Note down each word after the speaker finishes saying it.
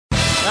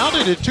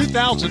Founded in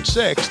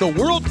 2006, the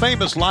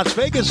world-famous Las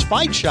Vegas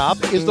Fight Shop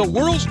is the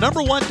world's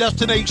 #1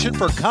 destination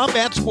for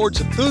combat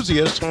sports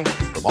enthusiasts from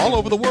all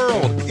over the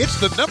world. It's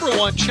the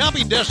 #1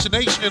 shopping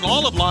destination in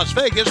all of Las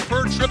Vegas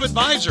per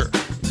TripAdvisor,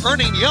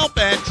 earning Yelp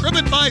and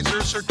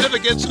TripAdvisor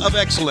certificates of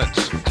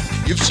excellence.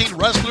 You've seen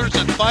wrestlers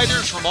and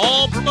fighters from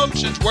all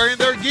promotions wearing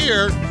their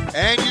gear,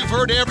 and you've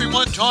heard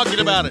everyone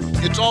talking about it.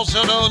 It's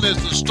also known as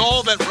the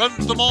stall that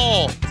runs them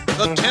all,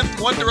 the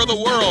 10th wonder of the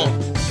world,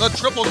 the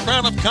Triple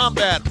Crown of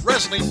Combat,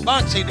 wrestling,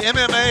 boxing,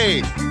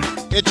 MMA.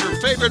 It's your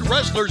favorite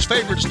wrestler's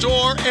favorite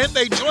store, and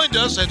they joined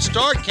us at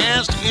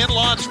StarCast in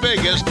Las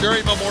Vegas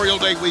during Memorial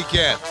Day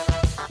weekend.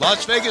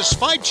 Las Vegas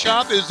Fight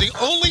Shop is the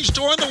only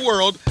store in the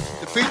world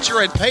to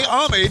feature and pay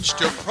homage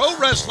to pro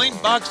wrestling,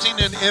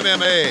 boxing, and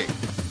MMA.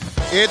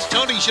 It's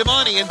Tony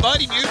Schiavone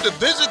inviting you to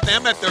visit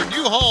them at their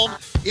new home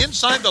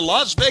inside the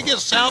Las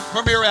Vegas South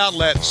Premier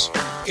Outlets.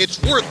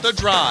 It's worth the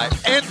drive.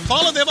 And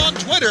follow them on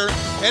Twitter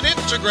and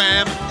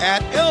Instagram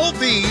at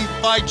LV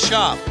Fight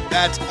Shop.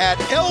 That's at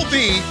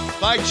LV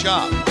Fight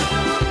Shop.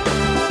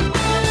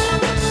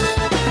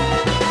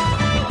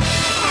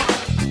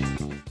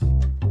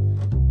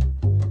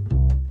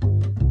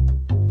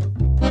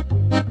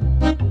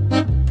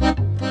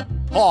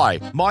 Hi,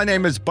 my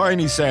name is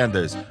Bernie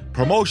Sanders.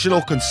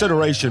 Promotional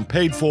consideration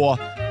paid for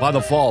by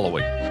the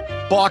following.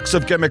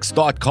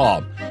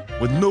 Boxofgimmicks.com,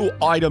 with new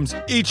items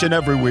each and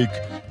every week.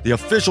 The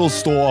official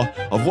store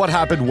of What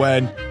Happened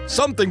When,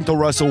 Something to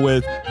Wrestle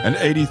With, and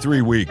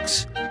 83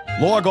 Weeks.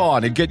 Log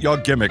on and get your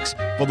gimmicks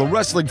for the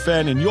wrestling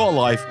fan in your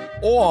life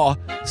or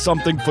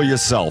something for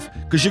yourself,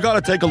 because you got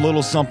to take a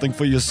little something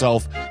for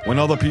yourself when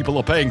other people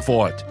are paying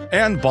for it.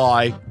 And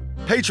buy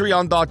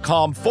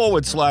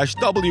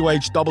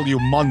patreon.com/WHW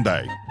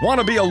Monday. Want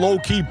to be a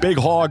low-key big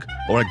hog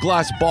or a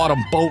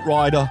glass-bottom boat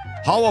rider?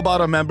 How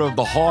about a member of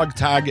the Hog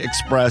Tag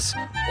Express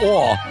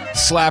or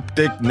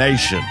Slapdick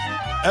Nation?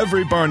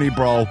 Every Bernie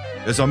bro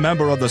is a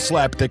member of the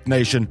Slapdick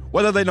Nation,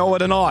 whether they know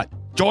it or not.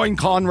 Join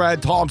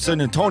Conrad Thompson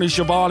and Tony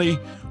Schiavone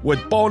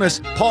with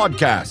bonus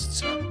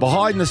podcasts,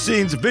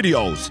 behind-the-scenes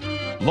videos,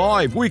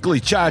 live weekly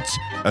chats,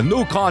 and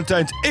new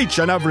content each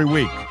and every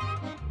week.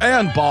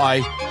 And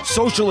by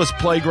Socialist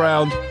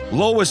Playground,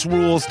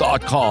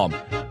 LoisRules.com.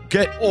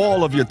 Get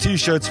all of your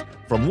t-shirts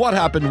from What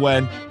Happened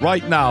When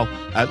right now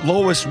at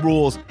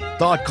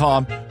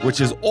LoisRules.com, which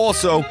is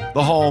also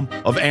the home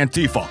of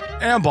Antifa.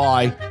 And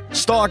by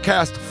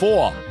StarCast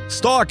 4.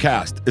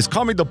 StarCast is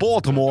coming to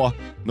Baltimore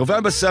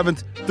November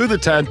 7th through the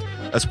 10th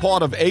as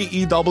part of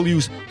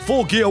AEW's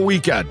Full Gear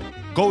Weekend.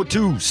 Go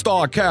to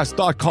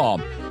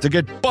StarCast.com to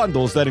get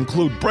bundles that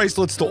include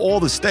bracelets to all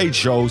the stage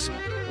shows,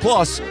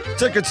 plus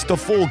tickets to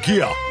Full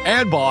Gear,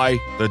 and by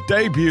the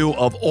debut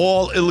of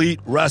All Elite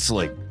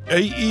Wrestling.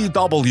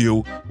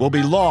 AEW will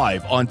be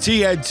live on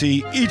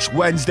TNT each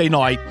Wednesday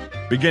night,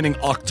 beginning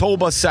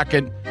October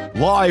 2nd,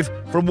 live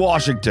from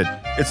Washington.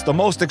 It's the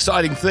most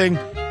exciting thing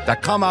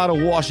that come out of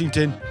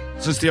Washington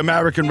since the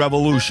American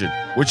Revolution,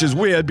 which is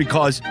weird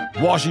because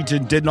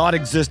Washington did not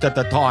exist at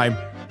the time,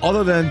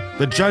 other than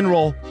the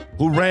general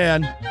who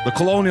ran the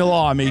colonial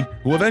army,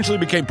 who eventually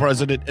became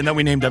president, and then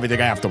we named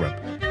everything after him.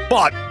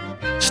 But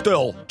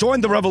still,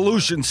 join the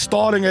revolution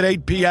starting at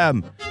 8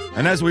 p.m.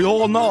 And as we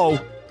all know,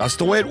 that's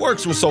the way it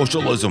works with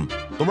socialism.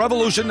 The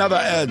revolution never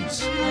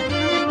ends.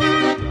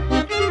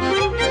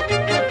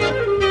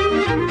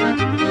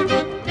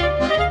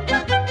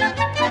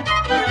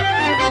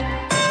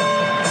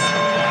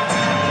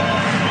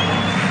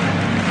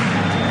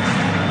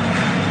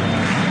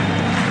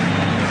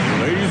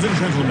 Ladies and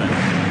gentlemen,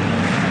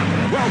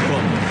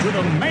 welcome to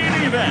the main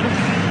event.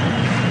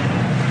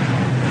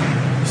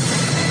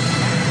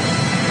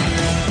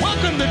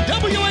 Welcome to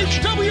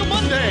WHW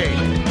Monday.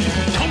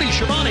 Tony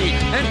Schiavone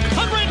and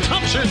Conrad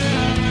Thompson.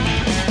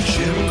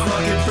 Jim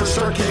Crockett First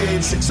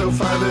Arcade,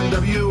 605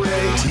 NWA.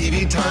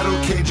 TV title,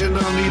 Cajun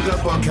Omni, the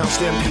Bunkhouse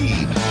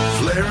Stampede.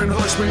 Flair and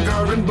Horseman,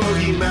 Garvin,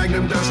 Bogey,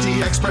 Magnum,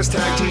 Dusty, Express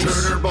Tag Team.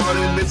 Turner,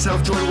 Bodden,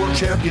 Mid-South Joint World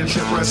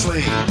Championship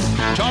Wrestling.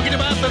 Talking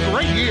about the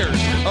great years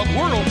of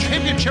World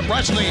Championship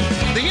Wrestling,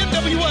 the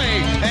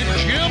NWA, and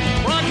Jim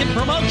Crockett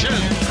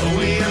Promotions.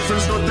 Tony and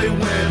Friends North, they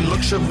win.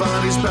 Look,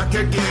 Schiavone's back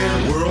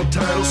again. World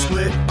title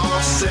split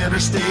off center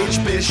stage.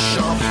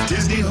 Bischoff,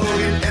 Disney,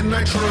 Hogan, and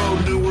Nitro.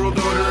 New World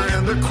Order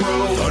and The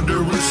Crow. Thunder,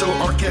 Russo,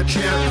 Arquette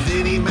Champ,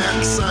 Vinnie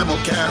Mac,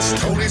 simulcast.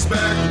 Tony's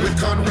back with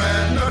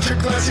Conrad, not your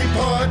classy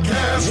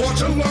podcast.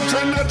 Watch along,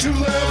 try not to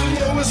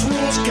laugh. Lois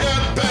Rules,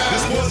 Cat Bass.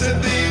 This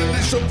wasn't the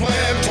initial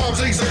plan. Tom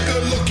Zigg's a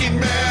good-looking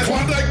man.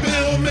 Klondike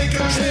Bill, make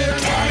a trip.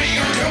 Tommy,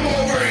 you come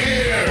over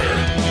here.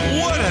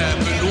 What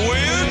happened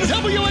when?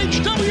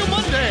 WHW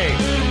Monday.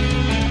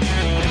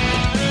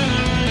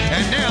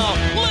 And now,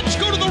 let's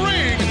go to the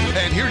ring.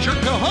 And here's your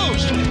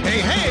co-host.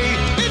 Hey,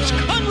 it's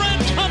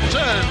Conrad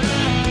Thompson.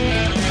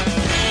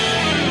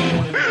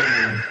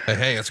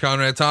 Hey, it's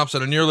Conrad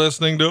Thompson, and you're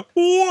listening to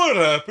What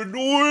Happened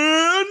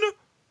When?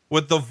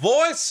 With the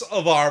voice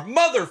of our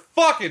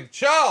motherfucking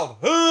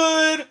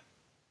childhood,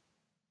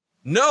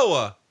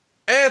 Noah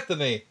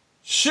Anthony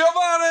Schiavone!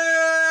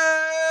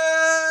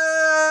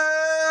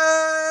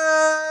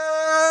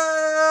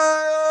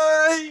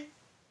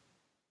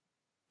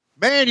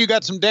 Man, you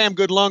got some damn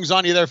good lungs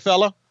on you there,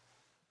 fella.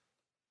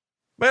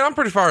 Man, I'm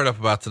pretty fired up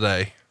about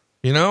today.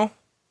 You know?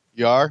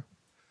 You are?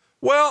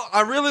 Well,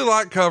 I really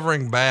like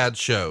covering bad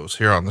shows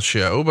here on the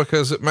show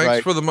because it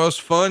makes for the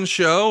most fun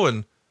show.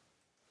 And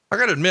I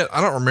got to admit, I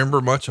don't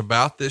remember much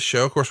about this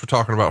show. Of course, we're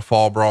talking about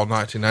Fall Brawl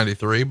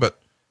 1993, but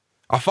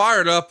I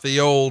fired up the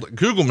old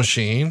Google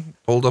machine,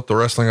 pulled up the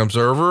Wrestling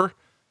Observer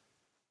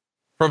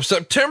from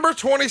September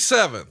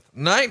 27th,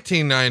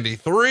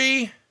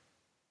 1993.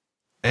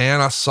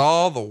 And I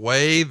saw the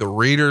way the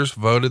readers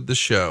voted the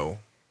show.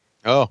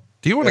 Oh,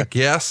 do you want to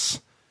guess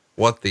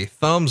what the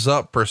thumbs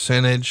up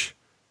percentage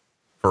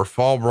for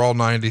Fall Brawl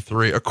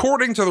 93,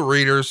 according to the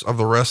readers of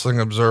the Wrestling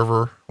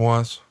Observer,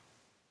 was?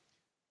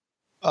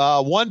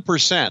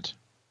 1%.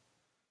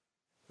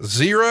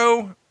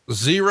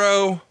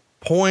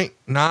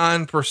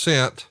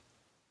 0.9%.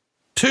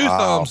 Two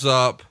thumbs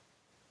up,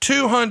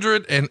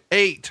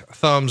 208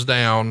 thumbs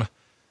down,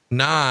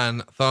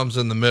 9 thumbs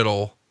in the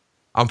middle.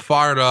 I'm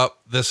fired up.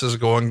 This is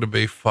going to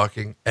be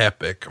fucking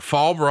epic.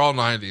 Fall Brawl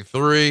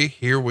 93.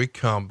 Here we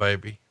come,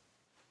 baby.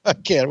 I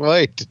can't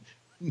wait.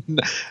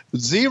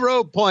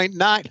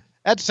 0.9.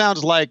 That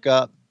sounds like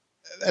that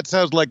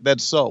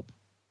soap.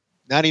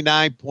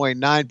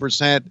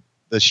 99.9%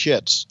 the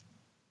shits.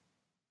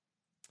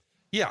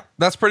 Yeah,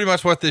 that's pretty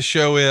much what this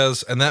show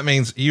is. And that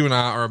means you and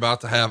I are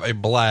about to have a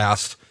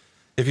blast.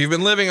 If you've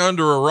been living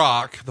under a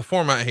rock, the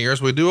format here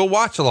is we do a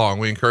watch along.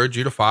 We encourage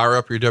you to fire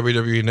up your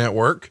WWE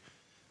network,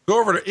 go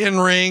over to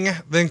In-Ring,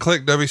 then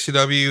click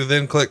WCW,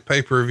 then click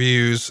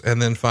pay-per-views, and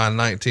then find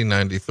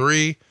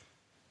 1993.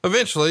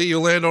 Eventually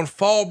you'll land on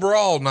Fall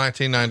Brawl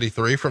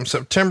 1993 from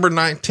September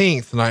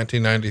 19th,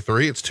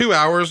 1993. It's 2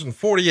 hours and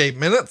 48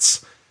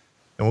 minutes.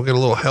 And we'll get a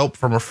little help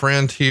from a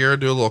friend here,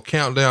 do a little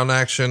countdown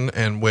action.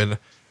 And when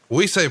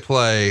we say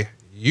play,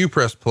 you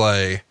press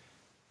play,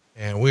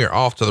 and we are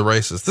off to the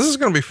races. This is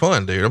going to be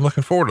fun, dude. I'm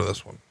looking forward to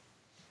this one.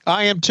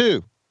 I am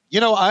too.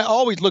 You know, I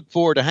always look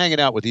forward to hanging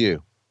out with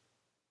you.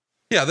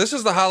 Yeah, this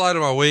is the highlight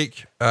of my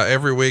week.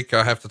 Every week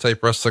I have to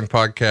tape wrestling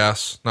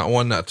podcasts, not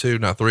 1, not 2,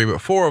 not 3,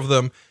 but 4 of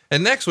them.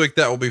 And next week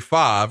that will be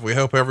 5. We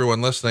hope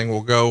everyone listening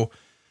will go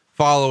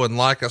follow and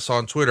like us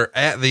on Twitter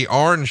at The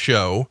Arn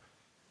Show,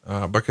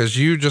 because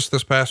you just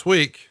this past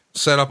week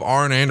set up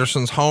Arn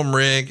Anderson's home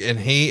rig,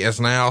 and he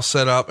is now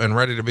set up and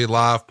ready to be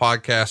live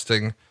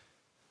podcasting.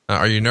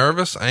 Are you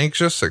nervous,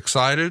 anxious,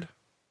 excited?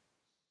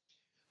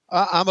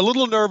 I'm a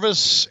little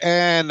nervous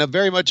and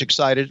very much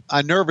excited.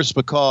 I'm nervous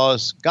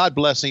because, God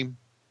bless him,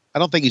 I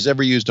don't think he's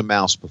ever used a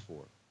mouse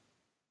before.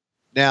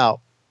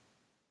 Now,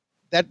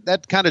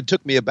 that kind of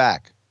took me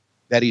aback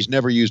that he's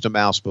never used a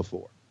mouse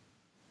before.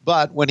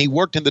 But when he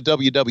worked in the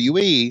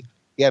WWE,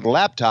 he had a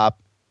laptop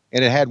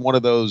and it had one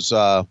of those,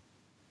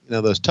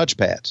 those touch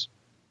pads.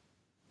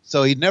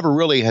 So he never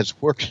really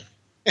has worked.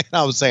 And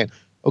I was saying,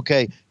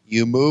 okay,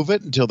 you move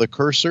it until the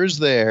cursor's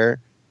there,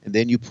 and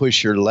then you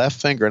push your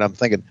left finger. And I'm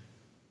thinking,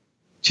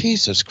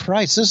 Jesus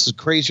Christ, this is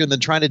crazier than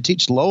trying to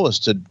teach Lois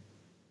to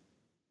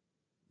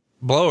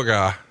blow a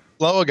guy.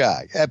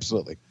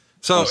 Absolutely.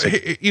 So,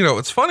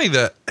 it's funny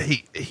that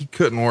he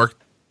couldn't work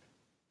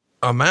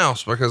a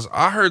mouse, because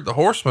I heard the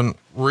Horsemen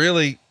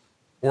really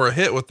were a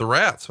hit with the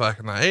Rats back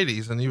in the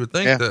 80s. And you would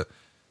think that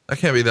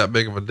can't be that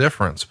big of a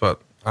difference,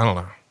 but I don't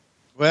know.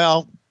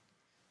 Well,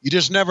 you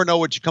just never know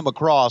what you come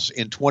across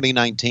in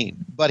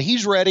 2019, but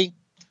he's ready.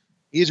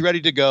 He's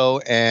ready to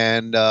go,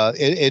 and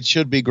it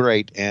should be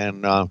great.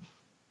 And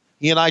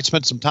he and I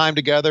spent some time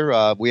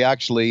together. We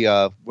actually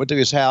went to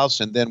his house,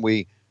 and then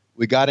we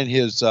got in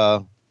his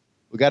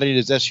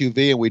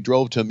SUV, and we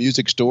drove to a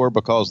music store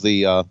because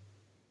the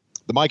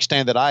mic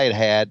stand that I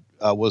had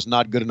was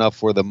not good enough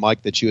for the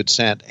mic that you had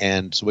sent,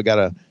 and so went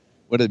to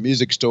the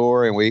music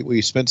store, and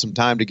we spent some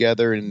time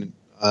together, and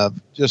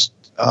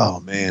oh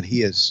man,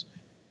 he is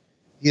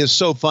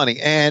so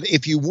funny. And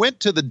if you went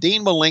to the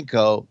Dean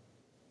Malenko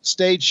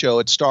stage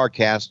show at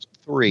StarCast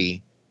 3,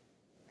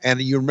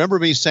 and you remember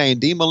me saying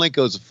Dean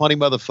Malenko is a funny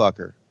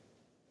motherfucker,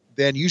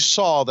 then you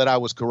saw that I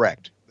was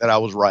correct, that I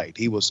was right.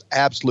 He was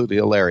absolutely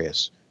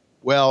hilarious.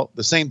 Well,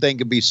 the same thing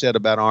can be said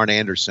about Arn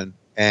Anderson.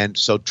 And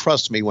so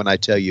trust me when I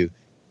tell you,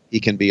 he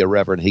can be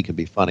irreverent. He can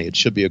be funny. It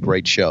should be a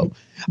great show.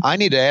 I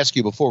need to ask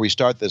you before we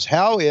start this,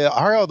 how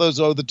are those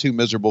other 2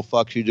 miserable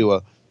fucks you do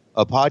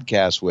a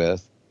podcast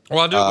with?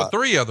 Well, I do it with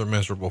 3 other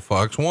miserable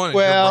fucks. One is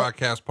your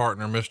broadcast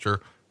partner, Mr.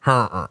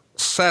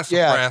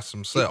 Sassafras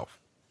himself.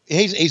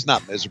 He's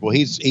not miserable.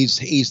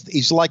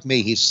 He's like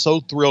me. He's so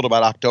thrilled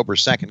about October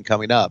 2nd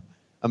coming up.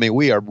 I mean,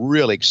 we are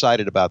really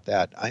excited about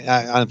that.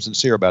 I'm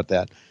sincere about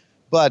that.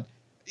 But,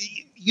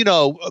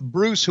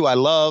 Bruce, who I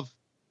love,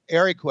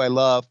 Eric, who I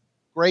love,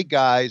 great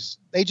guys.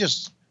 They're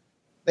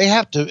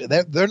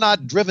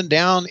not driven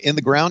down in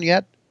the ground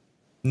yet.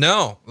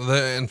 No,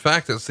 in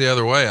fact, it's the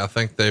other way. I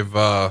think they've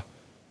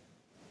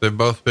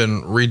both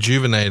been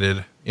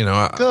rejuvenated.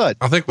 Good.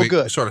 I think we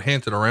sort of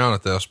hinted around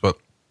at this, but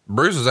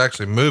Bruce is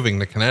actually moving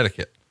to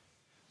Connecticut.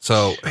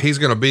 So he's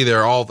going to be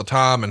there all the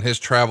time, and his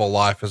travel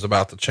life is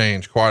about to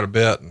change quite a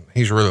bit. And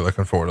he's really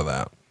looking forward to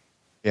that.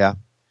 Yeah.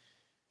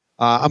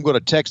 I'm going to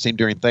text him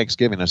during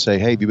Thanksgiving. I say,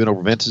 hey, have you been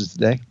over Vince's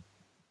today?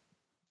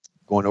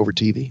 Going over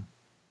TV.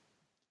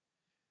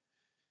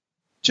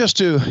 Just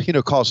to,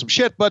 call some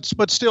shit, but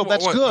still,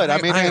 that's good.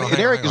 I mean, and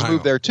Eric has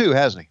moved there too,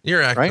 hasn't he?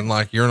 You're acting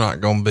like you're not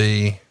going to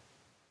be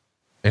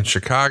in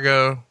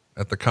Chicago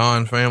at the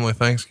Kahn family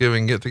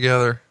Thanksgiving get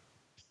together.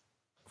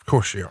 Of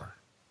course you are.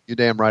 You're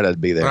damn right I'd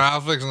be there. I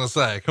was fixing to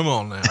say, come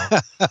on now.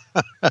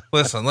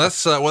 Listen,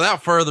 let's,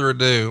 without further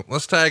ado,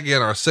 let's tag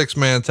in our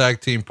 6-man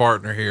tag team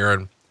partner here.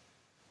 And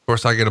of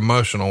course I get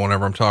emotional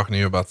whenever I'm talking to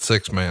you about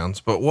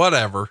 6-mans, but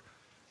whatever.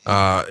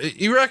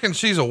 You reckon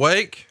she's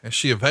awake? Is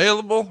she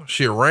available? Is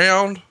she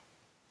around?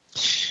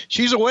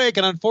 She's awake.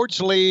 And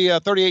unfortunately,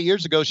 38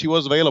 years ago, she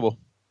was available.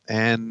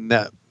 And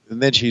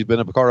then she's been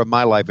a part of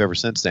my life ever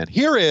since then.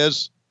 Here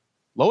is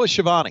Lois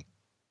Schiavone.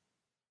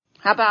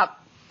 How about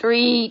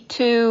 3,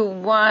 2,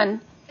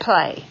 1,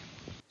 play?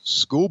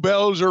 School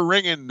bells are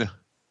ringing.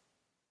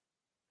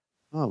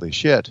 Holy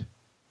shit.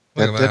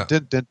 Look at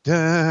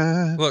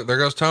that. Look, there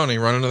goes Tony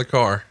running to the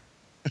car.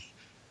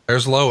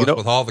 There's Lois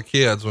with all the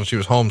kids when she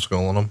was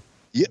homeschooling them.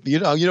 You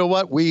know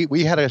what?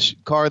 We had a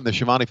car in the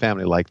Schiavone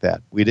family like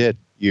that. We did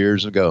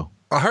years ago.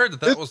 I heard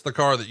that was the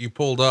car that you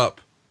pulled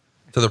up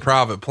to the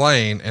private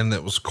plane and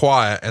it was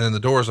quiet. And then the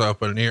doors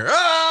open and you hear,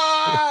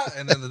 ah,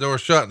 and then the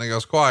door's shut and it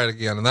goes quiet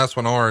again. And that's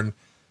when Arn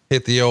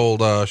hit the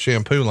old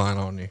shampoo line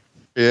on you.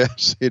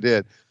 Yes, he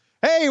did.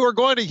 Hey, we're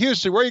going to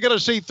Houston. Where are you going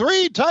to see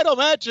 3 title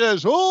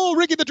matches? Oh,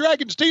 Ricky the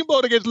Dragon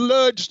Steamboat against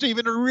Lord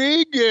Steven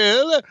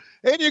Regal.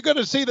 And you're going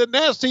to see the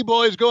Nasty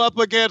Boys go up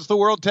against the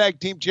World Tag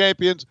Team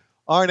Champions,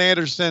 Arn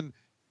Anderson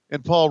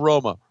and Paul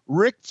Roma.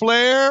 Ric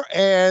Flair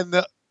and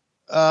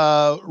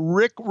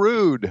Rick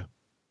Rude.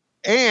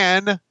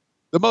 And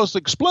the most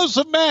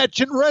explosive match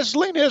in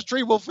wrestling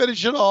history will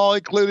finish it all,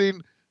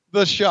 including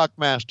the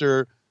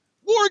Shockmaster.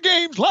 War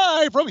Games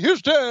live from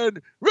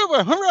Houston.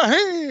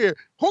 Hey,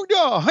 hold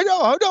on.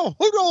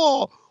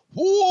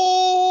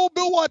 Whoa,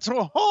 Bill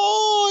Watson.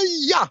 Oh,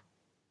 yeah.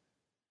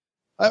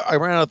 I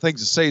ran out of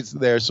things to say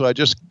there, so I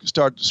just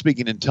started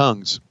speaking in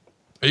tongues.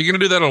 Are you going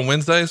to do that on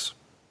Wednesdays?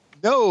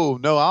 No,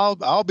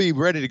 I'll be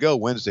ready to go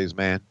Wednesdays,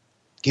 man.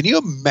 Can you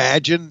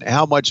imagine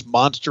how much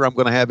monster I'm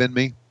going to have in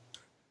me?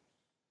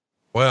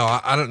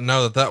 Well, I didn't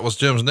know that was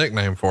Jim's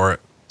nickname for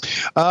it.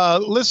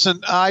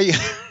 Listen,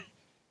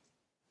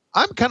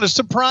 I'm kind of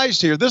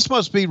surprised here. This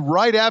must be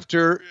right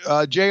after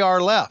JR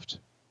left.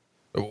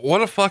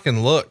 What a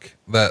fucking look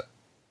that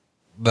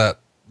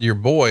your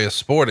boy is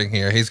sporting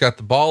here. He's got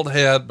the bald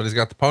head, but he's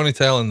got the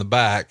ponytail in the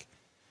back.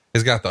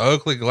 He's got the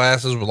Oakley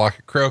glasses with like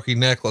a croaky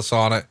necklace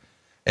on it,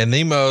 and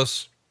the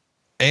most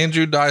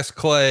Andrew Dice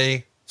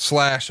Clay /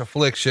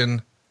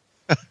 Affliction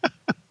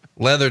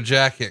leather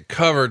jacket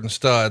covered in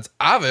studs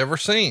I've ever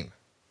seen.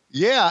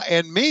 Yeah,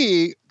 and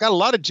me got a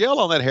lot of gel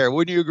on that hair.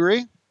 Wouldn't you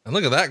agree? And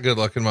look at that good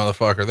looking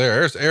motherfucker there.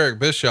 There's Eric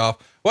Bischoff.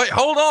 Wait,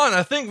 hold on.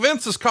 I think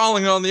Vince is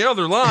calling on the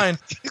other line.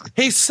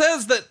 He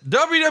says that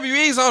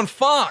WWE's on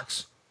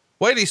Fox.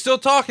 Wait, he's still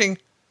talking.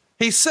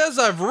 He says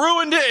I've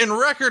ruined it in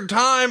record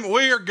time.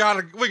 We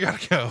gotta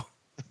go.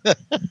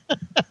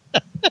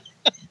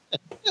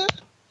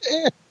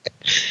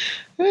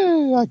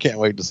 I can't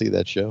wait to see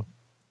that show.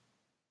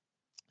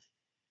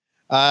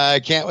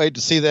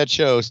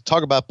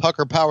 Talk about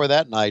pucker power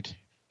that night.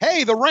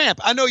 Hey, the ramp.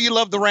 I know you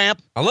love the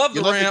ramp. I love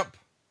the ramp.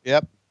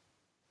 Yep.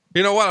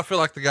 You know what? I feel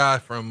like the guy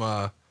from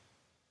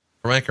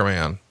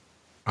Anchorman.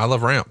 I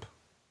love ramp.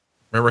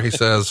 Remember he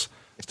says,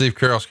 Steve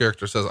Carell's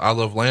character says, I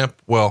love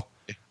lamp. Well,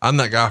 I'm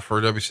that guy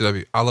for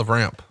WCW. I love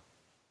ramp.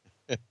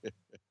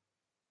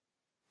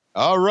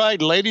 All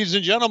right, ladies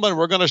and gentlemen,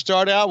 we're going to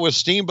start out with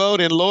Steamboat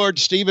and Lord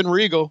Steven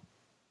Regal.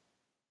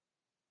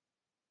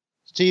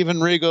 Steven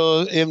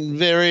Regal is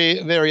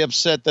very, very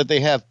upset that they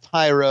have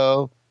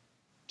pyro.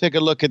 Take a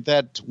look at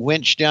that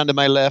winch down to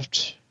my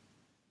left.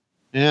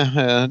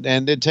 Yeah,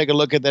 and then take a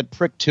look at that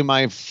prick to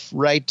my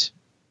right.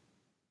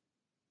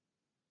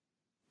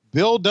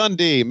 Bill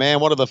Dundee, man,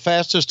 one of the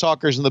fastest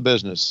talkers in the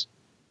business.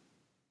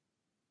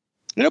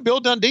 Bill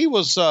Dundee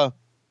was,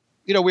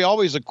 we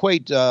always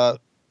equate, and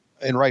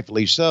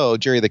rightfully so,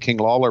 Jerry the King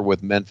Lawler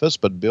with Memphis,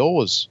 but Bill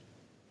was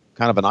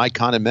kind of an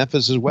icon in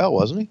Memphis as well,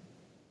 wasn't he?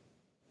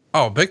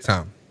 Oh, big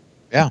time.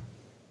 Yeah,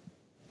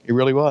 he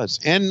really was.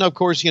 And of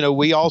course, he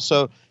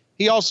also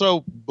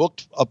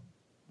booked up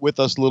with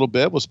us a little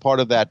bit, was part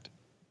of that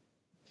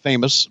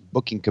famous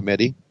booking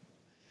committee.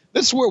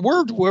 This is where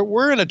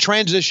we're in a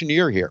transition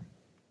year here.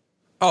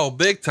 Oh,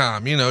 big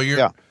time.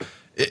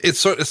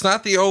 It's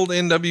not the old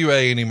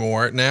NWA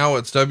anymore. Now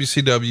it's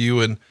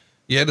WCW, and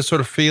you had to sort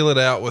of feel it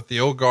out with the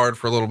old guard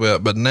for a little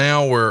bit, but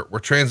now we're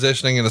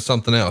transitioning into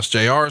something else.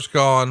 JR's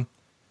gone,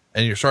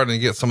 and you're starting to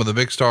get some of the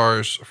big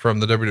stars from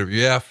the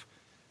WWF.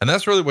 And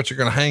that's really what you're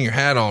going to hang your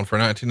hat on for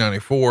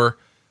 1994.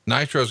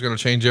 Nitro is going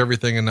to change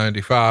everything in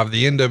 95.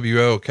 The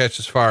NWO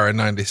catches fire in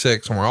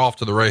 96, and we're off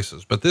to the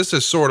races. But this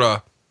is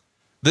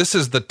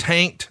the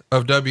taint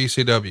of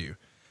WCW,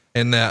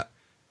 in that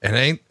it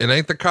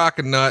ain't the cock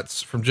and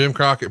nuts from Jim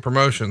Crockett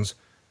Promotions,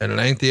 and it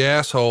ain't the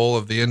asshole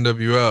of the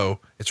NWO.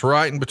 It's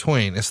right in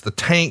between. It's the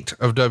taint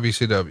of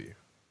WCW.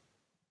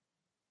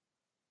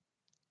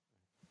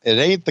 It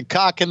ain't the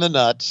cock and the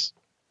nuts,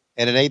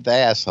 and it ain't the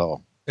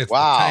asshole. It's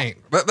wow. the taint.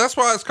 That's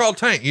why it's called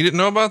taint. You didn't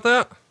know about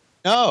that?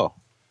 No.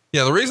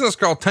 Yeah, the reason it's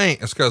called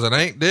taint is because it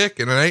ain't dick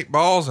and it ain't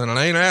balls and it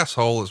ain't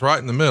asshole. It's right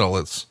in the middle.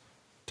 It's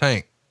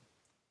taint.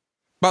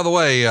 By the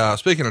way,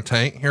 speaking of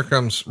taint, here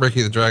comes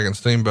Ricky the Dragon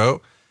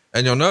Steamboat.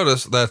 And you'll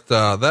notice that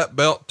that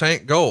belt,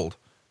 taint gold.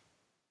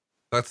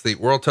 That's the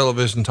world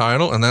television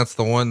title. And that's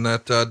the one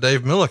that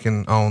Dave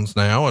Milliken owns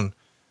now and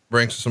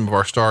brings to some of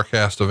our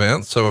StarCast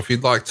events. So if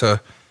you'd like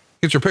to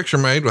get your picture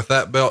made with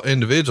that belt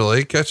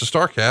individually, catch a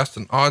StarCast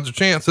and odds or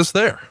chance it's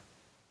there.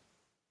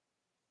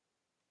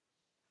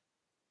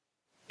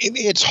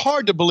 It's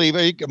hard to believe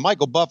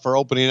Michael Buffer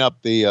opening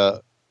up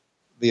the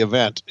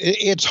event.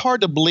 It's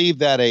hard to believe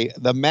that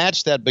the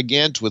match that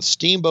begins with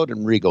Steamboat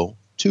and Regal,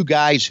 two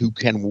guys who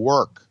can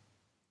work,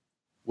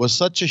 was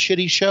such a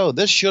shitty show.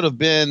 This should have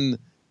been,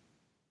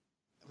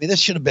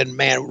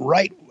 man,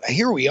 right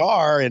here we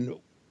are. And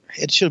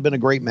it should have been a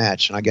great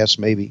match. And I guess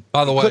maybe,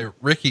 by the way,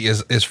 Ricky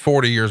is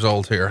 40 years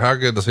old here. How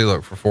good does he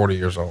look for 40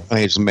 years old? I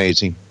think it's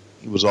amazing.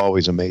 He was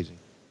always amazing.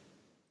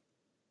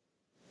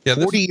 Yeah.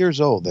 40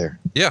 years old there.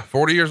 Yeah.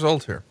 40 years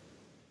old here.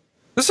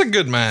 This is a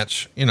good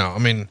match.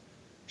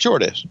 Sure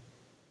it is.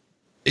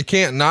 It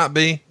can't not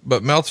be,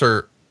 but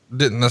Meltzer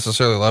didn't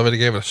necessarily love it. He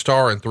gave it a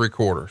 1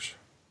 3/4.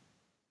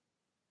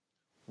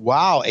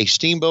 Wow. A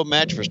Steamboat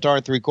match for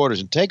 1 3/4.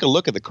 And take a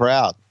look at the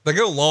crowd. They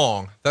go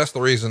long. That's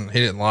the reason he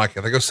didn't like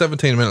it. They go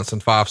 17 minutes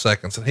and 5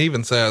 seconds. And he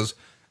even says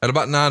at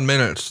about 9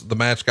 minutes, the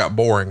match got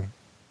boring.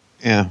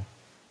 Yeah.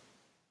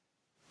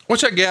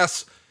 Which I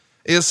guess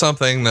is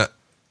something that,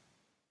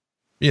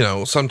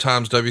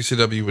 sometimes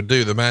WCW would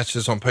do. The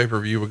matches on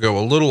pay-per-view would go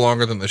a little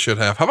longer than they should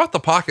have. How about the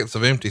pockets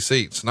of empty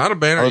seats? Not a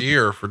banner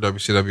year for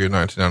WCW in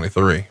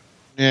 1993.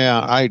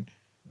 Yeah.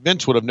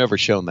 Vince would have never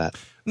shown that.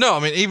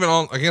 No,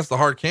 even against the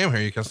hard cam here,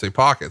 you can see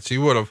pockets. He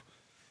would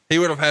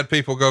have had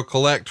people go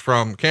collect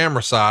from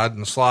camera side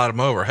and slide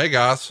them over. Hey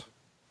guys,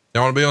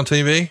 you want to be on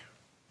TV?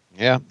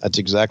 Yeah, that's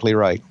exactly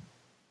right.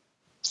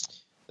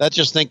 That's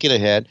just thinking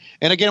ahead.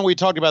 And again, we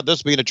talked about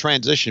this being a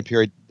transition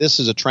period. This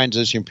is a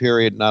transition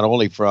period, not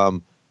only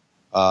from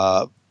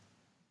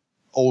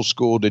old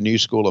school to new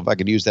school, if I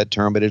could use that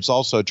term, but it's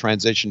also a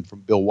transition from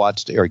Bill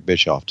Watts to Eric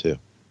Bischoff too.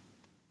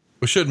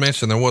 We should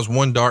mention there was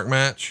one dark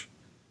match.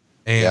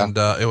 And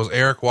it was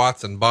Eric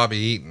Watts and Bobby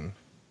Eaton.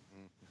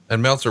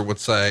 And Meltzer would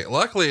say,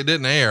 luckily it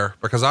didn't air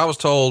because I was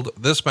told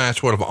this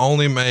match would have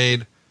only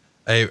made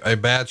a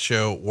bad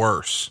show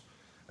worse.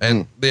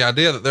 And the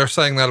idea that they're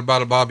saying that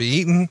about a Bobby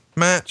Eaton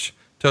match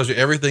tells you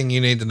everything you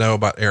need to know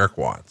about Eric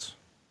Watts.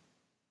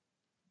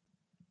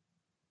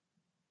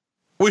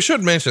 We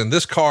should mention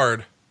this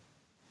card.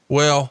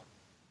 Well,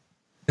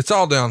 it's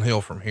all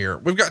downhill from here.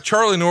 We've got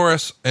Charlie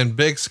Norris and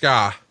Big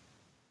Sky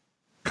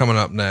coming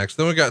up next.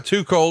 Then we got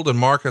Too Cold and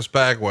Marcus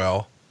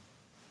Bagwell,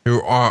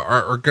 who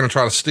are going to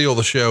try to steal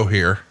the show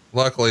here.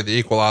 Luckily, the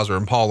Equalizer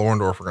and Paul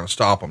Orndorff are going to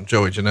stop them,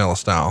 Joey Janela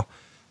style.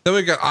 Then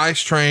we got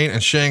Ice Train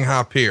and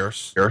Shanghai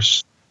Pierce.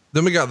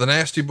 Then we got the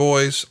Nasty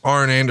Boys,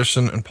 Arn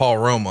Anderson and Paul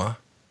Roma.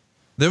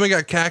 Then we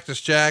got Cactus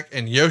Jack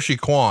and Yoshi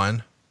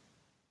Kwan.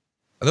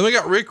 And then we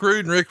got Rick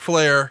Rude and Ric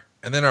Flair.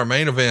 And then our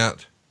main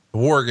event, the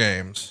War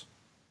Games.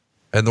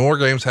 And the War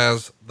Games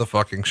has the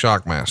fucking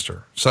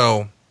Shockmaster.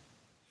 So,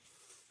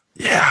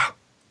 yeah,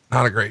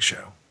 not a great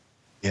show.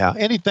 Yeah.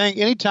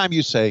 Anytime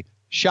you say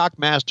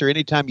Shockmaster,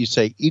 anytime you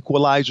say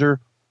Equalizer,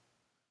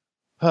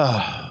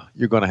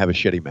 you're going to have a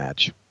shitty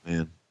match,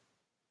 man.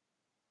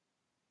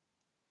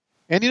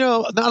 And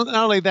not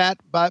only that,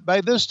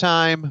 by this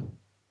time,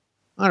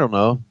 I don't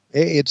know,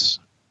 everything's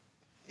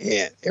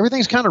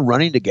kind of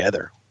running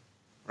together,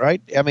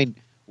 right?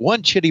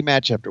 One shitty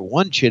match after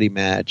one shitty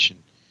match,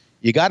 and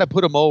you got to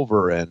put them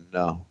over. And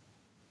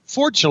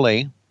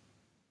fortunately,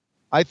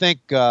 I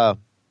think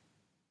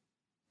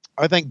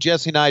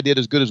Jesse and I did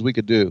as good as we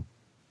could do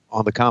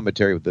on the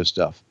commentary with this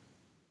stuff.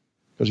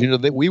 Because,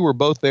 we were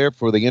both there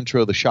for the intro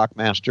of the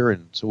Shockmaster.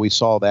 And so we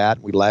saw that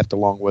and we laughed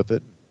along with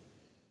it.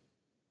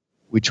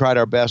 We tried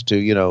our best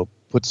to,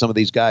 put some of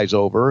these guys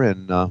over,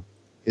 and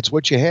it's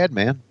what you had,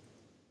 man.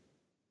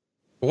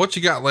 What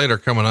you got later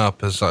coming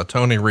up is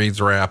Tony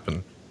Reed's rap,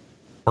 and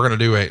we're going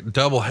to do a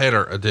double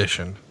header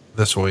edition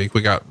this week.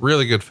 We got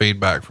really good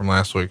feedback from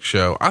last week's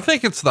show. I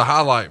think it's the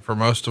highlight for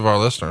most of our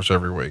listeners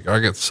every week. I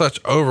get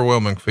such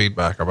overwhelming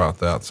feedback about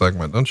that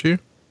segment. Don't you?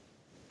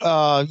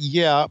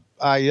 Yeah,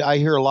 I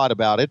hear a lot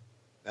about it.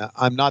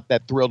 I'm not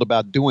that thrilled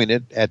about doing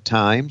it at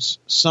times.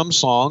 Some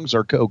songs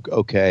are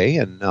okay.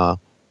 And,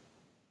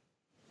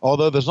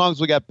 although the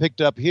songs we got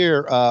picked up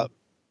here,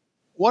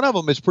 one of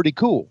them is pretty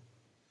cool.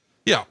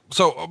 Yeah.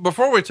 So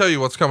before we tell you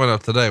what's coming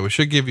up today, we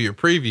should give you a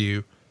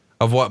preview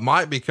of what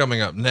might be coming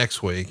up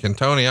next week. And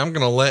Tony, I'm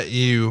going to let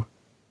you,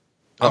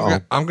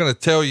 I'm going to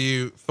tell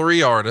you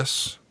 3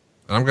 artists,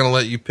 and I'm going to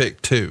let you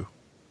pick 2.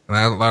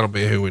 And that'll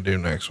be who we do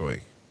next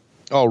week.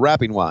 Oh,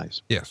 rapping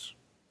wise. Yes.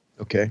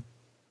 Okay.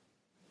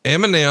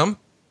 Eminem.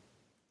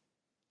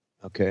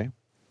 Okay.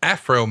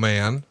 Afro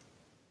Man.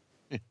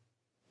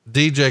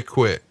 DJ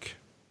Quick.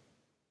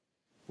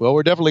 Well,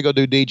 we're definitely going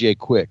to do DJ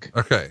Quick.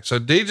 Okay. So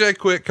DJ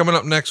Quick coming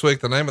up next week.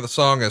 The name of the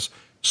song is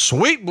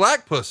Sweet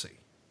Black Pussy.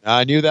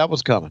 I knew that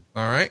was coming.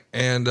 All right.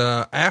 And,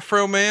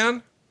 Afro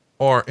Man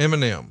or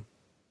Eminem?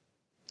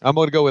 I'm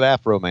going to go with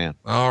Afro Man.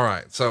 All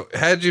right. So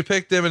had you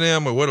picked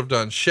Eminem, we would have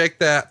done Shake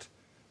That.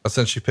 But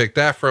since you picked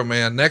Afro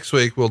Man, next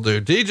week we'll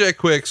do DJ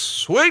Quick's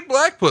Sweet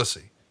Black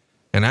Pussy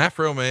and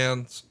Afro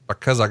Man's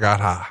Because I Got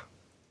High.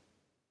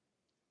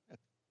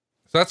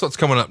 So that's what's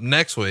coming up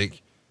next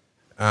week.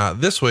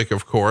 This week,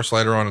 of course,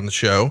 later on in the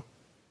show,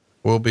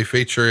 we'll be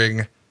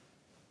featuring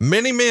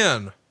Many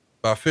Men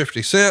by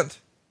 50 Cent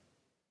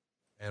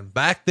and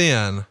Back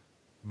Then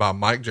by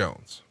Mike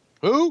Jones.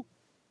 Who?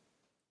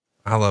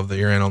 I love that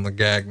you're in on the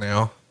gag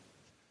now.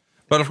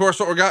 But of course,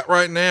 what we got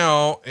right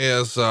now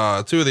is, two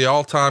of the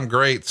all-time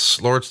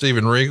greats, Lord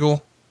Steven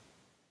Regal.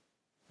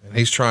 And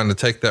he's trying to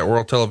take that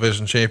World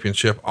Television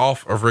Championship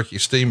off of Ricky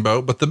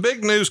Steamboat. But the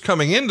big news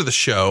coming into the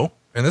show,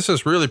 and this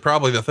is really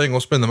probably the thing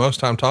we'll spend the most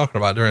time talking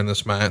about during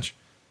this match,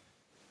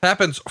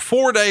 happens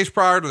 4 days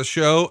prior to the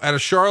show at a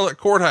Charlotte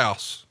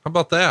courthouse. How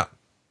about that?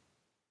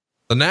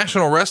 The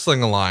National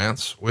Wrestling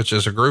Alliance, which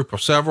is a group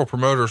of several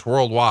promoters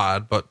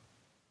worldwide, but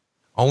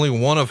only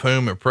one of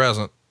whom at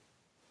present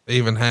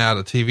even had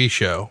a TV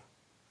show,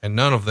 and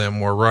none of them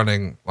were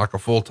running like a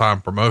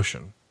full-time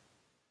promotion.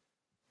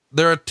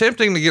 They're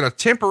attempting to get a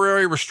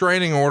temporary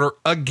restraining order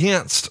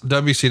against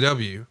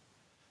WCW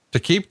to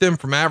keep them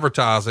from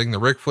advertising the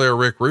Ric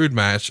Flair-Rick Rude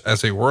match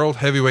as a world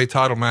heavyweight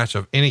title match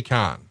of any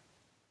kind.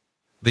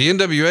 The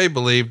NWA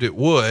believed it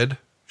would,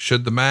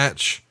 should the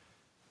match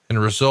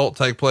and result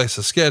take place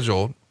as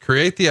scheduled,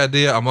 create the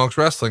idea amongst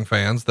wrestling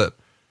fans that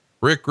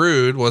Rick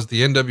Rude was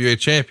the NWA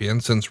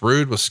champion, since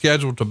Rude was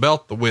scheduled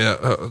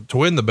to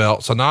win the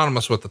belt,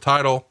 synonymous with the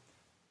title,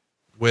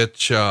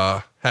 which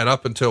had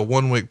up until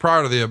 1 week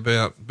prior to the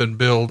event been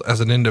billed as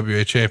an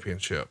NWA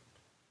championship.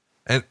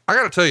 And I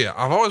got to tell you,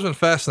 I've always been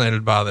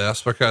fascinated by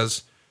this,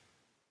 because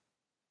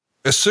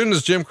as soon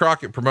as Jim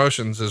Crockett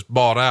Promotions is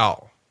bought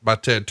out by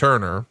Ted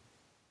Turner,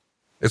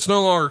 it's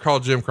no longer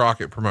called Jim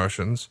Crockett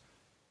Promotions.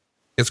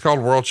 It's called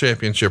World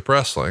Championship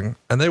Wrestling,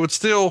 and they would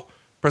still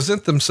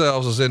present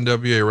themselves as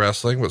NWA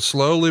Wrestling, but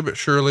slowly but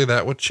surely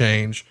that would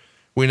change.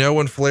 We know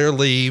when Flair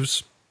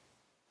leaves,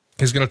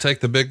 he's going to take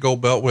the big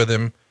gold belt with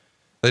him.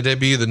 They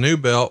debut the new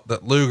belt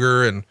that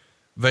Luger and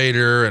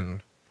Vader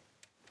and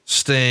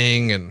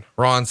Sting and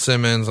Ron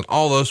Simmons and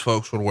all those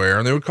folks would wear,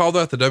 and they would call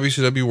that the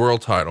WCW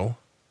World Title.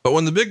 But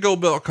when the big gold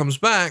belt comes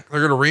back,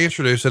 they're going to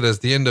reintroduce it as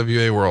the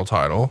NWA World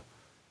Title.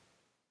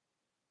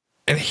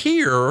 And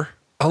here,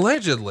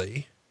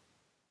 allegedly,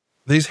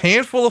 these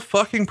handful of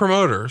fucking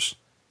promoters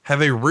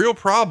have a real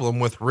problem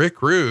with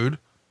Rick Rude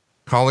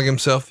calling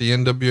himself the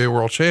NWA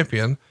World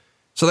Champion.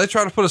 So they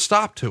try to put a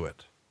stop to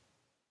it.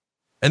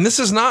 And this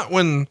is not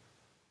when,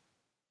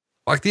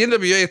 like, the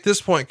NWA at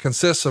this point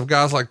consists of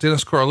guys like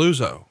Dennis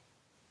Coralluzzo.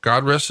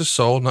 God rest his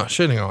soul, not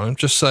shitting on him,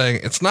 just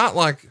saying it's not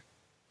like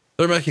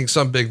they're making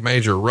some big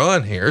major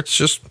run here. It's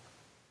just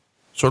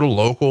sort of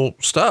local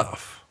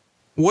stuff.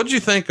 What'd you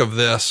think of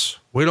this?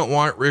 We don't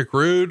want Rick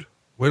Rude.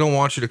 We don't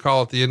want you to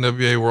call it the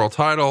NWA World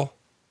Title,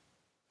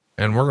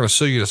 and we're going to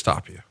sue you to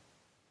stop you.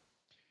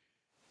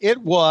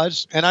 It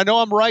was, and I know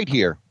I'm right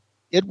here,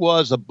 it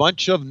was a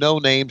bunch of no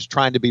names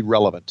trying to be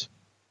relevant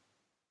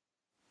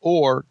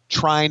or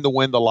trying to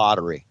win the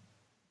lottery,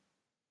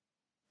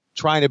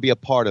 trying to be a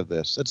part of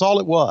this. That's all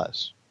it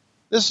was.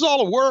 This is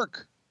all a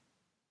work.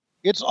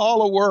 It's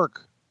all a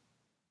work.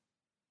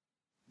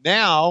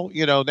 Now,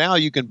 now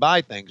you can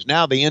buy things.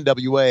 Now the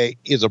NWA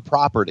is a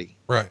property.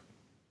 Right.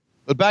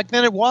 But back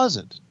then it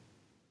wasn't.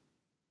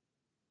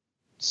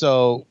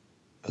 So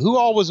who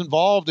all was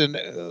involved in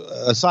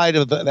aside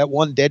of that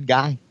one dead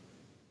guy?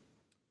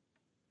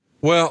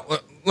 Well,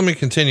 let me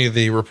continue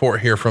the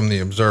report here from the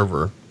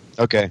Observer.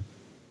 Okay.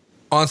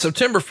 On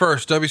September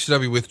 1st,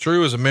 WCW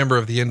withdrew as a member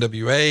of the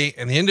NWA,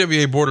 and the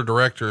NWA board of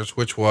directors,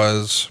 which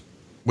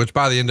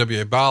by the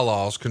NWA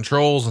bylaws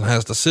controls and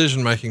has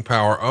decision-making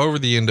power over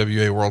the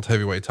NWA World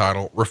Heavyweight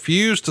title,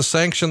 refused to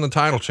sanction the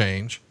title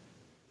change.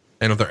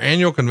 And at their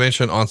annual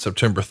convention on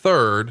September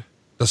 3rd,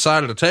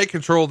 decided to take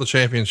control of the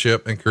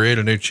championship and create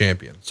a new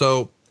champion.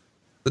 So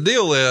the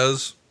deal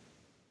is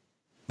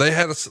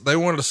they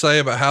wanted to say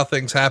about how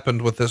things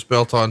happened with this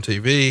belt on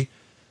TV.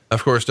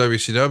 Of course,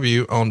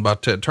 WCW, owned by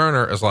Ted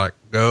Turner, is like,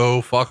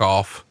 go fuck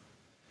off.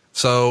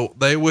 So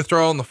they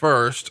withdraw on the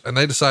 1st, and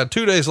they decide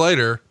 2 days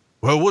later,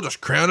 well, we'll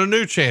just crown a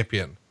new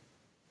champion.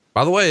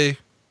 By the way,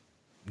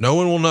 no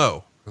one will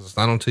know because it's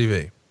not on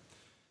TV.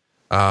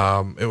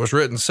 It was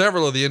written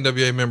several of the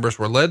NWA members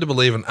were led to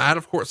believe an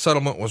out-of-court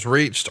settlement was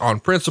reached on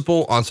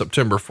principle on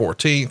September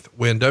 14th,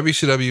 when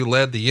WCW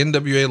led the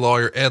NWA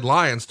lawyer Ed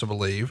Lyons to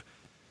believe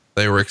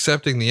they were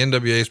accepting the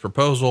NWA's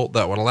proposal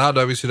that would allow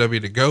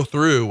WCW to go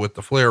through with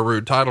the Flair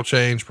Rude title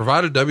change,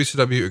 provided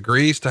WCW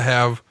agrees to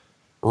have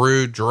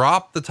Rude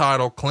drop the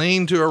title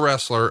clean to a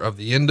wrestler of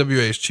the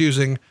NWA's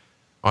choosing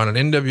on an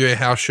NWA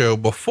house show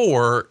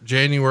before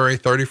January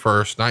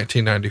 31st,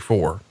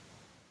 1994.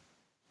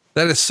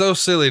 That is so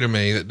silly to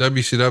me that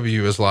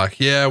WCW is like,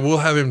 yeah, we'll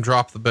have him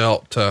drop the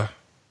belt to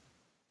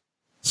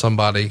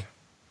somebody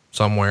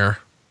somewhere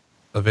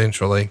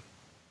eventually.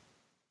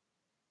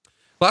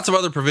 Lots of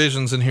other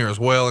provisions in here as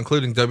well,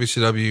 including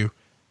WCW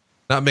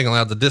not being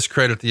allowed to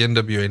discredit the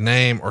NWA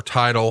name or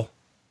title.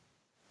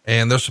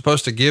 And they're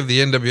supposed to give the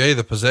NWA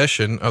the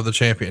possession of the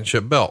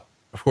championship belt.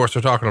 Of course,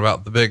 they're talking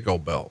about the big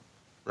gold belt.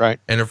 Right.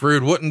 And if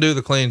Rude wouldn't do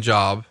the clean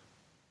job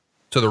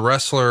to the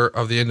wrestler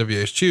of the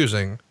NWA's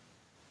choosing,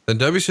 then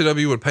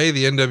WCW would pay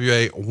the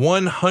NWA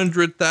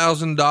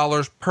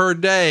 $100,000 per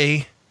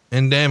day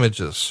in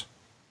damages.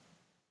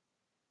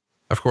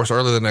 Of course,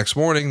 early the next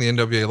morning, the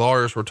NWA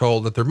lawyers were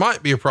told that there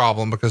might be a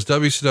problem because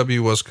WCW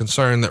was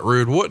concerned that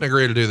Rude wouldn't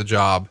agree to do the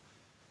job.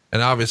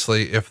 And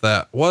obviously, if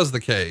that was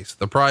the case,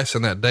 the price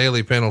in that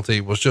daily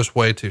penalty was just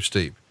way too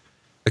steep.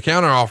 The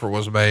counteroffer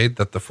was made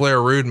that the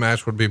Flair Rude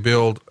match would be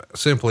billed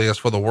simply as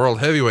for the World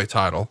Heavyweight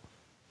title,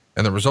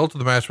 and the result of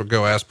the match would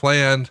go as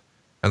planned.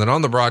 And then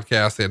on the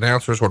broadcast, the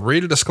announcers would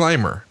read a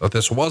disclaimer that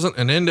this wasn't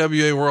an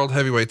NWA World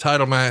Heavyweight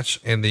title match,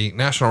 and the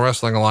National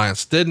Wrestling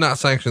Alliance did not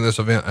sanction this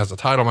event as a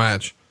title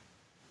match,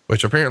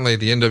 which apparently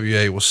the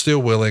NWA was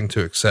still willing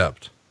to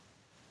accept.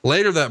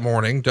 Later that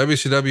morning,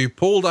 WCW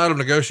pulled out of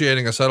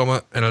negotiating a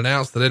settlement and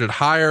announced that it had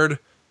hired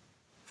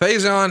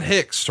Faison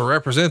Hicks to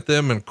represent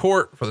them in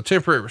court for the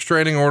temporary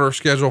restraining order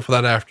scheduled for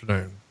that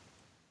afternoon.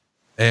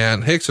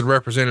 And Hicks had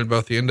represented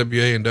both the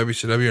NWA and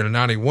WCW in a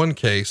 91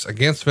 case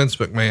against Vince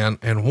McMahon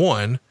and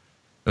won.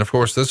 And of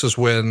course, this is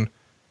when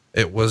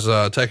it was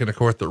taken to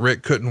court that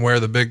Rick couldn't wear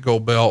the big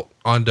gold belt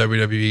on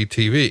WWE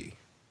TV,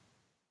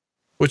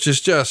 which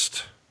is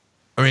just,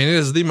 I mean, it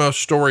is the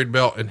most storied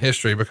belt in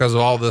history because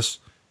of all this,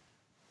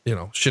 you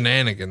know,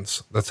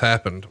 shenanigans that's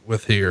happened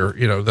with here,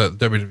 you know, the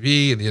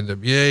WWE and the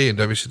NWA and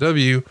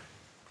WCW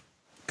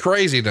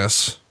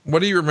craziness. What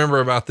do you remember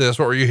about this?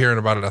 What were you hearing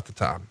about it at the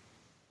time?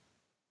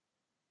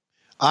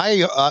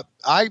 The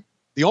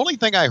only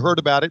thing I heard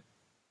about it,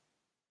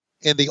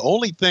 and the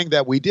only thing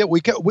that we did,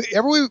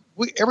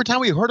 every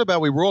time we heard about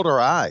it, we rolled our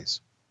eyes.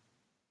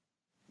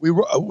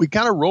 We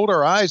kind of rolled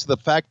our eyes to the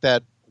fact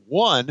that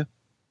do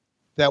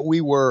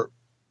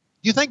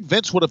you think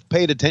Vince would have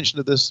paid attention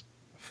to this?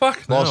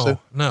 Fuck no,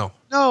 no.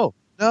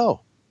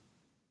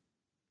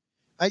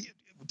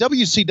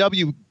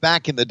 WCW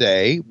back in the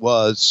day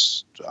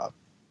was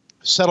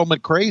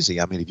settlement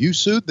crazy. I mean, if you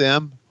sued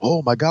them,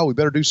 oh my God, we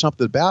better do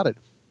something about it.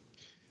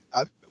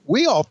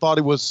 We all thought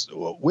it was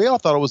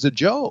a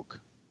joke.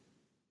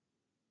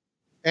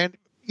 And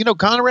you know,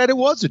 Conrad, it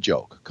was a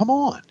joke. Come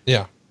on.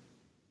 Yeah.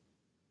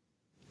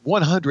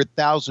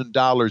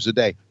 $100,000 a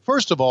day.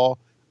 First of all,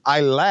 I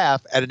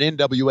laugh at an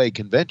NWA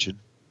convention.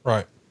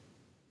 Right.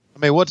 I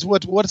mean, what's the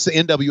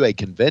NWA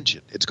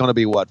convention? It's going to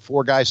be what,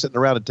 4 guys sitting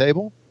around a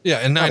table?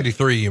 Yeah. In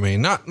 93, you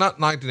mean not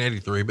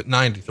 1983, but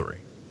 93.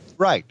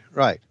 Right.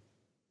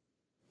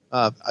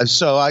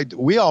 So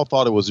we all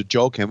thought it was a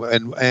joke.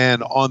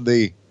 And on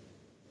the,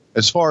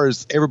 as far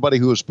as everybody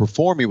who was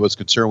performing was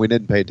concerned, we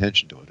didn't pay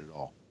attention to it at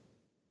all.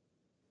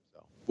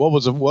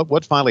 So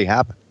what finally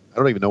happened? I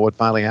don't even know what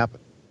finally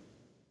happened.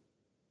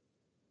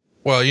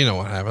 Well, you know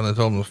what happened. They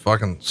told him to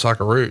fucking suck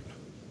a root.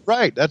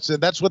 Right.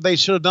 That's what they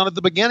should have done at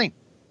the beginning.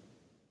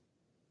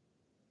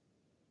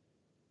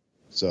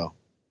 So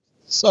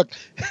suck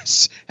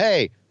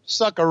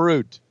a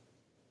root.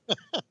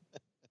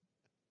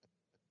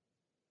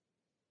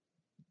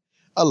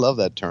 I love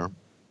that term.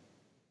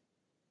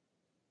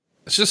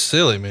 It's just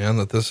silly, man,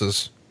 that this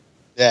is.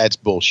 Yeah, it's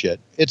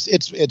bullshit.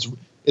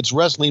 It's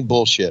wrestling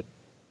bullshit.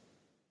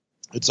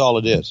 It's all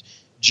it is.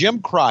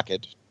 Jim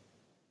Crockett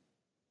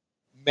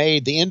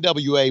made the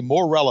NWA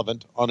more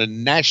relevant on a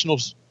national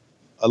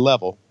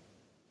level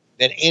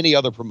than any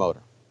other promoter.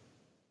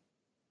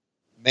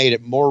 Made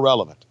it more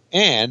relevant.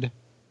 And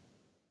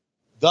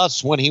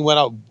thus when he went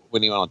on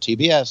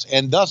TBS,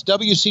 and thus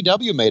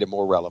WCW made it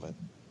more relevant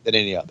than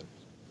any other.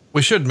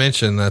 We should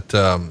mention that,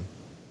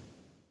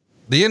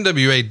 the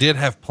NWA did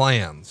have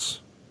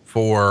plans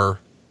for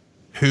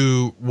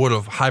who would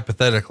have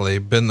hypothetically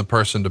been the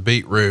person to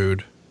beat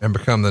Rude and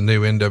become the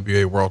new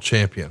NWA world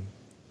champion.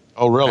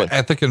 Oh, really?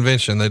 At the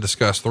convention, they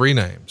discussed 3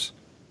 names: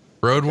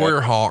 Road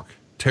Warrior Hawk,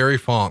 Terry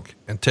Funk,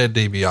 and Ted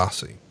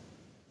DiBiase.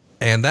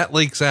 And that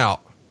leaks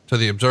out to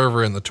the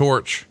Observer and the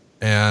Torch.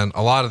 And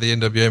a lot of the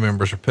NWA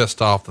members are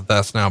pissed off that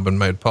that's now been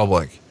made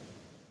public.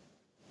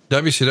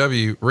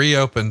 WCW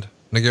reopened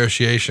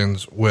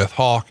negotiations with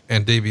Hawk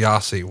and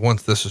DiBiase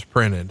once this is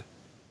printed.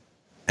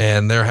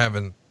 And they're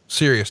having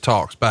serious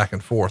talks back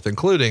and forth,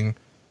 including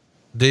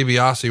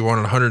DiBiase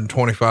wanted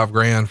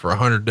 $125,000 for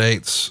 100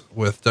 dates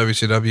with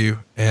WCW,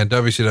 and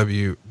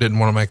WCW didn't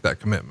want to make that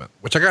commitment,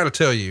 which I got to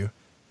tell you,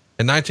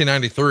 in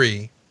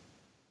 1993,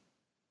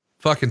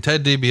 fucking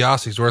Ted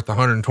DiBiase's worth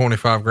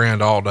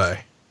 $125,000 all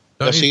day.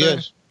 Yes, he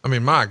is. I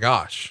mean, my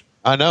gosh.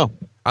 I know.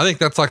 I think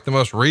that's like the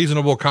most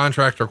reasonable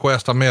contract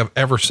request I may have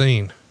ever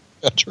seen.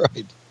 That's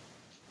right.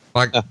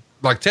 Like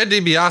Ted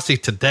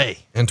DiBiase today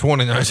in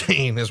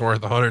 2019 is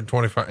worth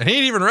 125, and he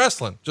ain't even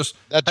wrestling. Just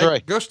that's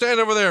right. Go stand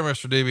over there,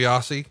 Mr.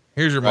 DiBiase.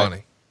 Here's your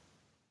money.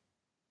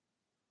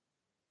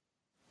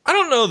 I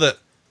don't know that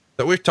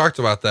we've talked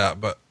about that,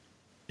 but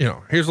you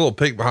know, here's a little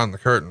peek behind the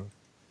curtain.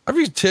 I've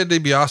used Ted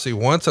DiBiase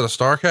once at a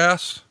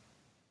StarCast.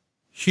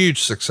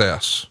 Huge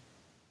success.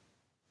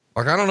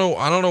 Like, I don't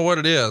know what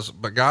it is,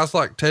 but guys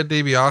like Ted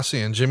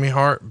DiBiase and Jimmy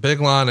Hart, big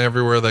line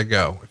everywhere they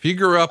go. If you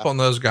grew up on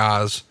those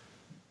guys,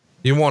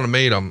 you want to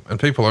meet them, and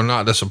people are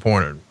not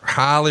disappointed.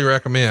 Highly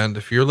recommend,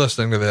 if you're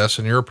listening to this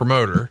and you're a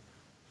promoter,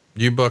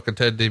 you book a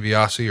Ted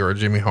DiBiase or a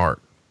Jimmy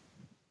Hart.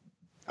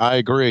 I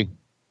agree.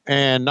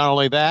 And not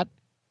only that,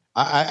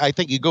 I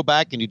think you go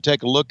back and you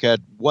take a look at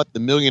what the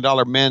 $1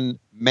 Million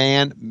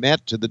Man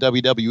meant to the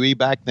WWE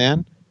back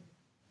then.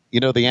 You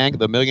know, the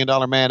 $1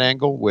 Million Man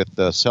angle with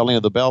the selling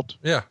of the belt.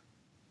 Yeah.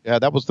 Yeah.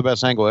 That was the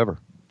best angle ever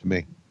to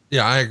me.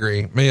 Yeah, I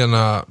agree. Me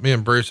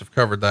and Bruce have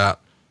covered that.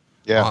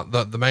 Yeah.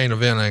 The main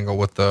event angle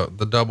with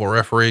the double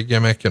referee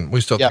gimmick. And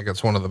we still think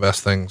it's one of the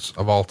best things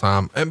of all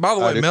time. And by the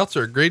way,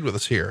 Meltzer agreed with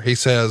us here. He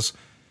says,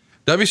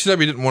 WCW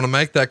didn't want to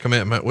make that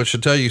commitment, which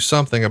should tell you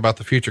something about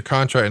the future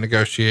contract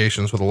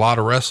negotiations with a lot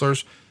of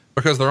wrestlers,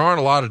 because there aren't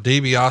a lot of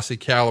DiBiase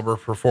caliber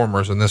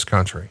performers in this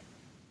country.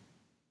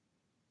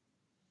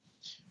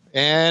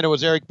 And it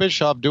was Eric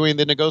Bischoff doing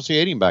the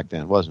negotiating back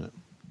then, wasn't it?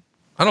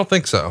 I don't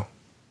think so.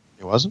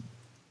 It wasn't?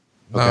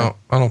 No, Okay.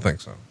 I don't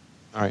think so.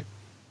 All right.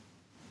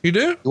 You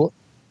do?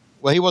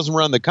 Well, he wasn't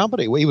running the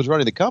company. Well, he was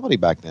running the company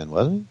back then,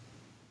 wasn't he?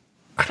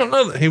 I don't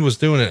know that he was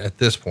doing it at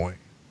this point.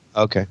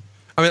 Okay.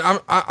 I mean,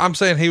 I'm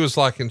saying he was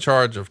like in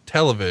charge of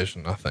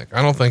television. I think.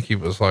 I don't think he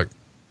was like.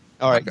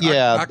 All right.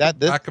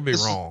 I could be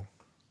wrong.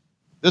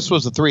 This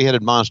was the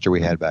three-headed monster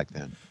we had back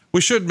then.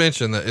 We should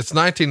mention that it's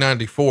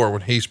 1994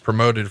 when he's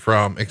promoted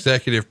from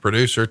executive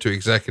producer to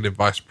executive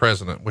vice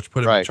president, which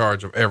put him in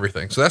charge of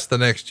everything. So that's the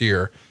next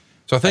year.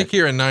 So I think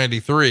here in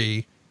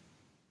 93,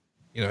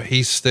 you know,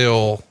 he's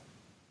still,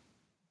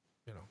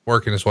 you know,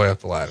 working his way up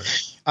the ladder.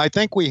 I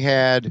think we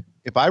had,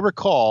 if I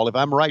recall, if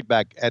I'm right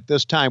back at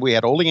this time, we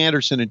had Ole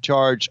Anderson in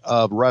charge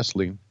of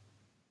wrestling,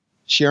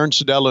 Sharon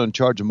Sadello in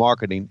charge of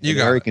marketing, and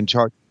Eric in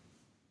charge,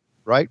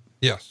 right?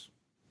 Yes.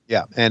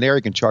 Yeah. And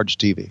Eric in charge of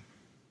TV.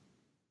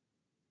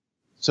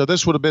 So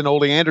this would have been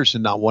Ole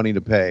Anderson not wanting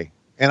to pay.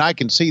 And I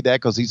can see that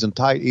because he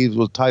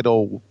was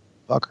title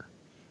fucker.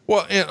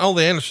 Well, and Ole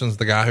Anderson's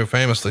the guy who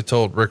famously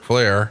told Ric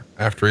Flair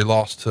after he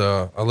lost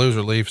to a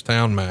loser leaves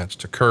town match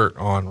to Kurt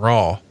on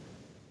Raw,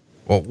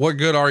 well, what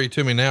good are you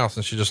to me now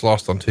since you just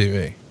lost on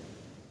TV?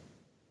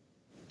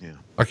 Yeah.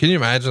 Like, can you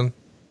imagine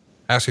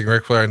asking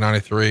Ric Flair in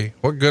 93,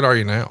 what good are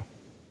you now?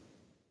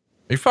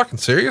 Are you fucking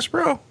serious,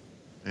 bro?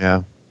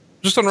 Yeah.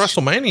 Just on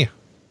WrestleMania.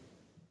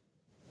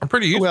 I'm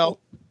pretty useful. Well,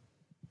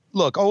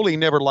 look, Ole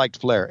never liked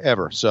Flair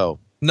ever. So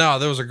no,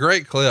 there was a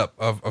great clip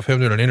of him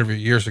doing an interview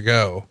years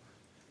ago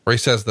where he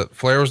says that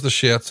Flair was the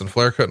shits and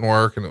Flair couldn't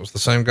work. And it was the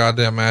same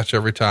goddamn match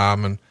every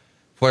time. And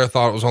Flair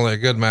thought it was only a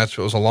good match if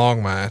it was a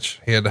long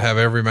match. He had to have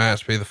every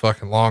match be the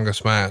fucking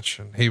longest match.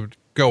 And he would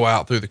go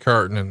out through the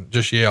curtain and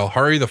just yell,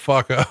 hurry the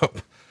fuck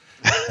up.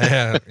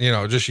 And, you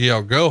know, just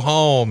yell, go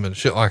home and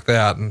shit like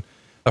that. And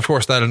of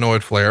course that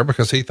annoyed Flair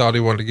because he thought he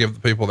wanted to give the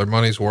people their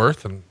money's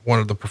worth and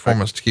wanted the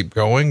performance to keep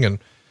going. And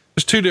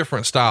there's two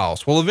different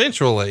styles. Well,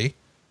 eventually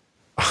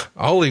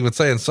Ole would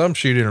say in some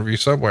shoot interview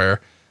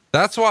somewhere,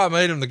 that's why I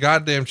made him the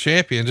goddamn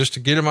champion, just to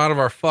get him out of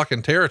our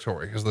fucking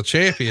territory. Cause the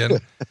champion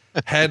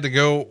had to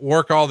go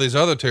work all these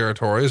other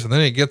territories and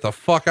then he'd get the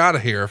fuck out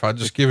of here. If I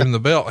just give him the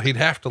belt, he'd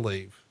have to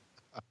leave.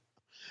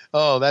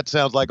 Oh, that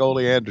sounds like Ole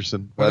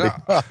Anderson, buddy.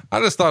 I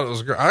just thought it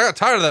was great. I got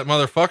tired of that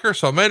motherfucker.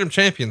 So I made him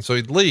champion so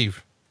he'd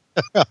leave.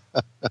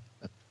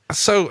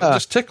 So it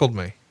just tickled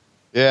me.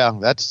 Yeah.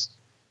 That's,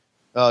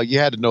 you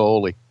had to know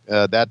Ole.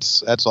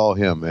 That's all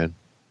him, man.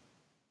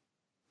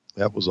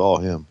 That was all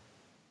him.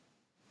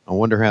 I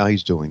wonder how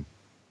he's doing.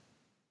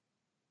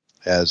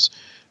 As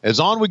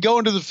on we go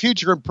into the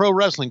future in pro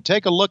wrestling,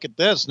 take a look at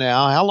this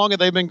now. How long have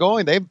they been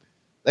going?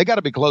 They got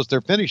to be close to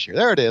their finish here.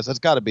 There it is. That's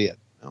got to be it.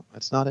 No,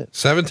 that's not it.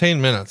 17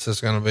 minutes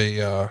is going to be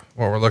what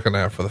we're looking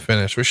at for the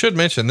finish. We should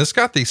mention this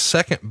got the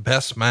second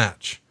best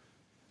match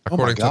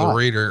according to the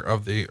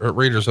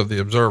readers of the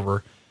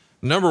Observer.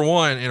 Number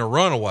one in a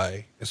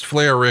runaway is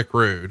Flair Rick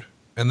Rude.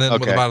 And then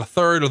with about a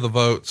third of the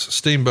votes,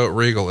 Steamboat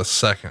Regal is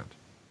second.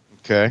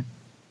 Okay.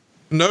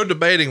 No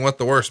debating what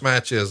the worst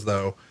match is,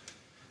 though.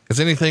 It's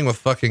anything with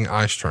fucking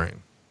Ice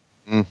Train.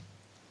 Mm.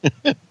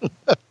 What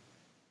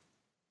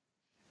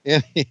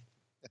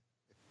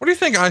do you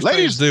think Ice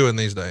Train's doing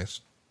these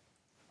days?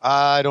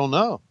 I don't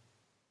know.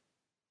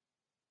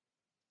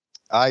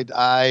 I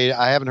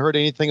haven't heard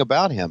anything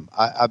about him.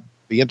 I'd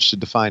be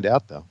interested to find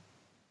out, though.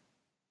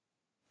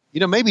 You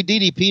know, maybe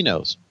DDP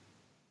knows.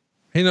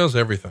 He knows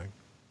everything.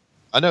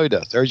 I know he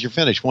does. There's your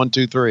finish. 1,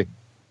 2, 3.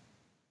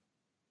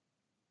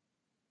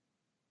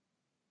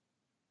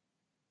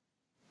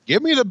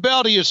 Give me the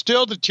belt. He is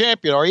still the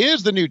champion, or he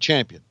is the new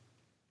champion.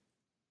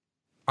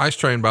 Ice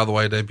Train, by the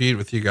way, debuted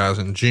with you guys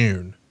in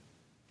June.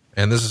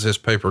 And this is his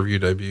pay-per-view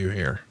debut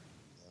here.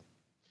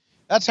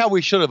 That's how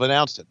we should have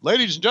announced it.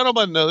 Ladies and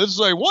gentlemen, this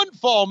is a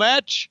one-fall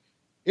match.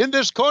 In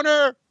this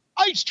corner,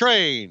 Ice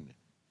Train.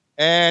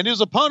 And his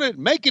opponent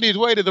making his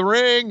way to the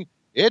ring.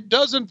 It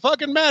doesn't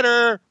fucking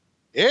matter.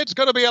 It's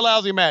going to be a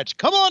lousy match.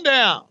 Come on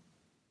down.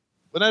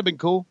 Wouldn't that have been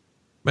cool?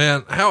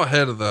 Man, how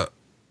ahead of the,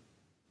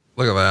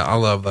 look at that. I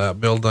love that.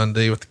 Bill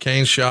Dundee with the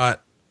cane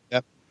shot.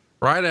 Yep.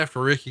 Right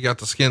after Ricky got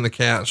to skin the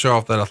cat and show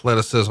off that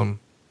athleticism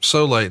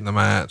so late in the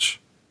match.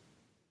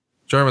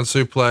 German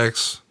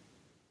suplex,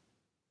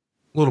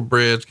 little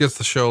bridge, gets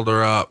the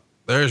shoulder up.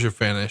 There's your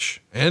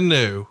finish. And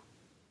new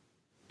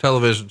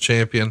television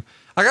champion.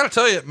 I got to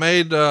tell you, it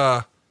made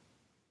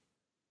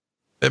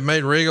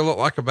Regal look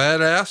like a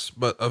badass,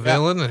 but a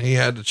villain, and he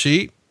had to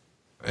cheat.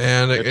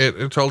 And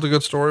it told a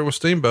good story with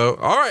Steamboat.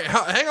 All right,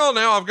 hang on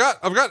now. I've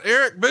got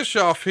Eric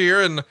Bischoff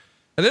here, and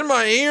in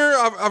my ear,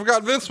 I've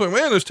got Vince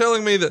McMahon who's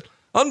telling me that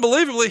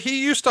unbelievably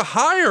he used to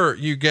hire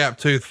you gap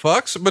tooth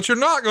fucks, but you're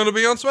not going to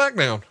be on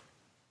SmackDown.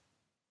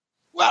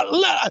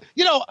 Well,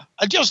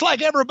 just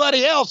like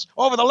everybody else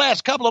over the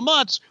last couple of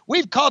months,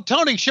 we've called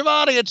Tony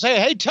Schiavone and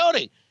say, hey,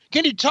 Tony,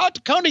 can you talk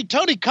to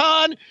Tony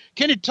Khan?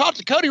 Can you talk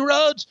to Cody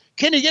Rhodes?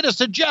 Can you get us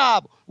a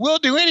job? We'll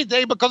do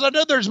anything because I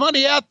know there's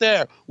money out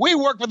there. We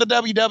work for the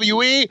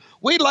WWE.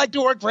 We'd like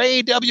to work for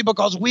AEW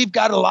because we've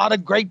got a lot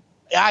of great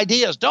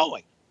ideas, don't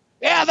we?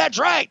 Yeah, that's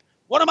right.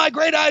 One of my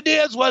great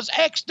ideas was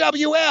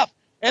XWF.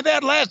 And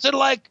that lasted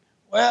like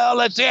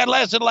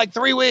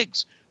 3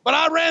 weeks. But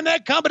I ran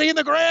that company in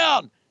the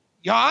ground.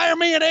 You hire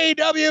me in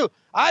AEW,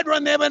 I'd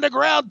run them in the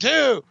ground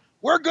too.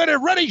 We're good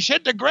at running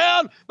shit to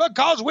ground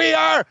because we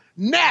are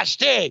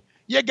nasty.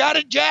 You got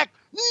it, Jack?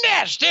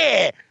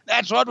 Nasty.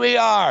 That's what we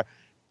are.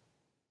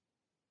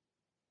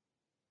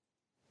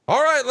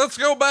 All right, let's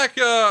go back.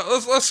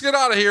 Let's get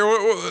out of here.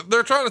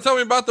 They're trying to tell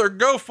me about their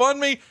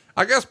GoFundMe.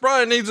 I guess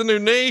Brian needs a new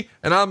knee,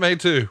 and I may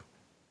too.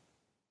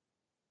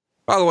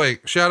 By the way,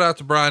 shout out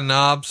to Brian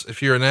Knobbs.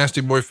 If you're a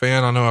Nasty Boy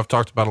fan, I know I've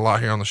talked about a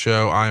lot here on the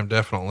show. I am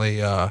definitely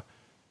a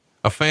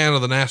fan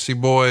of the Nasty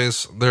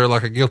Boys. They're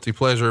like a guilty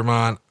pleasure of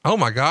mine. Oh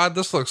my God,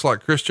 this looks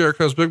like Chris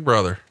Jericho's big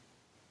brother.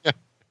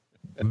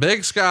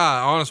 Big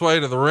Sky on his way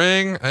to the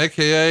ring,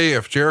 AKA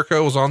if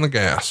Jericho was on the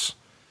gas.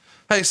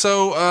 Hey,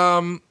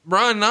 so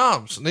Brian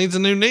Knobbs needs a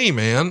new knee,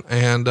 man,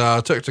 and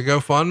took to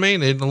GoFundMe,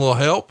 needing a little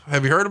help.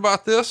 Have you heard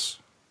about this?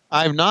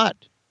 I've not.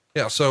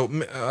 Yeah, so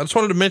I just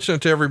wanted to mention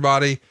it to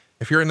everybody.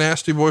 If you're a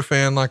Nasty Boy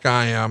fan like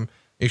I am,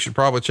 you should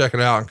probably check it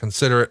out and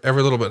consider it.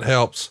 Every little bit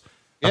helps.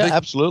 Yeah,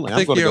 absolutely.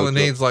 I think he only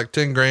needs like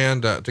 10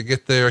 grand to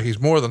get there. He's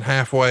more than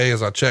halfway,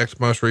 as I checked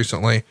most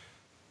recently.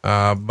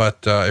 But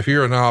if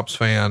you're a Knobs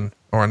fan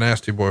or a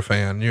Nasty Boy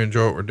fan, you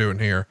enjoy what we're doing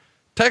here,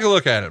 take a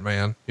look at it,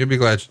 man. You'll be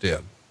glad you did.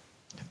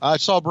 I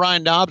saw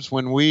Brian Knobbs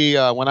when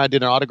I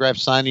did an autograph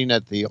signing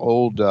at the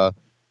old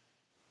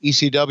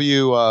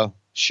ECW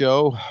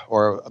show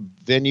or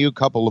venue a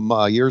couple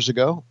of years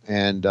ago,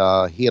 and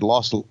he had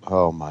lost.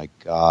 Oh my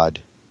God!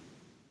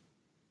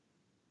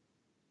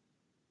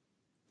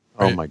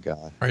 My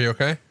God! Are you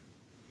okay?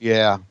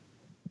 Yeah,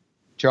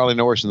 Charlie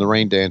Norris and the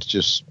Rain Dance.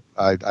 Just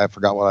I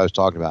forgot what I was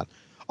talking about.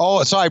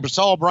 Oh, sorry, I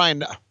saw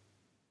Brian.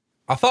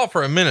 I thought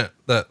for a minute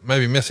that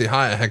maybe Missy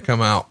Hyatt had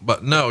come out,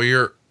 but no,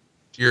 you're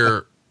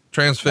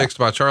transfixed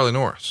by Charlie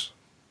Norris.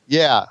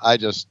 Yeah, I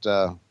just.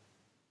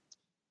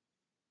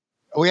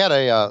 We had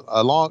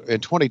a long,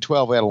 in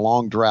 2012, we had a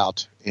long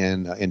drought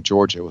in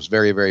Georgia. It was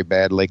very, very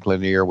bad. Lake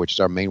Lanier, which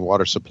is our main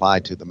water supply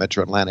to the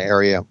metro Atlanta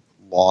area,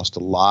 lost a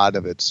lot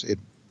of it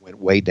went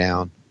way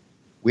down.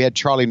 We had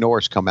Charlie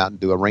Norris come out and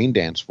do a rain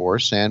dance for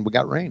us, and we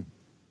got rain.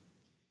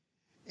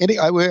 Anyway,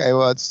 I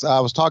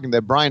was talking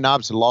that Brian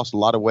Knobbs had lost a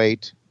lot of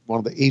weight.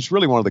 He's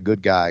really one of the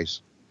good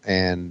guys,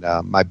 and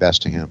my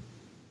best to him.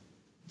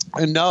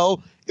 And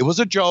no, it was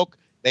a joke.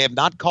 They have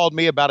not called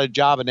me about a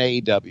job in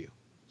AEW.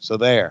 So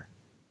there.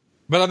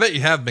 But I bet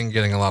you have been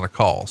getting a lot of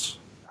calls.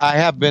 I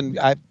have been.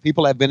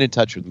 People have been in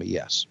touch with me.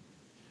 Yes.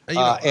 You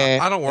know,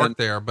 I don't work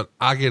there, but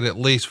I get at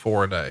least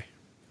 4 a day.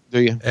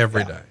 Do you?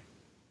 Every day.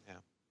 Yeah.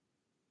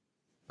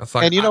 That's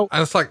like, and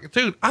it's like,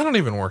 dude, I don't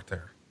even work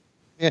there.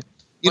 Yeah.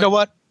 You know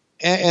what?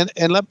 And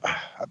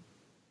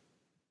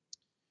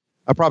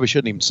I probably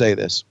shouldn't even say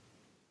this.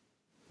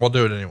 We'll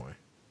do it anyway.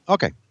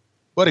 Okay.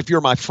 But if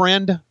you're my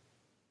friend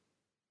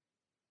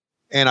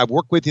and I've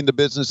worked with you in the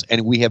business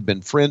and we have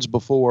been friends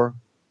before,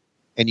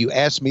 and you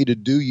ask me to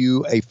do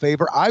you a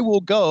favor, I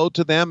will go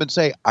to them and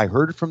say, I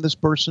heard it from this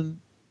person.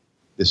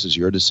 This is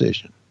your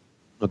decision.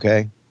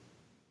 Okay.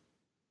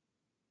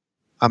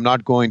 I'm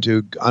not going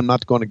to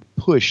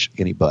push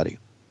anybody,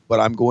 but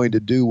I'm going to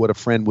do what a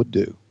friend would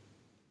do.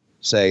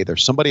 Say,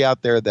 there's somebody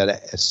out there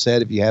that has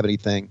said, if you have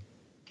anything,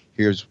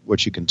 here's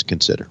what you can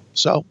consider.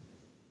 So,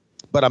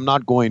 but I'm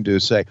not going to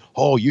say,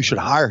 oh, you should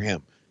hire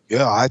him.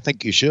 Yeah, I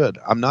think you should.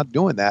 I'm not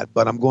doing that,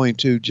 but I'm going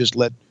to just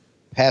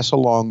pass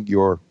along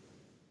your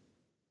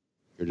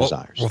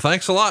desires. Well,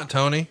 thanks a lot,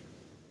 Tony.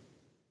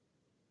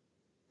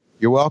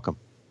 You're welcome.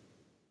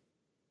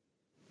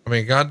 I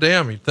mean,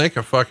 goddamn, you'd think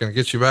I fucking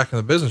get you back in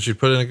the business. You'd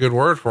put in a good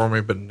word for me,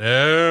 but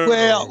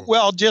no.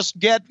 Well, just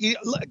get,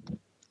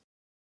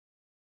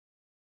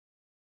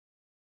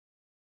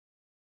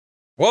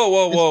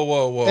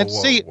 Whoa. And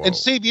see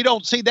if you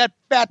don't see that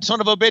fat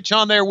son of a bitch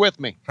on there with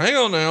me. Hang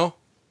on now.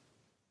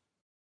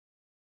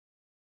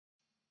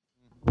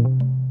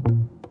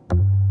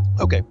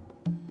 Okay.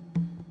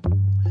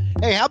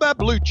 Hey, how about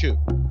Blue Chew?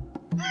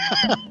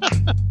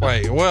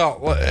 Wait, well,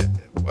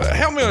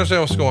 help me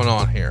understand what's going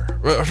on here.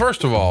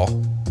 First of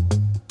all,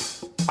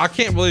 I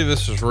can't believe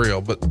this is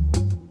real, but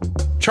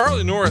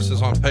Charlie Norris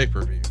is on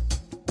pay-per-view.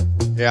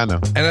 Yeah, I know.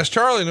 And as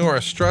Charlie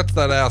Norris struts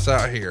that ass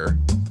out here,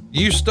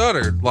 you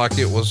stuttered like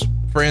it was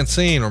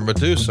Francine or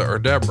Medusa or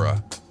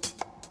Deborah.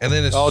 And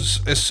then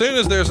as soon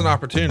as there's an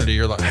opportunity,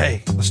 you're like,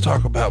 hey, let's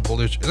talk about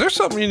Bellucci. Is there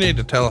something you need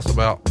to tell us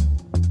about?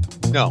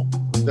 No,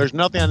 there's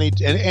nothing I need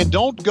to, and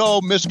don't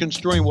go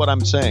misconstruing what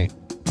I'm saying.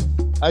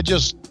 I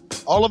just,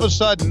 all of a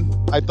sudden,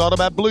 I thought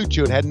about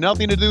Bellucci. It had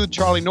nothing to do with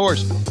Charlie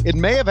Norris. It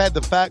may have had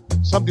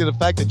something to the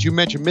fact that you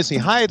mentioned Missy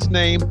Hyatt's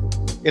name.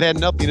 It had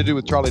nothing to do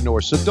with Charlie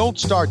Norris. So don't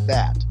start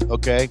that,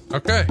 okay?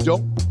 Okay.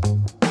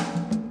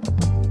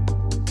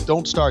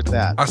 Don't start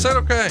that. I said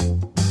okay.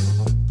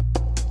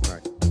 All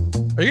right.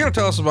 Are you going to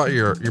tell us about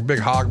your big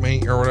hog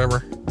meat or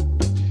whatever?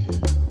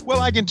 Well,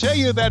 I can tell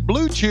you that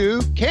Blue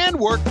Chew can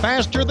work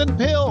faster than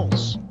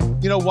pills.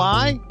 You know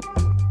why?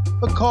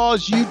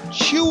 Because you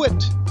chew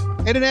it.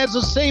 And it has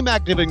the same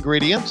active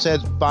ingredients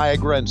as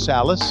Viagra and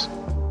Cialis.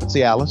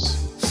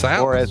 Cialis?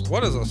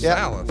 What is a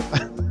Cialis?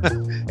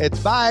 It's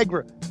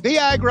Viagra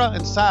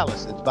and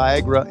Cialis. It's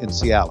Viagra and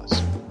Cialis.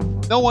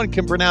 No one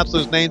can pronounce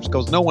those names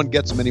because no one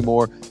gets them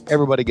anymore.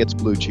 Everybody gets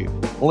Blue Chew.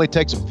 Only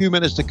takes a few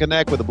minutes to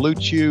connect with the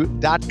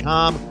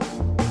BlueChew.com.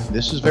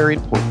 This is very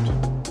important.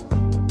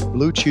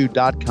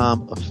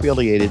 BlueChew.com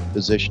affiliated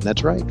physician.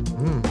 That's right.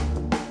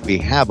 We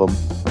have them.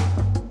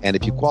 And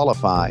if you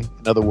qualify,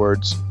 in other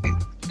words, you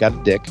got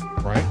a dick,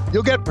 right?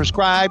 You'll get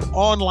prescribed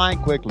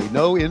online quickly.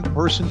 No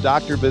in-person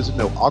doctor visit,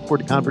 no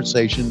awkward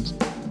conversations.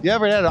 You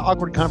ever had an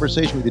awkward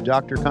conversation with your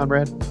doctor,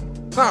 Conrad?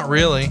 Not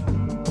really.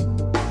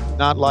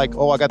 Not like,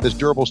 oh, I got this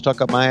gerbil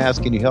stuck up my ass.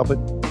 Can you help it?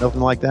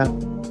 Nothing like that?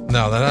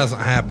 No, that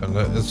hasn't happened.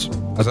 Is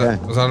that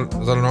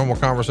a normal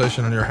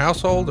conversation in your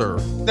household, or?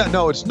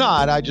 No, it's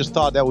not. I just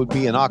thought that would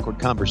be an awkward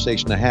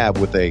conversation to have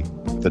with the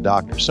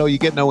doctor. So you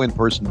get no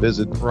in-person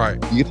visit. Right.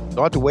 You don't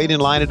have to wait in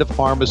line at a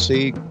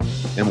pharmacy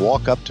and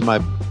walk up to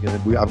I've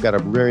got a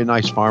very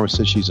nice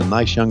pharmacist. She's a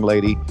nice young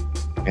lady.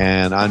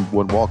 And I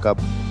would walk up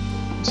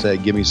and say,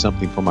 give me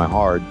something for my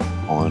hard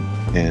on.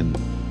 And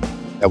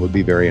that would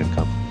be very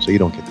uncomfortable. So you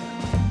don't get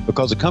that.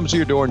 Because it comes to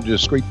your door in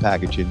discreet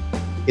packaging.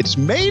 It's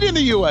made in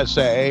the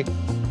USA.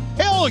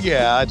 Hell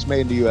yeah, it's made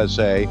in the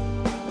USA.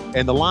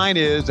 And the line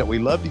is that we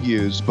love to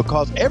use,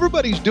 because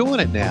everybody's doing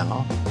it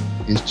now,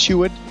 is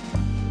chew it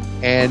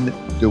and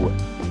do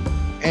it.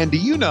 And do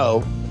you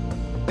know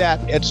that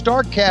at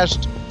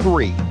StarCast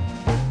 3,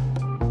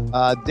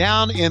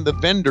 down in the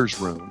vendor's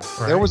room,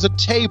 there was a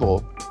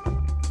table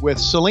with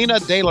Selena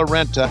De La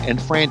Renta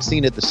and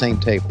Francine at the same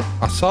table.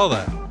 I saw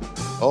that.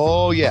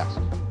 Oh, yes.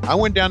 I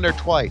went down there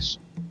twice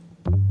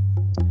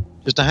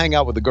just to hang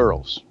out with the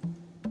girls.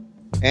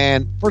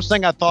 And first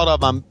thing I thought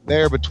of, I'm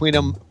there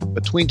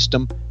betweenst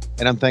them,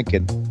 and I'm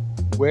thinking,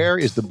 where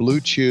is the Blue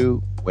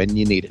Chew when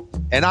you need it?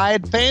 And I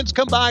had fans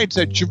come by and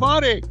said,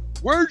 Giovanni,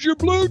 where's your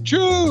Blue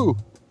Chew?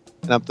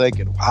 And I'm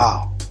thinking,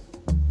 wow,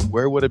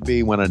 where would it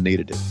be when I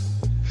needed it?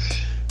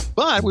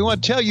 But we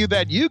want to tell you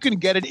that you can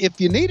get it if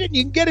you need it.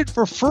 You can get it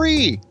for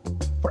free.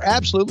 For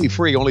absolutely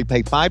free. Only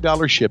pay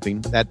 $5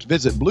 shipping. That's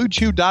visit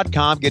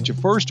BlueChew.com. Get your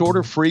first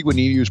order free when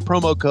you use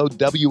promo code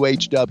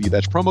WHW.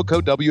 That's promo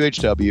code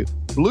WHW.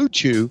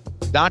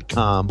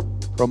 BlueChew.com.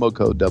 Promo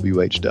code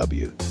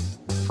WHW.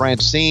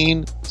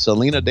 Francine,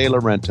 Selena De La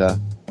Renta,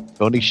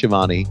 Tony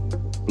Schiavone,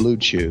 Blue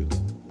Chew.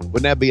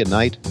 Wouldn't that be a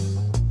night?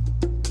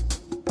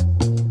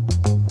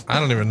 I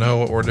don't even know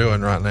what we're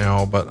doing right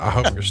now, but I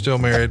hope you're still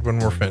married when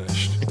we're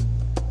finished.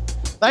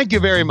 Thank you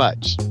very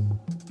much.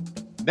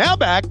 Now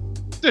back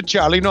to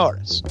Charlie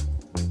Norris.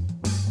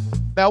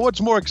 Now,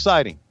 what's more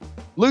exciting,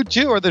 Blue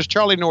Chew or this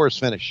Charlie Norris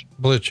finish?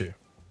 Blue Chew.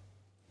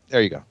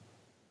 There you go.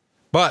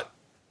 But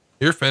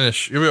your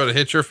finish, you'll be able to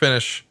hit your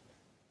finish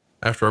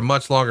after a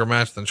much longer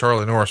match than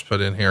Charlie Norris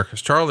put in here,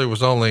 because Charlie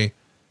was only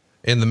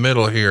in the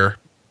middle here,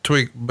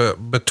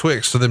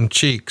 betwixt them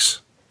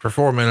cheeks for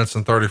 4 minutes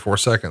and 34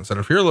 seconds. And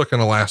if you're looking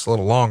to last a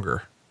little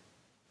longer,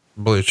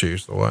 Blue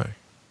Chew's the way.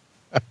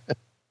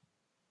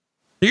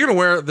 You gonna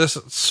wear this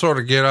sort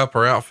of get up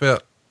or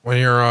outfit when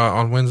you're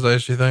on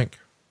Wednesdays, do you think?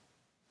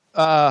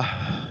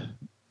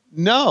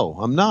 No,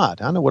 I'm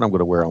not. I know what I'm going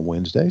to wear on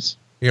Wednesdays.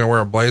 You're going to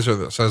wear a blazer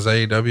that says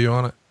AEW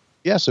on it?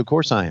 Yes, of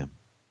course I am.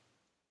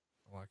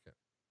 I like it.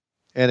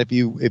 And if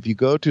you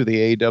go to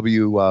the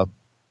AEW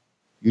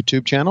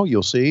YouTube channel,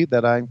 you'll see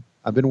that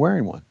I've been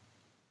wearing one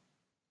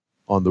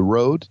on the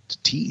road to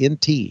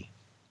TNT.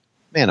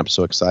 Man, I'm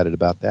so excited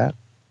about that.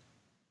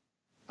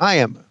 I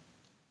am.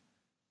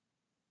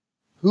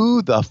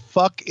 Who the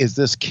fuck is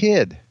this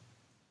kid?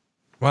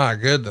 My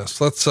goodness.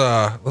 Let's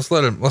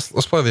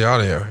play the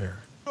audio here.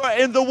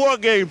 In the War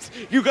Games,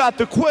 you got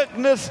the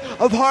quickness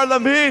of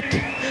Harlem Heat,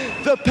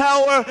 the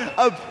power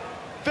of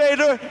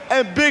Vader,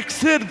 and Big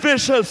Sid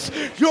Vicious.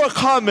 Your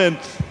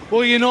comments?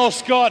 Well, you know,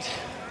 Scott,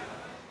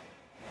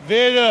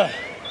 Vader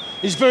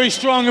is very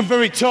strong and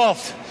very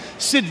tough.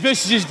 Sid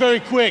Vicious is very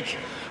quick,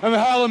 and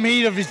Harlem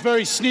Heat is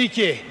very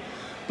sneaky.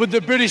 But the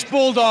British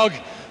Bulldog,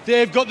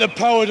 they've got the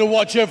power to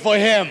watch out for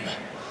him.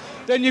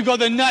 Then you've got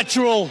the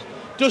natural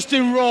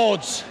Dustin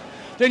Rhodes.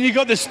 Then you've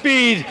got the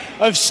speed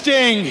of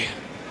Sting.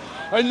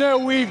 And now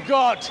we've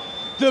got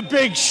the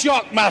big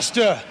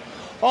Shockmaster,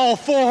 all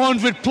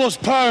 400 plus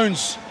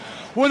pounds.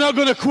 We're not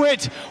going to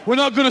quit. We're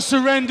not going to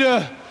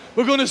surrender.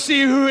 We're going to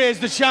see who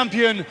is the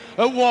champion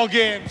at War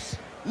Games.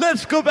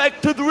 Let's go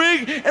back to the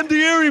ring and the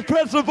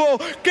irrepressible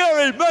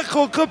Gary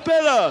Michael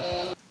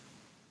Capella.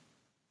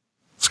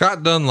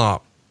 Scott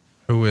Dunlop,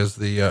 who is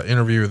the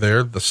interviewer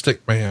there, the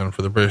stick man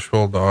for the British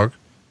Bulldog.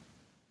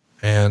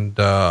 And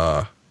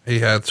he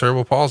had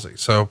cerebral palsy.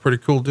 So pretty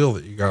cool deal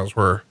that you guys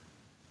were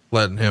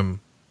letting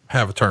him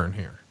have a turn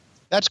here.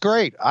 That's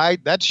great.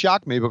 That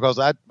shocked me because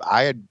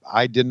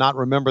I did not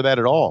remember that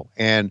at all.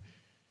 And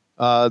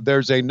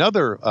there's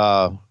another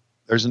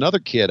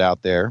kid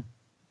out there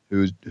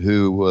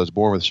who was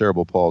born with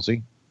cerebral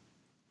palsy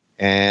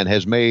and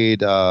has made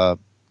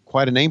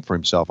quite a name for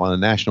himself on a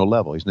national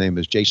level. His name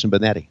is Jason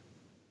Benetti.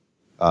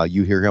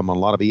 You hear him on a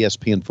lot of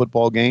ESPN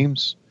football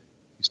games.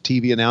 He's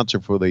TV announcer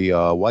for the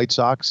White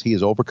Sox. He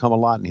has overcome a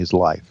lot in his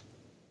life,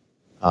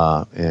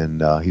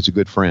 and he's a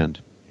good friend.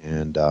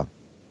 And well,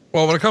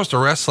 when it comes to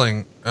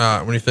wrestling,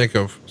 when you think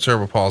of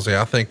cerebral palsy,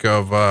 I think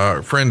of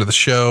a friend of the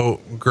show,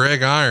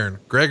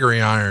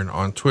 Gregory Iron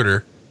on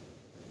Twitter.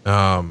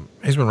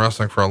 He's been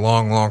wrestling for a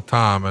long, long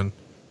time, and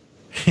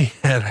he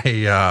had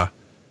a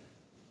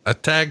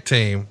tag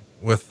team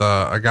with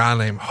a guy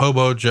named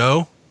Hobo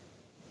Joe,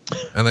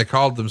 and they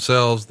called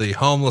themselves the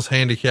Homeless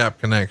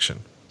Handicap Connection.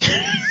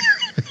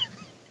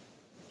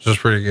 Which is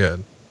pretty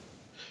good.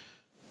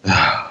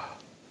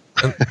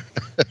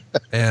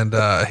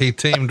 And he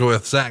teamed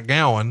with Zach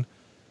Gowen,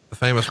 the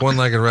famous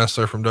one-legged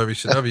wrestler from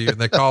WCW,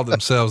 and they called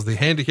themselves the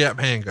Handicap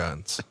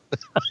Handguns.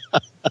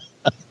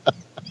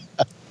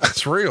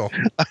 That's real.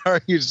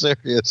 Are you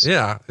serious?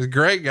 Yeah. A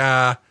great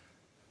guy.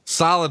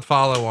 Solid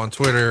follow on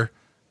Twitter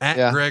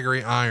at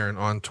Gregory Iron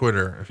on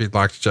Twitter, if you'd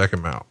like to check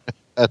him out.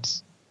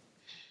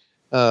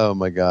 Oh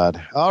my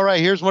God. All right.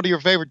 Here's one of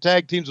your favorite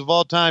tag teams of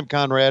all time,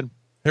 Conrad.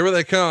 Here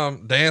they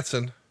come,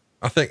 dancing.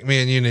 I think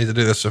me and you need to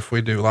do this if we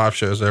do live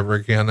shows ever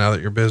again, now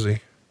that you're busy.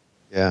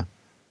 Yeah.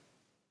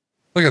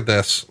 Look at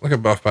this. Look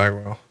at Buff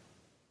Bagwell.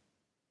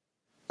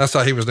 That's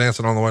how he was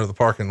dancing on the way to the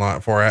parking lot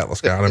before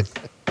Atlas got him.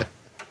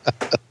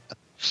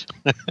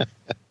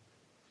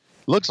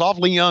 Looks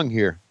awfully young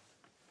here.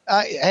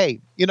 Hey,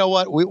 you know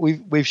what?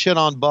 We've shit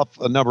on Buff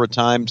a number of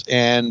times,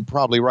 and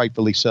probably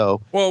rightfully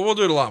so. Well, we'll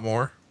do it a lot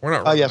more. We're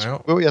not running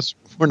out. Oh, yes,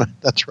 we're not.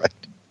 That's right.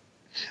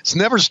 It's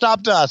never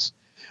stopped us.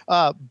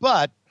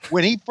 But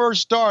when he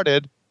first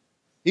started,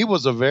 he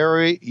was a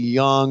very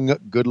young,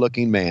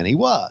 good-looking man. He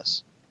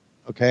was.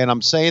 Okay, and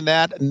I'm saying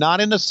that not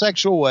in a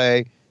sexual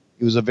way.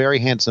 He was a very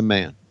handsome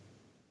man.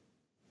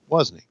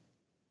 Wasn't he?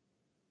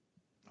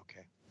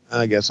 Okay.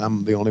 I guess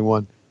I'm the only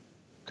one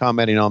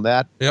commenting on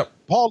that. Yep.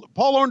 Paul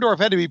Orndorff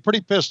had to be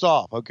pretty pissed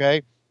off,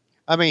 okay?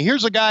 I mean,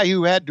 here's a guy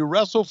who had to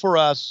wrestle for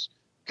us.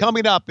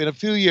 Coming up in a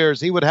few years,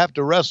 he would have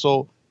to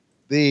wrestle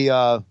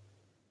the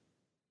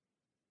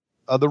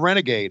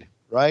Renegade,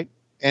 right?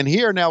 And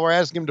here now we're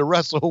asking him to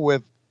wrestle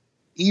with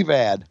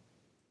Evad.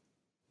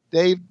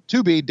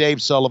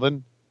 Dave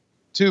Sullivan,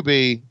 to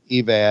be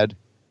Evad,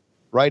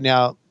 right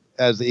now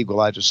as the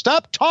Equalizer.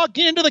 Stop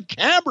talking into the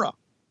camera.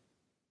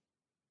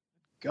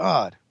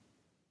 God.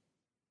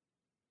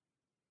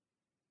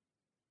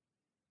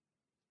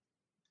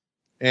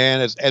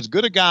 And as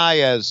good a guy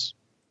as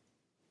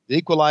the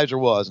Equalizer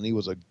was, and he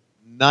was a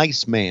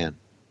nice man,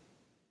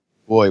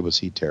 boy, was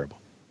he terrible.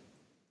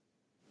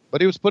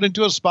 But he was put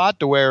into a spot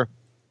to where,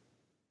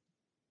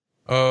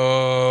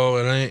 oh,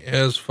 it ain't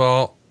his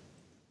fault.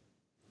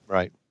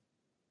 Right.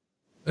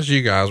 That's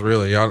you guys,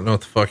 really. Y'all don't know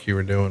what the fuck you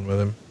were doing with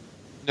him.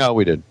 No,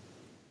 we didn't.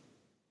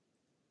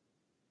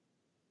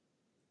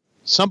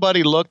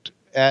 Somebody looked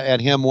at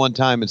him one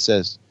time and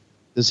says,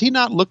 does he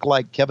not look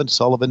like Kevin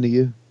Sullivan to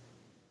you?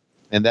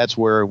 And that's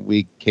where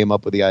we came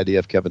up with the idea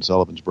of Kevin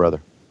Sullivan's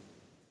brother.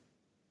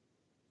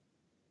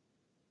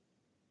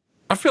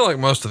 I feel like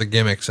most of the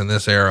gimmicks in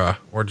this era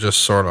were just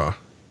sort of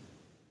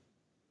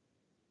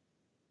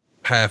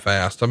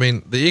half-assed. I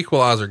mean, the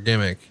Equalizer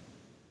gimmick,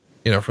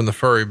 you know, from the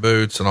furry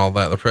boots and all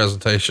that, the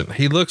presentation,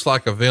 he looks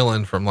like a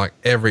villain from like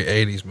every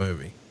 80s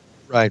movie.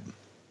 Right.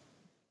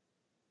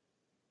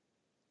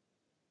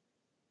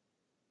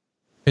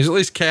 He's at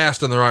least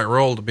cast in the right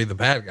role to be the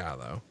bad guy,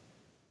 though.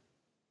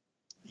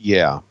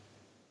 Yeah.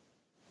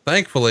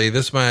 Thankfully,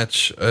 this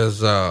match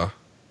is a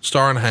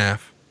star and a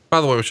half.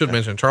 By the way, we should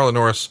mention Charlie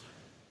Norris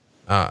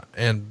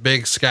and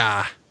Big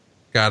Sky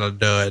got a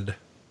dud. Is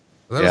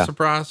that a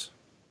surprise?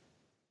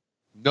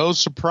 No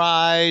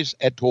surprise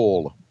at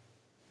all.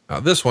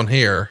 This one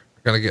here,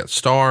 going to get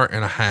star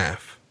and a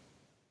half.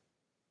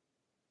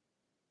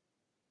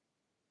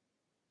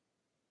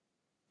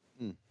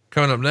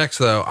 Coming up next,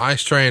 though,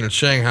 Ice Train and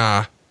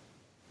Shanghai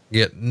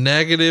get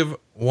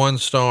 -1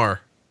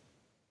 star.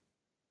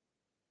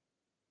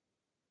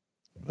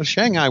 Well,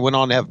 Shanghai went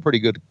on to have a pretty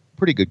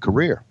good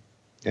career.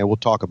 And we'll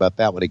talk about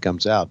that when he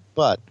comes out.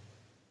 But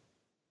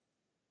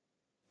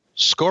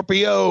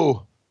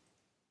Scorpio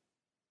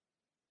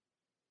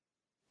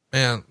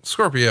Man,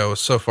 Scorpio was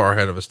so far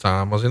ahead of his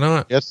time, was he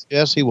not?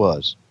 Yes, he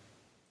was.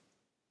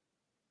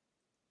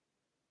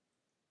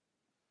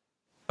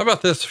 How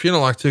about this? If you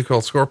don't like Too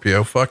Cold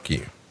Scorpio, fuck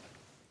you.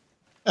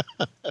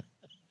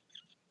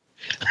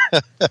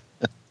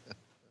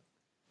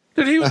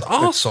 Dude, he was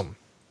awesome.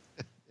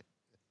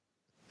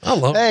 I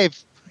love Hey,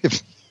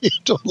 if you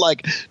don't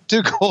like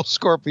Too Cold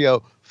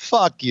Scorpio,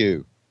 fuck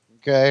you.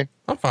 Okay.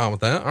 I'm fine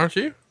with that. Aren't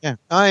you? Yeah,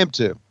 I am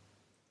too.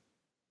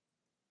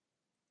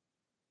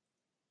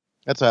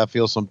 That's how I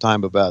feel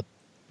sometimes about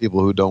people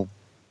who don't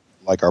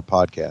like our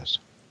podcast.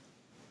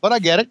 But I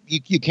get it.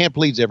 You can't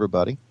please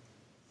everybody.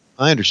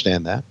 I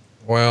understand that.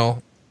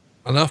 Well,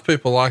 enough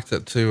people liked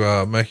it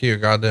to make you a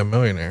goddamn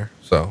millionaire.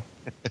 So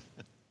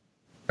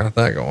got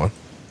that going.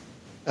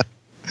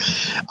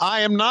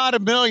 I am not a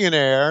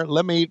millionaire.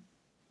 Let me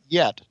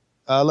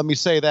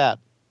say that.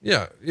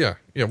 Yeah.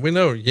 We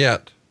know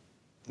yet.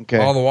 Okay.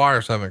 All the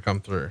wires haven't come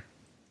through.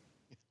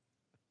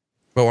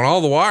 But when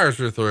all the wires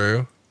are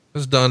through,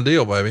 it's a done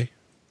deal, baby.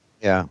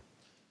 Yeah.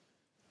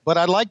 But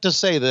I'd like to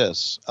say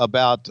this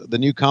about the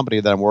new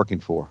company that I'm working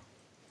for.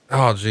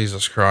 Oh,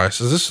 Jesus Christ.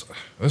 This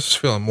is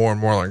feeling more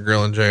and more like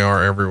Grilling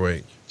JR every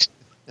week.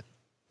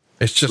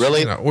 It's just,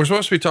 Really? we're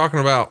supposed to be talking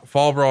about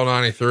Fall Brawl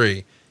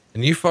 93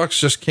 and you fucks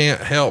just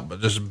can't help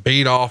but just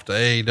beat off to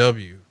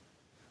AEW.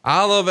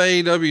 I love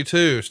AEW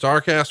too.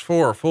 Starcast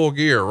 4, Full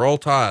Gear, Roll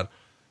Tide,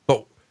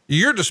 but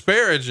you're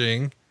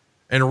disparaging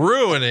and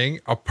ruining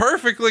a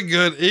perfectly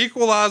good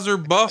Equalizer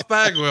Buff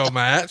Bagwell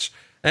match.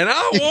 And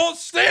I won't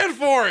stand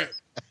for it.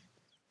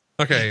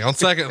 Okay. On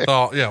second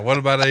thought. Yeah. What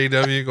about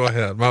AEW? Go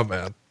ahead. My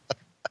bad.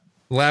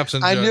 Lapse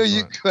in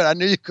judgment. I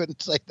knew you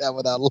couldn't say that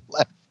without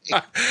laughing.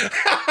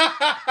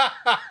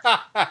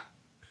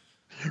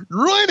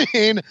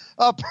 Ruining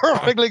a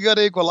perfectly good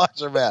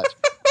Equalizer match.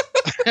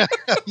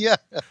 Yeah.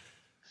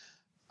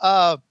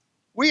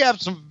 We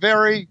have some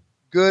very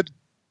good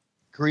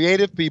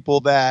creative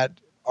people that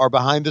are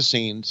behind the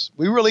scenes.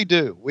 We really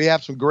do. We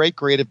have some great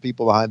creative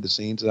people behind the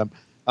scenes, and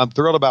I'm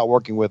thrilled about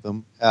working with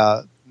them.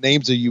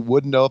 Names that you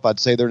wouldn't know if I'd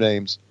say their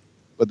names,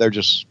 but they're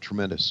just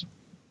tremendous.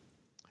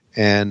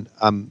 And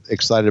I'm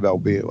excited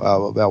about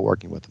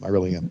working with them. I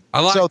really am. I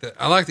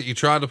like that you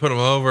tried to put them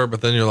over,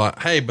 but then you're like,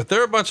 hey, but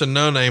they're a bunch of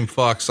no-name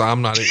fucks. So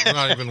I'm not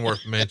even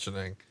worth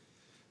mentioning.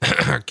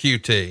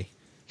 QT.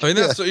 I mean,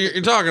 that's,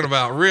 you're talking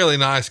about really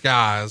nice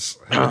guys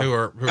who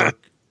are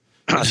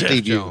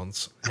Steve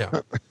Jones.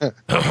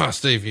 Yeah.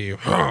 Steve U.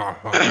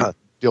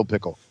 Dill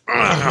Pickle.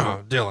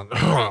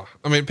 Dylan.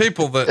 I mean,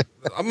 people that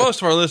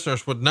most of our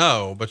listeners would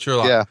know, but you're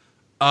like, yeah.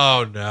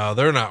 Oh no,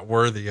 they're not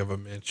worthy of a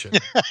mention.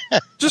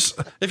 Just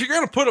if you're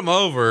going to put them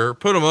over.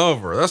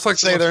 That's like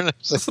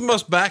that's the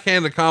most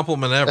backhanded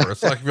compliment ever.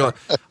 It's like if you're like,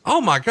 oh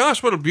my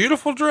gosh, what a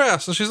beautiful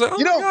dress, and she's like, oh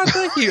my God,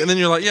 thank you, and then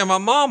you're like, yeah, my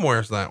mom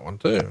wears that one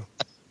too.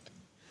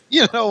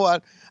 You know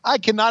what? I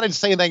cannot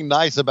say anything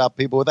nice about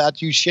people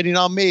without you shitting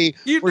on me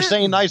for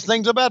saying nice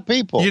things about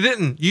people. You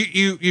didn't.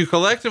 You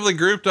collectively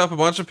grouped up a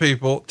bunch of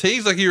people,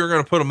 teased like you were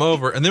going to put them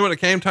over, and then when it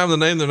came time to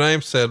name their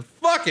names, said,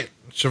 fuck it,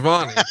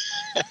 Shivani.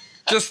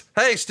 Just,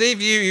 hey,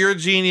 Steve, you're a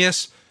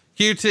genius.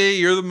 QT,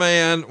 you're the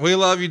man. We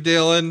love you,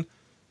 Dylan.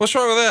 What's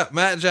wrong with that?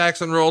 Matt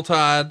Jackson, Roll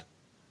Tide. I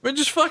mean,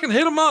 just fucking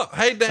hit them up.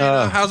 Hey,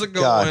 Dana, how's it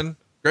going? God.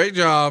 Great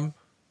job.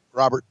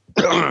 Robert.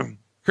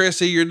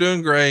 Chrissy, you're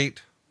doing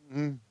great.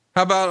 Mm-hmm.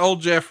 How about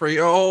old Jeffrey?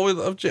 Oh, we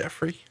love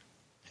Jeffrey.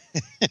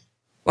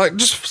 Like,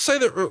 just say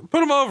that, put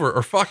them over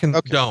or fucking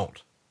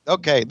don't.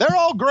 Okay. They're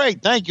all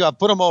great. Thank you. I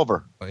put them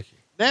over. Thank you.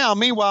 Now,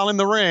 meanwhile, in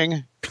the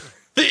ring,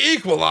 the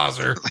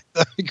Equalizer.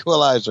 The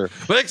Equalizer.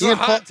 Makes a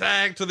hot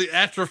tag to the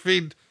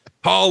atrophied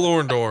Paul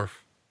Orndorff.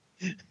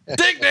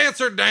 Dick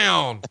Dancer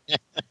down.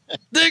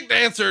 Dick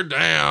Dancer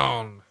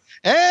down.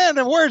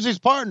 And where's his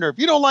partner? If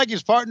you don't like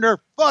his partner,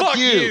 fuck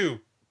you.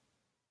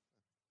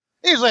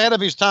 He's ahead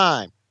of his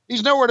time.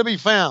 He's nowhere to be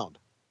found.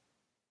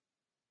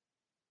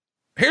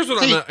 Here's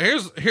what I know.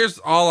 Here's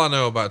all I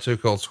know about Too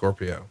Cold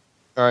Scorpio.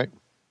 All right.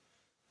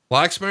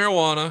 Likes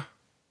marijuana.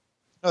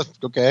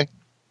 Okay.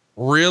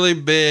 Really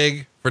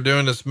big for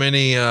doing as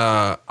many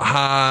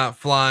high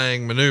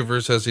flying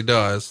maneuvers as he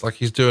does. Like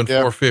he's doing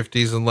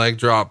 450s and leg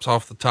drops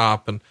off the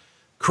top and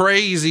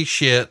crazy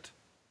shit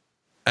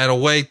at a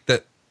weight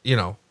that, you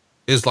know,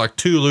 is like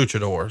 2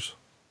 luchadors.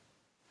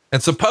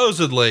 And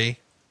supposedly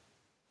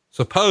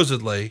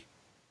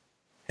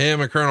him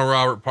and Colonel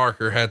Robert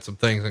Parker had some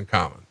things in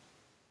common.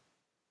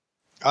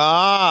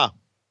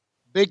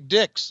 Big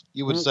dicks,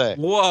 you would say.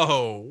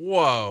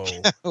 Whoa.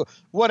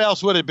 What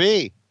else would it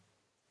be?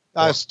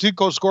 Too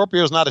Cold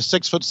Scorpio is not a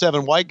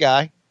 6'7" white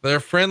guy. They're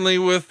friendly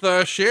with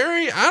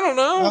Sherry. I don't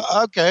know.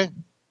 Okay.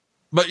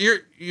 But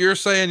you're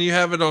saying you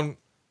have it on.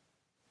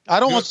 I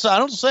was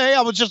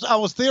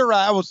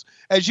theorizing.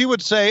 As you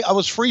would say, I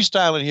was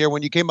freestyling here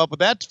when you came up with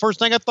that. First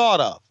thing I thought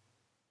of.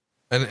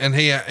 And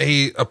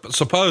he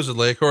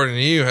supposedly, according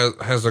to you,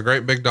 has a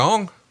great big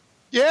dong.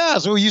 Yeah.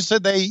 So you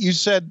said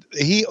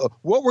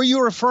what were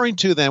you referring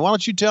to then? Why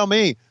don't you tell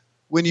me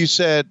when you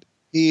said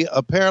he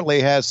apparently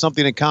has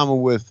something in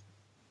common with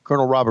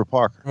Colonel Robert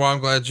Parker? Well, I'm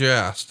glad you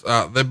asked.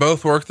 They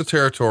both work the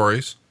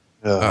territories.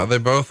 They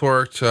both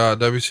worked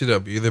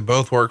WCW. They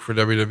both worked for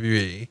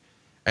WWE.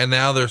 And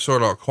now they're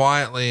sort of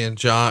quietly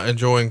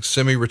enjoying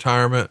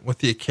semi-retirement with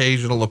the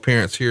occasional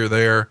appearance here or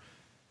there.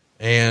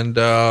 And,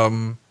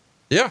 yeah,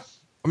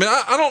 I mean,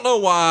 I don't know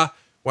why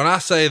when I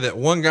say that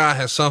one guy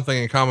has something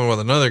in common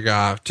with another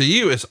guy, to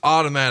you, it's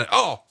automatic.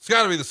 Oh, it's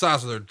gotta be the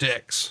size of their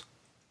dicks.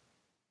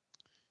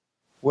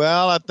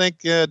 Well, I think,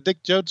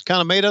 Dick Jones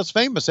kind of made us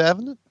famous,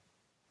 haven't it?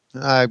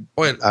 Are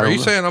you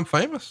saying I'm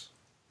famous?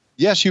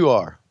 Yes, you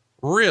are.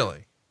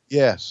 Really?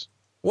 Yes.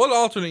 What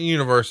alternate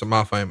universe am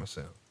I famous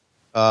in?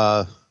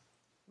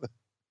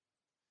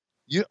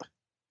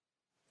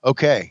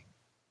 Okay.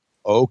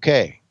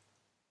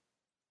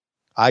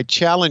 I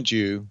challenge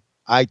you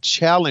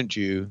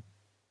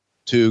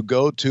to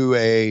go to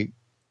a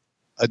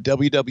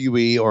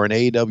WWE or an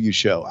AEW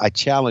show. I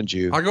challenge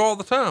you. I go all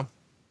the time.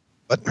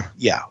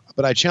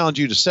 But I challenge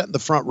you to sit in the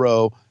front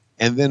row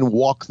and then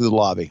walk through the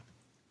lobby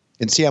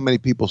and see how many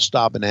people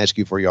stop and ask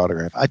you for your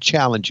autograph. I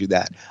challenge you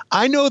that.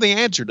 I know the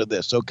answer to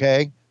this,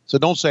 okay? So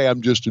don't say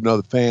I'm just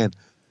another fan.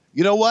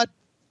 You know what?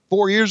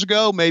 4 years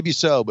ago, maybe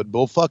so, but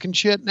bull fucking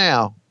shit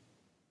now.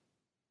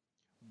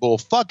 Bull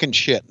fucking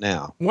shit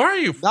now.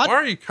 Why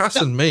are you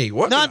cussing me?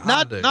 What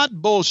not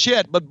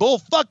bullshit, but bull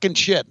fucking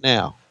shit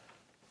now.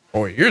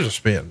 Boy, you're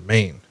just being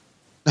mean.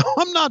 No,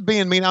 I'm not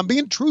being mean. I'm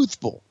being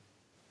truthful.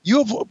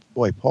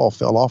 Boy, Paul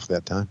fell off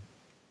that time.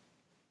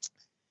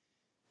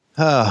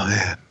 Oh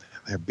man,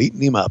 they're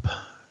beating him up.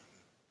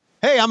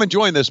 Hey, I'm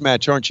enjoying this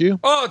match, aren't you?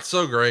 Oh, it's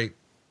so great.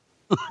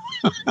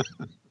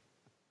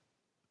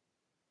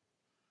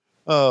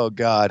 Oh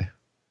God.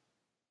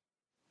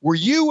 Were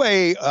you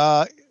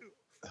I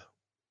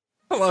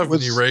love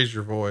when you raise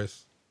your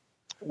voice.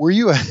 Were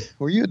you a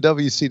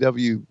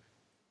WCW?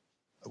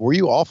 Were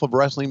you off of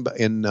wrestling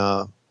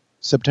in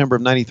September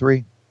of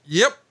 '93?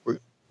 Yep.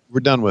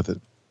 We're done with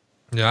it.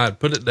 Yeah, I'd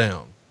put it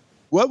down.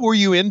 What were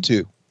you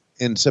into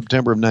in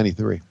September of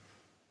 '93?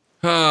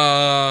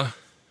 That's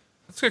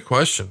a good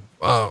question.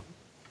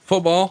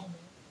 Football,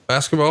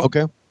 basketball.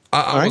 Okay.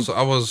 I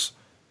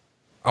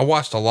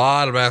watched a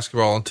lot of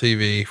basketball on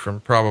TV from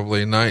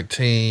probably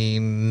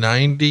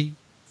 1990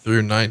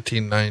 through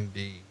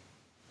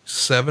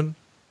 1997.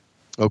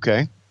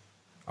 Okay.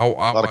 I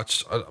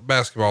watched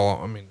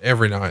basketball. I mean,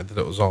 every night that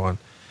it was on.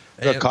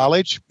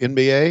 College,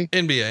 NBA,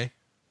 NBA.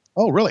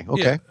 Oh, really?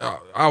 Okay. Yeah,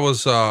 I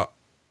was.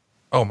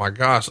 Oh my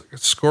gosh,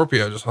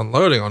 Scorpio just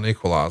unloading on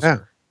Equalizer. Yeah.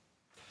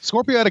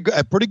 Scorpio had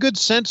a pretty good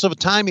sense of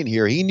timing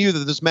here. He knew that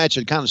this match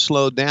had kind of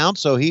slowed down,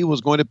 so he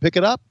was going to pick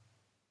it up.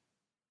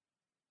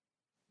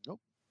 Nope.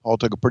 Paul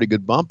took a pretty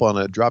good bump on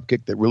a drop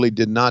kick that really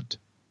did not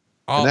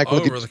connect.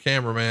 Over the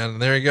cameraman,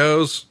 and there he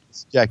goes.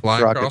 Jack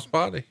flying across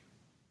body.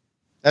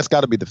 That's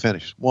got to be the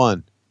finish.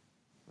 One.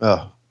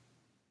 Oh.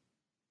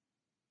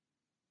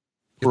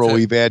 Pro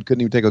Evad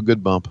couldn't even take a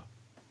good bump.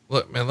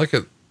 Look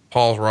at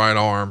Paul's right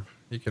arm.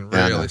 You can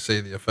really see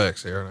the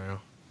effects here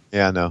now.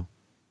 Yeah, I know.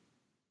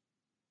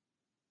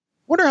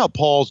 Wonder how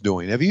Paul's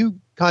doing. Have you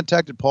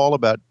contacted Paul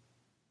about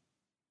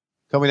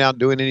coming out and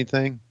doing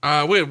anything?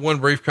 We had one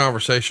brief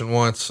conversation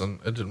once and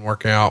it didn't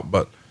work out,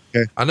 but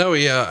I know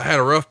he had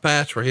a rough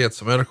patch where he had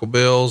some medical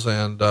bills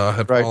and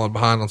had fallen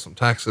behind on some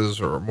taxes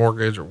or a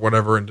mortgage or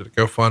whatever and did a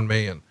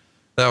GoFundMe, and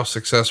that was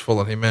successful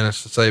and he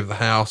managed to save the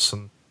house,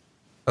 and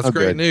that's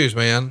great news,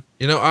 man.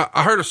 You know,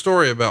 I heard a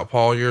story about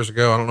Paul years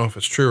ago. I don't know if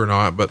it's true or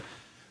not, but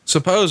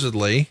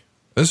supposedly,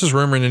 this is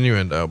rumor and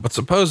innuendo, but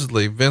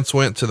supposedly Vince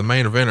went to the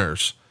main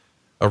eventers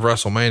of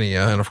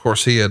WrestleMania. And of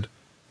course he had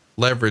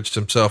leveraged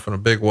himself in a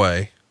big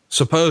way,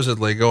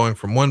 supposedly going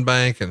from one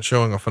bank and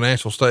showing a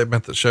financial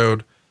statement that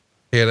showed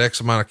he had X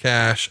amount of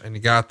cash, and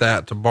he got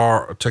that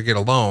to get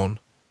a loan,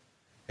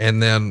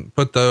 and then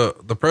put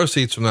the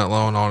proceeds from that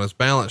loan on his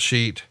balance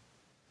sheet,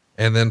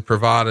 and then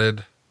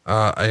provided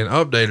an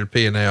updated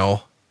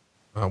P&L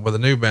with a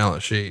new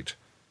balance sheet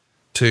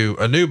to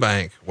a new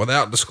bank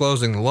without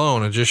disclosing the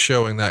loan and just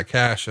showing that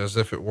cash as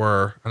if it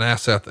were an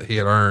asset that he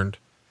had earned.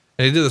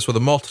 And he did this with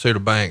a multitude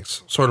of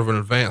banks, sort of an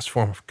advanced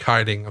form of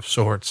kiting of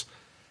sorts,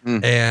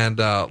 and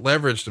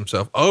over-leveraged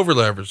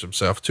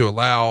himself to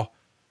allow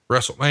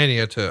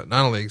WrestleMania to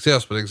not only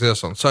exist, but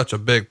exist on such a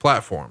big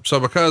platform. So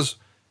because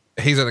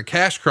he's in a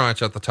cash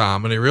crunch at the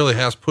time and he really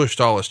has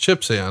pushed all his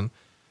chips in,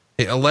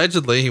 he went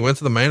to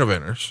the main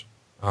eventers,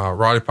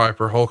 Roddy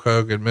Piper, Hulk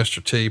Hogan,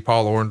 Mr. T,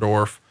 Paul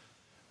Orndorff,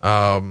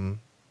 and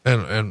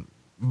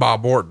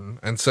Bob Orton,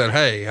 and said,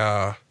 hey,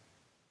 I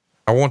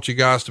want you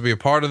guys to be a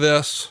part of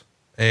this.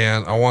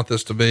 And I want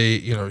this to be,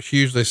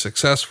 hugely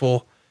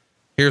successful.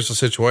 Here's the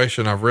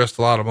situation. I've risked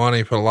a lot of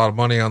money, put a lot of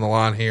money on the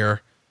line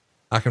here.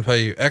 I can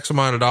pay you X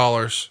amount of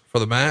dollars for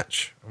the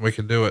match, and we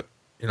can do it,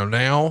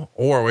 now,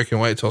 or we can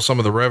wait till some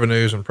of the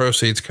revenues and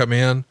proceeds come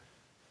in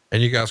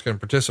and you guys can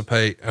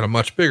participate at a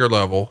much bigger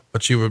level,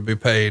 but you would be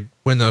paid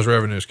when those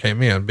revenues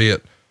came in, be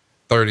it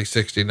 30,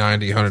 60,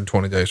 90,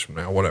 120 days from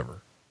now,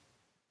 whatever.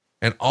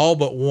 And all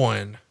but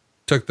one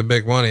took the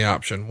big money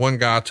option. One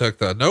guy took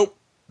the, nope,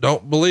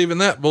 don't believe in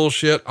that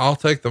bullshit. I'll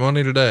take the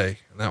money today.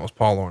 And that was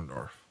Paul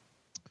Orndorff.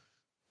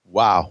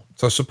 Wow.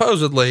 So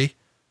supposedly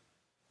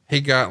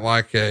he got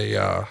like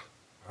I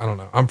don't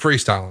know, I'm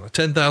freestyling, a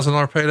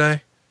 $10,000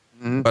 payday,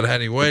 but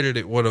had he waited,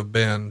 it would have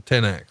been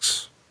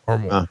 10X or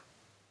more.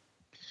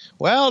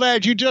 Well,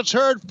 as you just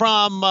heard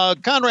from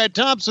Conrad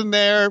Thompson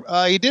there,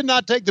 he did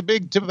not take the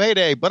big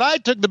payday, but I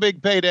took the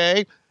big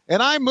payday,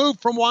 and I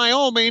moved from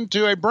Wyoming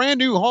to a brand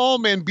new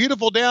home in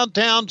beautiful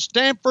downtown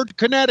Stamford,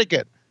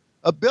 Connecticut.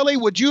 Billy,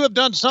 would you have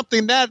done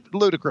something that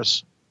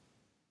ludicrous?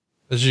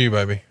 It's you,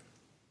 baby.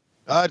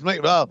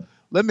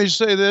 Let me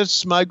say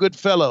this, my good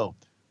fellow.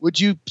 Would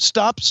you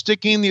stop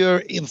sticking your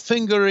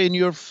finger in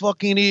your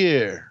fucking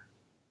ear?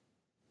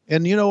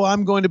 And,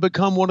 I'm going to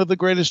become one of the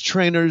greatest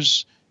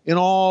trainers in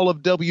all of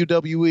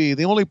WWE.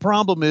 The only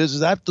problem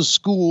is at the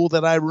school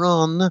that I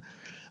run,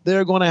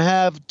 they're going to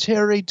have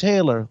Terry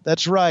Taylor.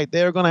 That's right.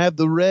 They're going to have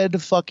the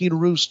red fucking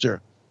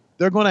rooster.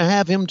 They're going to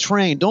have him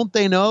trained. Don't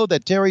they know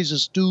that Terry's a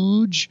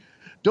stooge?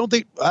 Don't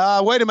they?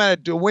 Wait a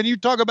minute. When you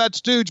talk about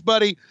stooge,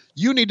 buddy,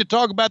 you need to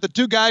talk about the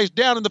two guys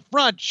down in the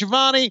front,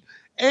 Shivani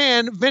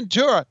and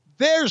Ventura.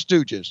 They're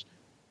stooges.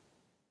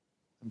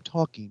 I'm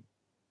talking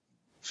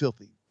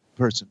filthy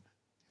person.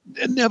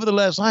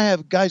 Nevertheless, I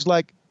have guys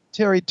like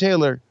Terry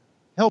Taylor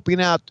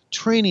helping out,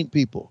 training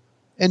people.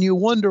 And you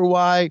wonder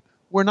why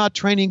we're not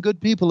training good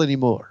people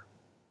anymore.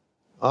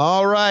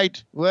 All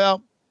right.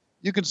 Well,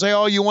 you can say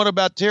all you want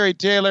about Terry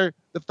Taylor.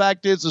 The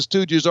fact is the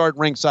Stooges are at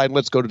ringside.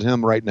 Let's go to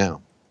him right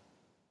now.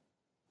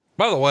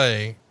 By the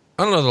way,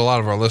 I don't know that a lot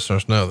of our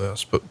listeners know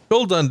this, but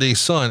Bill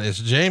Dundee's son is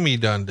Jamie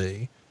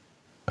Dundee,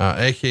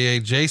 AKA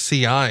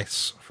JC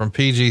Ice from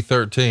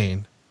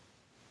PG-13.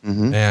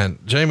 And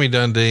Jamie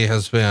Dundee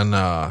has been,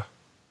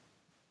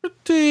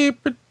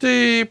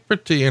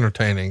 pretty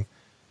entertaining.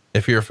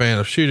 If you're a fan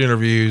of shoot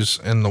interviews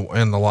and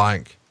the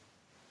like,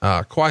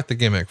 quite the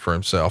gimmick for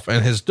himself.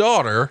 And his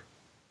daughter,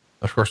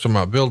 of course, talking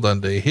about Bill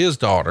Dundee, his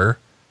daughter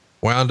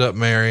wound up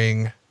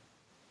marrying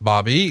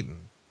Bobby Eaton.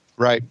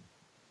 Right.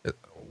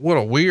 What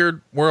a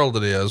weird world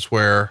it is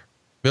where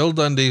Bill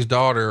Dundee's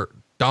daughter,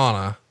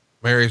 Donna,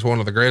 marries one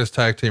of the greatest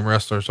tag team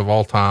wrestlers of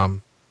all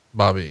time,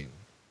 Bobby Eaton.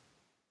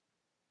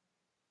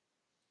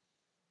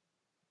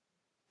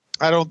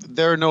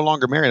 They're no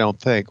longer married, I don't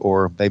think,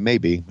 or they may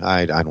be.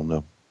 I don't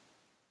know.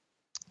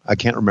 I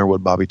can't remember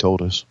what Bobby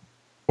told us.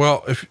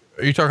 Well,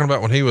 are you talking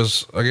about when he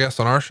was a guest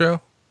on our show?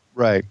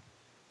 Right.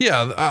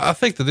 Yeah. I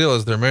think the deal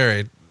is they're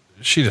married.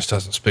 She just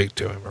doesn't speak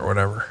to him or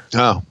whatever.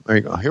 Oh, there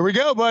you go. Here we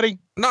go, buddy.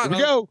 Here we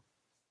go.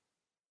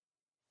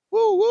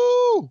 Woo,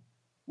 woo,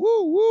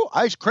 woo, woo.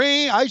 Ice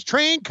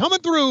train coming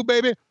through,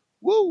 baby.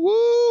 Woo,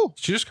 woo.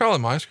 Did you just call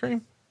him ice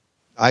cream?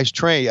 Ice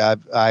train.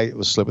 I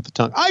was slip with the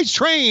tongue. Ice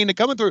train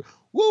coming through.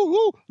 Woo,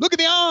 woo. Look at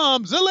the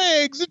arms, the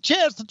legs, the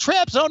chest, the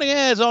traps on he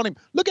has on him.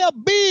 Look how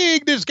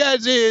big this guy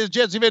is,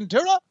 Jesse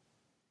Ventura.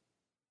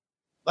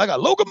 Like a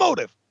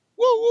locomotive.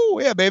 Woo,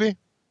 woo. Yeah, baby.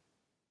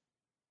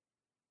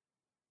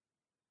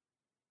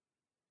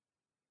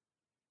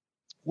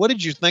 What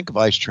did you think of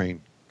Ice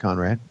Train,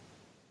 Conrad?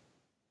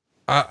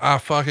 I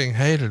fucking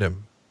hated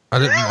him. I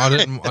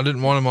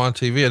didn't want him on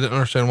TV. I didn't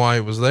understand why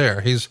he was there.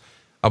 He's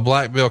a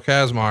black Bill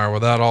Kazmaier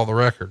without all the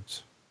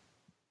records.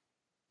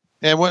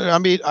 And what, I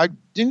mean, all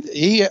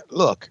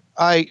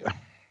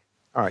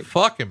right.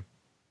 Fuck him.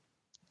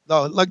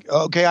 No, look,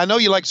 okay. I know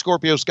you like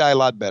Scorpio Sky a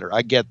lot better.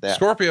 I get that.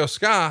 Scorpio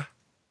Sky.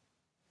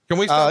 Can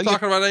we stop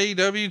talking about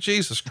AEW?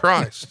 Jesus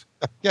Christ.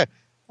 Yeah.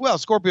 Well,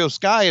 Scorpio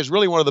Sky is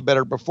really one of the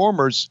better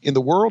performers in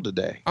the world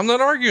today. I'm not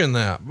arguing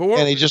that, but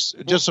and he just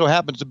so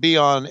happens to be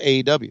on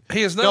AEW.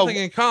 He has nothing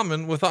in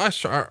common with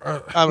Ice.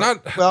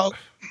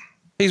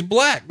 He's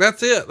black.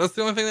 That's it. That's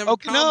the only thing that.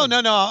 Okay. No.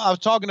 I was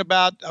talking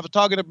about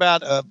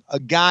a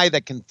guy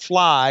that can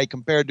fly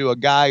compared to a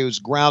guy who's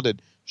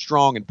grounded,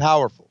 strong, and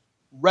powerful.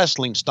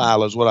 Wrestling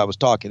style is what I was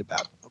talking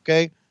about.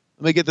 Okay.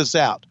 Let me get this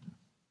out.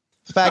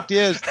 The fact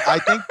is, I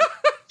think.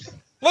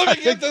 Let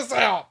me get this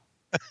out.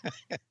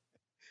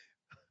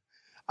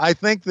 I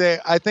think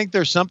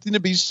there's something to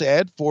be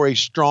said for a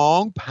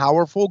strong,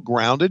 powerful,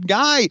 grounded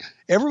guy.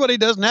 Everybody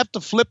doesn't have to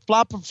flip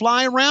flop and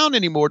fly around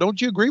anymore. Don't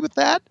you agree with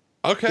that?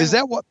 Okay. Is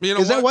that what?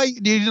 That why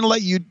you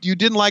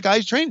didn't like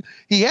Ice Train?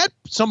 He had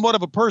somewhat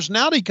of a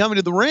personality coming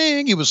to the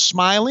ring. He was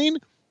smiling.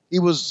 He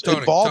was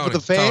involved with the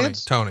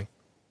fans. Tony.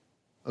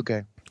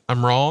 Okay.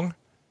 I'm wrong.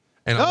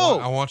 And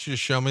I want you to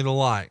show me the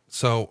light.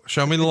 So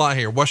show me the light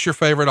here. What's your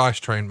favorite Ice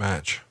Train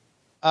match?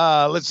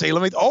 Let's see.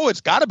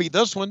 It's gotta be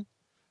this one.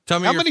 Tell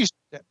me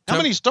how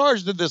many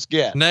stars did this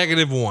get?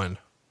 -1.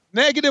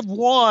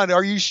 -1.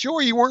 Are you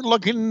sure you weren't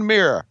looking in the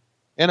mirror?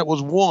 And it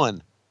was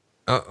 1.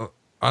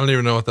 I don't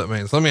even know what that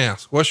means. Let me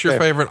ask. What's your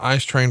favorite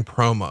Ice Train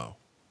promo?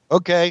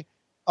 Okay.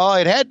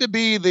 It had to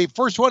be the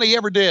first one he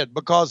ever did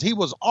because he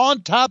was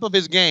on top of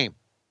his game.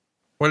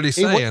 What did he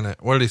say in it?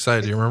 What did he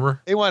say? Do you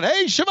remember? He went,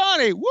 "Hey,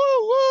 Shivani, woo,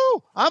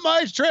 woo, I'm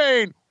Ice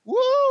Train, woo,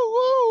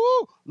 woo,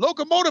 woo,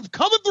 locomotive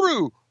coming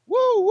through,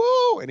 woo,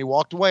 woo." And he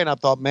walked away, and I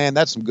thought, man,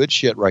 that's some good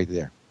shit right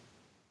there.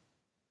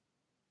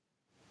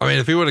 I mean,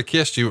 if he would have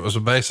kissed you, it was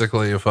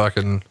basically a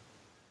fucking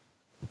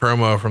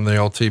promo from the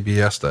old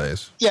TBS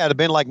days. Yeah, it'd have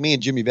been like me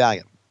and Jimmy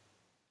Valiant.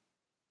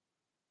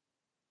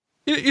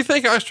 You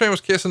think Ice Train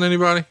was kissing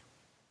anybody?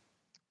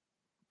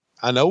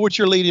 I know what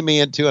you're leading me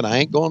into, and I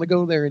ain't going to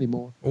go there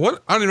anymore.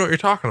 What? I don't even know what you're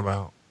talking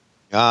about.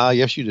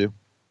 Yes, you do.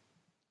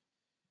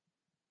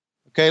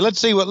 Okay, let's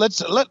see come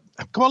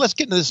on, let's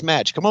get into this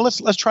match. Come on,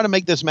 let's try to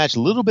make this match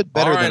a little bit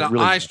better. All right, than it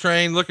really Ice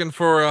Train looking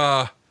for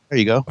there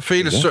you go.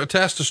 a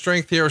test of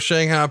strength here with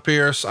Shanghai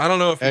Pierce. I don't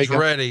know if he's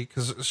ready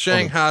because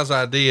Shanghai's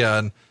idea,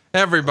 and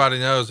everybody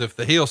knows if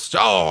the heel.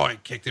 He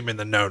kicked him in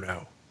the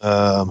no.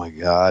 Oh my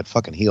God,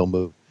 fucking heel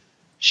move.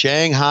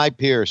 Shanghai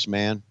Pierce,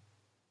 man.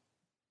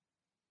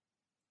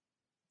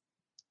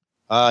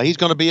 He's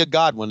going to be a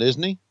Godwin,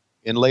 isn't he?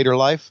 In later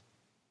life.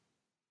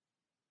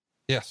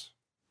 Yes.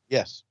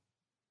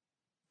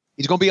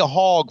 He's going to be a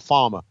hog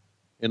farmer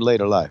in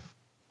later life.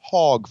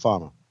 Hog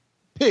farmer.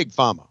 Pig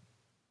farmer.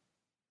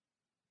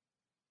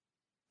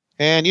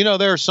 And,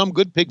 there are some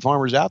good pig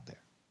farmers out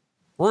there.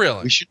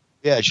 Really?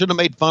 Shouldn't have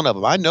made fun of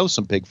them. I know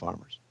some pig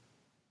farmers.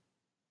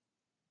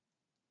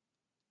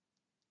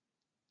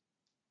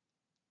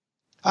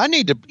 I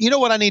need to, you know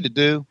what I need to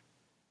do?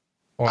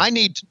 What? I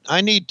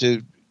need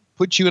to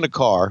put you in a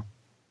car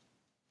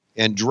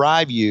and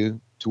drive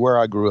you to where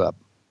I grew up.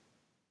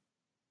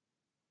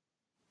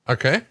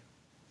 Okay.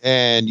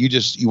 And you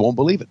won't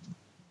believe it.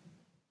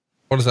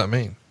 What does that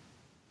mean?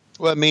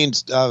 Well, it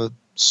means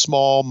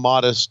small,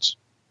 modest,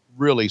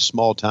 really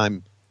small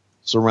time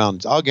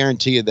surroundings. I'll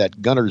guarantee you that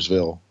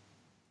Guntersville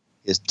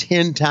is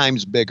 10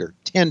 times bigger,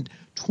 10,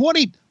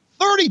 20,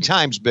 30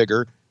 times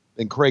bigger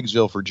than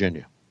Craigsville,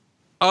 Virginia.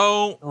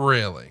 Oh,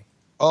 really?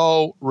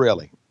 Oh,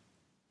 really?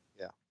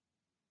 Yeah.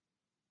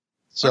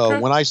 So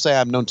when I say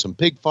I've known some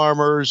pig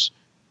farmers,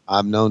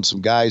 I've known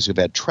some guys who've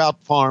had trout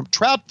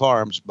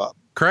farms, but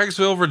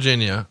Craigsville,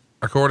 Virginia,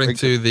 according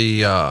to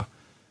the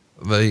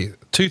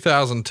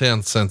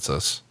 2010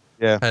 census,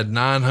 had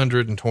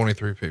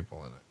 923 people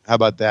in it. How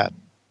about that?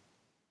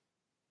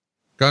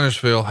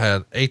 Guntersville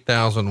had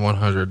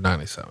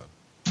 8,197.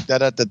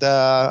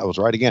 I was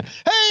right again.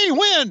 Hey,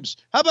 wins!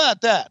 How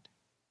about that?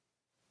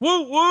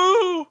 Woo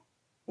woo!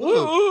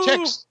 Woo! Check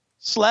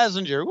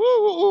Slazenger.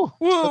 Woo woo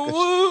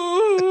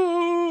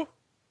woo!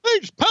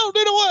 He's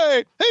pounding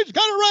away. He's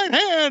got a right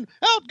hand.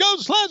 Out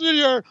goes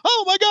Slazenger.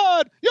 Oh my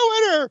God! Your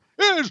winner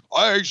is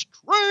Ice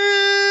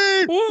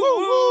Train. Woo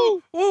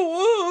woo woo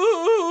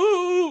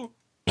woo!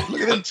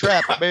 Look at them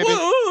trapped, baby.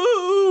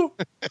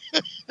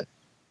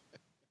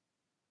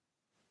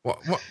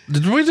 What?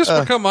 Did we just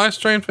become Ice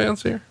Train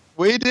fans here?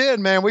 We did,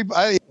 man. We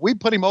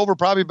put him over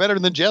probably better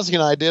than Jesse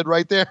and I did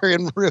right there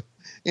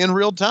in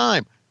real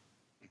time.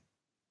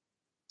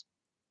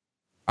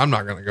 I'm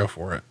not going to go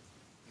for it.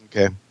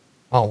 Okay.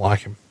 I don't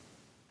like him.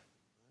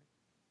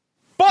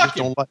 Fuck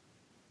him.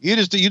 You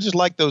just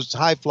like those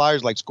high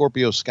flyers like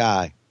Scorpio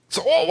Sky.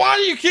 So why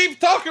do you keep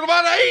talking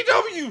about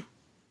AEW?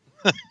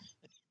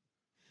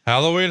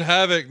 Halloween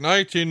Havoc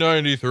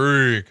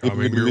 1993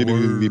 coming your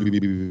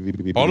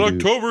way on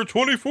October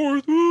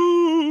 24th.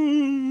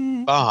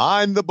 Ooh.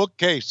 Behind the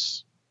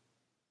bookcase.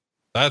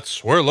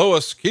 That's where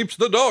Lois keeps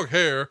the dog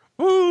hair.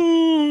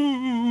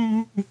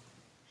 Ooh.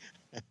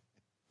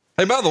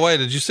 Hey, by the way,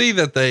 did you see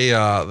that they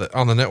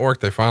on the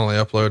network they finally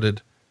uploaded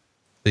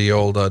the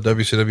old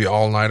WCW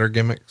all-nighter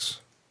gimmicks?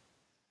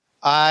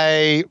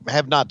 I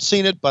have not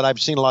seen it, but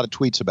I've seen a lot of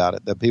tweets about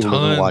it that people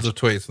have been watching.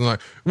 Tons of tweets. And like,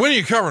 when are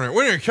you covering it?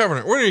 When are you covering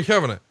it? When are you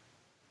covering it?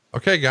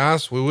 Okay,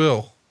 guys, we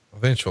will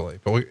eventually,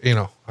 but I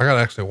got to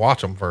actually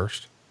watch them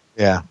first.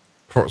 Yeah.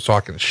 So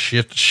I can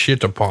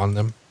shit upon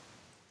them.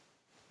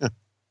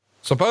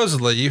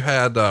 Supposedly you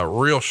had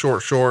real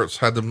short shorts,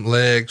 had them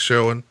legs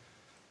showing,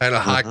 had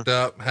it hiked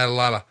up, had a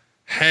lot of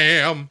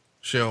ham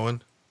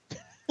showing.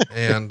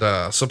 And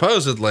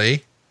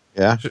supposedly,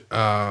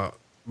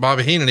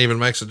 Bobby Heenan even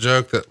makes a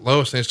joke that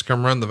Lois needs to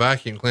come run the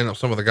vacuum, clean up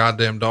some of the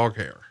goddamn dog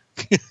hair.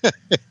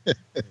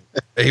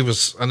 He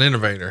was an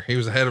innovator. He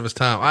was ahead of his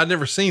time. I'd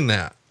never seen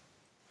that.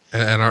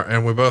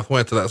 And we both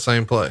went to that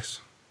same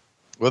place.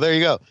 Well, there you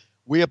go.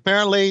 We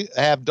apparently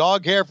have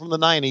dog hair from the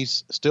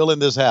 90s still in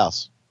this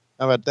house.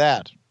 How about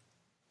that?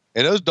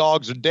 And those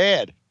dogs are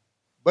dead,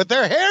 but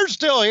their hair's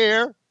still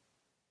here.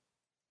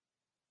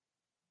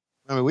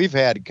 I mean, we've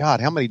had,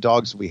 God, how many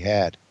dogs have we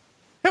had?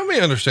 Help me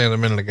understand a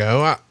minute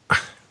ago.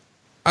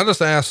 I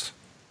just asked,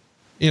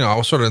 I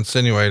was sort of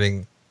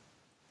insinuating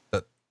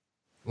that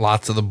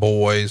lots of the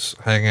boys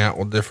hang out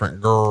with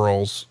different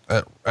girls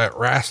at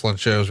wrestling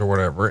shows or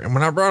whatever. And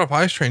when I brought up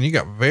Ice Train, you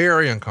got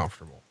very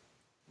uncomfortable.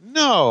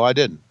 No, I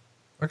didn't.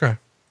 Okay.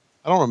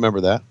 I don't remember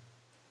that.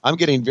 I'm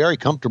getting very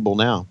comfortable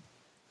now.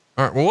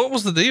 All right. Well, what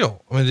was the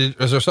deal? I mean,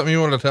 is there something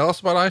you wanted to tell us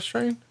about Ice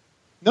Train?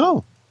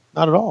 No,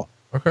 not at all.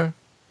 Okay.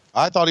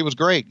 I thought he was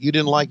great. You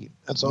didn't like him.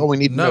 That's all we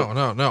need to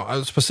know.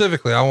 No.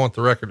 Specifically, I want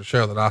the record to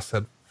show that I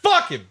said,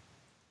 fuck him.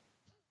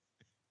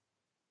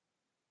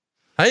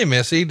 Hey,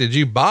 Missy, did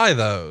you buy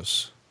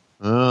those?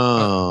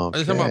 Oh, are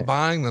you talking about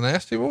buying the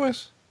Nasty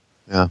Boys?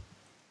 Yeah.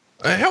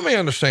 Help me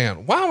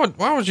understand. Why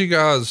would you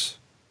guys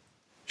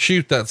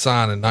shoot that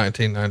sign in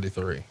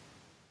 1993?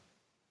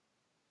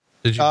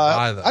 Did you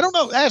buy that? I don't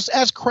know.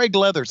 Ask Craig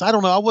Leathers. I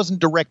don't know. I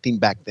wasn't directing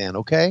back then.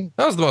 Okay.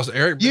 That was the most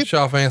Eric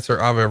Bischoff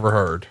answer I've ever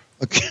heard.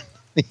 Okay.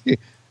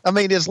 I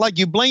mean, it's like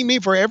you blame me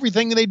for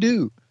everything they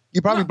do.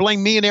 You probably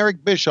blame me and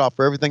Eric Bischoff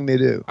for everything they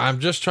do. I'm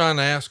just trying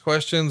to ask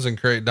questions and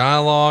create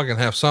dialogue and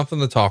have something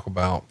to talk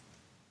about.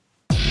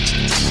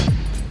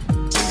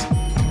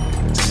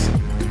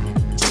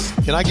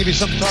 Can I give you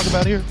something to talk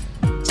about here?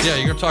 Yeah,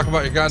 you're going to talk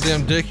about your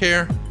goddamn dick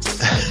hair?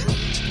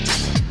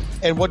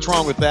 And what's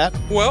wrong with that?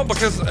 Well,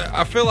 because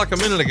I feel like a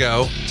minute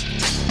ago,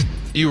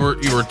 you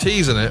were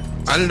teasing it.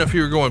 I didn't know if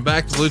you were going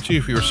back to Bluetooth,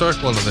 if you were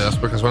circling to this,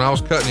 because when I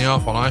was cutting you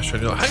off on ice,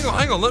 you're like,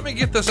 hang on, let me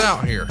get this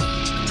out here.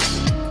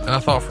 And I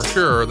thought for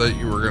sure that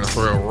you were going to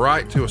throw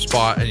right to a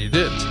spot, and you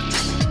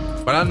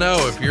didn't. But I know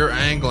if you're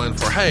angling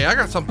for, hey, I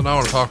got something I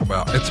want to talk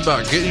about, it's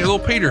about getting your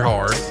little Peter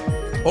hard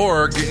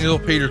or getting your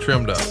little Peter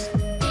trimmed up.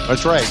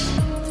 That's right.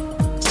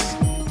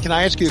 Can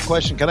I ask you a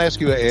question? Can I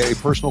ask you a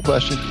personal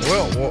question?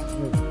 Well,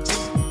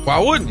 why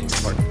wouldn't you?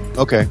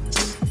 Okay.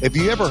 Have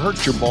you ever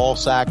hurt your ball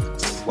sack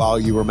while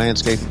you were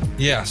manscaping?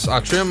 Yes. I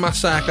trimmed my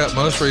sack up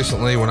most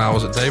recently when I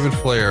was at David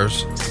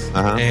Flair's.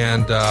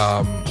 And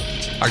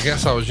I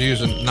guess I was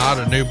using not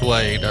a new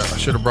blade. I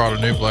should have brought a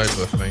new blade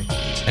with me.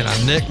 And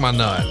I nicked my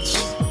nuts.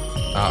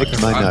 I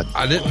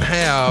didn't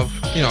have,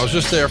 I was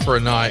just there for a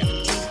night.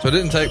 So I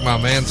didn't take my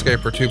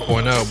Manscaper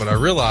 2.0, but I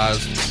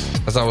realized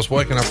as I was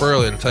waking up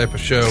early to tape a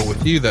show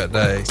with you that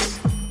day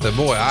that,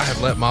 boy, I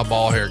had let my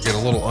ball hair get a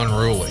little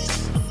unruly.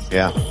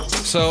 Yeah.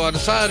 So I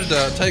decided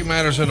to take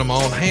matters into my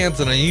own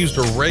hands, and I used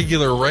a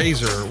regular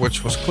razor,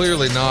 which was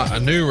clearly not a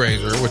new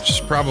razor, which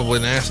is probably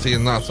nasty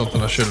and not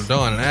something I should have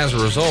done. And as a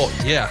result,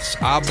 yes,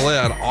 I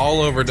bled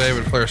all over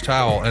David Flair's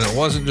towel, and it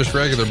wasn't just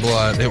regular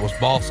blood, it was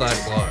ball sack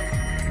blood.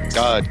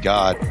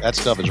 God, that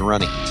stuff is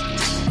running.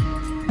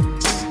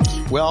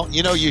 Well,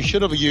 you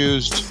should have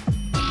used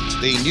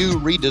the new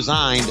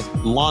redesigned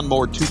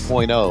Lawnmower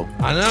 2.0.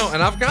 I know,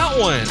 and I've got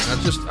one.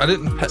 I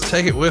didn't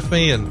take it with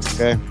me, and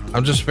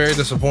I'm just very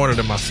disappointed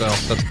in myself.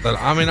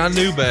 I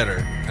knew better,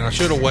 and I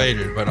should have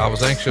waited, but I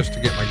was anxious to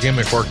get my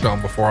gimmick worked on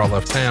before I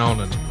left town,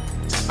 and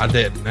I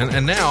didn't.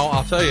 And now,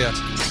 I'll tell you,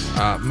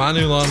 my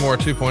new Lawnmower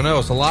 2.0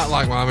 is a lot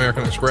like my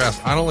American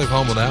Express. I don't leave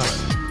home without it.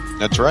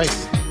 That's right.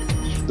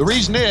 The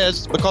reason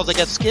is because they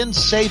got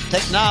skin-safe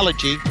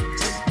technology.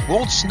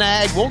 Won't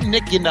snag, won't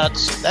nick your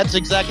nuts. That's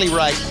exactly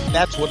right.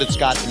 That's what it's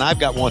got. And I've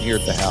got one here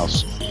at the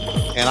house.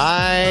 And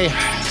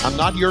I'm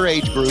not your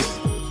age group.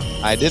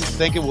 I didn't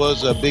think it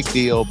was a big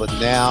deal, but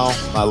now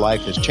my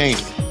life has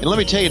changed. And let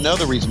me tell you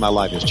another reason my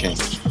life has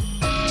changed.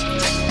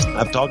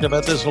 I've talked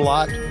about this a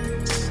lot.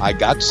 I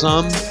got a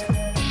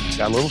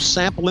little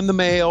sample in the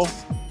mail,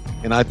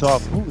 and I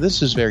thought,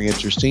 this is very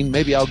interesting.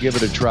 Maybe I'll give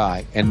it a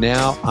try. And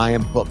now I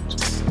am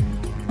hooked.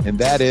 And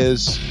that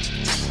is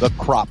the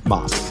Crop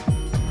Mop.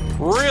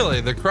 Really?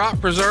 The Crop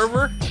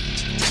Preserver?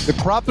 The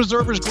Crop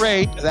Preserver is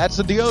great. That's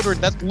the deodorant.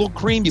 That's the little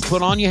cream you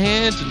put on your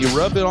hands and you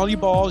rub it on your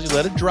balls. You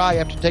let it dry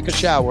after you take a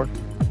shower.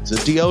 It's a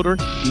deodorant.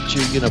 Keeps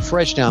you,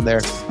 fresh down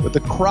there. With the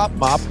Crop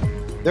Mop,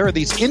 there are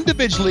these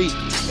individually,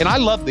 and I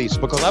love these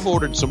because I've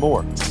ordered some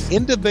more,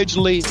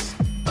 individually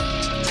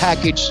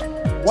packaged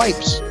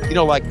wipes.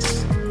 Like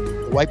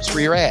wipes for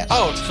your ass.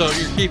 Oh, so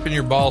you're keeping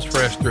your balls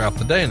fresh throughout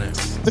the day now.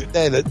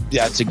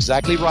 That's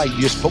exactly right.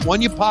 You just put one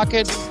in your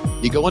pocket.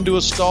 You go into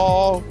a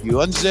stall, you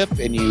unzip,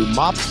 and you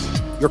mop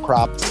your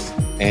crop,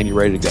 and you're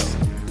ready to go.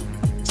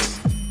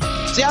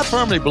 See, I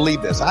firmly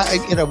believe this.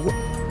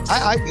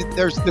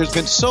 There's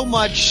been so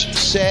much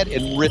said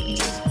and written,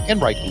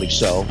 and rightfully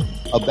so,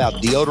 about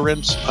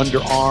deodorants,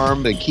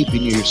 underarm, and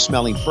keeping you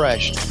smelling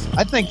fresh.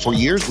 I think for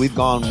years we've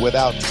gone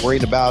without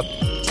worrying about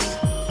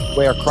the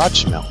way our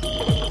crotch smell.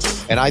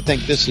 And I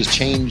think this has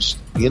changed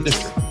the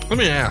industry. Let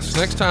me ask,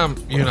 next time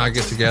you and I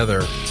get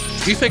together,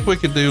 do you think we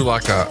could do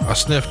like a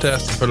sniff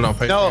test and put it on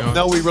Patreon?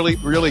 No, we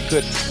really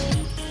couldn't.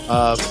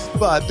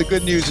 But the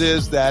good news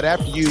is that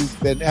after you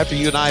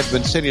and I have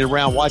been sitting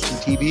around watching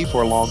TV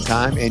for a long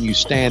time, and you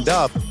stand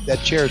up,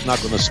 that chair is not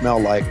going to smell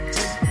like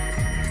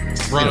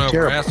run over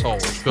terrible. Asshole or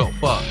spilt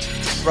fuck.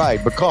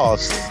 Right,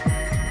 because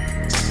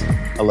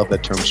I love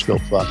that term,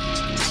 spilt fuck.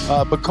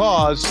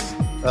 Because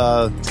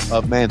of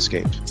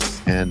Manscaped,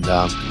 and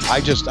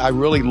I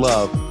really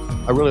love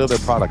their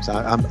products.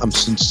 I'm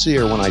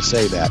sincere when I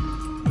say that.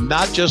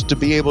 Not just to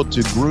be able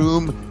to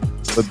groom,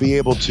 but be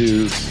able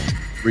to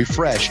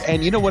refresh.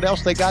 And you know what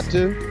else they got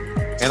to?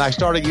 And I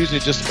started using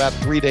it just about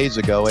 3 days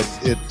ago.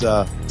 It's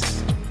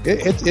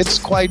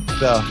quite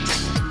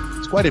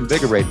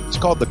invigorating. It's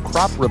called the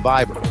Crop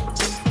Reviver.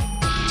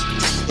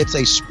 It's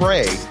a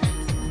spray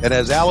that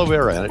has aloe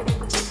vera in it.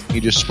 You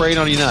just spray it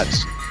on your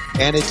nuts,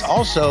 and it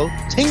also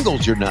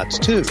tingles your nuts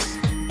too.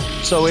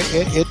 So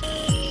it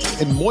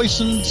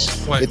moistens,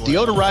 it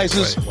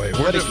deodorizes. Wait.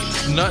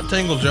 Nut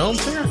Tingle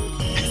Jones here?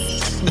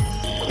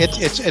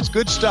 It's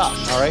good stuff,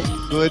 all right?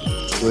 Good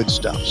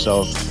stuff.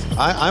 So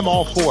I'm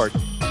all for it.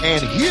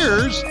 And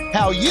here's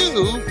how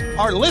you,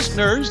 our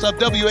listeners of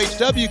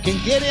WHW,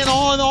 can get in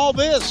on all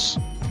this.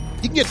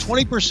 You can get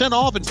 20%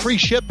 off and free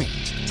shipping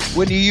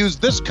when you use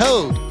this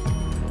code,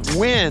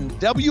 WIN,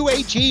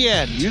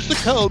 W-H-E-N. Use the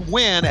code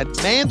WIN at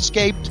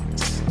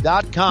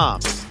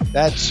manscaped.com.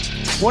 That's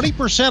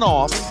 20%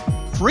 off,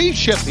 free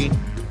shipping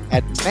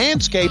at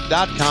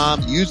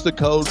Manscaped.com. Use the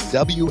code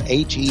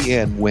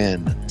WHEN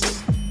WIN.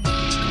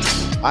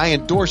 I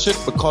endorse it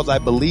because I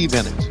believe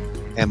in it,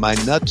 and my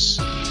nuts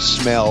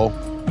smell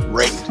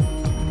great.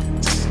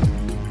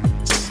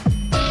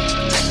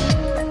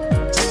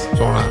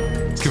 So I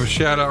want to give a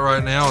shout out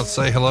right now and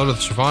say hello to the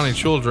Schiavone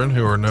children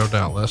who are no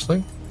doubt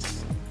listening.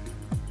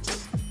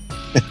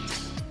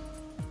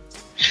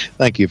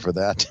 Thank you for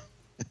that.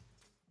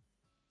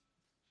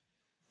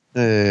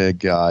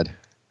 God.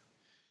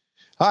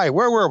 Hi,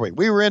 where were we?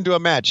 We were into a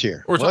match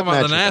here. We're talking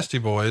about the Nasty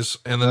Boys,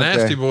 and the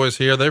Nasty Boys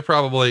here, they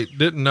probably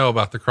didn't know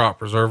about the crop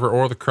preserver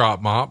or the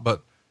crop mop,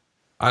 but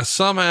I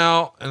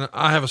somehow, and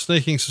I have a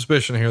sneaking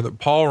suspicion here that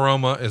Paul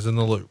Roma is in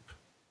the loop.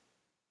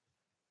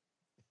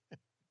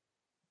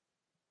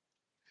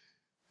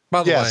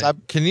 By the way,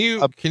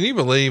 can you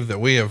believe that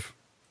we have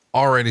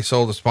already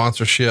sold a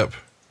sponsorship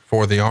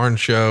for the Orange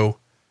Show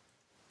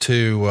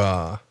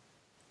to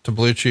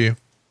Blue Chew?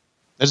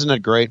 Isn't it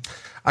great?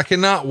 I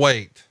cannot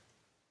wait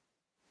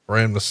for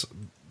him to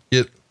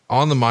get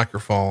on the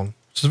microphone.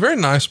 It's a very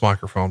nice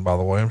microphone, by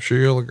the way. I'm sure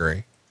you'll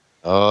agree.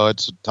 Oh,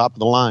 it's top of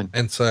the line.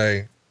 And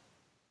say,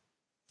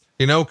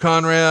 you know,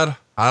 Conrad,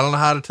 I don't know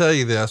how to tell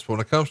you this, but when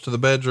it comes to the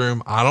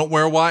bedroom, I don't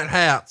wear white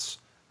hats.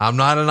 I'm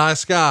not a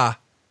nice guy.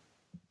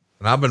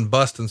 And I've been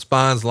busting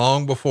spines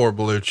long before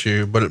Blue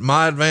Chew, but at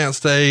my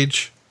advanced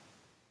age,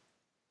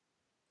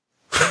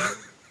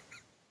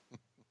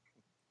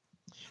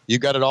 you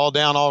got it all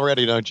down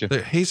already, don't you?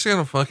 He's going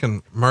to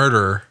fucking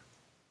murder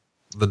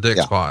the dick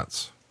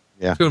spots.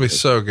 Yeah. It's going to be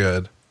so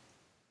good.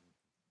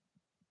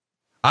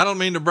 I don't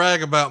mean to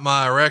brag about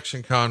my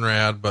erection,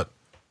 Conrad, but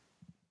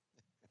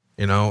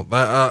you know,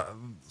 that,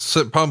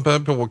 pump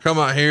people will come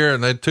out here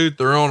and they toot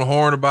their own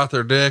horn about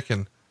their dick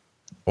and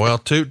well,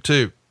 toot,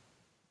 toot.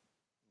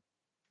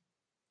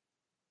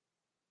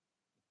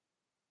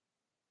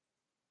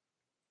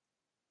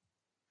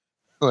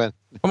 I'm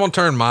going to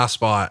turn my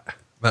spot,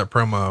 that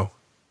promo,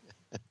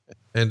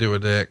 into a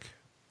dick.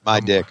 My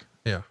dick.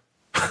 Yeah.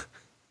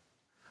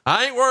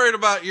 I ain't worried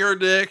about your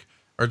dick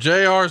or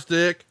JR's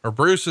dick or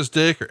Bruce's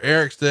dick or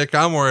Eric's dick.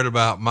 I'm worried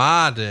about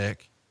my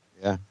dick.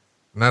 Yeah.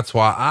 And that's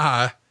why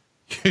I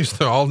use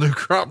the all new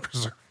crop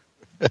preserver.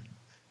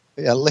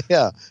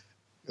 Yeah.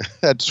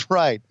 That's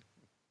right.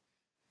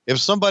 If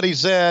somebody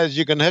says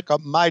you can hook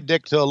up my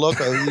dick to a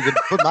locomotive, you can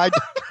put my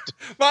dick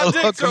my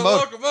dick to a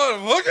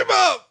locomotive. Hook him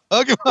up.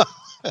 Hook him up.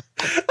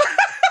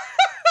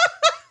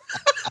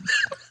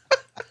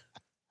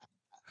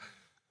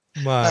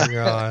 My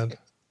God.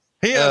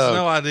 He has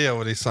no idea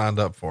what he signed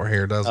up for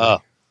here, doesn't he?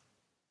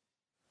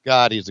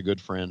 God, he's a good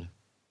friend.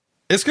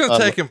 It's going to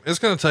take him, it's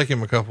going to take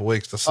him a couple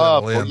weeks to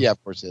settle in. Yeah,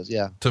 of course it is.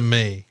 Yeah. To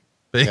me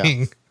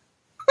being,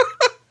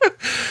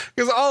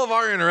 because all of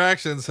our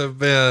interactions have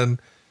been,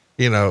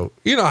 you know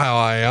how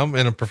I am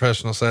in a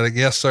professional setting.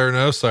 Yes, sir.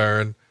 No, sir.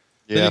 And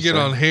then you get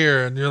on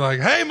here and you're like,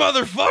 hey,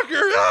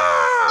 motherfucker.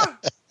 Ah!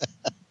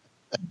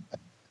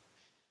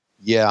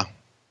 Yeah.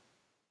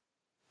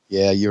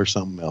 Yeah. You're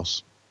something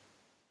else.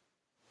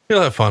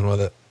 He'll have fun with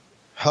it.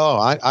 Oh,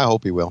 I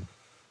hope he will.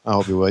 I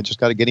hope he will. I just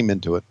got to get him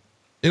into it.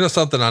 You know,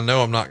 something I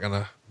know I'm not going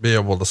to be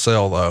able to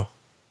sell though.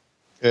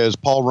 Is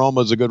Paul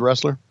Roma's a good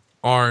wrestler?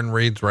 Aaron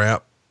Reed's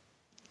rap.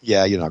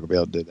 Yeah. You're not gonna be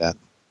able to do that.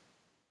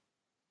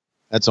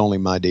 That's only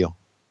my deal.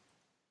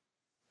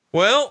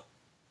 Well,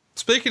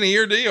 speaking of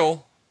your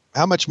deal,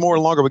 how much more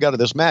longer we got of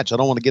this match? I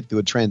don't want to get through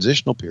a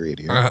transitional period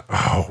here.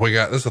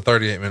 This is a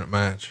 38-minute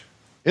match.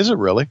 Is it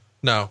really?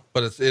 No,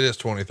 but it is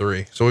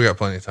 23. So we got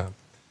plenty of time.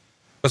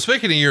 But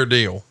speaking of your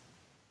deal.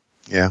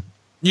 Yeah.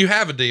 You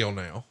have a deal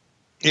now.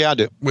 Yeah, I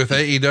do. With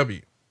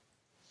AEW.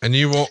 And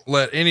you won't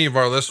let any of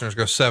our listeners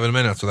go 7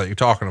 minutes without you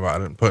talking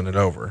about it and putting it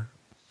over.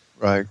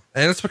 Right.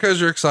 And it's because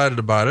you're excited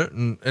about it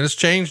and it's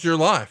changed your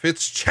life.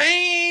 It's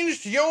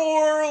changed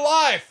your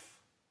life.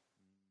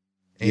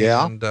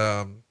 Yeah.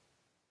 And,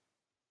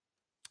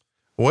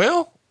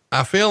 well,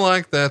 I feel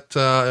like that,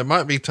 it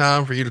might be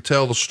time for you to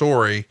tell the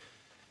story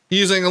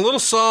using a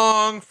little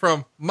song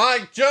from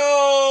Mike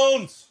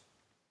Jones.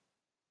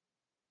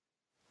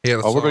 He had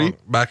a song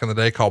back in the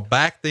day called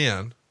Back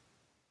Then.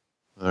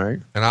 All right.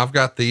 And I've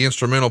got the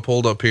instrumental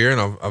pulled up here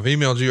and I've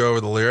emailed you over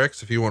the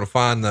lyrics if you want to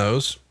find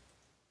those.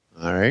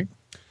 All right.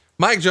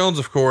 Mike Jones,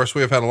 of course,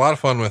 we have had a lot of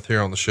fun with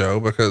here on the show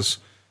because,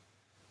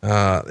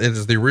 it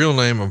is the real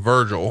name of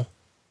Virgil,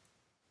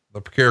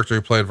 the character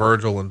who played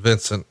Virgil and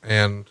Vincent.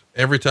 And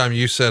every time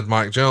you said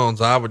Mike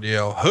Jones, I would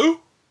yell,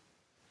 who?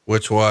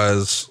 Which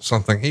was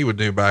something he would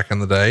do back in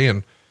the day.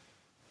 And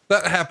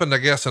that happened, I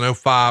guess, in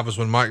 2005 is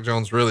when Mike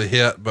Jones really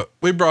hit, but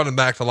we brought him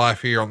back to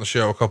life here on the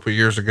show a couple of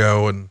years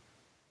ago. And,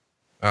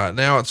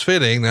 now it's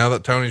fitting, now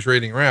that Tony's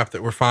reading rap,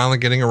 that we're finally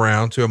getting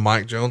around to a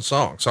Mike Jones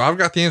song. So I've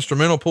got the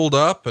instrumental pulled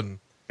up and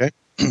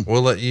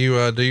we'll let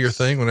you, do your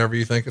thing whenever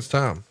you think it's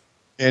time.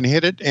 And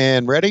hit it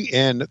and ready.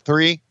 And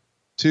 3,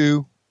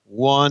 2,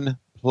 1,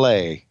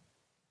 play.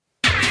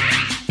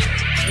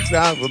 It's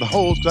down with the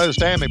hoes couldn't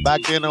stand me.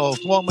 Back then, the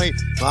hoes want me.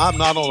 I'm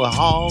not on the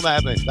home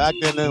at me. Back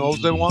then, the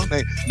hoes didn't want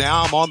me.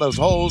 Now I'm on those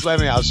hoes at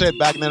me. I said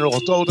back then, the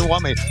hoes didn't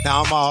want me.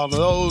 Now I'm on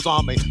those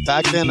on me.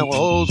 Back then, the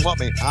hoes want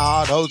me.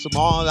 Now the hoes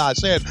on. I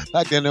said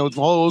back then, the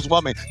hoes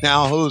want me.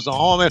 Now who's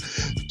on me?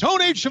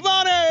 Tony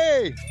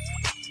Schiavone!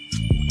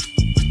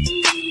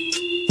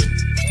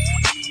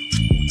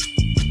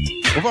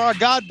 Before I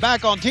got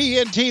back on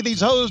TNT,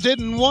 these hoes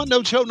didn't want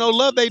no show, no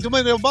love. They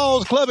went to the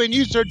balls club and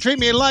used to treat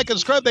me like a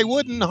scrub. They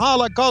wouldn't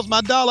holler cause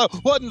my dollar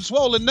wasn't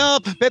swollen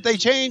enough. Bet they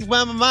changed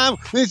my mind.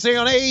 They say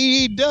on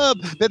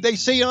AEW that they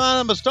see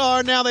I'm a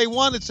star. Now they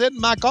want to sit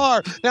in my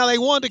car. Now they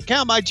want to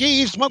count my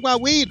G's, smoke my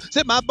weed,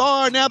 sit in my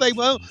bar. Now they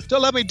want to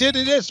love me, to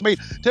diss me,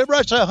 to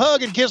rush a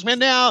hug and kiss me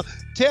now.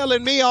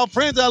 Telling me all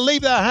friends I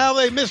leave the how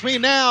they miss me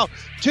now.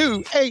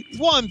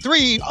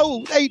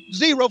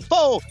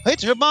 2-813-0804. Hit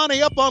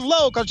Schiavone up on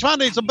low, cause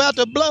Schiavone's about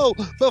to blow.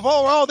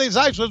 Before all these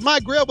ice was my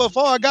grill,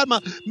 before I got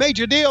my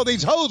major deal,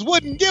 these hoes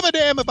wouldn't give a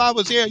damn if I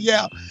was here,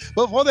 yeah.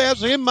 Before they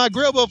was in my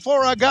grill,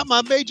 before I got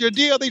my major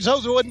deal, these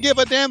hoes wouldn't give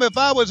a damn if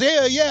I was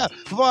here, yeah.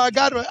 Before I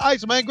got my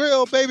ice my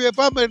grill, baby, if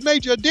I'm a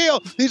major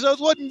deal, these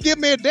hoes wouldn't give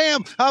me a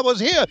damn I was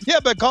here,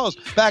 yeah, because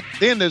back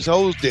then these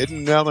hoes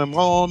didn't have them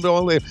on.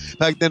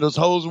 Back then those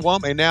hoes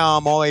want me, now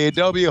I'm on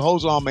AEW,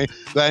 hoes on me.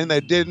 Then they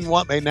didn't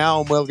want me,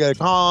 now we'll get a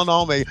con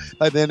on me.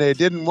 But then they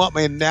didn't want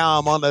me, now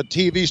I'm on the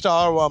TV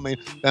star want me.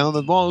 Now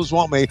the hoes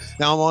want me,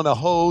 now I'm on the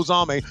hoes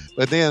on me.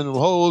 But then the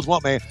hoes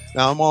want me,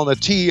 now I'm on the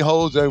T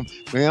hoes, and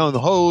the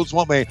hoes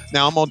want me,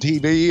 now I'm on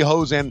TV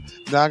hoes, and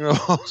now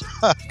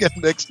I'm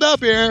getting mixed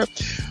up here.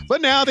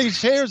 But now these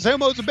chairs,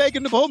 homos are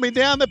begging to pull me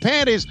down the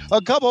panties.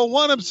 A couple,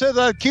 one of them says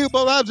I'm cute,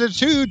 but I'm just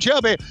too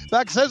chubby.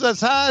 Back says a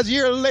size,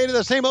 year later,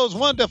 the same hoes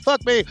want to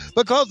fuck me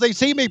because they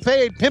see me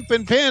paid,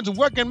 pimping pins,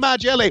 working my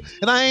jelly.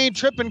 And I ain't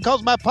tripping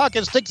cause my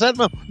pocket sticks out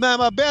my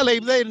belly.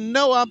 They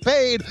know I'm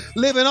paid,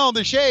 living on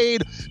the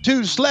shade.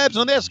 2 slabs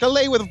on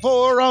Escalade with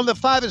 4 on the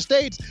 5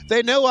 estates.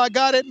 They know I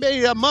got it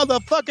made a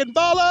motherfucking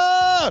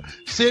baller.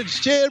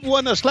 Since shit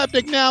wasn't a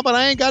slapdick now, but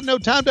I ain't got no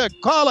time to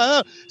call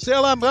her.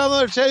 Still, I'm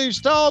gonna say she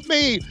stalled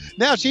me.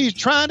 Now she's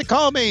trying to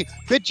call me.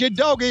 Bitch, you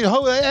doggy,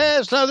 hoe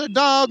ass, other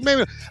dog.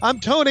 Maybe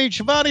I'm Tony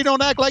Schiavone.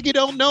 Don't act like you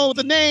don't know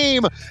the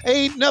name.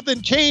 Ain't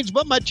nothing changed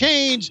but my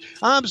change.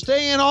 I'm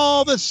staying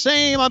all the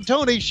same. I'm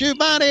Tony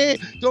Schiavone.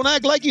 Don't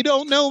act like you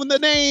don't know the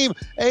name.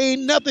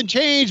 Ain't nothing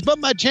changed but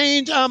my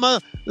change. I'm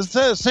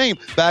the same.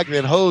 Back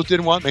then, hoes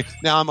didn't want me.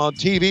 Now I'm on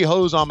TV,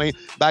 hoes on me.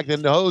 Back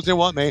then, the hoes didn't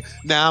want me.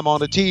 Now I'm on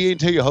the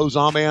TNT, hoes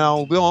on me.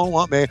 And they don't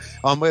want me.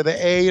 I'm with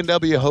the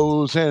A&W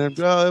hoes and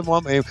they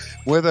want me.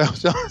 With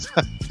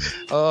the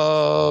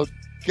oh,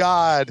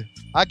 God.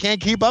 I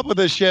can't keep up with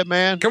this shit,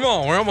 man. Come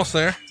on, we're almost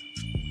there.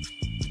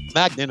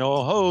 Back then,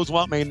 oh, hoes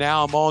want me.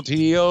 Now I'm on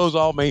TOs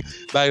on me.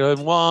 Back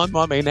then, one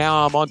want me.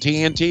 Now I'm on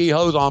TNT,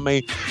 hoes on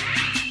me.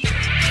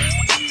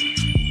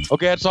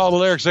 Okay, that's all the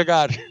lyrics I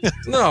got.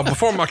 No,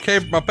 before my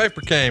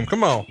paper came.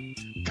 Come on.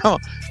 Come on.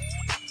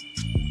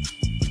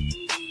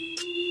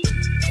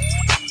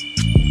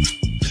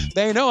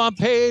 They know I'm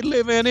paid,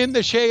 living in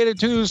the shade of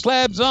 2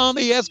 slabs on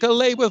the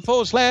Escalade with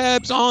 4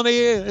 slabs on the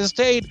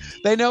estate.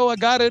 They know I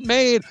got it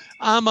made.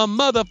 I'm a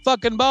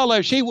motherfucking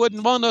baller. She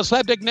wouldn't want no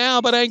slapdick now,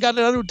 but I ain't got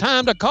no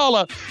time to call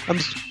her.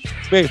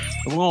 Back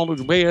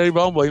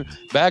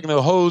in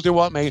the hoes, they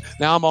want me.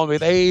 Now I'm on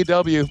with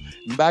AEW.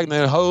 Back in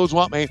the hoes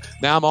want me.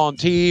 Now I'm on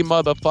T,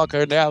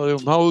 motherfucker. Now the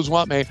hoes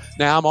want me.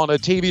 Now I'm on a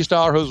TV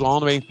star who's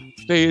on me.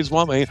 Please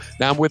want me.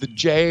 Now I'm with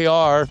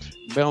JR.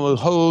 The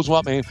hoes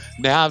want me.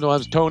 Now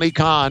I'm Tony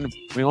Khan.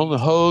 The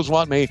hoes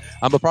want me.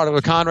 I'm a product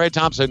of Conrad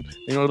Thompson.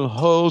 The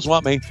hoes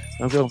want me.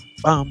 I'm going,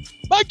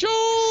 Mike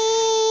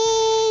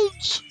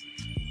Jones!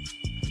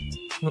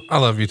 I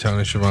love you,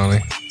 Tony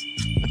Schiavone.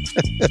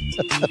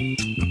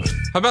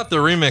 How about the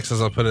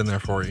remixes I put in there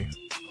for you?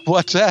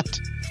 What's that?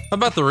 How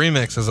about the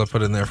remixes I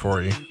put in there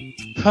for you?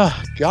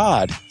 Oh,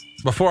 God.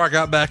 Before I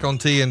got back on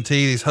TNT,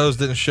 these hoes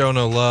didn't show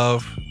no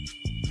love.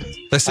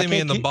 They see me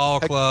in the ball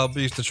club,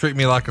 used to treat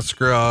me like a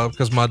scrub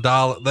because my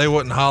dollar, they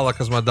wouldn't holler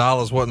because my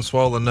dollars wasn't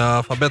swollen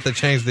enough. I bet they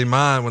changed their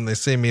mind when they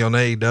see me on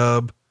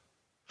AEW.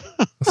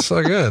 That's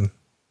so good.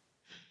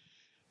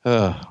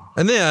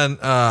 And then,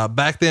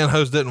 back then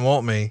hoes didn't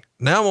want me.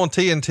 Now I'm on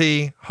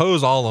TNT,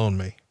 hoes all on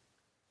me.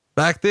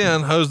 Back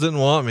then hoes didn't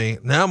want me.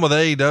 Now I'm with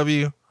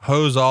AEW,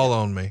 hoes all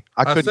on me.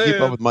 I couldn't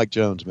keep up with Mike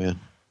Jones, man.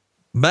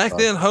 Back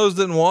then hoes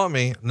didn't want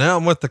me. Now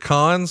I'm with the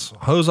cons,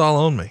 hoes all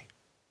on me.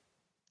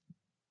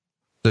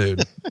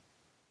 Dude,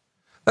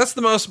 that's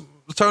the most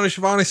Tony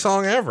Schiavone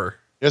song ever.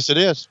 Yes, it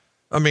is.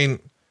 I mean,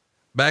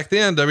 back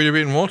then WWE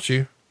didn't want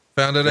you.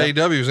 Found out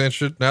AEW was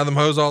interested. Now them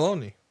hoes all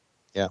on you.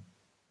 Yeah.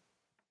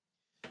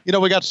 You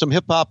know, we got some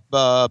hip hop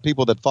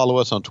people that follow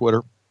us on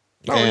Twitter.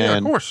 Oh, yeah,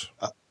 of course.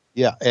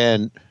 Yeah.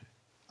 And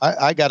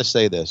I got to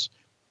say this.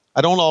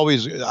 I don't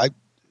always, the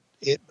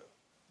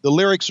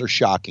lyrics are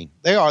shocking.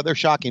 They're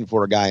shocking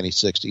for a guy in his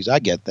 60s. I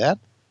get that.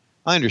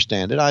 I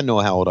understand it. I know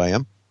how old I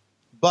am.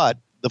 But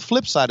the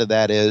flip side of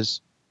that is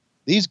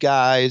these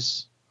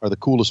guys are the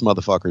coolest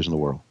motherfuckers in the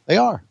world. They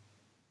are.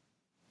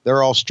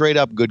 They're all straight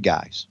up good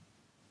guys.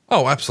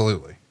 Oh,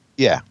 absolutely.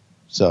 Yeah.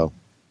 So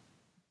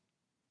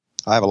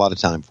I have a lot of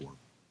time for him.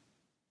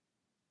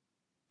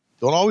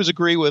 Don't always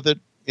agree with it,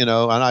 and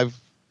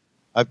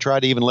I've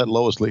tried to even let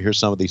Lois hear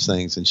some of these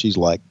things, and she's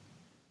like,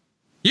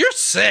 "You're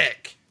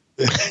sick."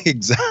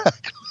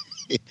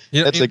 Exactly.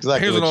 That's exactly.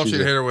 Here's what I what want she you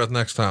to did. hit her with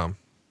next time.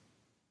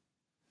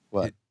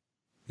 What?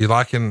 You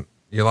liking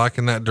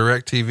that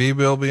DirecTV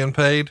bill being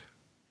paid?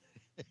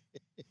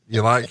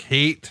 You like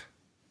heat?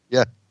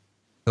 Yeah.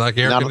 You like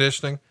air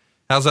conditioning?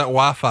 How's that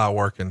Wi-Fi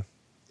working?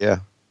 Yeah.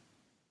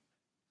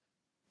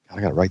 God,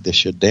 I got to write this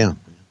shit down.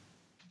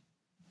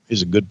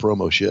 Here's a good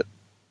promo shit.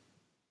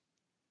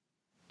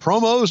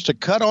 Promos to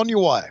cut on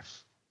your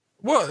wife.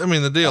 Well, I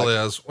mean, the deal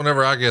is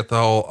whenever I get the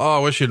whole, I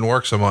wish you didn't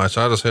work so much,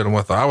 I just hit them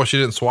with I wish you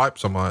didn't swipe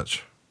so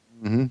much.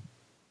 Mm-hmm.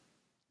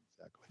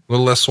 Exactly. A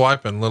little less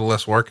swiping, a little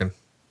less working.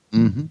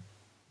 Mm-hmm.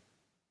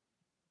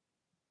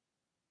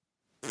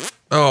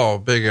 Oh,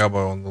 big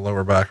elbow on the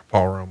lower back of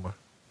Paul Roma.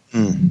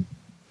 Mm.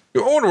 I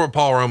wonder what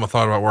Paul Roma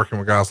thought about working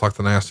with guys like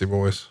the Nasty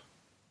Boys.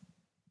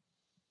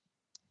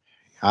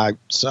 I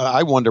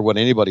wonder what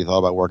anybody thought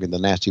about working the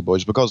Nasty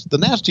Boys, because the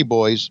Nasty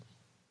Boys,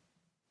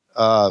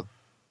 the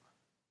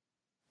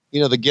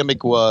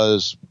gimmick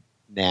was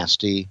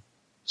nasty,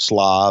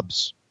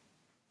 slobs,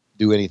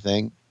 do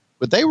anything,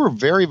 but they were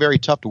very, very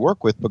tough to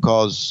work with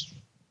because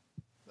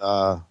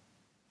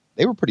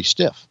they were pretty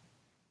stiff.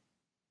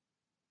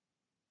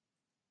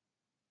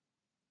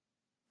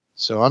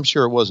 So I'm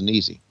sure it wasn't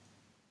easy.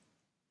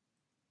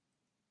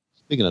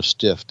 Speaking of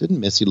stiff, didn't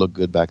Missy look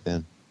good back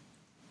then?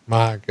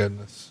 My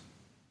goodness.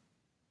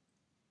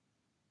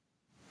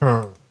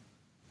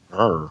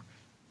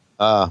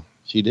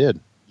 She did.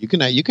 You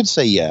can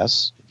say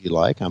yes if you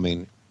like. I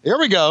mean, here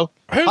we go.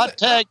 Hot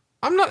tag.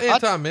 I'm not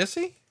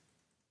anti-Missy.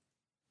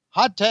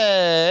 Hot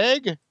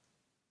tag.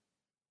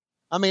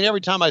 I mean,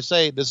 every time I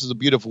say this is a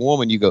beautiful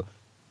woman, you go,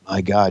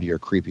 my God, you're a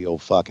creepy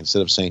old fuck.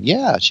 Instead of saying,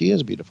 yeah, she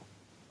is beautiful.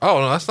 Oh,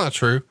 no, that's not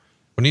true.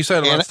 When you say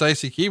it about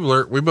Stacy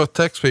Keibler, we both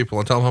text people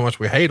and tell them how much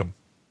we hate them.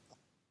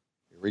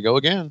 Here we go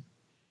again.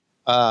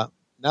 Not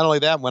only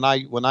that, when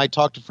I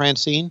talk to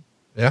Francine,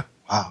 yeah,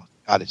 wow,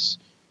 God,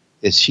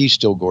 is she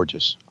still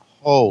gorgeous?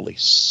 Holy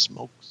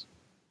smokes!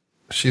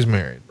 She's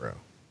married, bro.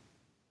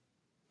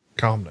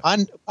 Calm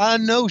down. I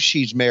know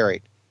she's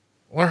married.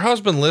 Well, her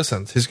husband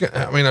listens.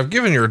 I've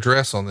given your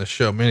address on this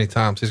show many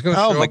times. He's going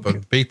to show up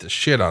and beat the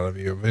shit out of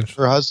you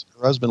eventually. Her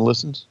husband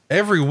listens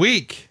every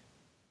week.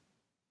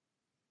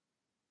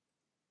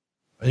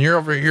 And you're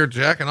over here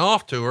jacking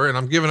off to her, and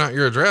I'm giving out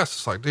your address.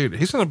 It's like, dude,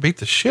 he's going to beat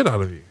the shit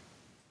out of you.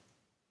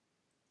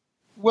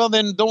 Well,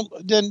 then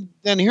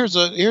here's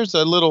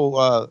a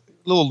little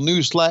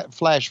news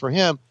flash for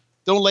him.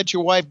 Don't let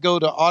your wife go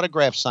to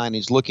autograph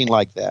signings looking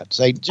like that.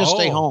 Say,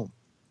 stay home.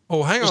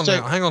 Oh, hang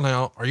on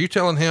now. Are you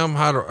telling him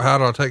how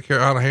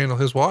to handle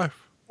his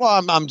wife?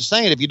 Well, I'm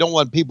saying if you don't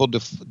want people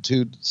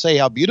to say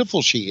how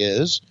beautiful she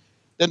is,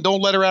 then don't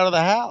let her out of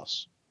the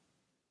house.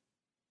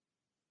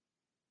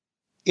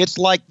 It's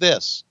like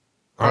this.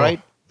 All right.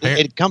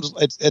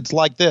 It's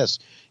like this.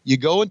 You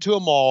go into a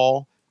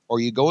mall, or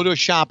you go to a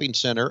shopping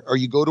center, or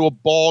you go to a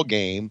ball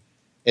game,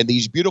 and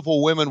these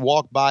beautiful women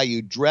walk by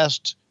you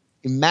dressed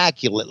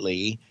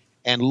immaculately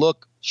and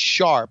look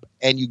sharp,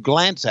 and you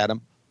glance at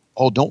them.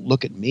 Oh, don't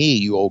look at me,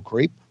 you old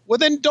creep. Well,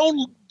 then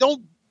don't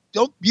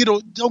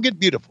get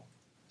beautiful.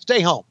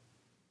 Stay home.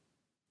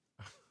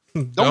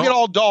 Don't get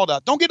all dolled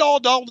up. Don't get all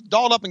dolled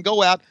up and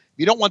go out.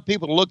 You don't want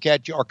people to look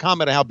at you or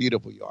comment on how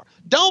beautiful you are.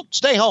 Don't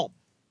stay home.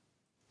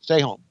 Stay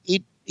home.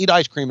 Eat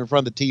ice cream in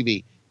front of the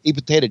TV. Eat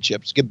potato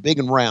chips. Get big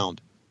and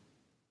round.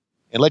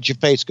 And let your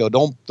face go.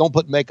 Don't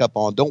put makeup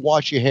on. Don't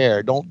wash your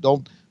hair.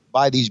 Don't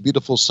buy these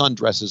beautiful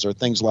sundresses or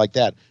things like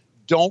that.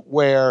 Don't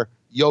wear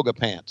yoga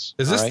pants.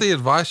 Is this the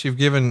advice you've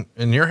given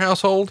in your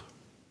household?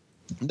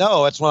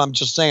 No, that's what I'm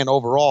just saying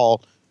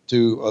overall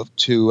to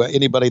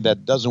anybody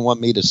that doesn't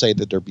want me to say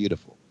that they're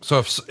beautiful.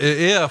 So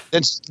if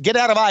then get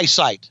out of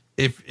eyesight.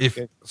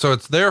 So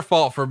it's their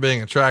fault for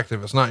being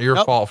attractive. It's not your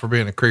fault for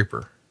being a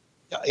creeper.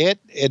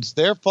 It's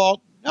their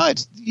fault. No,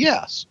 it's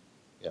yes.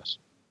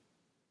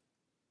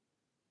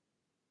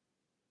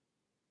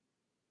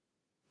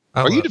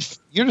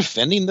 You're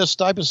defending this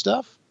type of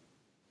stuff?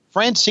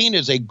 Francine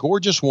is a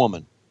gorgeous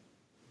woman,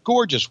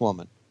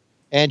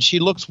 and she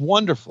looks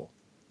wonderful.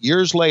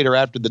 Years later,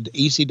 after the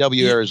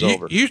ECW era is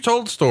over, you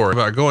told a story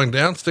about going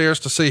downstairs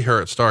to see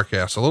her at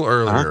Starcast a little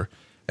earlier,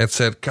 and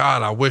said,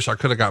 "God, I wish I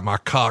could have got my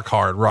cock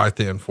hard right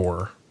then for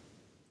her."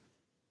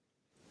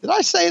 Did I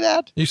say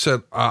that? You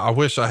said, "I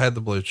wish I had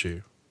the Blue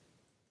Chew."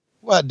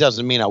 Well, it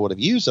doesn't mean I would have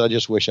used it. I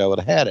just wish I would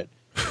have had it.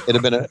 It'd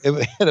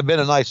have been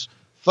a nice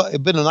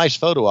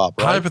photo op,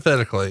 right?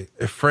 Hypothetically,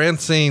 if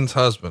Francine's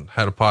husband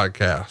had a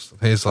podcast,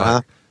 and he's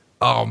like,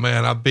 "Oh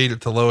man, I beat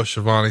it to Lois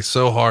Shivani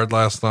so hard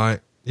last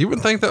night," you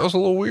wouldn't think that was a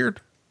little weird?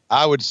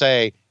 I would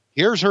say,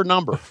 "Here's her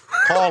number.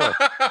 Call her.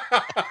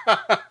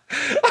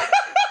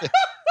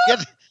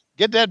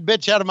 Get that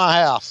bitch out of my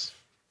house."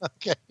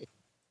 Okay.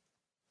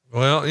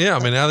 Well, yeah. I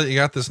mean, now that you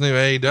got this new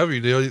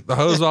AEW deal, the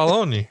hoe's all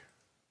on you.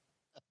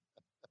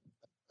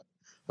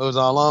 Hoe's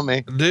all on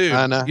me, dude.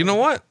 I know. You know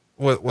what?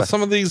 with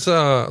some of these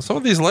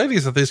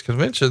ladies at these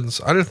conventions,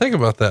 I didn't think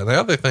about that.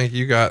 Now they think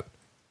you got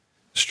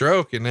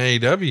stroke in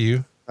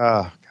AEW. Oh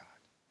God.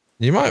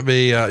 You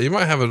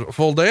might have a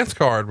full dance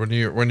card when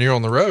you're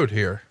on the road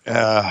here.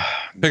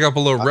 Pick up a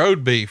little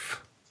road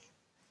beef.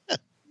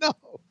 No,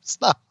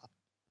 stop.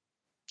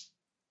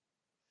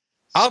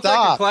 I'll take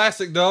a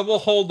classic double,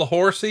 hold the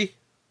horsey.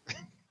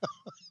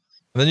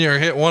 Then you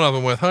hit one of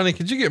them with, honey,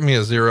 could you get me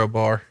a 0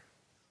 bar?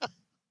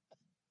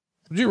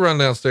 Would you run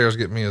downstairs,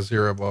 get me a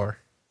 0 bar?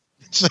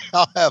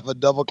 I'll have a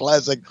double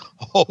classic,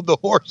 hold the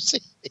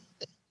horsey.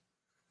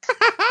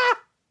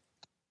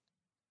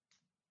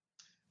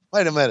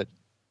 Wait a minute.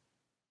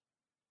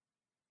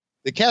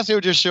 Did Cassio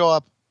just show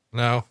up?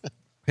 No,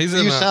 he's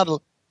you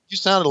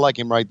sounded like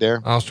him right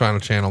there. I was trying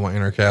to channel my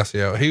inner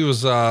Cassio. He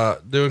was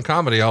doing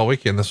comedy all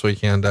weekend this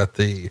weekend at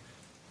the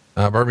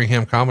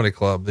Birmingham Comedy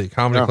Club, the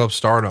Comedy Club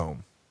Stardome.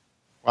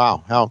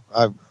 Wow. How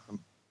I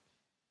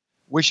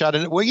wish I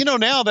didn't. Well,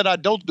 now that I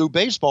don't do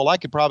baseball, I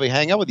could probably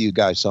hang out with you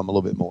guys a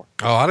little bit more.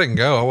 Oh, I didn't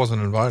go. I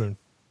wasn't invited.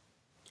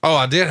 Oh,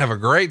 I did have a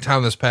great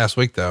time this past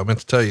week though. I meant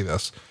to tell you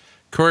this.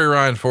 Corey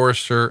Ryan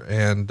Forrester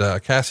and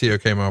Cassio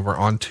came over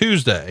on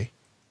Tuesday.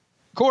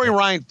 Corey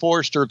Ryan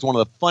Forrester is one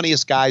of the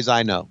funniest guys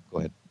I know. Go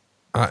ahead.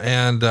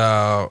 And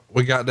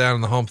we got down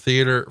in the home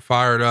theater,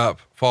 fired up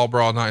Fall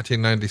Brawl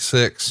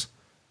 1996,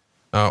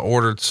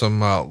 ordered some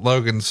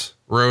Logan's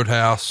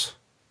Roadhouse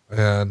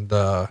and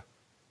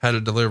had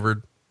it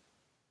delivered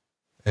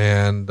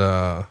and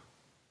drank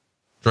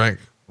a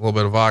little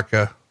bit of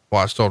vodka,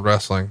 watched old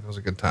wrestling. It was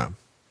a good time.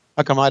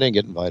 How come I didn't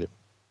get invited?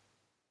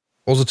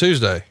 It was a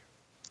Tuesday.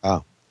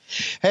 Oh,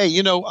 hey,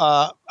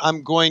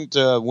 I'm going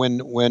to,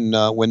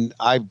 when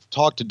I've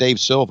talked to Dave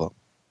Silva,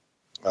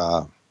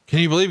 can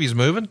you believe he's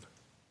moving?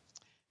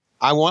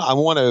 I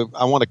want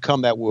to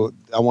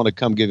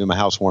come give him a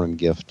housewarming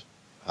gift,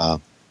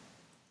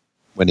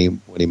 when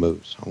he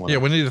moves. We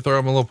need to throw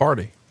him a little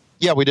party.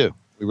 Yeah, we do.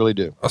 We really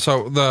do.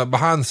 So the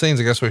behind the scenes,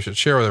 I guess we should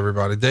share with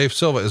everybody. Dave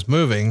Silva is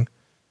moving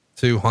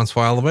to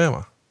Huntsville,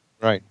 Alabama.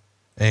 Right.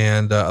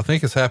 And I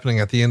think it's happening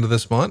at the end of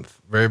this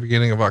month, very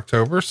beginning of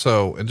October.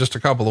 So in just a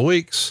couple of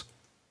weeks,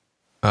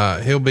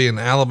 he'll be an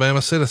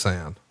Alabama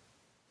citizen.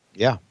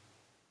 Yeah.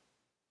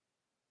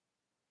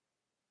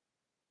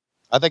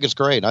 I think it's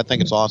great. I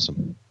think it's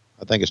awesome.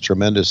 I think it's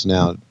tremendous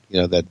now,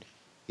 that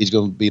he's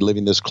going to be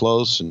living this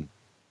close and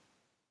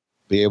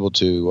be able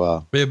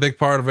to be a big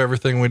part of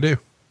everything we do.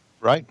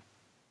 Right.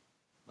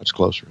 Much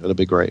closer. It'll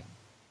be great.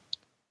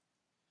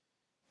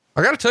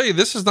 I got to tell you,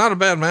 this is not a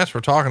bad match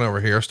we're talking over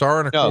here. Star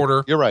and a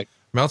quarter. You're right.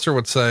 Meltzer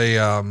would say,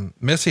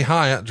 Missy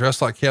Hyatt,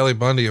 dressed like Kelly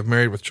Bundy of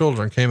Married with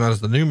Children, came out as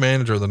the new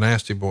manager of the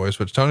Nasty Boys,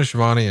 which Tony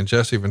Schiavone and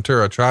Jesse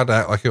Ventura tried to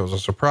act like it was a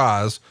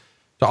surprise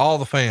to all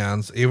the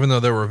fans, even though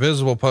there were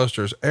visible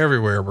posters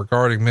everywhere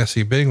regarding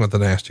Missy being with the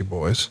Nasty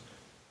Boys.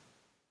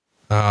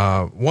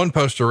 One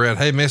poster read,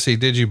 "Hey, Missy,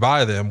 did you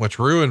buy them?" which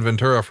ruined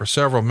Ventura for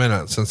several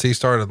minutes since he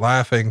started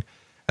laughing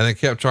and then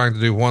kept trying to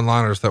do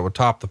one-liners that would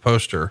top the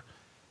poster.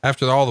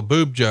 After all the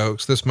boob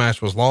jokes, this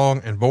match was long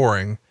and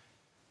boring.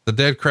 The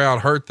dead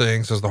crowd hurt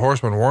things as the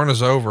Horsemen weren't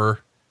as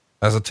over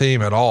as a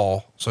team at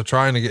all. So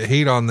trying to get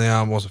heat on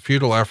them was a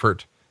futile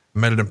effort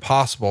and made it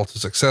impossible to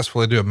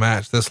successfully do a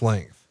match this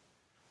length.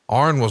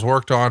 Arn was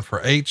worked on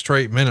for 8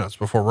 straight minutes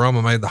before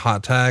Roma made the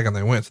hot tag and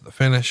they went to the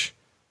finish.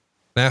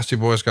 Nasty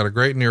Boys got a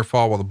great near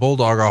fall with a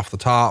bulldog off the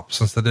top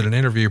since they did an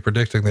interview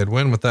predicting they'd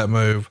win with that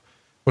move,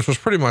 which was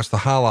pretty much the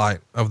highlight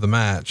of the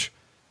match.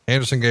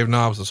 Anderson gave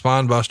Knobbs the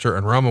spine buster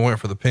and Roma went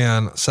for the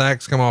pin.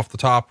 Sachs come off the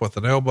top with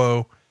an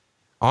elbow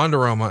onto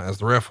Roma as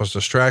the ref was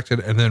distracted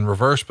and then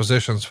reverse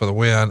positions for the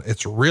win.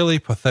 It's really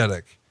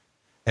pathetic.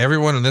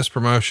 Everyone in this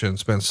promotion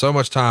spends so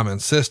much time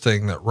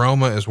insisting that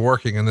Roma is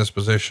working in this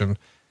position,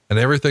 and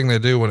everything they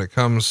do when it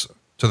comes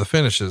to the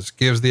finishes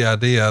gives the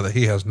idea that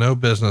he has no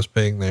business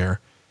being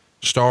there.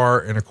 Star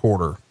and a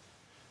quarter.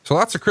 So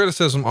lots of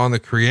criticism on the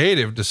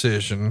creative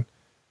decision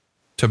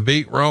to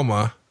beat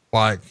Roma.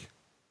 Like,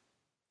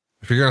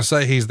 if you're going to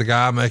say he's the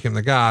guy, make him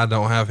the guy.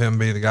 Don't have him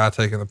be the guy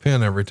taking the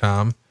pin every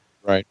time.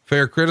 Right.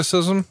 Fair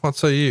criticism. What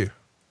say you?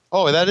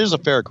 Oh, that is a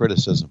fair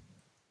criticism.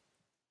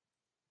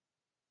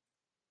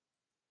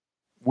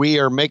 We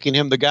are making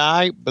him the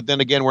guy, but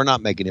then again, we're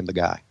not making him the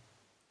guy.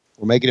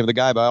 We're making him the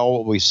guy by all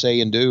what we say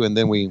and do, and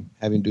then we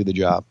have him do the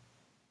job.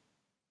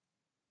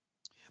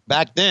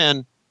 Back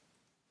then,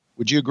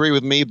 would you agree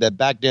with me that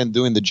back then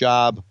doing the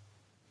job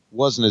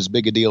wasn't as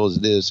big a deal as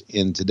it is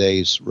in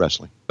today's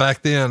wrestling?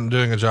 Back then,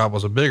 doing a job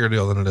was a bigger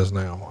deal than it is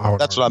now.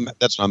 That's what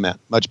I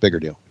meant. Much bigger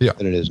deal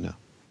than it is now.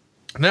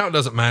 Now it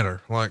doesn't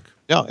matter.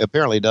 No,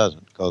 apparently it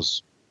doesn't,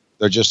 because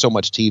there's just so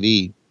much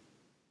TV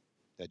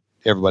that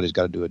everybody's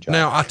got to do a job.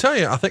 Now, I tell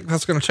you, I think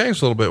that's going to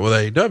change a little bit with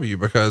AEW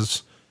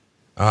because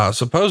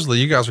supposedly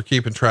you guys are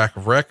keeping track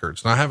of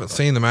records, and I haven't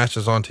seen the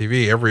matches on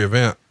TV. Every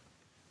event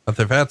that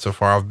they've had so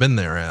far, I've been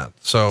there at.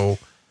 So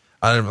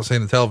I haven't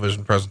seen the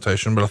television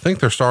presentation, but I think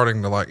they're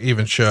starting to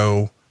even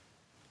show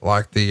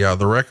the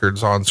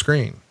records on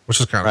screen, which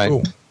is kind of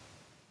cool.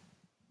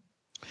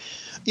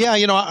 Yeah.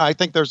 I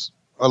think there's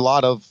a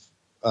lot of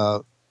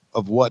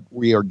of what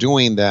we are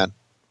doing that,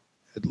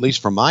 at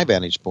least from my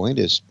vantage point,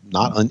 is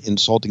not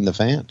insulting the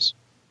fans.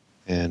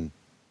 And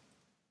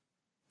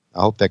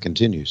I hope that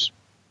continues.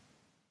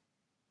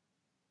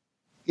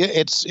 Yeah,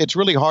 it's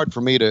really hard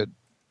for me to.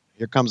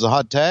 Here comes a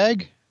hot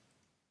tag.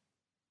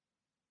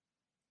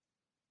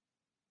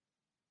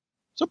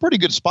 It's a pretty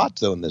good spot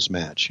though in this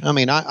match. I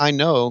mean, I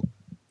know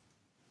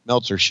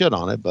Meltzer shit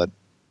on it, but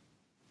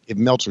if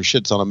Meltzer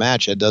shits on a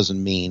match, that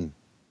doesn't mean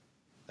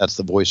that's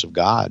the voice of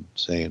God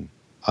saying,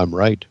 I'm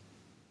right.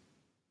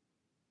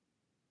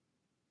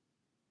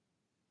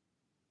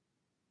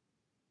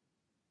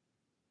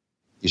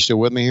 You still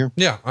with me here?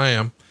 Yeah, I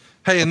am.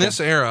 Hey, in this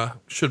era,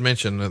 should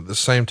mention at the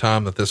same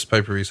time that this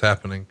pay-per-view is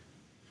happening,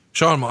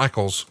 Shawn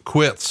Michaels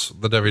quits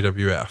the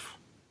WWF.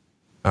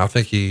 I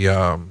think he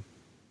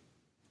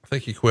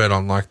quit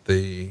on like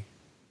I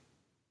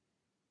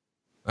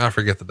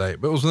forget the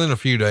date, but it was within a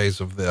few days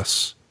of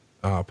this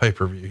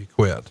pay-per-view he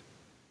quit.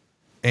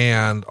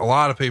 And a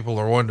lot of people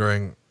are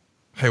wondering,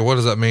 hey, what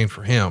does that mean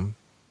for him?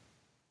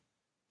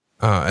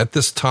 At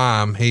this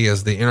time, he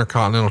is the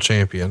Intercontinental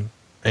Champion,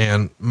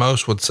 and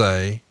most would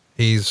say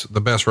he's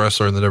the best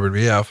wrestler in the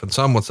WWF, and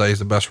some would say he's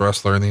the best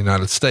wrestler in the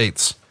United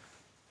States.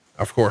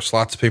 Of course,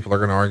 lots of people are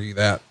going to argue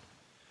that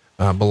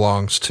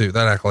that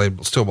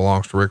accolade still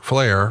belongs to Ric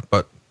Flair,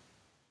 but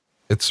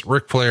it's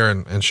Ric Flair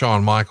and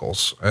Shawn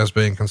Michaels as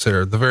being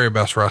considered the very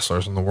best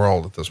wrestlers in the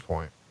world at this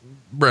point.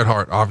 Bret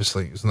Hart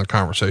obviously is in the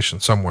conversation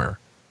somewhere,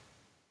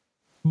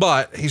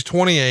 but he's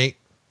 28,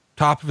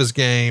 top of his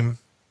game.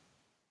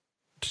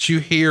 Did you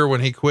hear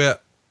when he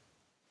quit?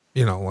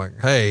 You know, like,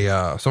 hey,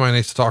 somebody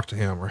needs to talk to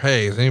him, or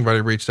hey, has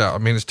anybody reached out? I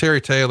mean, is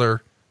Terry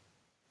Taylor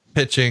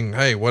pitching,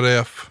 hey, what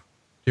if?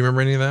 Do you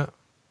remember any of that?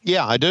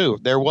 Yeah, I do.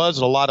 There was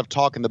a lot of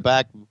talk in the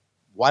back.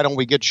 Why don't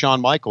we get Shawn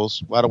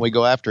Michaels? Why don't we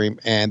go after him?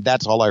 And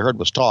that's all I heard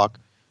was talk.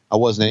 I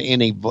wasn't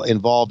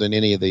involved in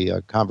any of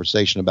the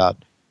conversation about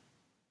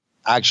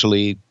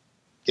actually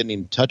getting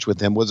in touch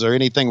with him. Was there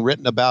anything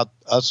written about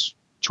us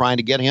trying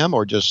to get him,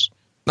 or just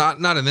not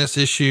in this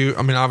issue?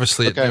 I mean,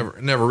 obviously it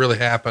never really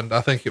happened.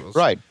 I think it was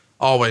right.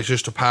 Always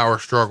just a power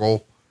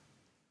struggle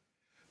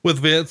with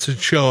Vince and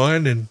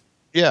Shawn, and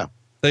yeah,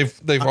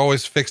 they've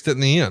always fixed it in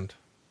the end.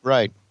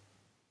 Right.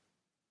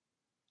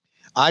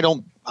 I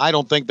don't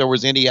think there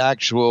was any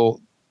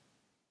actual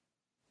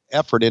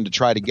effort in to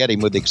try to get him,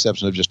 with the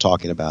exception of just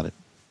talking about it.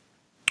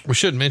 We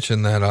should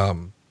mention that,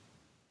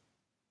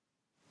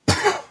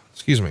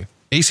 excuse me,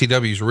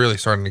 ECW is really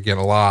starting to get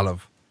a lot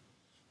of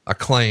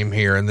acclaim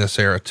here in this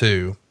era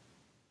too.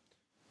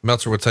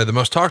 Meltzer would say the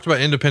most talked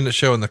about independent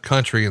show in the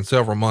country in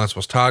several months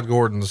was Todd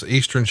Gordon's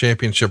Eastern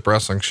Championship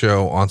Wrestling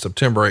show on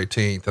September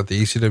 18th at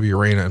the ECW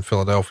Arena in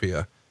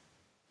Philadelphia.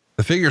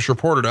 The figures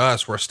reported to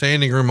us were a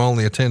standing room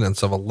only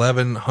attendance of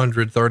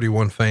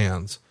 1,131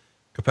 fans.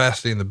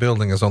 Capacity in the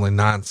building is only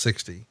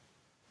 960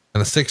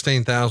 and a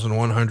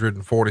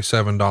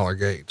 $16,147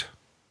 gate.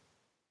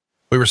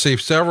 We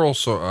received several.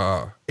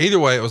 Either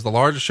way, it was the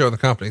largest show in the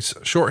company's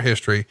short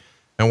history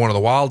and one of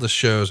the wildest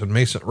shows in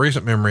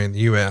recent memory in the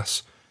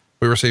U.S.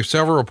 We received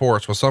several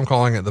reports, with some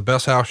calling it the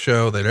best house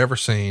show they'd ever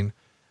seen,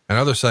 and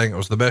others saying it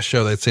was the best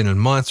show they'd seen in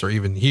months or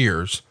even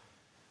years,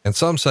 and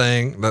some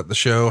saying that the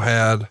show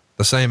had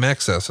the same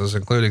excesses,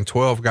 including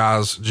 12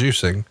 guys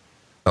juicing,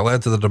 that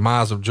led to the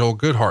demise of Joel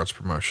Goodhart's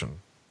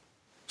promotion.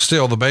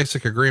 Still, the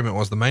basic agreement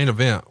was the main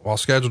event, while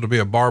scheduled to be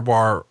a barbed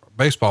wire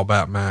baseball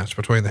bat match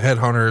between the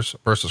Headhunters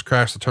versus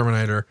Crash the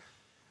Terminator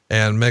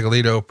and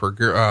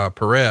Miguelito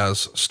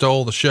Perez,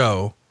 stole the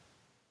show.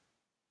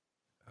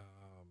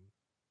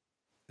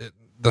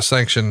 The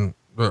sanction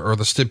or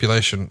the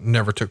stipulation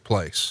never took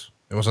place.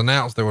 It was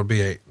announced there would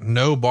be a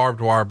no barbed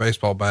wire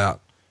baseball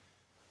bat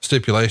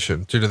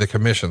stipulation due to the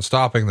commission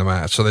stopping the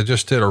match. So they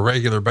just did a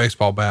regular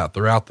baseball bat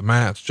throughout the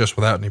match, just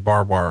without any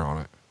barbed wire on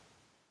it.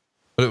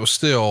 But it was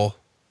still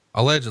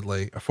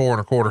allegedly a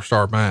 4.25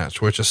 star match,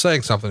 which is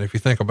saying something. If you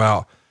think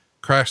about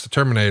Crash the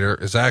Terminator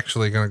is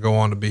actually going to go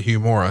on to be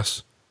Hugh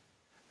Morris,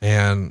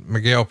 and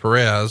Miguel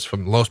Perez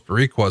from Los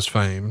Boricuas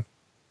fame,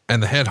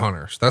 and the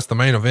Headhunters. That's the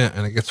main event,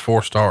 and it gets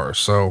 4 stars.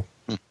 So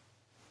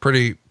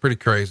pretty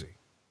crazy.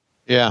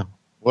 Yeah.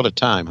 What a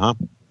time, huh?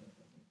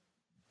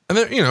 And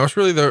then, it's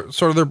really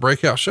their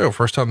breakout show.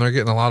 First time they're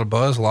getting a lot of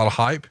buzz, a lot of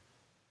hype.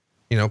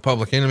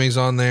 Public Enemy's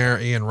on there,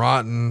 Ian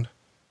Rotten,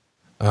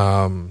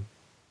 the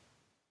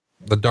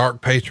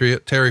Dark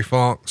Patriot, Terry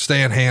Funk,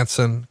 Stan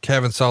Hansen,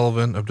 Kevin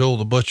Sullivan, Abdul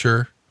the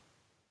Butcher,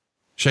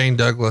 Shane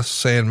Douglas,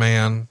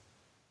 Sandman.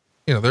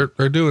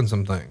 They're doing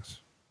some things.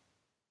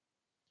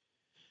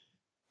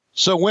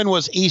 So when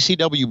was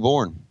ECW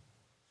born?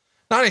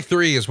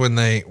 93 is when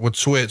they would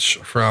switch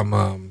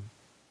from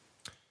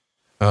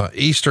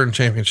Eastern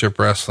Championship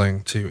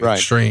Wrestling to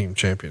Extreme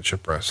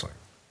Championship Wrestling.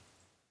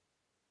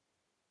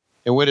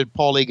 And when did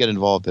Paul Lee get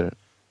involved in it?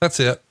 That's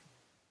it.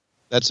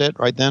 That's it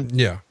right then?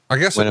 Yeah. I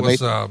guess it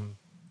was, I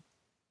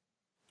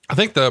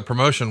think the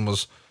promotion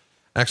was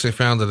actually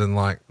founded in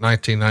like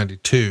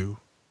 1992,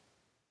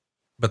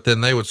 but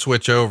then they would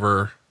switch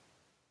over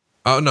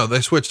Oh no, they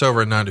switched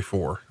over in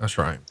 94. That's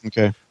right.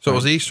 Okay. So it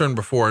was Eastern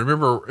before.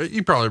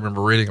 You probably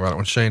remember reading about it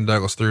when Shane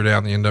Douglas threw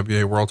down the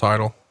NWA world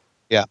title.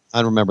 Yeah,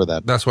 I remember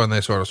that. That's when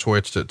they sort of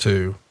switched it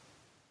to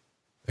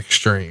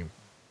Extreme.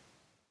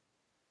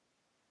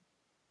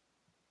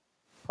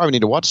 Probably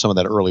need to watch some of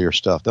that earlier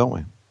stuff, don't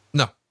we?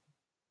 No.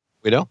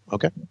 We don't?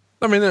 Okay.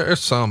 I mean, there's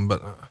some,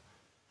 but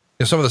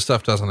some of the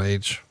stuff doesn't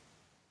age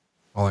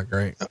all that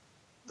great.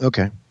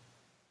 Okay.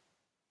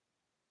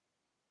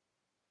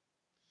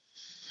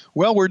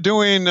 Well, we're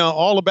doing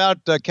all about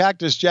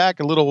Cactus Jack,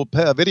 a little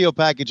video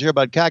package here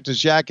about Cactus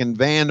Jack and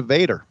Van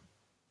Vader.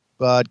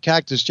 But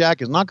Cactus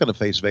Jack is not going to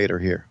face Vader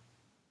here.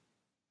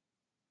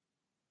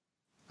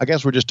 I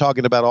guess we're just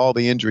talking about all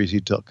the injuries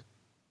he took.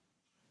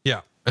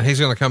 Yeah. And he's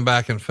going to come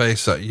back and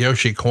face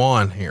Yoshi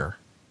Kwan here.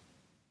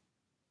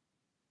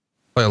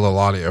 Play a little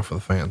audio for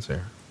the fans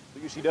here.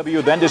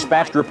 WCW then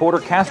dispatched reporter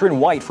Catherine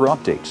White for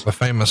updates. The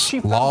famous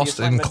Lost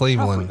in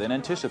Cleveland. Than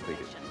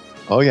anticipated.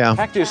 Oh, yeah.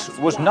 Cactus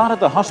was not at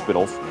the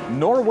hospital,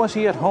 nor was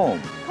he at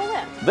home.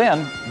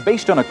 Then,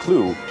 based on a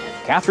clue,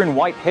 Catherine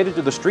White headed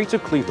to the streets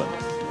of Cleveland,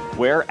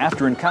 where,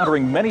 after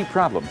encountering many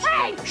problems,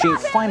 she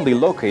finally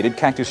located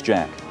Cactus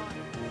Jack.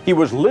 He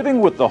was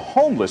living with the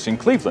homeless in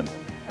Cleveland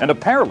and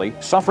apparently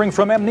suffering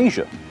from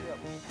amnesia.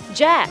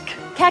 Jack,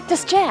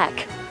 Cactus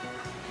Jack.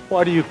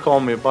 Why do you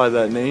call me by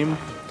that name?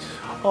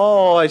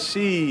 Oh, I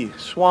see.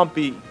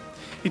 Swampy.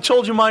 He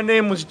told you my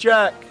name was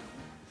Jack.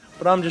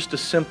 But I'm just a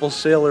simple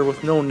sailor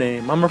with no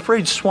name. I'm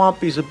afraid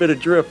Swampy's a bit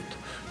adrift.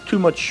 Too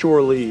much shore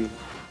leave.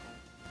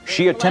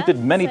 She attempted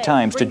many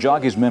times to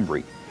jog his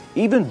memory,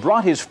 even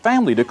brought his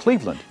family to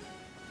Cleveland.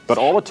 But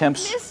all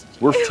attempts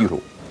were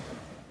futile.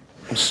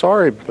 I'm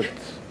sorry, but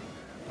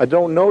I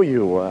don't know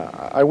you.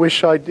 I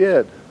wish I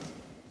did.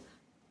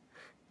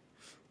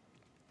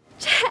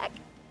 Jack,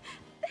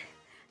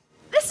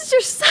 this is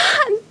your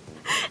son.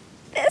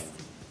 This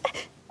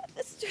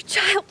is your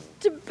child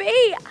to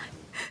be.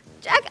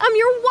 Jack, I'm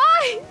your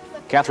wife.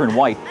 Catherine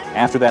White,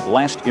 after that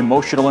last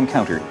emotional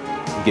encounter,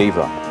 gave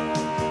up.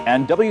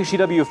 And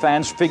WCW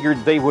fans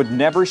figured they would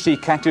never see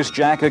Cactus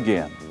Jack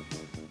again.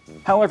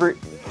 However,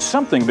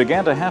 something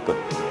began to happen.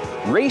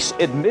 Race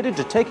admitted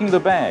to taking the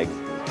bag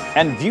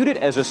and viewed it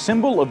as a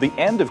symbol of the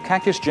end of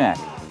Cactus Jack.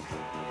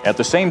 At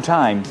the same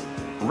time,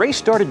 Race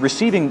started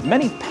receiving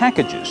many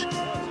packages.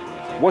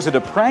 Was it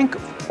a prank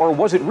or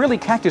was it really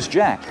Cactus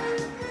Jack?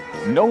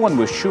 No one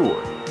was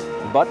sure.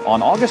 But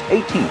on August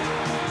 18th,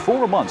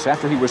 4 months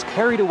after he was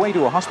carried away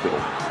to a hospital,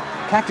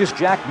 Cactus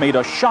Jack made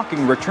a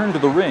shocking return to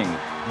the ring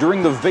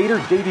during the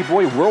Vader-Davey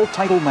Boy World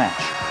Title match.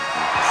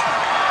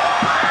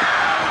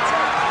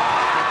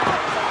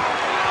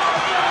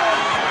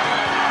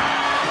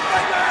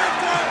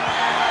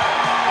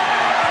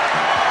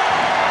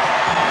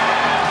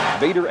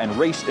 Vader and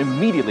Race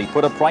immediately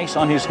put a price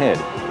on his head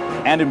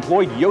and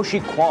employed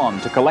Yoshi Kwan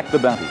to collect the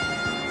bounty.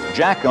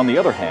 Jack, on the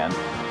other hand,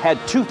 had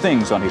two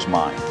things on his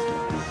mind: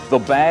 the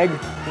bag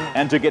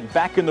and to get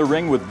back in the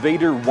ring with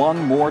Vader one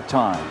more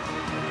time.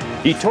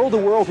 He told the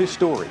world his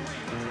story,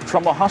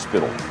 from the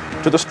hospital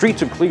to the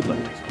streets of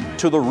Cleveland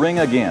to the ring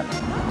again.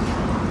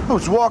 I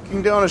was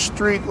walking down a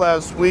street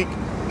last week,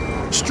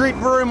 a street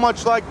very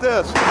much like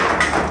this.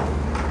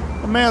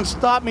 A man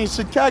stopped me and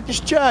said,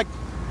 "Cactus Jack,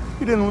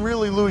 you didn't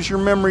really lose your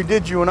memory,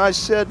 did you?" And I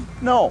said,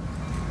 "No."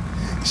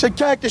 He said,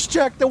 "Cactus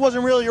Jack, that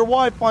wasn't really your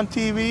wife on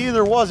TV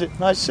either, was it?"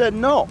 And I said,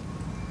 "No."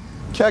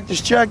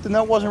 "Cactus Jack, then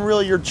that wasn't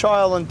really your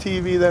child on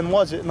TV then,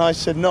 was it?" And I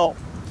said, "No."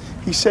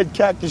 He said,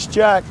 "Cactus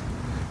Jack,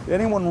 did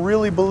anyone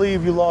really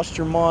believe you lost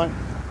your mind?"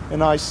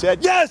 And I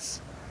said,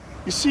 "Yes!"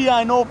 You see,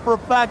 I know for a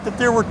fact that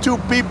there were two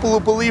people who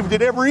believed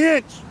it every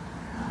inch.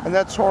 And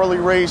that's Harley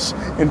Race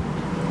and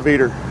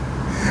Vader.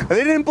 And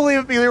they didn't believe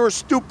it because they were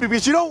stupid,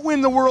 because you don't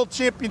win the world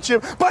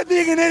championship by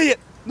being an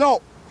idiot.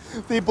 No,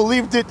 they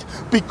believed it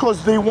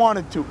because they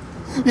wanted to.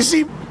 You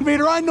see,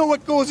 Vader, I know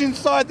what goes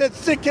inside that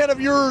sick head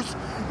of yours.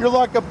 You're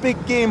like a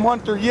big game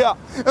hunter, yeah.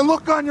 And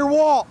look on your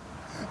wall.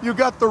 You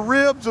got the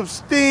ribs of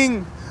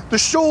Sting, the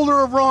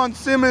shoulder of Ron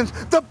Simmons,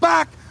 the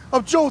back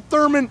of Joe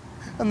Thurman,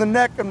 and the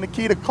neck of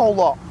Nikita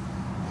Koloff.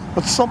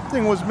 But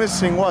something was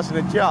missing, wasn't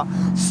it? Yeah.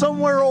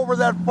 Somewhere over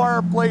that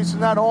fireplace in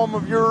that home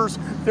of yours,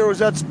 there was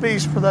that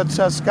space for that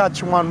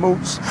Saskatchewan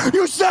moose.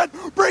 You said,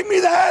 "Bring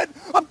me the head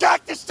of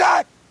Cactus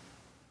Jack."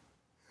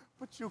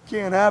 But you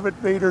can't have it,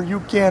 Vader. You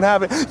can't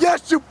have it.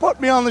 Yes, you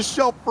put me on the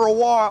shelf for a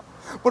while,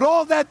 but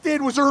all that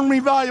did was earn me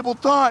valuable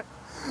time.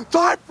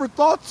 Time for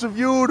thoughts of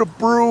you to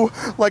brew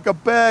like a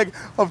bag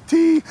of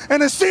tea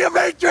and a sea of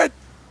hatred.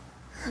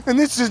 And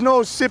this is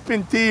no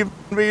sipping tea,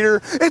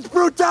 Vader. It's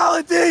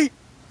brutality.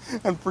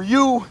 And for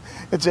you,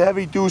 it's a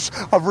heavy dose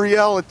of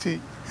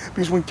reality.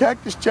 Because when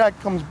Cactus Jack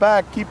comes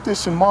back, keep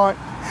this in mind,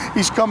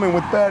 he's coming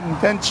with bad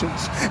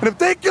intentions. And if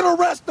they can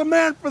arrest a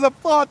man for the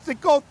thoughts that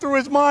go through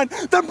his mind,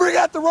 then bring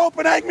out the rope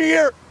and hang me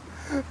here.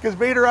 Because,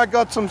 Vader, I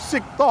got some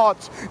sick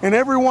thoughts, and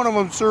every one of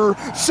them, sir,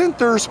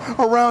 centers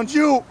around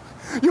you.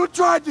 You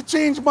tried to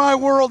change my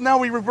world, now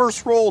we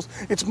reverse roles.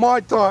 It's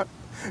my time.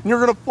 and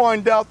you're going to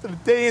find out that a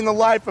day in the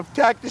life of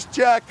Cactus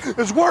Jack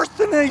is worse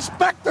than any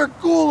specter,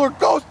 ghoul, or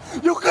ghost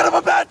you could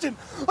have imagined.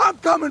 I'm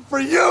coming for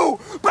you.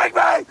 Bang,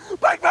 bang,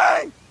 bang,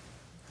 bang.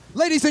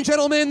 Ladies and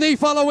gentlemen, the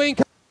following...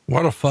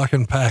 What a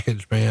fucking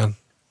package, man.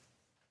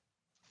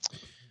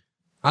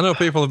 I know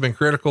people have been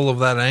critical of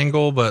that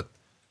angle, but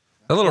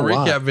that little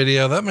recap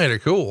video, that made it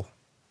cool.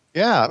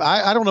 Yeah.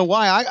 I don't know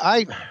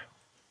why.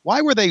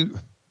 Why were they...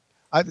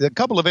 a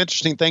couple of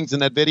interesting things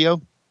in that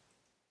video.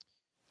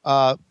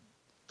 The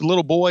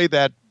little boy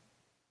that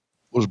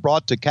was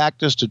brought to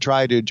Cactus to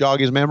try to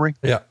jog his memory.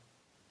 Yeah.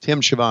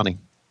 Tim Schiavone.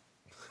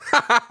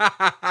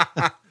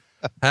 How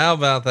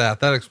about that?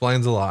 That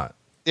explains a lot.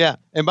 Yeah.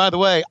 And by the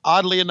way,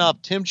 oddly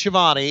enough, Tim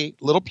Schiavone,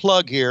 little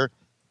plug here,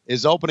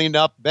 is opening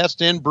up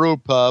Best End Brew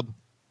Pub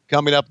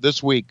coming up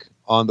this week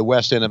on the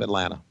West End of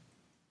Atlanta.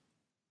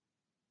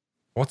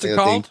 What's it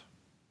called?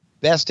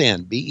 Best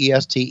End,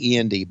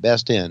 Bestend,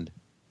 Best End.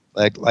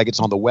 Like it's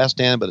on the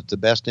West End, but it's the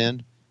Best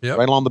End. Yep.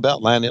 Right along the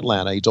Beltline in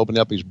Atlanta. He's opening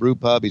up his brew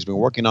pub. He's been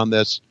working on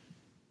this.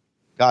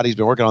 God, he's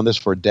been working on this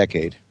for a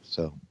decade.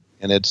 So,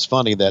 and it's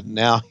funny that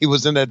now he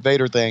was in that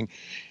Vader thing,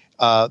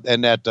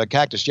 and that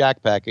Cactus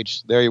Jack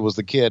package. There he was,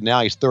 the kid.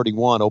 Now he's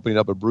 31, opening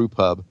up a brew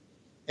pub.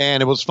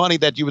 And it was funny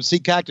that you would see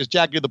Cactus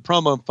Jack do the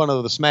promo in front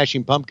of the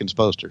Smashing Pumpkins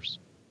posters.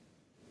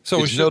 So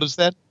did you notice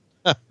that?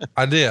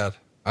 I did.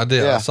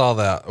 Yeah. I saw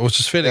that, which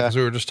is fitting because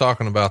we were just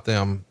talking about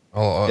them, the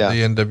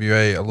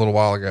NWA, a little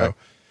while ago.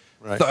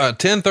 Right.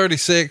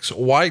 1036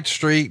 White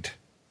Street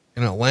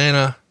in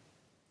Atlanta,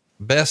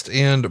 Best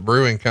End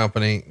Brewing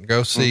Company.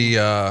 Go see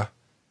all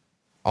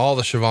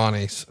the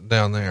Schiavones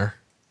down there.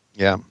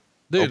 Yeah.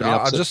 Dude,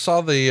 I just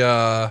saw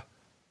the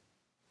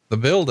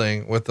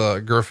building with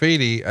the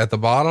graffiti at the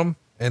bottom,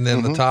 and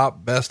then the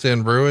top, Best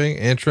End Brewing,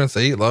 entrance,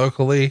 eat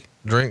locally,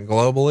 drink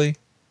globally.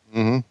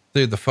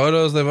 Dude, the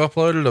photos they've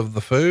uploaded of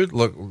the food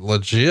look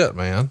legit,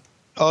 man.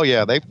 Oh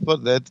yeah. They've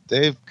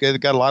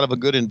got a lot of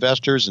good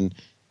investors, and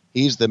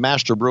he's the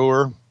master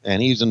brewer,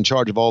 and he's in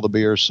charge of all the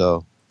beers.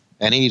 So,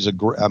 and he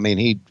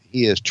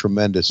is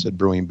tremendous at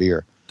brewing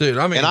beer. Dude,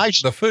 I mean,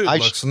 the food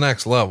looks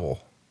next level.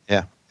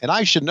 Yeah. And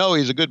I should know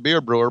he's a good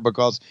beer brewer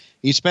because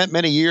he spent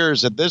many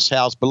years at this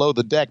house below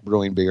the deck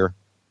brewing beer.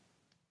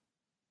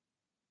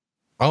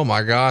 Oh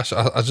my gosh.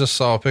 I just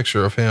saw a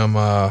picture of him,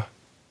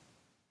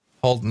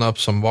 holding up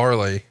some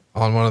barley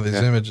on one of these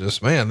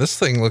images. Man, this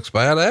thing looks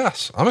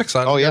badass. I'm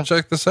excited to go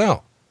check this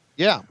out.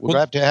 Yeah. We'll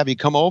have to have you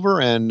come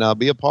over and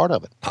be a part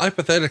of it.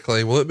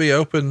 Hypothetically, will it be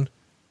open,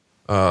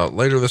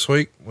 later this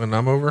week when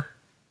I'm over?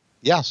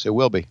 Yes, it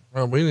will be.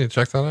 Well, we need to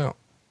check that out.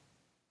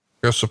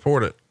 Go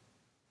support it.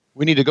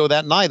 We need to go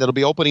that night. That'll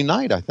be opening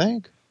night, I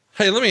think.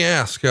 Hey, let me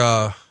ask,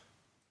 I'm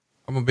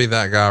going to be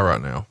that guy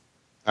right now.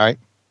 All right.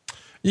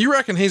 You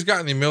reckon he's got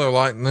any Miller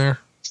Lite in there?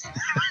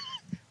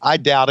 I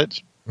doubt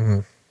it.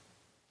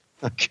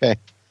 Okay.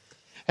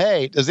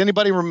 Hey, does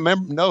anybody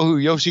know who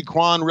Yoshi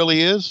Kwan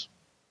really is?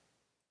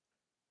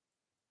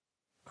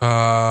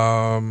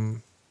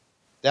 That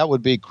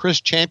would be Chris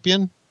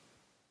Champion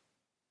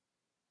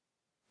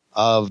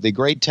of the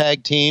great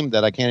tag team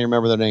that I can't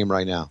remember their name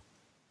right now,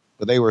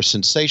 but they were a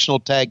sensational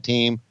tag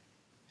team,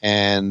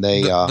 and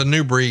they the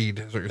New Breed.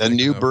 Is what you're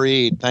thinking of.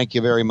 Breed. Thank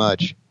you very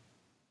much.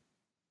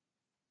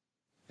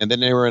 And then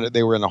they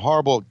were in a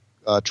horrible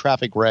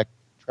traffic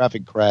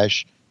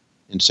crash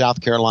in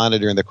South Carolina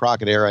during the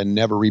Crockett era and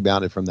never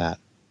rebounded from that.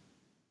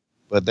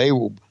 But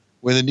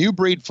when the New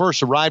Breed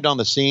first arrived on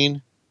the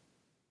scene,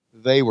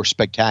 they were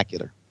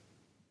spectacular.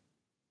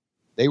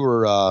 They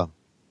were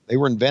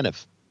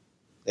inventive.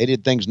 They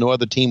did things no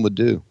other team would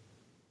do.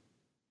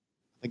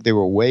 I think they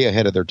were way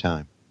ahead of their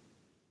time.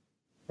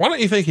 Why don't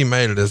you think he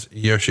made it as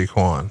Yoshi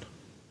Kwan?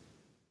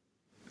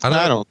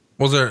 I don't.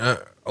 Was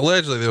there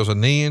allegedly there was a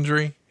knee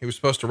injury? He was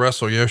supposed to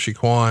wrestle Yoshi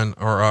Kwan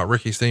or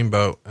Ricky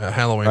Steamboat at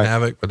Halloween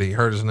Havoc, but he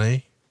hurt his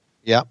knee.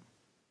 Yep.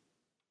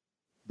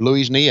 Blew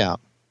his knee out.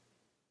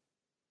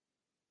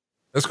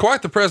 It's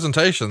quite the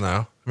presentation,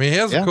 though. I mean, he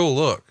has a cool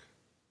look.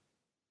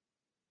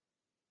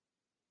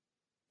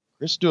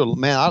 Chris Stewart,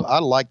 man, I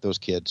like those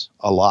kids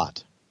a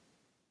lot.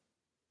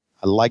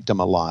 I liked them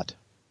a lot.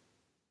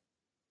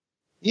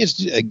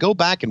 Go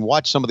back and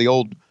watch some of the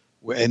old,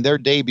 in their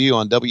debut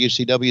on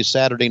WCW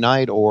Saturday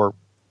Night, or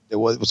it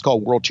was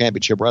called World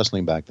Championship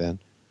Wrestling back then.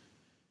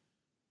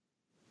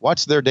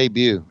 Watch their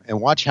debut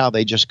and watch how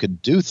they just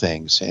could do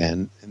things.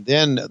 And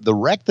then the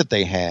wreck that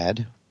they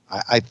had,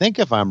 I think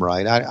if I'm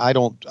right, I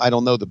don't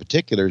know the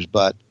particulars,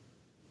 but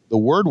the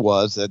word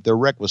was that their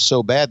wreck was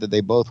so bad that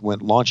they both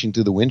went launching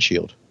through the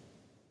windshield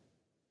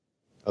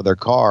of their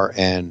car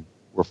and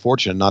were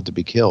fortunate not to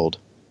be killed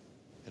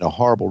in a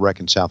horrible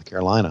wreck in South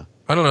Carolina.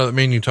 I don't know that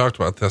me and you talked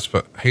about this,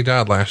 but he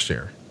died last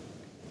year.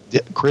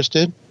 Chris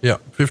did? Yeah.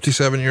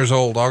 57 years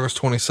old, August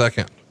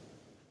 22nd.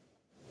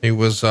 He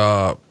was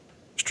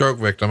stroke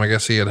victim. I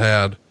guess he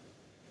had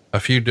a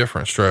few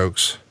different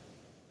strokes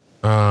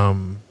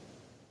on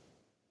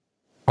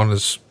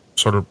his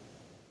sort of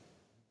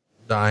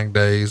dying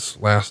days,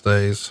 last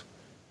days,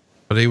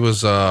 but he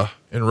was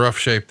in rough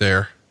shape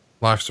there.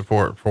 Life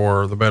support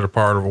for the better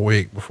part of a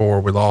week before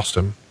we lost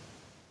him.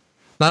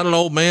 Not an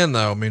old man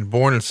though. I mean,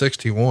 born in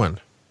 61.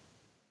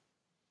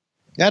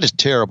 That is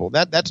terrible.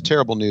 That's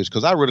terrible news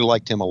because I really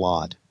liked him a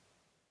lot.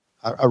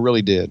 I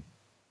really did.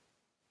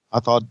 I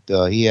thought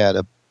he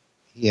had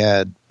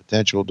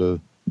potential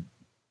to.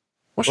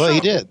 He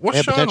did.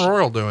 What's Sean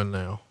Royal doing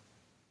now?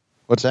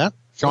 What's that?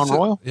 Sean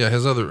Royal? Yeah,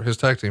 his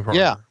tag team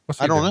partner. Yeah, What's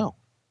I don't know.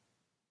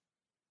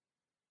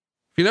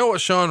 If you know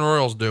what Sean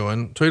Royal's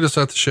doing, tweet us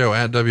at the show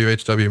at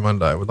WHW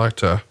Monday. We'd like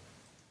to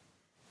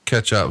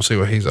catch up and see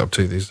what he's up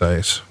to these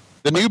days.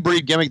 The new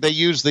breed gimmick, they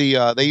used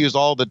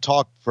all the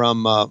talk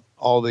from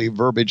all the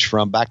verbiage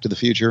from Back to the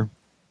Future.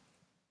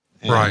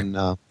 And,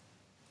 right.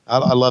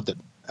 I loved it.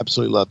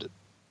 Absolutely loved it.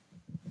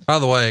 By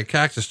the way,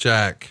 Cactus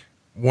Jack,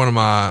 one of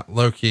my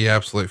low-key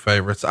absolute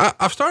favorites.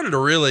 I've started to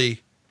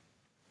really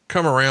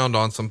come around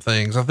on some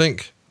things. I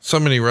think so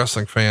many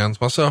wrestling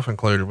fans, myself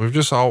included,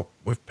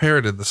 we've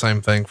parroted the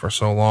same thing for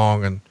so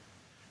long, and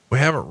we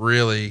haven't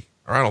really,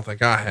 or I don't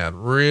think I had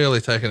really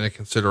taken into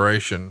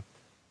consideration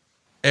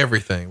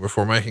everything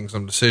before making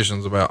some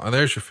decisions about, and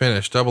there's your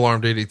finish, double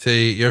arm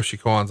DDT, Yoshi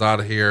Kwan's out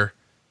of here,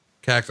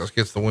 Cactus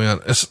gets the win.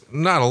 It's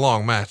not a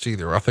long match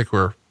either. I think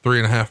we're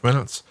 3.5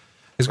 minutes.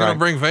 He's going to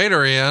bring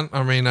Vader in.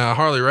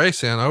 Harley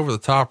Race in over the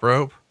top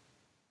rope.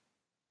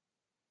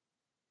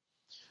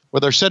 Well,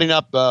 they're setting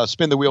up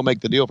Spin the Wheel,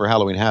 Make the Deal for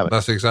Halloween Havoc.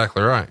 That's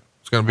exactly right.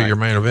 It's going to be your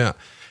main event.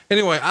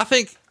 Anyway, I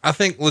think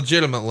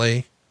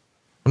legitimately,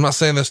 I'm not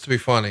saying this to be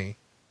funny.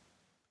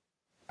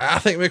 I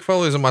think Mick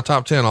Foley's in my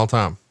top 10 all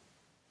time.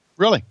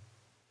 Really?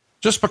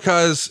 Just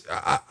because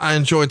I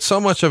enjoyed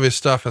so much of his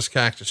stuff as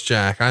Cactus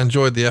Jack. I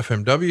enjoyed the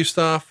FMW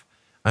stuff.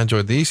 I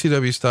enjoyed the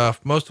ECW stuff.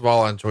 Most of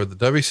all, I enjoyed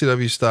the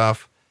WCW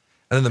stuff.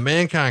 And then the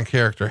Mankind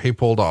character he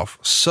pulled off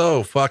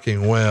so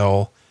fucking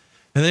well.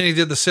 And then he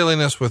did the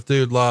silliness with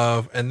Dude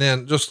Love. And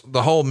then just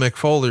the whole Mick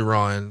Foley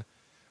run.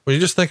 When you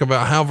just think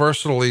about how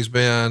versatile he's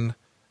been,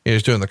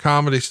 he's doing the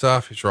comedy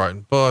stuff. He's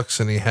writing books,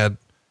 and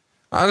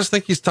I just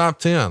think he's top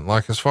 10.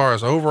 Like as far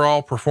as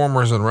overall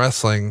performers in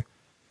wrestling,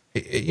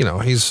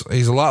 he's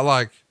a lot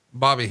like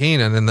Bobby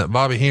Heenan in that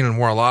Bobby Heenan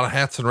wore a lot of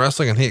hats in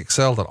wrestling and he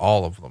excelled at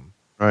all of them.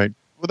 Right.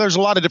 Well, there's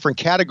a lot of different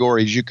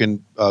categories you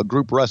can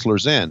group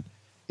wrestlers in.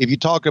 If you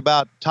talk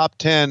about top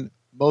 10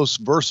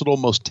 most versatile,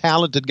 most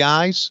talented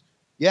guys,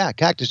 yeah,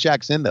 Cactus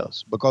Jack's in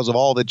those because of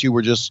all that you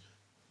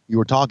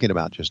were talking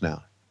about just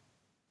now.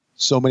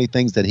 So many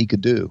things that he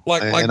could do.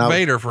 Like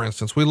Vader, for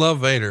instance. We love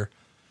Vader,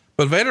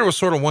 but Vader was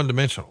sort of one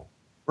dimensional.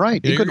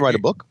 Right. He couldn't write a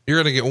book. You're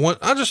going to get one.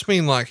 I just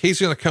mean like,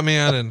 he's going to come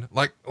in and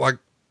like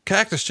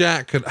Cactus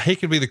Jack could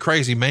be the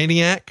crazy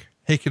maniac.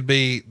 He could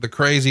be the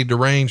crazy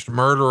deranged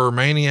murderer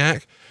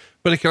maniac,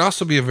 but he could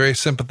also be a very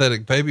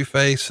sympathetic baby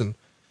face. And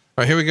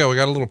all right, here we go. We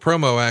got a little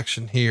promo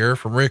action here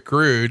from Rick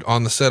Rude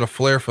on the set of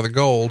Flair for the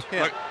Gold.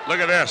 Look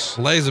at this.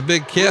 Lays a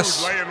big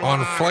kiss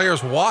on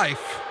Flair's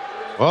wife.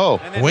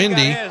 Oh,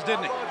 Wendy,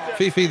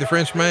 Fifi, the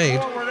French maid.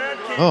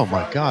 Oh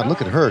my God.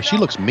 Look at her. She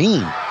looks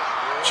mean.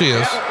 She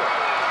is.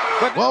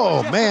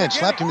 Whoa, man,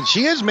 slapped him.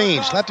 She is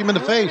mean. Slapped him in the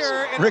face.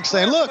 Rick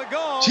saying, look,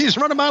 she's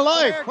running my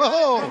life.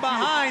 Whoa.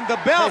 Behind the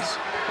belt.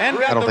 I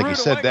don't think he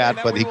said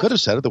that, but he could have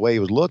said it the way he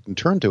was looked and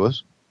turned to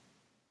us.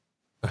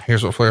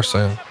 Here's what Flair's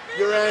saying.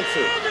 Your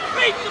answer.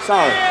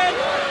 Sorry.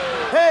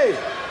 Hey,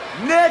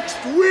 next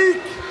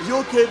week. You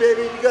okay,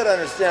 baby? You got to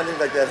understand things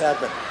like that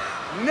happen.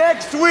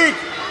 Next week,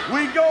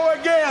 we go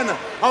again.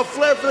 I'll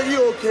Flair for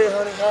you. Okay,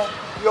 honey? Huh?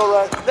 You all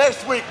right?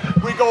 Next week,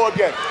 we go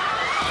again.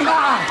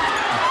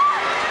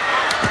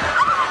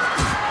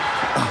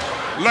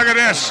 Look at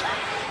this.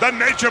 The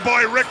Nature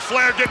Boy Ric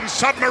Flair getting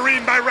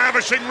submarined by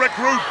ravishing Rick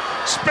Rude.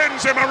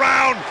 Spins him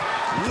around.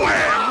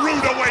 Wham!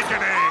 Rude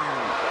awakening.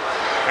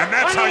 And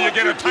that's how you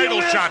get a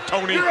title shot,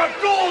 Tony. You're a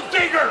gold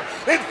digger,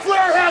 and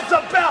Flair has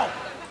the belt.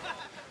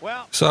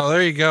 Well, so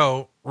there you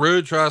go.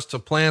 Rude tries to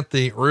plant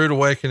the Rude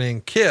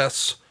Awakening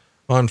kiss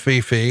on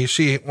Fifi.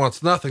 She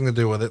wants nothing to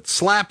do with it.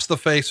 Slaps the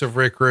face of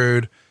Rick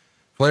Rude.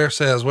 Flair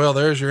says, well,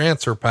 there's your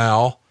answer,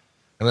 pal.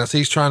 And as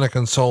he's trying to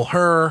console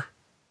her,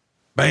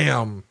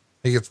 bam,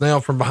 he gets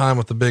nailed from behind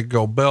with the big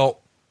gold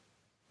belt.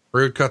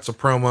 Rude cuts a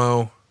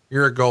promo.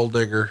 You're a gold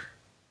digger.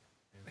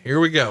 And here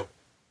we go.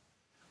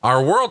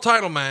 Our world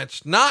title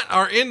match, not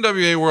our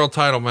NWA world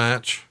title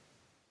match,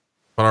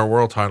 but our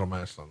world title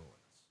match nonetheless.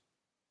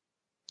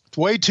 It's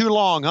way too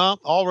long, huh?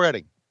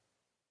 Already.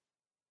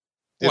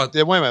 What?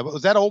 Wait a minute.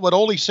 Was that what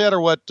Ole said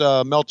or what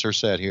Meltzer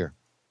said here?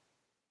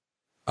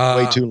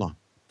 Way too long.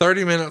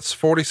 30 minutes,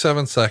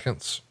 47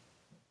 seconds.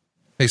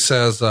 He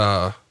says,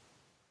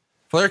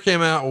 Flair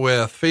came out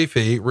with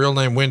Fifi, real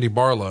name Wendy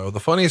Barlow. The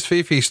funniest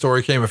Fifi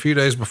story came a few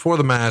days before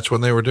the match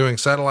when they were doing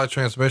satellite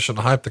transmission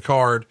to hype the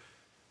card,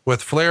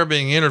 with Flair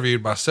being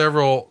interviewed by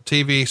several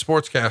TV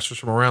sportscasters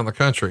from around the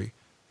country.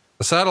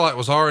 The satellite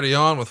was already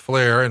on with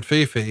Flair and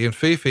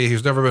Fifi,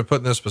 who's never been put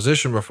in this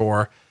position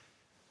before,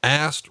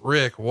 asked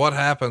Rick what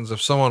happens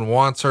if someone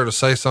wants her to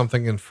say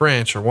something in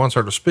French or wants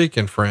her to speak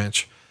in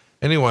French.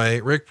 Anyway,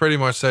 Rick pretty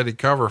much said he'd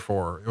cover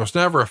for her. It was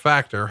never a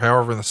factor.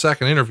 However, in the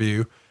second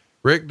interview,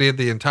 Rick did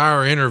the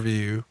entire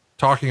interview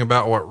talking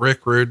about what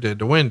Rick Rude did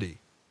to Wendy.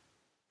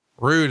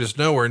 Rude is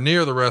nowhere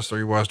near the wrestler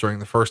he was during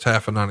the first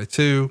half of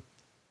 92.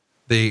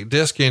 The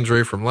disc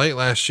injury from late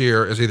last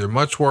year is either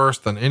much worse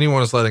than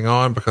anyone is letting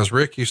on, because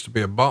Rick used to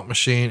be a bump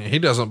machine and he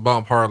doesn't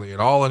bump hardly at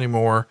all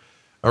anymore,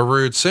 or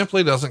Rude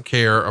simply doesn't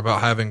care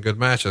about having good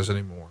matches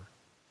anymore.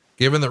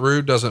 Given that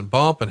Rude doesn't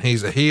bump and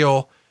he's a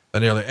heel,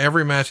 then nearly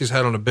every match he's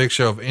had on a big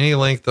show of any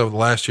length of the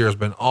last year has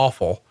been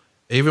awful,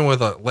 even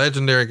with a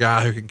legendary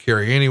guy who can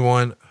carry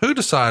anyone. Who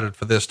decided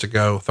for this to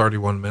go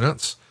 31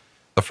 minutes?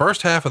 The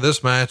first half of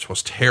this match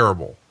was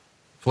terrible.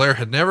 Flair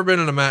had never been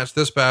in a match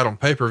this bad on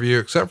pay-per-view,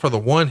 except for the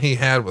one he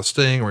had with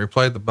Sting where he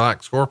played the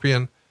Black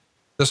Scorpion.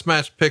 This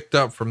match picked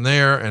up from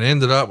there and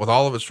ended up, with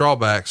all of its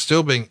drawbacks,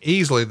 still being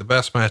easily the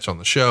best match on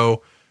the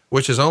show,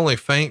 which is only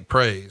faint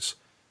praise.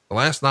 The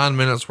last 9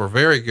 minutes were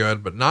very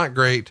good, but not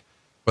great,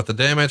 but the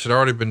damage had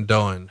already been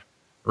done.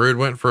 Rude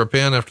went for a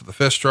pin after the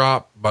fist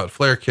drop, but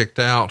Flair kicked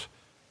out.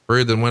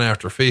 Rude then went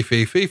after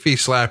Fifi. Fifi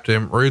slapped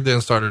him. Rude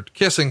then started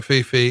kissing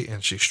Fifi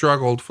and she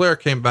struggled. Flair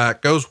came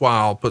back, goes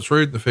wild, puts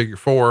Rude in the figure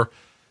 4.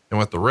 And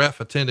with the ref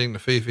attending to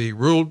Fifi,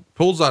 Rude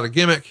pulls out a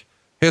gimmick,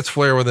 hits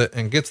Flair with it,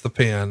 and gets the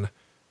pin.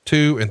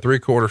 2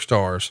 3/4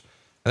 stars.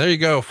 And there you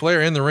go.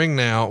 Flair in the ring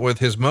now with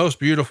his most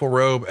beautiful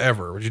robe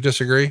ever. Would you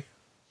disagree?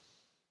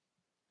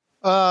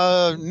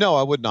 No,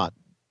 I would not.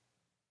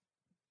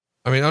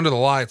 I mean, under the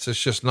lights,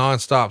 it's just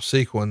nonstop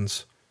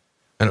sequins,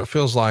 and it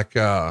feels like,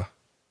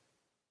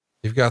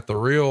 you've got a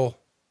real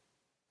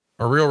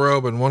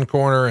robe in one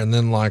corner, and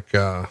then like,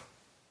 I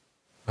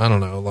don't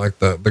know, like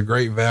the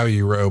great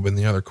value robe in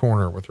the other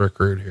corner with Rick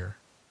Rude here.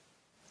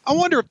 I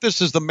wonder if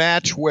this is the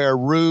match where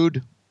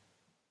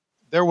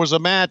there was a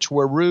match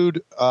where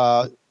Rude,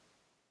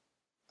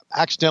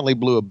 accidentally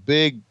blew a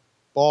big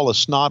ball of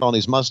snot on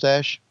his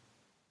mustache.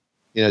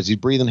 You know, as he's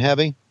breathing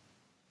heavy,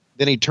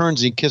 then he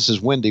turns and he kisses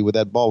Wendy with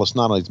that ball of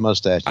snot on his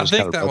mustache. I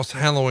think that was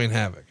Halloween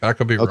Havoc. I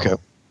could be wrong. Okay. All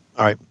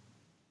right.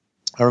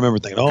 I remember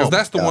thinking, because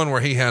that's the one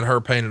where he had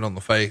her painted on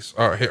the face,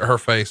 or her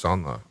face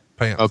on the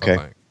pants. Okay. I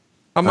think.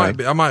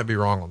 I might be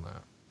wrong on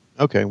that.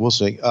 Okay. We'll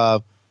see.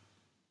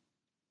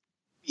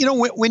 You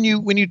know, when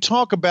you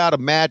talk about a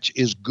match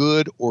is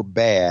good or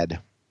bad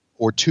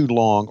or too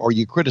long, or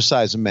you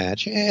criticize a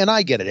match, and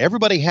I get it.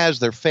 Everybody has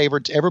their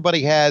favorites.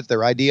 Everybody has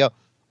their idea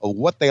of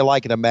what they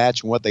like in a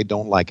match and what they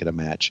don't like in a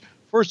match.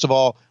 First of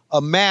all, a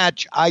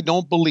match, I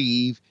don't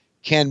believe,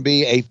 can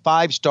be a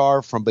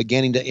 5-star from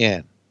beginning to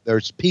end.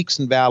 There's peaks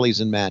and valleys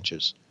in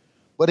matches.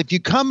 But if you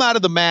come out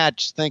of the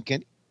match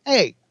thinking,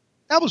 hey,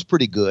 that was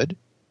pretty good,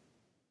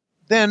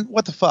 then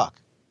what the fuck?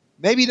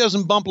 Maybe he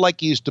doesn't bump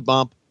like he used to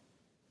bump,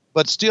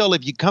 but still,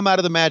 if you come out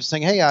of the match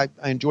saying, hey, I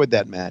enjoyed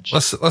that match.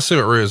 Let's see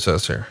what Rude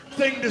says here.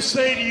 Thing to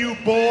say to you,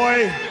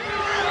 boy.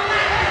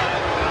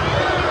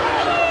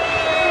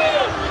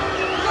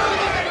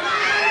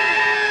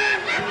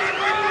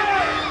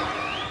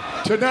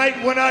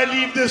 Tonight, when I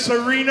leave this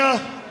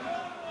arena,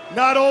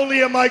 not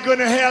only am I going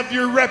to have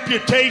your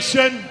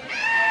reputation,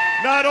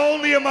 not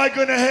only am I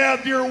going to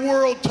have your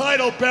world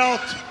title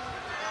belt,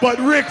 but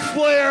Ric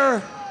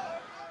Flair,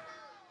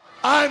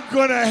 I'm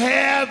going to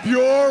have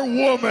your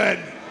woman.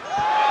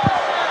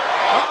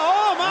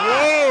 Oh, my.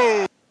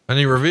 Whoa. And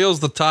he reveals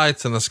the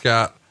tights, and it's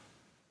got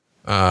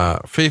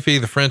Fifi,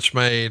 the French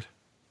maid,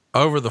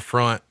 over the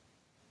front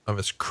of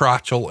his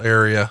crotchal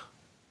area,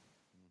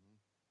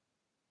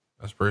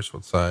 as Bruce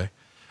would say.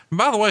 And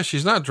by the way,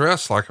 she's not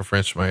dressed like a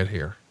French maid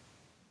here.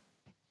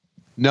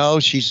 No,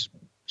 she's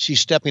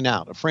stepping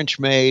out. A French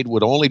maid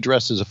would only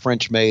dress as a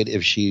French maid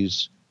if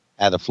she's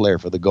had a flair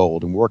for the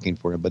gold and working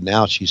for him, but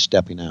now she's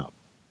stepping out.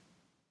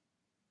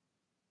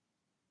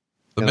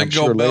 The big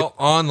gold belt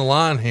on the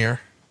line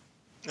here.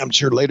 I'm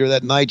sure later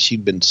that night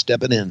she'd been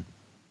stepping in.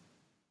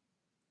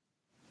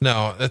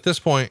 No, at this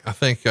point, I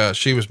think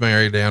she was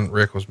married and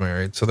Rick was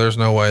married, so there's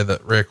no way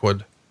that Rick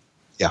would.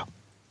 Yeah.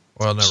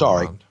 Well, never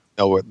Sorry. mind.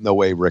 No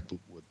way Rick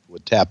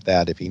would tap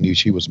that if he knew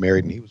she was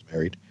married and he was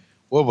married.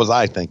 What was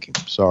I thinking?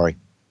 Sorry.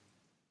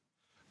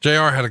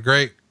 JR had a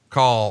great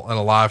call at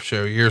a live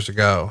show years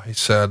ago. He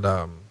said,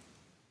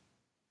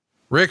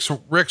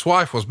 Rick's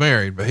wife was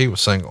married, but he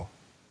was single.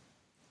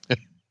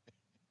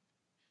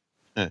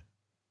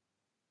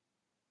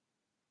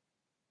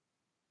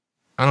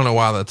 I don't know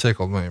why that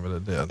tickled me, but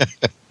it did.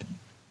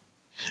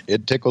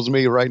 It tickles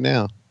me right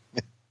now.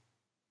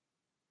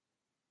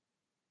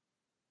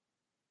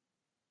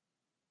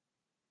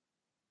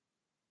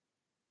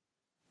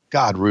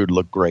 God, Rude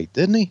looked great,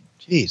 didn't he?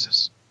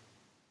 Jesus.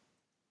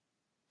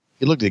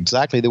 He looked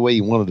exactly the way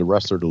you wanted a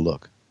wrestler to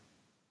look.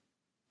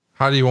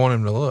 How do you want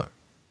him to look?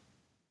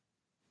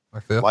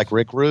 Like this? Like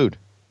Rick Rude.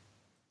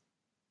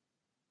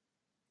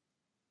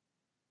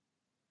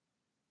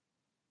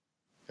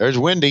 There's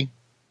Wendy.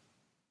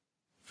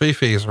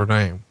 Fifi is her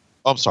name.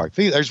 Oh, I'm sorry.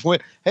 There's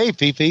Hey,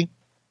 Fifi.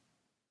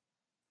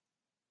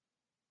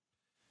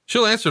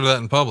 She'll answer to that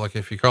in public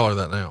if you call her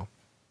that now.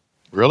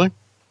 Really?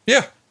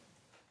 Yeah.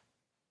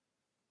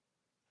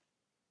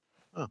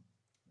 Huh.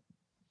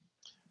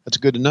 That's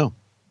good to know.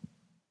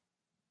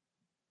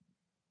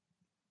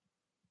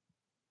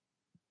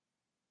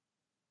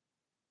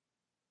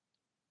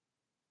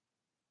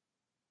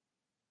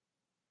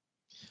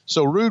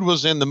 So Rude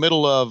was in the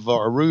middle of,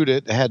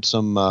 Rude had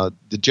some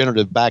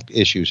degenerative back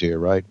issues here,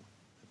 right?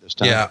 At this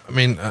time. Yeah. I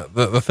mean,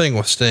 the thing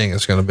with Sting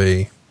is going to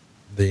be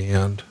the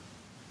end.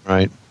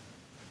 Right.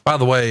 By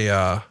the way,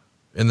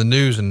 in the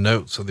news and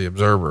notes of the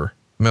Observer,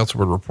 Meltzer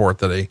would report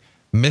that a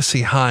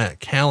Missy Hyatt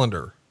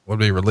calendar would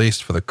be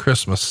released for the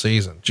Christmas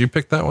season. Did you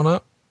pick that one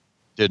up?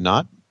 Did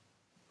not.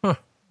 Huh.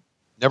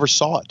 Never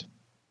saw it.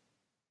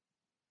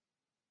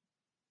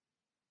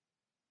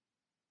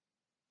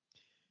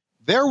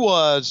 There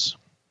was.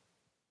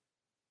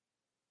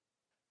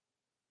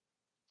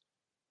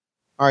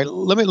 All right,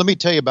 let me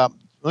tell you about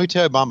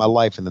my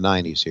life in the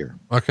 90s here.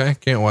 Okay,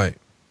 can't wait.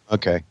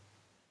 Okay.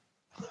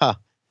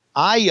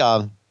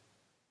 I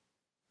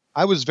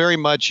was very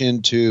much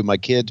into my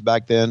kids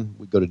back then.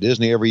 We'd go to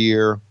Disney every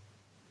year.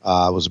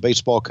 I was a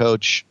baseball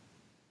coach,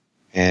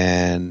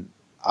 and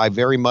I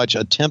very much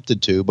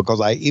attempted to,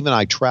 because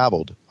I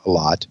traveled a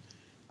lot.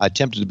 I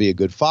attempted to be a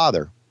good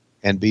father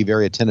and be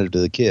very attentive to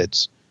the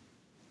kids.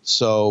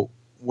 So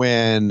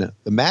when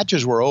the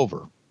matches were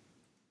over,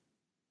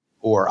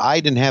 or I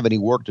didn't have any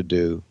work to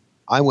do,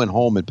 I went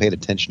home and paid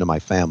attention to my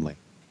family.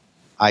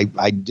 I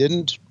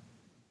didn't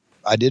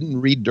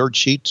read dirt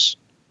sheets.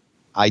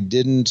 I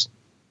didn't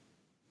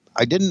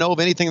know of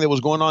anything that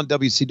was going on in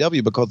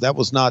WCW, because that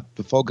was not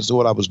the focus of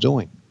what I was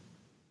doing.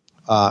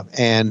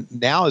 And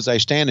now, as I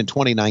stand in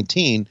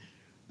 2019,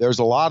 there's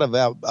a lot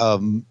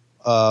of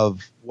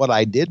what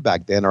I did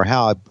back then, or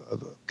how I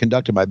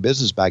conducted my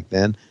business back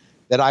then,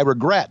 that I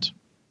regret.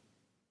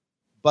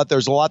 But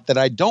there's a lot that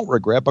I don't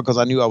regret, because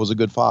I knew I was a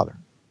good father.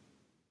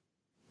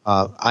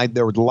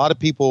 There were a lot of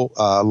people,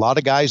 a lot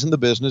of guys in the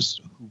business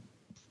who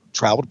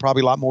traveled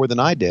probably a lot more than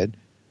I did,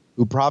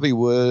 who probably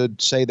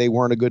would say they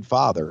weren't a good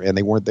father and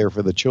they weren't there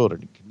for the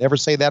children. You can never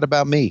say that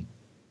about me.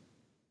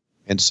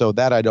 And so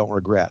that I don't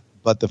regret.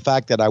 But the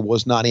fact that I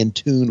was not in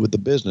tune with the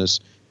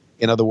business,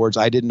 in other words,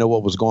 I didn't know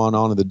what was going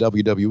on in the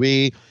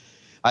WWE.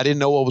 I didn't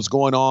know what was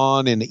going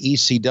on in the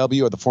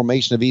ECW, or the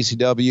formation of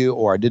ECW,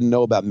 or I didn't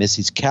know about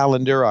Missy's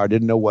calendar, or I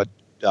didn't know what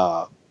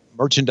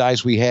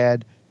merchandise we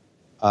had.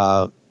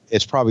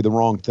 It's probably the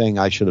wrong thing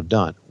I should have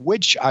done,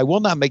 which I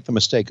will not make the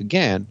mistake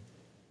again,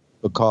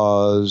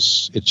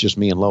 because it's just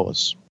me and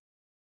Lois.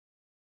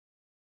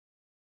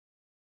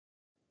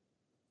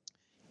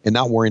 And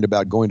not worrying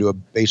about going to a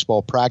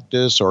baseball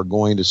practice or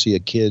going to see a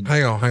kid.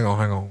 Hang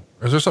on.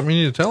 Is there something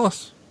you need to tell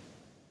us?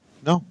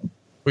 No.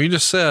 Well, you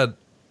just said,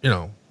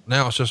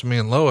 now it's just me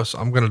and Lois.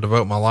 I'm going to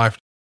devote my life.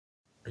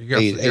 You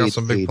got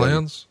some big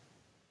plans?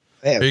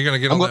 Are you going to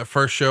get on that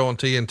first show on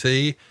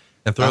TNT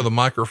and throw the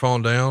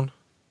microphone down?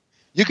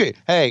 You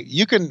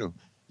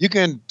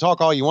can talk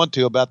all you want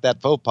to about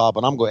that faux pas,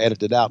 but I'm going to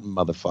edit it out,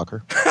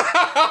 motherfucker.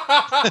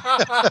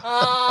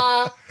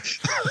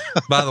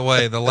 By the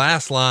way, the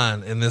last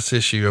line in this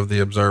issue of the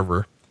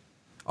Observer,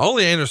 Ole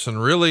Anderson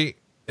really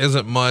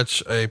isn't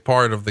much a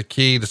part of the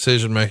key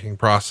decision-making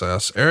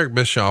process. Eric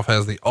Bischoff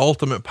has the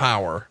ultimate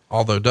power,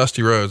 although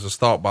Dusty Rhodes is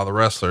thought by the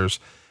wrestlers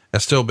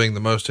as still being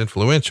the most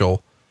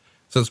influential,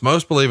 since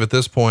most believe at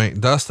this point,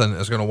 Dustin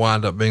is going to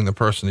wind up being the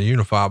person to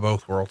unify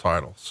both world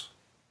titles.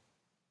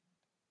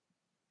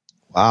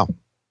 Wow.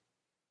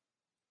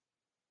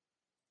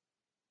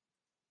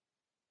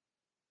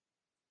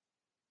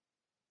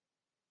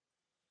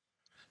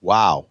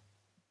 Wow.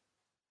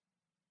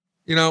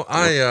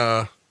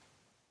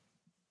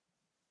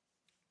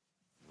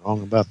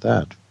 Wrong about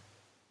that.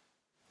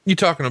 You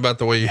talking about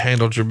the way you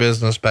handled your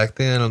business back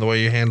then and the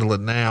way you handle it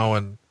now.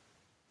 And,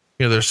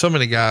 there's so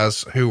many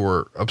guys who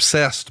were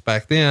obsessed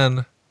back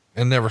then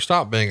and never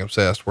stopped being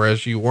obsessed,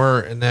 whereas you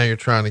weren't, and now you're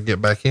trying to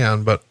get back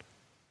in. But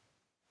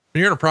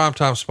you're in a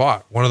primetime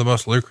spot. One of the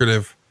most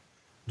lucrative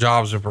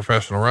jobs in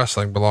professional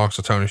wrestling belongs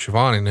to Tony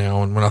Schiavone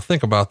now. And when I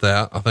think about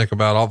that, I think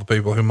about all the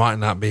people who might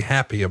not be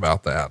happy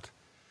about that.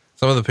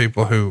 Some of the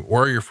people who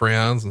were your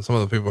friends and some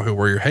of the people who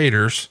were your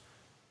haters.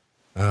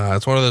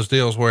 It's one of those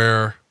deals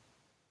where,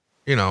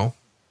 you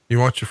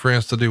want your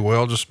friends to do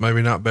well, just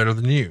maybe not better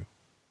than you.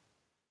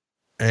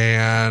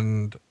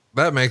 And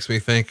that makes me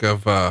think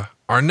of,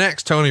 our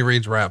next Tony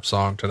Reed's rap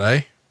song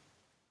today,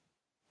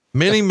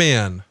 Many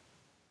Men.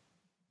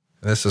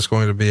 This is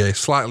going to be a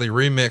slightly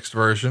remixed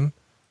version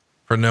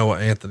for Noah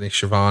Anthony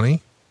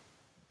Schiavone,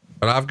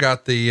 but I've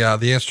got the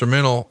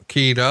instrumental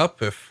keyed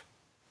up. If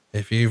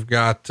you've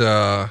got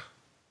the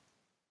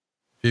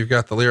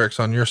lyrics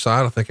on your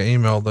side, I think I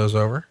emailed those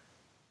over.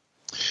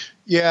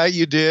 Yeah,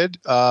 you did.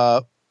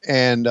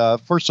 And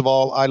first of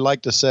all, I'd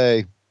like to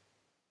say,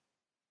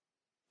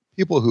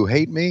 people who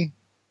hate me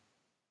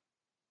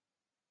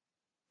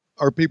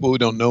are people who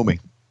don't know me.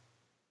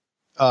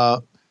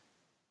 And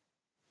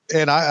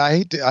I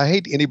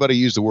hate anybody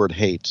use the word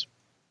hate.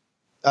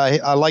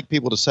 I like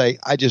people to say,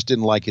 I just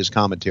didn't like his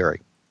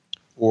commentary,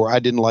 or I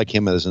didn't like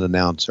him as an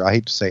announcer. I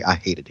hate to say I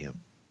hated him.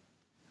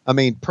 I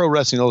mean, Pro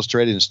Wrestling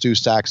Illustrated and Stu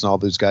Stacks and all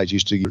those guys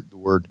used to use the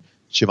word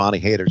Schiavone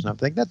haters. And I'm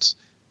thinking that's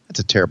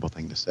a terrible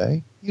thing to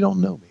say. You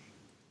don't know me.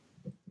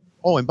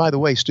 Oh, and by the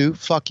way, Stu,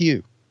 fuck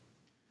you.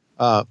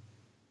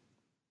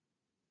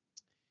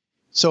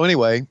 So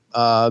anyway,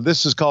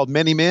 this is called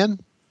Many Men.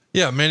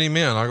 Yeah, Many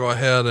Men. I'll go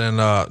ahead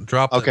and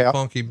drop that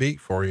funky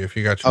beat for you if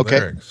you got your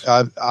lyrics.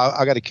 I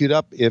got it queued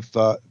up.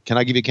 Can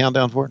I give you a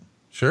countdown for it?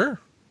 Sure.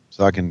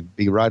 So I can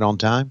be right on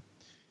time.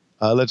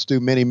 Let's do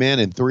Many Men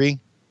in 3,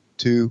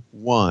 2,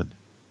 1.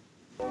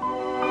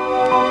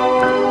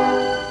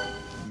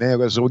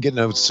 Man, so we're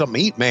getting something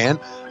to eat, man.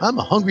 I'm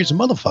hungry as a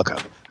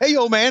motherfucker. Hey,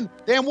 yo, man.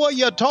 Damn, what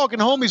you talking,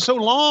 homie, so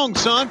long,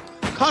 son?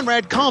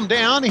 Conrad, calm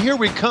down. Here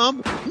we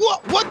come.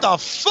 What the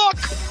fuck?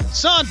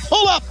 Son,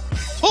 pull up.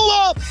 Pull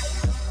up.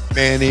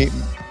 Many,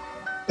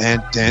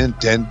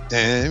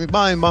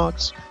 my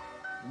marks.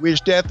 Wish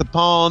death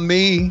upon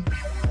me.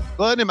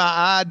 Blood in my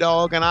eye,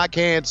 dog, and I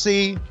can't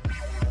see.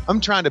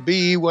 I'm trying to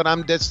be what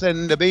I'm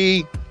destined to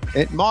be.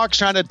 And Mark's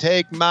trying to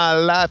take my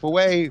life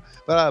away,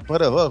 but I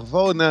put a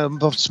phone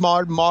the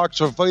smart marks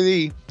for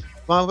thee.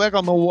 I'm back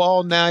on the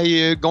wall now.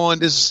 You're going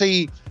to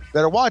see.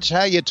 Better watch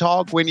how you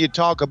talk when you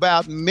talk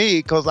about me,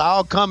 because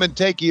I'll come and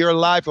take your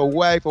life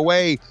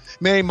away.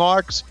 Many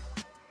marks,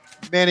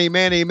 many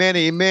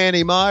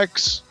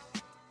marks.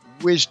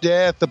 Wish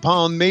death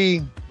upon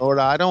me, Lord.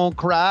 I don't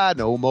cry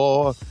no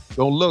more.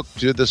 Don't look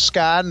to the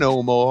sky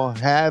no more.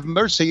 Have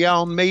mercy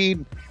on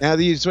me. Now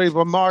these 3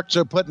 marks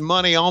are putting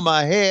money on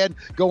my head.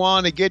 Go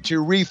on and get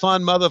your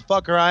refund,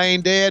 motherfucker. I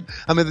ain't dead.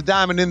 I'm in the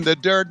diamond in the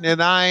dirt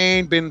and I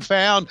ain't been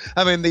found.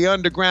 I'm in the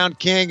underground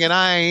king and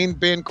I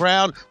ain't been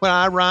crowned. When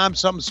I rhyme,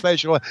 something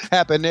special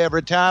happen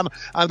every time.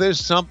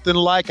 There's something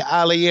like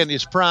Ali in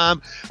his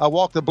prime. I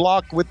walk the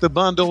block with the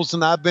bundles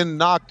and I've been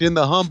knocked in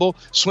the humble.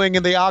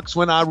 Swinging the ox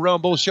when I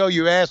rumble. Show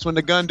you ass when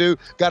the gun do.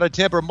 Got a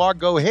temper, Mark,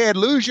 go ahead.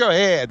 Lose your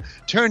head.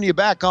 Turn your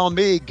back on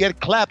me.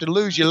 Get clapped and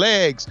lose your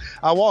legs.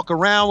 I walk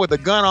around with a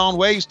gun on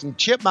waist and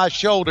chip my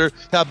shoulder.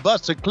 I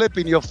bust a clip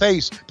in your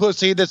face.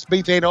 Pussy, this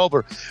beef ain't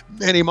over.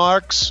 Many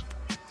marks.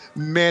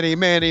 Many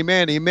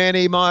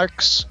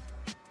marks.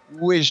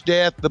 Wish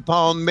death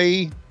upon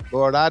me.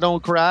 Lord, I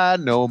don't cry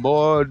no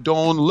more.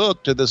 Don't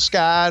look to the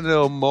sky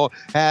no more.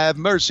 Have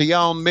mercy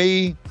on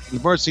me.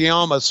 Mercy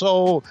on my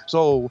soul.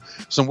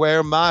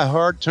 Somewhere my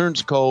heart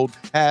turns cold.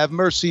 Have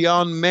mercy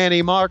on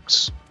many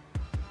marks.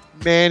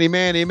 Many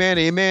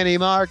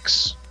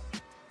marks.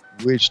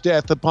 Wish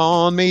death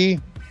upon me.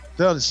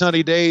 The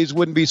sunny days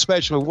wouldn't be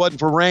special if it wasn't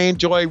for rain.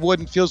 Joy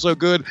wouldn't feel so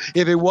good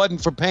if it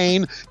wasn't for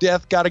pain.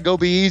 Death gotta go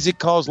be easy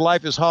cause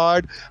life is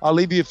hard. I'll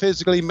leave you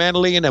physically,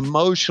 mentally, and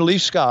emotionally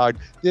scarred.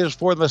 This is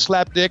for the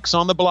slapdicks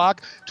on the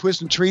block,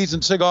 twisting trees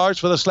and cigars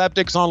for the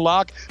slapdicks on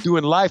lock,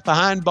 doing life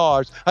behind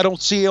bars. I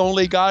don't see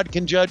only God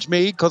can judge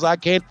me cause I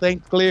can't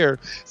think clear.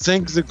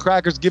 Things and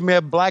crackers give me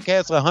a black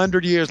ass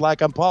 100 years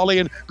like I'm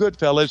Paulie and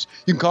Goodfellas.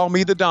 You can call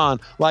me the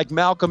Don, like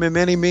Malcolm in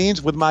many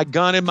means with my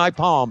gun in my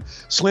palm.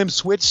 Slim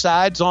switch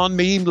sides on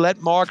me, let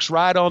marks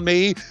ride on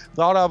me.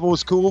 Thought I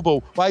was cool,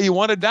 but why you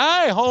want to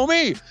die,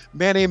 homie?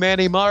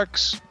 Many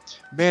marks.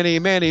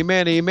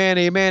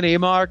 Many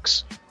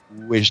marks.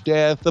 Wish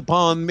death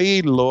upon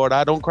me, Lord.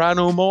 I don't cry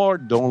no more.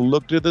 Don't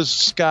look to the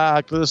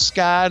sky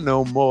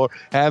no more.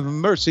 Have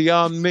mercy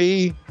on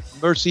me.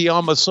 Mercy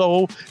on my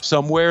soul.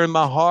 Somewhere in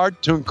my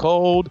heart turn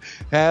cold.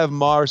 Have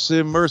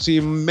mercy,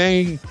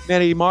 many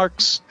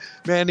marks.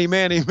 Many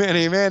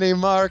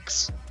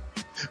marks.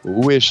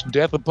 Wish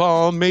death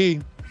upon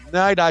me.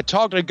 Night I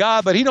talk to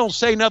God, but he don't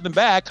say nothing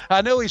back.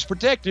 I know he's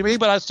protecting me,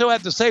 but I still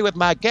have to say with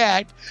my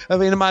cat. I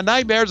mean, in my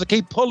nightmares, I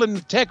keep pulling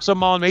the text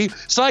on me.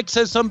 Psych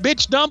says some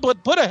bitch dumpling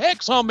put a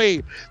hex on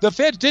me. The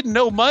feds didn't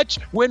know much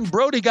when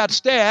Brody got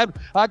stabbed.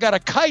 I got a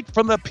kite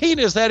from the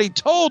penis that he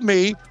told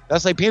me. I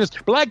say penis.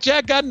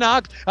 Blackjack got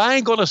knocked. I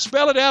ain't going to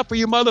spell it out for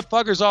you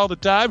motherfuckers all the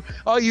time.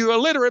 Are you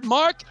illiterate,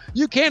 Mark?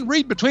 You can't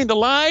read between the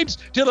lines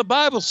till the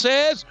Bible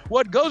says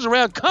what goes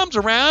around comes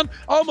around.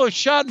 Almost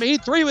shot me.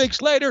 3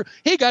 weeks later,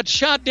 he got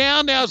shot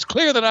down. Now it's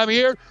clear that I'm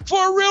here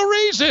for a real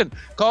reason.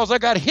 Cause I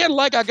got hit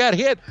like I got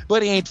hit,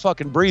 but he ain't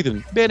fucking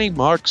breathing. Many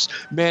marks.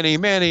 Many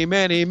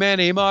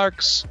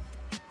marks.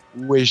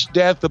 Wish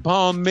death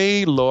upon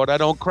me, Lord. I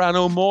don't cry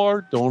no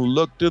more. Don't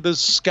look to the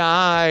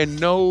sky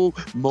no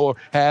more.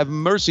 Have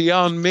mercy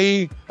on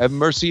me. Have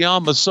mercy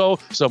on my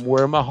soul.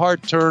 Somewhere my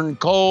heart turned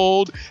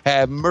cold.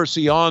 Have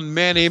mercy on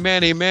many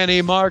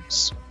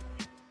marks.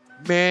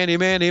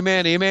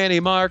 Many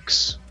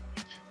marks.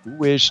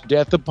 Wish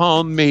death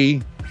upon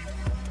me.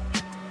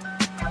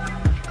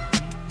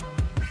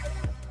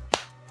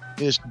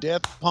 Wish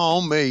death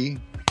upon me.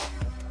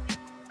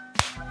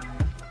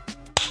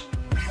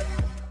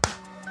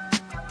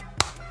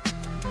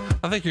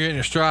 I think you're getting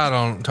your stride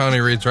on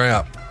Tony Reed's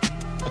rap.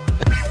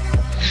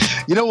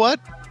 You know what?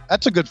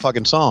 That's a good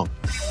fucking song.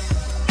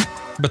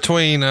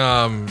 Between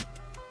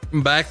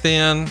back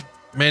then,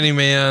 Many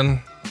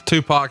Men,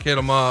 Tupac Hit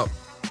 'Em Up,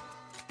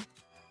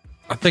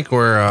 I think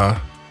we're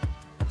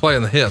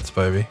playing the hits,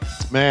 baby.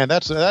 Man,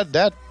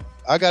 that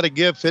I got to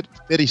give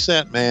 50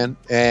 Cent, man.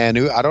 And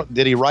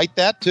did he write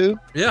that too?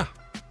 Yeah.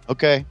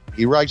 Okay.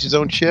 He writes his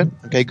own shit.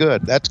 Okay,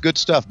 good. That's good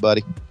stuff,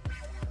 buddy.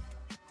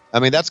 I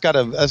mean, that's got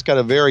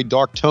a very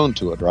dark tone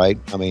to it, right?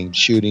 I mean,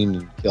 shooting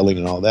and killing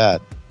and all that,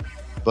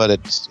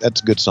 but that's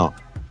a good song.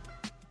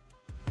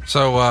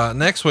 So,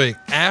 next week,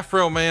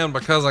 Afro Man,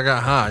 Because I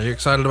Got High. You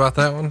excited about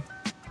that one?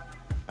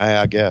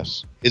 I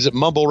guess. Is it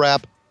mumble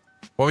rap?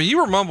 Well, you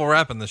were mumble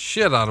rapping the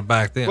shit out of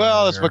back then.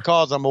 Well, it's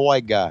because I'm a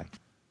white guy.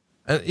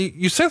 And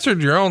you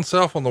censored your own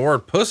self on the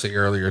word pussy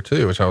earlier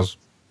too, which I was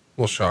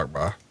a little shocked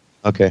by.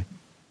 Okay.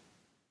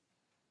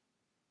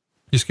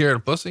 You scared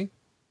of pussy?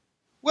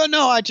 Well,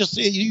 no, I just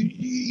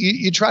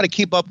you try to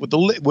keep up with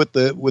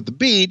the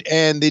beat,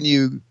 and then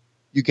you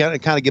kind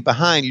of get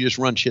behind. You just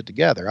run shit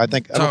together. I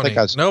don't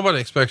think nobody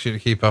expects you to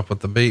keep up with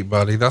the beat,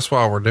 buddy. That's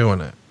why we're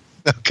doing it.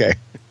 Okay.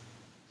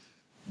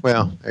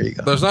 Well, there you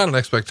go. There's not an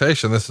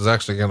expectation this is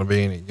actually going to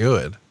be any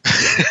good.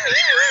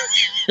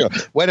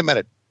 Wait a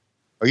minute.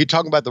 Are you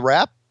talking about the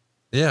rap?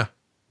 Yeah.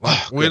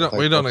 We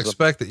don't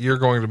expect that you're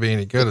going to be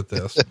any good at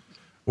this.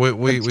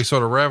 we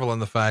sort of revel in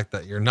the fact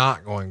that you're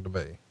not going to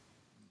be.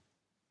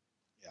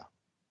 Yeah.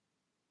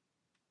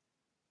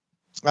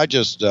 I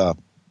just,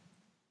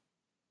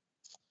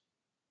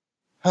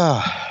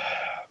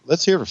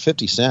 let's hear for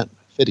 50 Cent.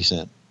 50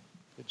 Cent.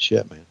 Good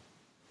shit, man.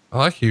 I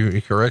like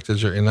you corrected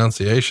your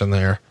enunciation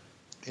there.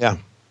 Yeah.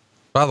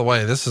 By the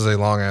way, this is a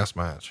long ass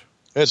match.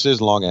 This is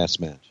a long ass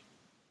match.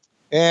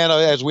 And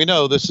as we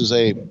know, this is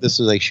a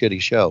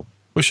shitty show.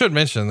 We should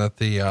mention that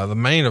the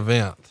main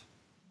event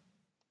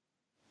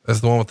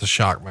is the one with the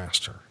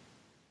Shockmaster.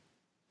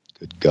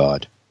 Good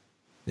God.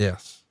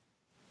 Yes.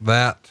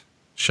 That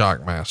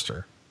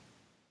Shockmaster.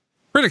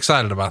 Pretty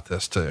excited about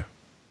this too.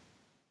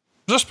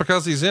 Just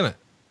because he's in it.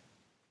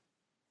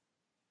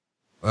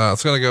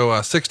 It's going to go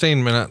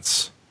 16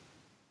 minutes.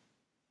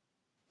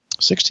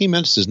 16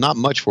 minutes is not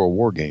much for a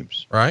War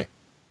Games. Right?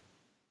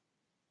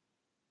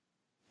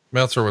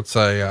 Meltzer would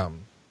say,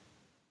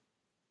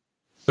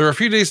 there were a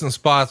few decent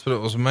spots, but it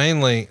was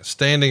mainly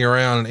standing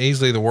around and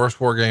easily the worst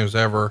War Games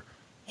ever.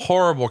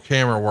 Horrible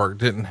camera work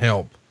didn't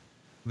help.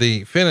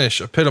 The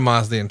finish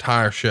epitomized the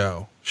entire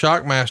show.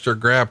 Shockmaster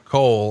grabbed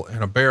Cole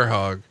in a bear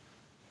hug.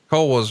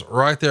 Cole was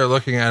right there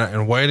looking at it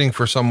and waiting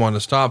for someone to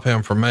stop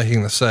him from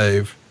making the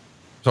save.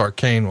 Sorry,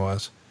 Kane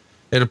was.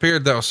 It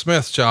appeared that was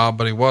Smith's job,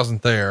 but he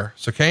wasn't there.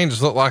 So Kane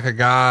just looked like a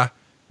guy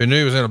who knew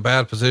he was in a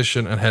bad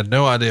position and had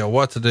no idea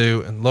what to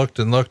do, and looked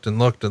and looked and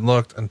looked and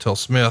looked until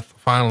Smith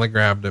finally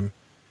grabbed him.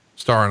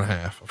 Star and a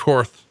half. Of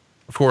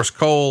course,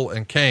 Cole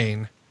and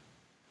Kane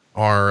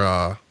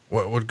are,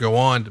 what would go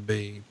on to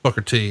be Booker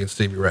T and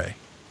Stevie Ray.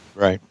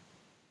 Right.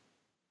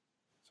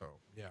 So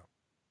yeah.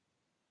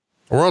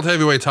 The World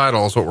Heavyweight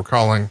title is what we're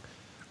calling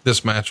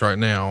this match right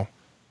now.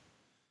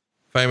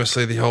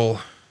 Famously, the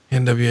whole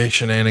NWA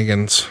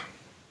shenanigans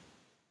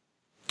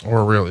or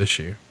a real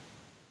issue.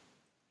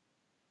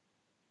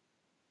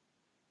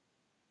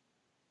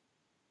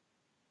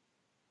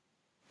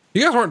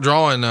 You guys weren't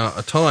drawing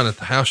a ton at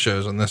the house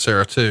shows in this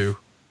era too,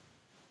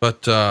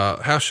 but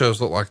house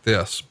shows look like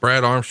this: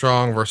 Brad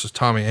Armstrong versus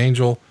Tommy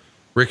Angel,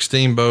 Rick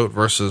Steamboat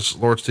versus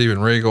Lord Steven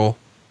Regal,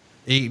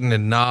 Eaton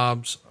and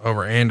Knobs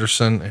over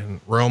Anderson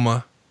and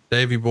Roma,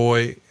 Davey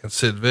Boy and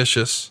Sid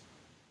Vicious,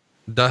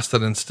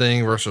 Dustin and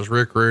Sting versus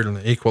Rick Rude and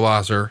the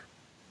Equalizer,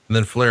 and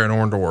then Flair and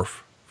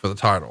Orndorff for the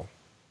title.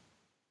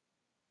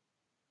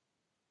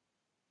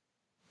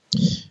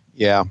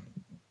 Yeah.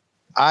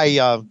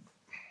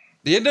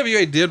 The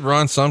NWA did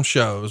run some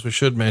shows. We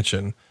should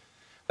mention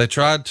they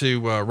tried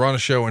to run a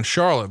show in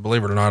Charlotte,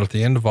 believe it or not, at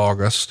the end of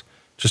August,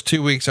 just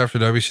 2 weeks after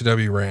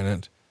WCW ran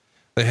it.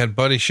 They had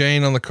Buddy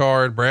Shane on the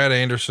card, Brad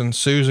Anderson,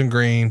 Susan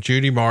Green,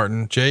 Judy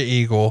Martin, Jay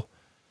Eagle,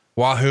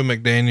 Wahoo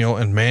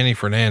McDaniel, and Manny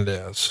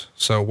Fernandez.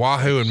 So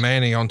Wahoo and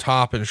Manny on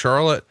top in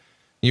Charlotte,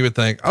 you would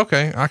think,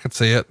 okay, I could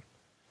see it.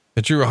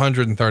 It drew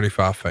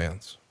 135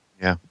 fans.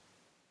 Yeah.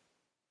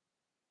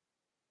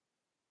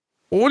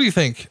 Well, what do you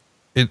think?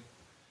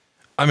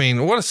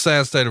 What a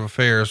sad state of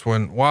affairs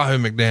when Wahoo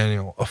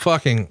McDaniel, a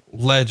fucking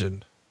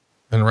legend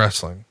in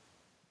wrestling,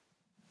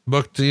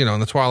 booked, in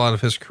the twilight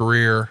of his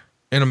career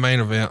in a main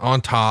event on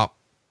top,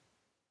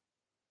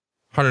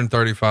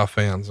 135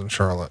 fans in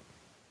Charlotte.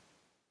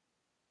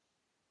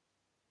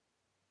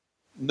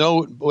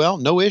 No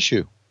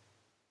issue.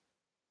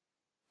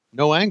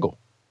 No angle.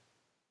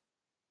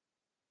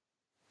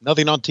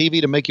 Nothing on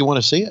TV to make you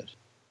want to see it.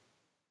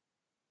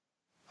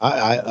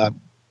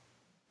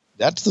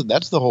 That's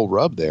the whole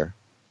rub there.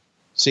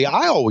 See,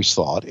 I always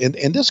thought, and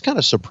this kind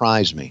of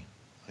surprised me,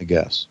 I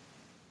guess.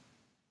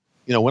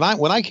 When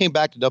I came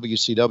back to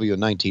WCW in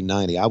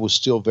 1990, I was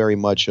still very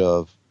much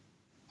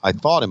I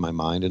thought in my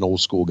mind, an old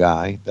school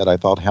guy, that I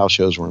thought house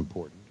shows were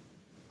important.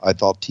 I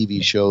thought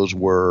TV shows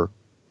were,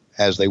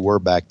 as they were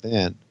back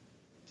then,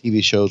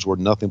 TV shows were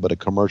nothing but a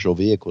commercial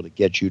vehicle to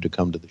get you to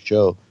come to the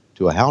show,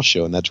 to a house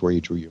show, and that's where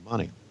you drew your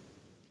money.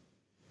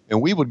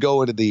 And we would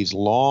go into these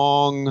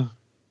long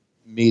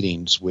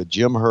meetings with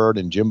Jim Herd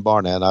and Jim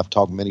Barnett. I've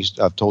told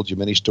you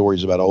many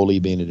stories about Ole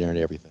being in there and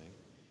everything.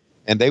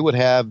 And they would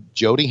have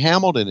Jody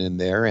Hamilton in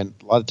there, and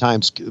a lot of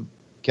times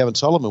Kevin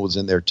Sullivan was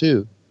in there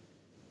too.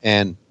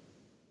 And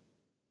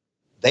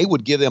they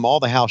would give them all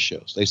the house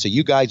shows. They say,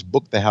 you guys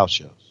book the house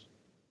shows.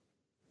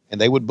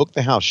 And they would book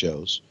the house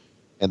shows,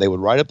 and they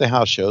would write up the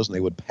house shows, and they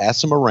would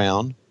pass them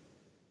around,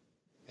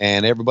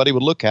 and everybody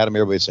would look at them.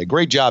 Everybody would say,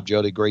 great job,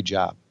 Jody, great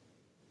job.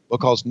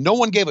 Because no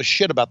one gave a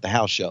shit about the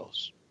house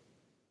shows.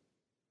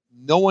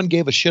 no one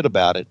gave a shit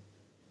about it.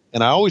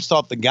 And I always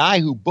thought the guy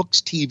who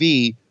books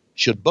TV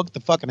should book the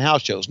fucking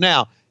house shows.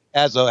 Now,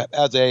 as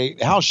a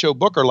house show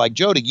booker like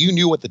Jody, you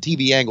knew what the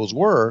TV angles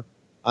were.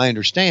 I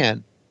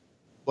understand.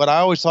 But I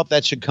always thought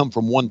that should come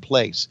from one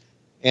place.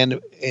 And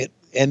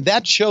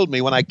that showed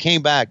me when I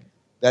came back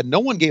that no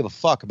one gave a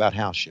fuck about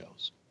house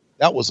shows.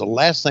 That was the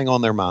last thing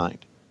on their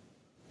mind.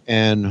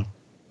 And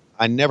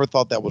I never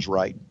thought that was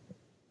right.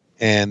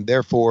 And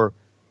therefore,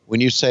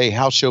 when you say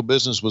house show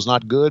business was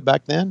not good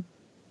back then,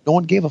 no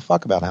one gave a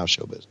fuck about house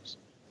show business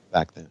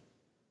back then.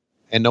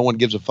 And no one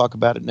gives a fuck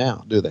about it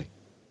now, do they?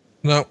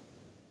 No.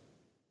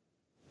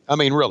 I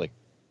mean, really.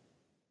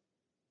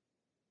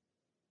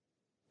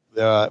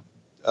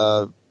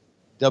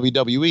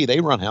 WWE, they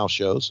run house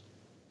shows,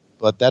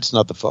 but that's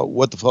not the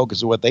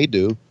focus of what they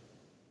do.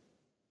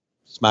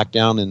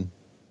 SmackDown and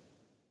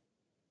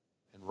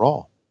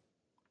Raw.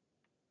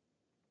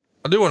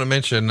 I do want to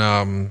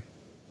mention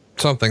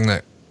something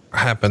that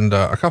happened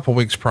a couple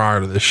weeks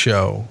prior to this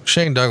show.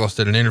 Shane Douglas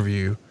did an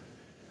interview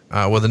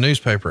with a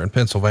newspaper in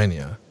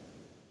Pennsylvania.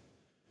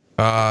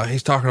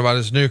 He's talking about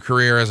his new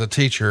career as a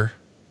teacher,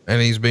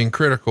 and he's being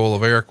critical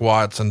of Eric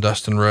Watts and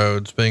Dustin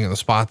Rhodes being in the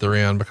spot they're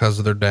in because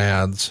of their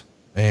dads,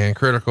 and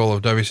critical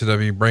of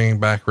WCW bringing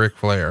back Ric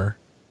Flair.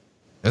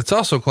 It's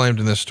also claimed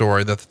in this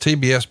story that the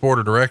TBS board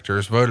of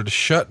directors voted to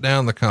shut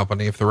down the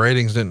company if the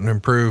ratings didn't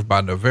improve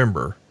by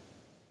November,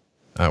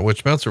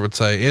 which Meltzer would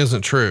say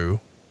isn't true.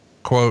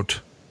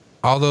 Quote,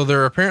 although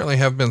there apparently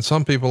have been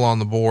some people on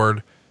the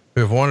board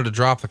who have wanted to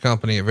drop the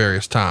company at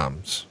various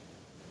times.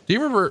 Do you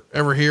remember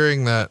ever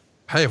hearing that,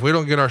 hey, if we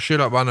don't get our shit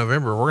up by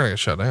November, we're going to get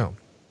shut down?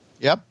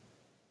 Yep.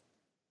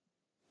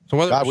 So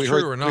whether it's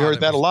true or not, we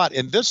heard that a lot.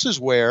 And this is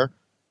the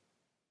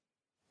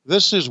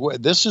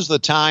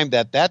time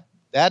that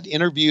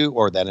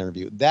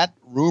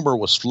rumor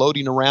was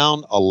floating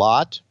around a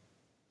lot.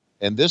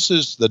 And this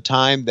is the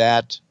time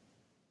that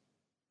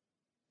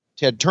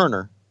Ted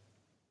Turner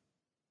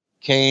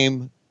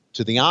came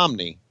to the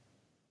Omni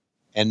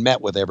and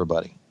met with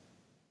everybody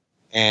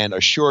and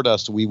assured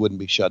us that we wouldn't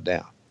be shut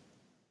down.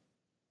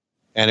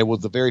 And it was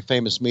the very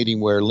famous meeting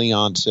where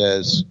Leon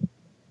says,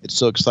 it's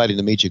so exciting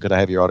to meet you. Could I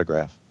have your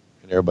autograph?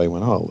 And everybody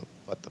went, oh,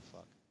 what the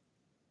fuck?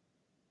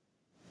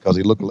 Because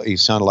he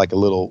sounded like a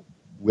little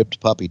whipped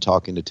puppy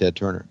talking to Ted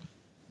Turner.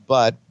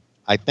 But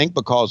I think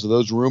because of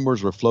those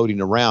rumors were floating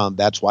around,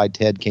 that's why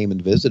Ted came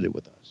and visited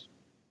with us.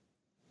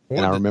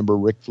 And I remember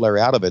Ric Flair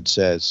out of it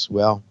says,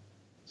 well,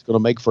 it's going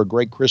to make for a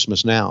great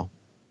Christmas now.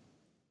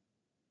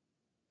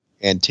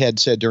 And Ted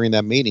said during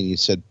that meeting, he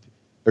said,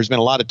 there's been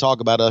a lot of talk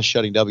about us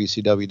shutting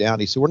WCW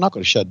down. He said, we're not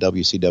going to shut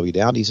WCW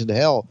down. He said,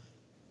 hell,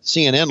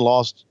 CNN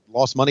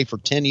lost money for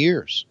 10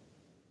 years.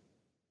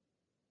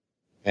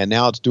 And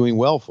now it's doing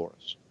well for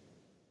us.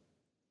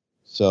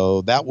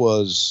 So that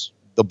was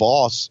the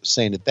boss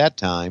saying at that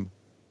time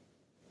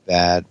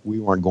that we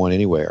weren't going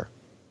anywhere.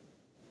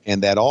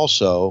 And that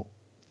also,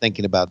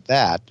 thinking about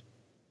that,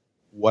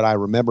 what I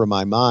remember in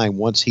my mind,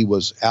 once he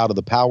was out of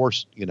the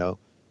powers,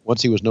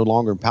 once he was no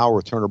longer in power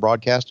with Turner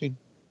Broadcasting,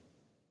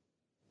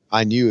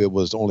 I knew it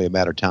was only a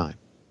matter of time.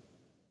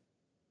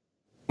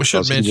 We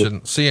should mention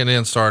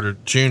CNN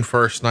started June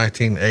 1st,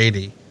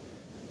 1980.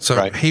 So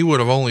right. He would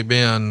have only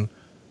been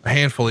a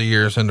handful of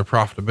years into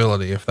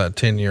profitability if that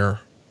 10-year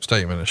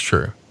statement is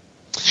true.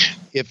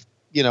 If,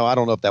 I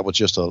don't know if that was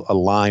just a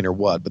line or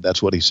what, but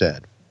that's what he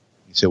said.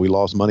 He said we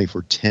lost money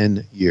for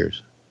 10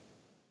 years.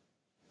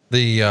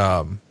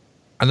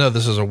 I know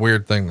this is a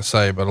weird thing to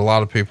say, but a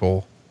lot of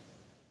people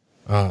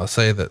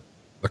say that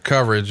the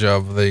coverage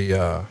of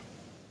the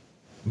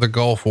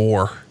Gulf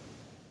War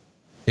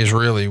is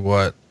really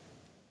what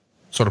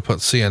sort of put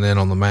CNN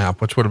on the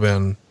map, which would have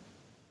been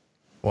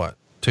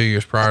 2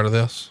 years prior to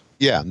this?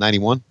 Yeah.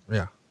 91.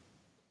 Yeah.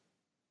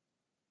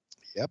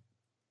 Yep.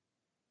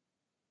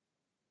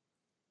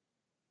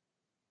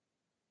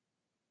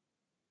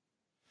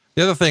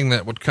 The other thing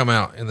that would come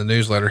out in the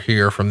newsletter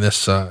here from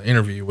this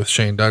interview with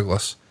Shane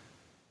Douglas,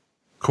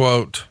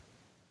 quote,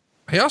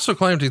 he also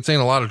claimed he'd seen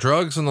a lot of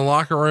drugs in the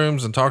locker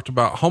rooms and talked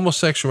about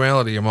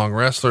homosexuality among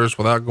wrestlers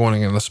without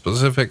going into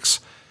specifics,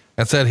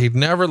 and said he'd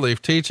never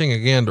leave teaching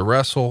again to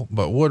wrestle,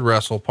 but would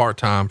wrestle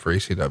part-time for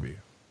ECW.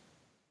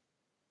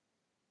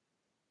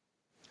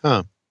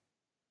 Huh.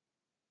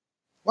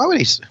 Why would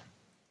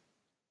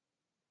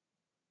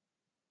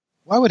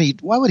he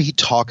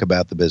talk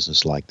about the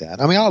business like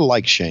that? I mean, I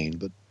like Shane,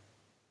 but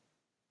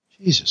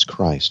Jesus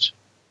Christ.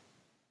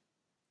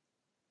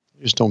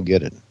 I just don't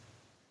get it.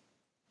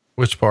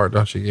 Which part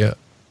don't you get?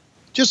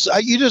 You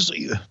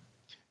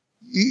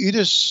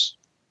just,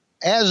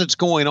 as it's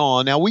going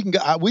on now, we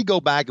go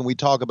back and we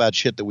talk about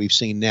shit that we've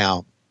seen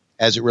now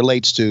as it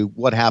relates to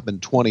what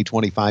happened 20,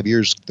 25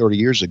 years, 30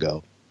 years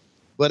ago.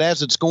 But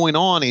as it's going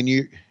on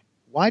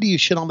why do you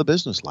shit on the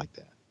business like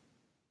that?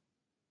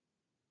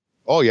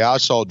 Oh yeah, I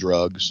saw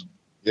drugs.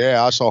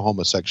 Yeah, I saw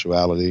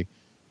homosexuality.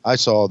 I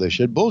saw this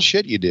shit.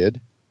 Bullshit you did.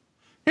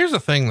 Here's the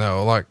thing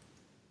though,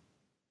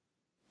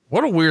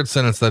 what a weird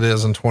sentence that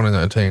is in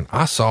 2019.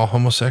 I saw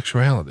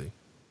homosexuality.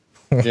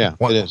 Yeah,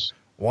 it is.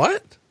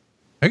 What?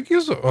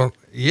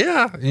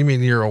 Yeah. You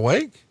mean you're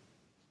awake?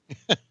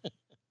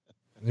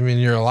 You mean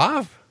you're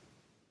alive?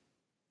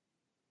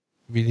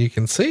 I mean, you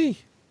can see,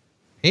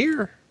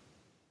 hear.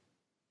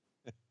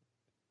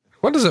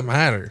 What does it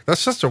matter?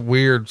 That's just a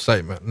weird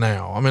statement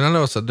now. I mean, I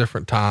know it's a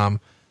different time.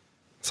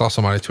 I saw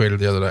somebody tweeted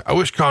the other day, I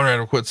wish Conrad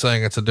would quit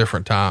saying it's a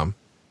different time.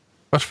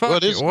 But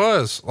fuck, it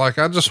was. Like,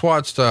 I just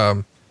watched,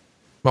 my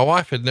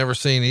wife had never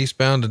seen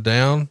Eastbound and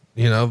Down,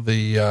 you know,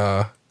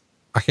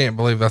 I can't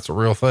believe that's a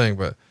real thing,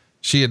 but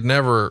she had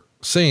never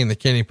seen the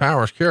Kenny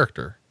Powers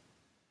character.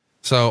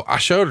 So I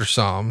showed her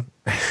some,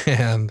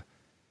 and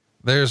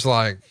there's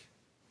like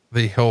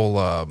the whole,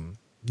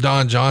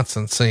 Don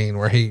Johnson scene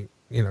where he,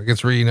 you know,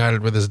 gets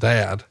reunited with his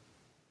dad,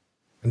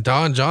 and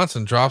Don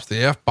Johnson drops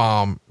the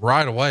F-bomb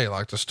right away,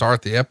 like to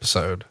start the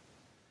episode.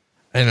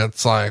 And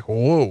it's like,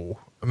 whoa.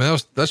 I mean,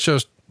 that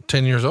show's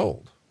 10 years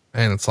old,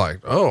 and it's like,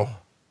 oh,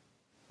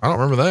 I don't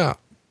remember that.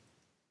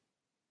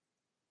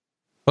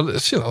 But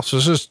it's, you know, so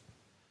it's just,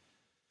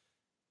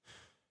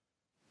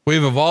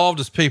 we've evolved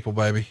as people,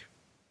 baby.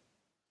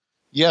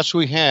 Yes,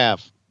 we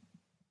have.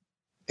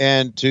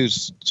 And to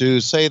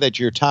say that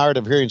you're tired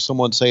of hearing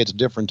someone say it's a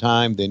different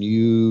time, then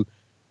you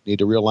need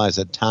to realize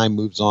that time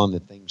moves on,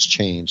 that things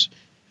change.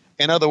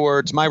 In other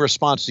words, my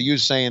response to you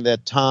saying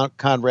that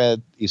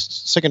Conrad is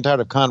sick and tired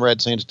of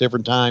Conrad saying it's a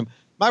different time,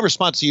 my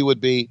response to you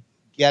would be,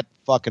 get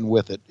fucking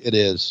with it. It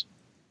is.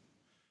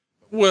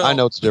 Well, I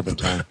know it's a different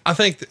time. I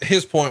think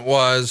his point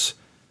was,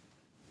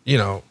 you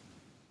know,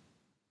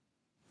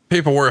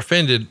 people were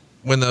offended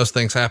when those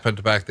things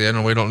happened back then,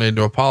 and we don't need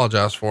to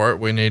apologize for it.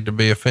 We need to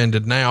be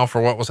offended now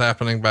for what was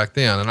happening back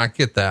then. And I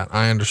get that.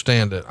 I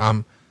understand it.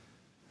 I'm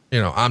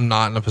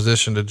not in a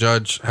position to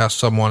judge how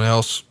someone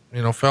else,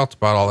 you know, felt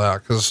about all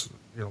that, because,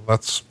 you know,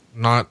 that's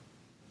not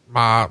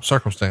my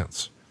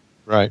circumstance.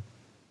 Right.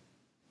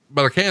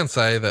 But I can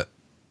say that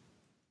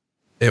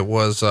it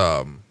was,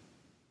 I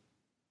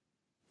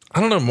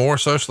don't know, more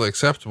socially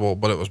acceptable,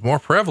 but it was more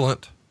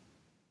prevalent,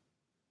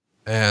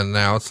 and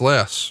now it's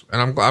less. And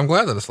I'm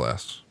glad that it's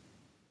less.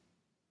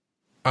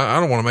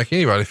 I don't want to make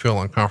anybody feel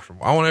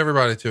uncomfortable. I want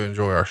everybody to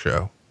enjoy our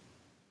show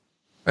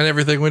and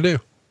everything we do.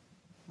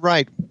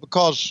 Right.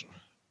 Because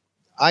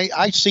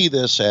I see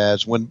this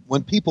as when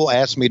people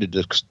ask me to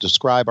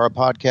describe our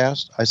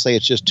podcast, I say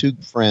it's just two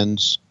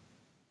friends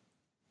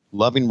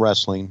loving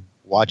wrestling,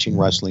 watching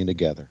wrestling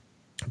together.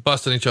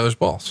 Busting each other's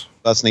balls.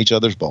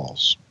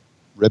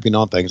 Ripping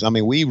on things. I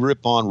mean, we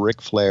rip on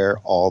Ric Flair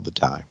all the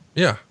time.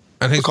 Yeah.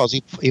 And because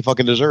he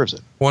fucking deserves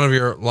it. One of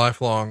your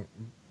lifelong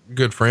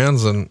good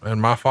friends and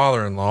my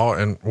father-in-law,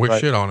 and we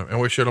shit on him,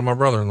 and we shit on my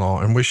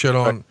brother-in-law, and we shit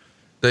on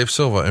Dave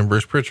Silva and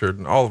Bruce Pritchard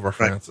and all of our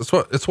friends.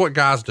 It's what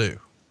guys do.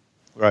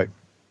 Right.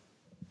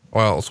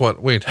 Well, it's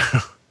what we do.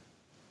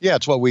 Yeah,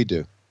 it's what we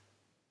do.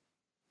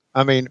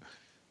 I mean,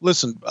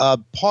 listen,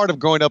 part of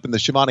growing up in the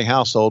Schiavone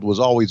household was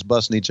always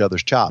busting each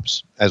other's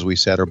chops, as we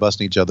said, or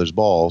busting each other's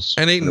balls.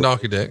 And eating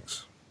donkey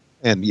dicks.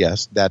 And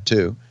yes, that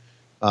too.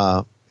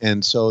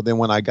 And so then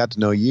when I got to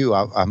know you,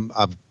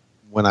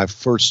 when I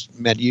first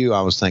met you,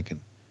 I was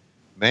thinking,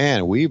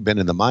 man, we've been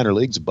in the minor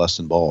leagues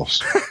busting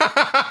balls.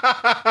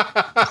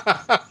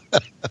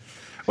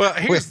 Well,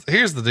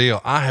 here's the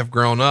deal. I have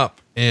grown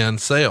up in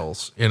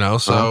sales, you know,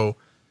 so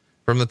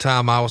from the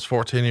time I was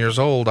 14 years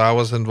old, I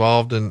was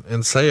involved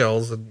in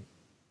sales. And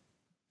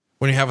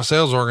when you have a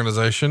sales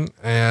organization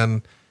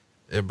and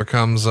it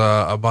becomes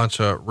a bunch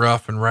of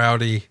rough and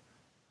rowdy,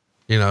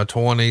 you know,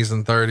 20s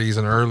and 30s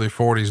and early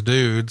 40s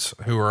dudes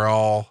who are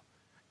all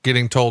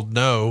getting told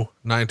no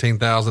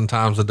 19,000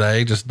 times a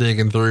day, just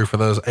digging through for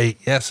those 8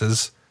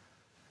 yeses.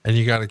 And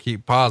you got to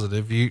keep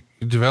positive. You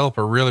develop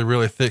a really,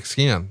 really thick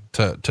skin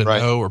to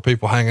know, or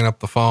people hanging up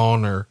the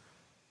phone, or,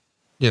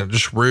 you know,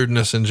 just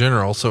rudeness in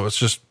general. So it's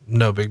just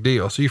no big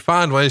deal. So you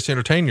find ways to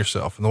entertain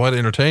yourself. And the way to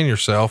entertain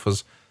yourself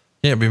is,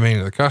 you can't be mean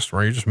to the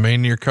customer. You're just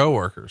mean to your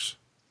coworkers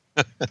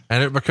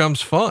and it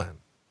becomes fun.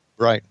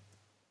 Right.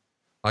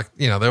 Like,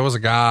 you know, there was a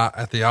guy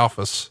at the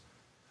office,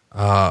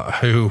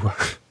 who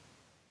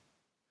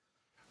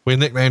we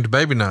nicknamed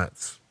Baby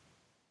Nuts.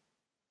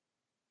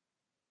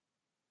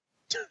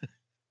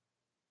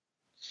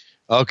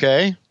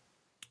 Okay.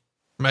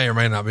 May or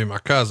may not be my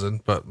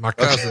cousin, but my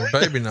cousin,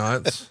 Baby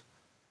Nuts.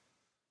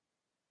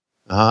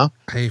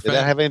 Did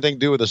that have anything to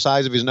do with the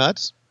size of his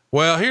nuts?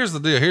 Well, here's the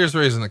deal. Here's the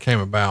reason it came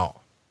about.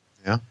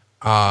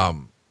 Yeah.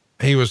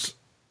 He was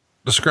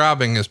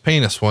describing his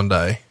penis one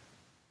day,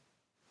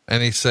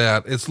 and he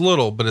said, "It's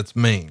little, but it's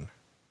mean,"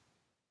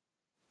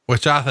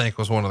 which I think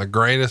was one of the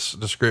greatest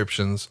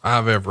descriptions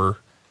I've ever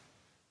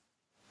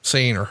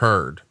seen or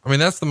heard. I mean,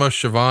 that's the most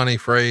Schiavone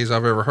phrase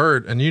I've ever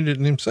heard. And you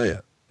didn't even say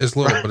it. It's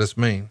little, but it's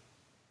mean.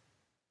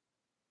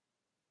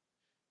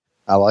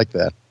 I like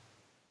that.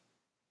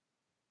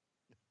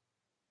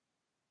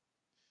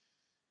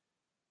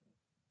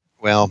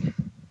 Well,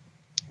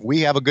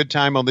 we have a good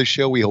time on this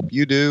show. We hope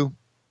you do.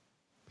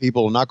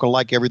 People are not going to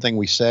like everything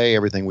we say,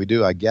 everything we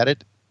do. I get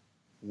it.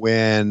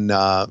 When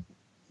our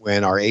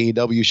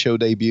AEW show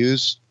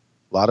debuts,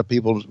 a lot of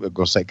people will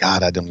go say,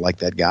 God, I didn't like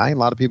that guy. And a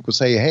lot of people will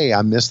say, hey,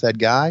 I miss that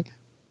guy.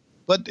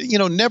 But,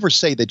 never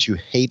say that you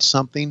hate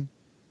something,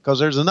 because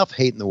there's enough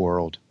hate in the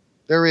world.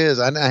 There is.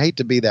 I hate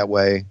to be that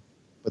way,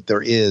 but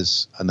there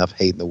is enough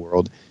hate in the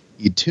world.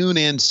 You tune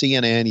in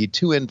CNN, you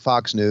tune in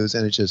Fox News,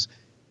 and it's just,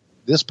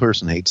 this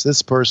person hates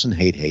this person,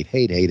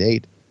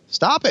 hate.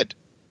 Stop it.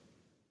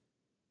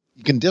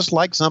 You can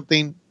dislike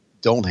something,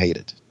 don't hate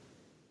it.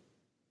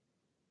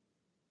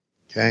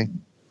 Okay?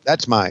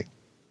 That's my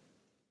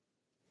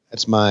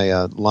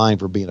line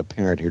for being a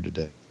parent here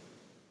today.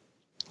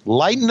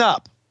 Lighten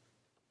up.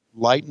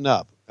 Lighten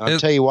up. And I'll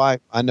tell you why.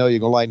 I know you're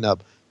going to lighten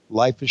up.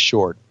 Life is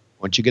short.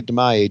 Once you get to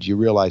my age, you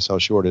realize how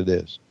short it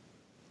is.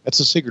 That's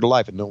the secret of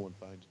life that no one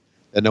finds,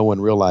 that no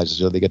one realizes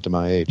until they get to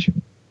my age.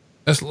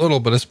 It's little,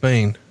 but it's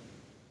mean.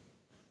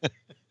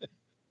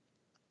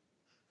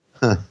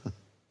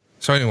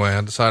 So anyway,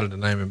 I decided to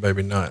name him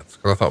Baby Nuts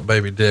because I thought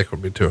Baby Dick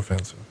would be too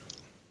offensive.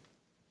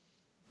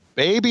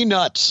 Baby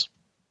Nuts.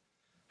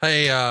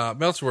 Hey,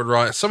 Meltzer would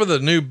write, some of the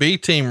new B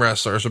team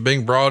wrestlers are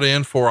being brought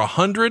in for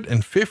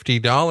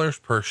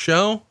 $150 per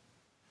show.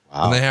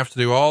 Wow. And they have to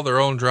do all their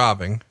own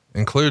driving,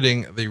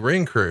 including the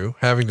ring crew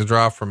having to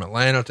drive from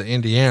Atlanta to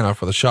Indiana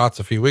for the shots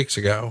a few weeks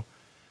ago.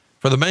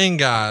 For the main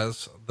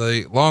guys,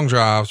 the long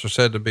drives are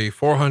said to be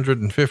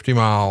 450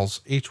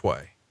 miles each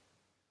way.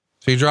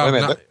 So you drive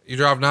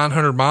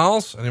 900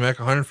 miles and you make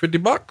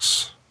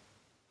 $150.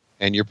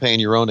 And you're paying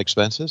your own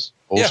expenses,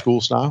 old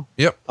school style.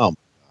 Yep.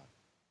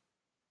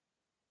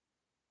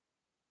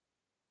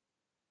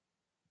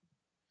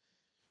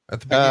 At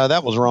the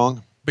that was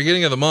wrong.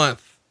 Beginning of the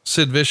month,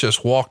 Sid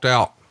Vicious walked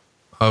out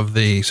of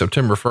the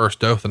September 1st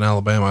Dothan,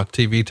 Alabama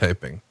TV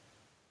taping,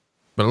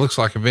 but it looks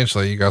like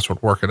eventually you guys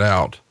would work it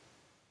out.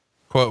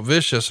 Quote,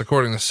 Vicious,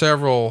 according to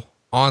several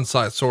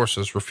on-site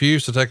sources,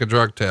 refused to take a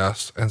drug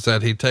test and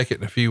said he'd take it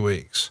in a few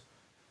weeks.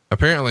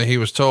 Apparently he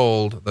was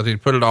told that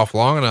he'd put it off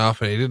long enough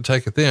and he didn't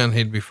take it then,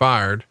 he'd be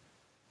fired.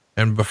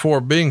 And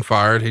before being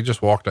fired, he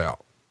just walked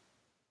out.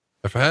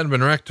 If it hadn't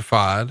been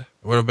rectified,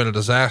 it would have been a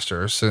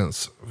disaster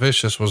since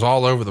Vicious was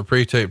all over the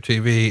pre-tape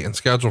TV and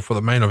scheduled for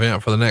the main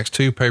event for the next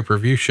 2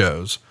 pay-per-view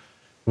shows,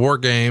 War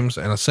Games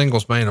and a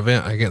singles main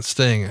event against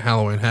Sting at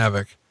Halloween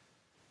Havoc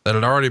that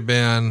had already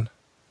been,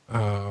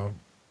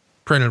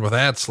 printed with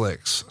ad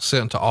slicks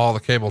sent to all the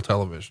cable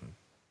television.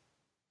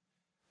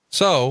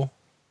 So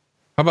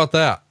how about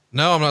that?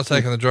 No, I'm not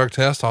taking the drug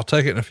test. I'll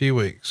take it in a few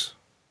weeks.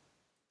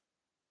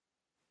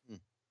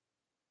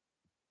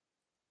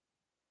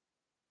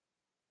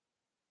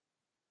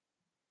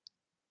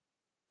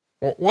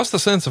 Well, what's the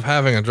sense of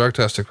having a drug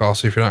test to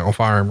cost if you're not going to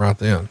fire him right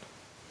then?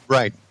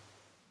 Right.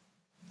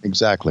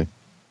 Exactly.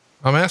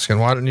 I'm asking,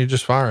 why didn't you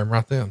just fire him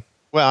right then?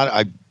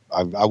 Well,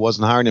 I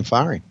wasn't hiring and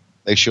firing.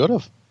 They should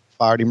have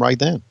fired him right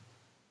then.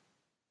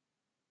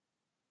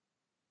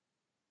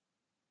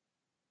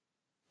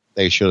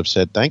 They should have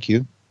said, thank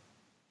you.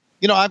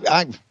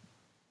 I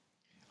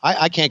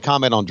can't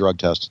comment on drug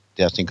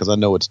testing because I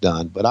know it's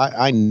done, but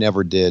I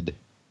never did.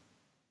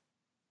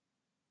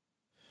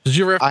 Did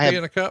you ever have to pee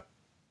in a cup?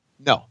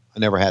 No, I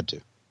never had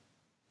to.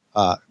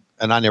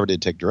 And I never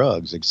did take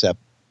drugs except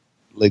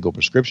legal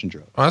prescription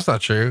drugs. Oh, that's not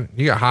true.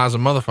 You got high as a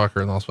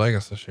motherfucker in Las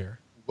Vegas this year.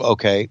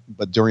 Okay.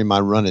 But during my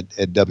run at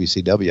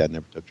WCW, I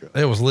never took drugs.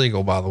 It was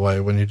legal, by the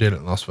way, when you did it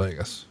in Las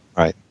Vegas.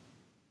 Right.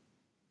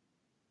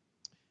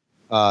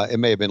 It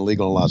may have been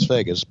legal in Las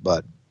Vegas,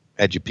 but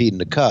had you peed in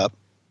the cup,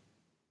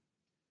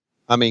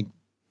 I mean,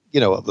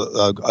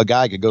 a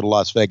guy could go to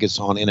Las Vegas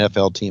on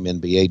NFL team,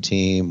 NBA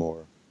team,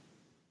 or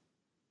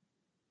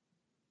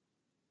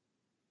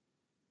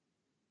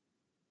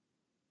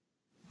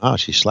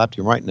she slapped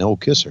him right in the old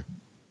kisser.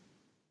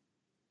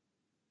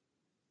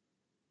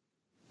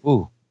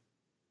 Ooh.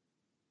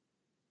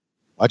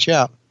 Watch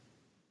out.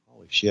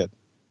 Holy shit.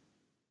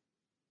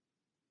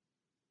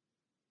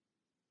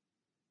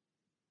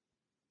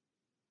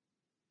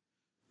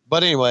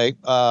 But anyway,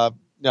 no,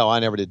 I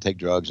never did take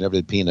drugs, never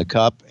did pee in a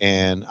cup.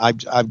 And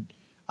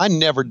I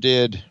never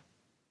did.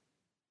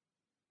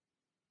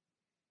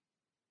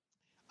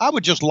 I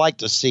would like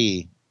to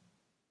see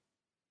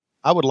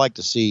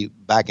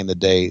back in the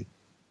day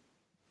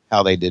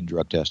how they did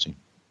drug testing.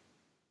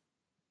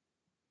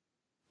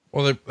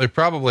 Well, they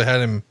probably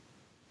had him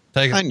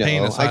take his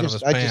penis out of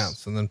his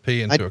pants and then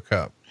pee into a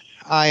cup.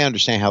 I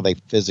understand how they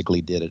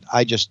physically did it.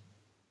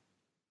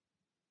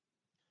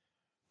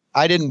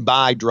 I didn't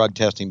buy drug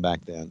testing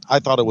back then. I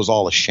thought it was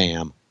all a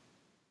sham.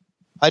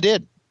 I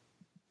did.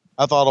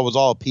 I thought it was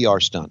all a PR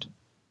stunt.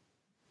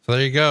 So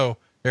there you go.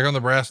 Here come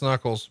the brass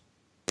knuckles.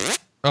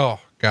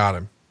 Oh, got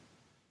him.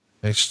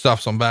 He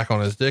stuffs them back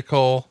on his dick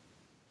hole.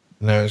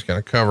 Now he's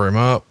going to cover him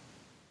up.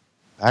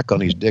 Back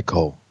on his dick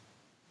hole.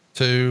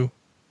 2,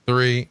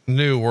 3,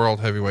 new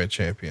world heavyweight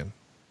champion.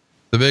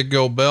 The big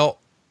gold belt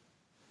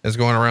is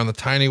going around the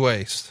tiny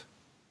waist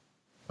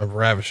of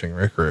Ravishing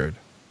Rick Rude.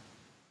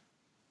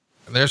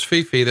 And there's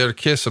Fifi there to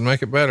kiss and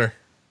make it better.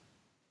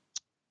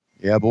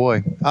 Yeah,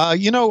 boy.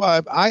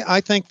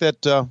 I think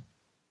that,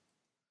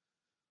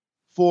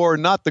 for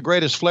not the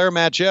greatest Flair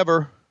match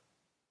ever,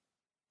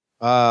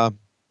 it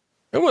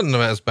wasn't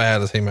as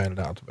bad as he made it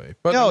out to be,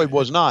 but no, it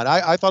was not.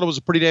 I thought it was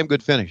a pretty damn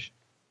good finish.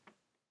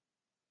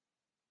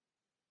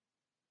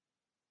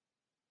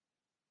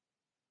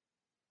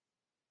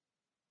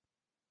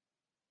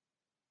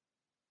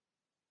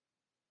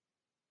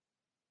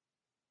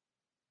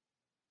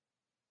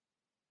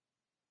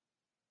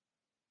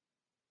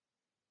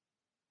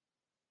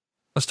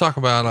 Let's talk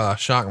about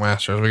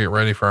Shockmaster as we get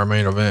ready for our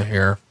main event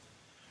here.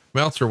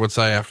 Meltzer would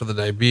say after the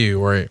debut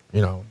where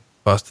he,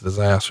 busted his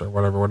ass or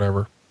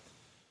whatever.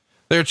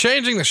 They're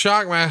changing the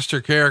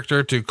Shockmaster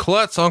character to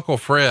Klutz Uncle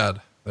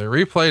Fred. They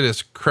replayed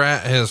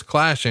his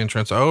Clash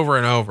entrance over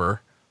and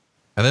over,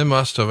 and then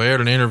must have aired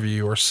an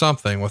interview or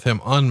something with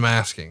him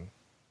unmasking.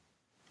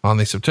 On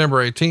the September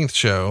 18th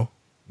show,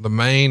 the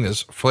main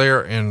is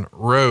Flair and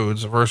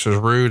Rhodes versus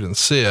Rude and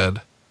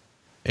Sid,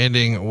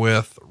 ending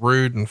with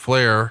Rude and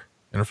Flair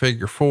in a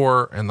figure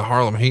 4 and the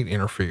Harlem Heat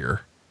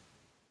interfere.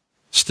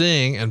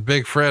 Sting and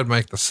Big Fred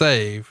make the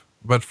save,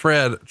 but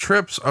Fred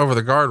trips over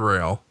the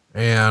guardrail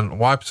and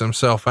wipes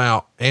himself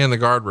out and the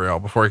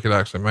guardrail before he could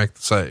actually make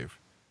the save.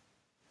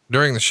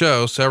 During the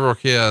show, several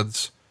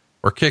kids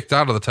were kicked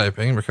out of the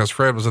taping because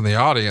Fred was in the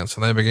audience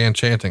and they began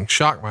chanting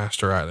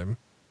Shockmaster at him.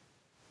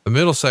 The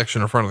middle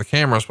section in front of the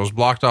cameras was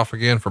blocked off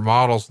again for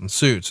models and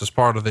suits as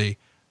part of the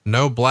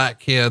no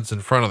black kids in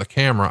front of the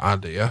camera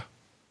idea.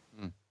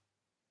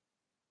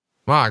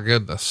 My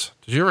goodness.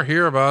 Did you ever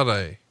hear about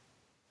a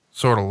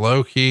sort of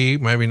low key,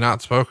 maybe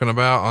not spoken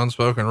about,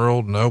 unspoken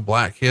rule, no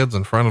black kids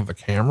in front of the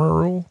camera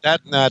rule?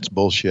 That's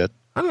bullshit.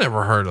 I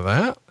never heard of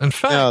that. In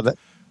fact,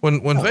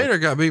 when Vader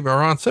got beat by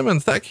Ron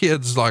Simmons, that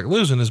kid's like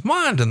losing his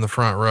mind in the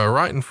front row,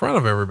 right in front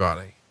of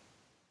everybody.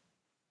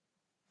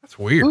 That's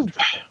weird. Ooh.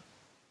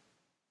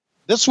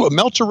 This what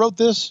Meltzer wrote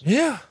this?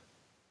 Yeah.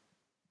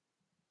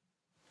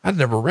 I'd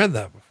never read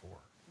that before.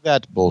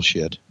 That's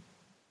bullshit.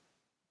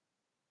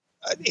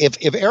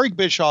 If Eric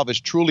Bischoff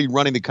is truly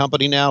running the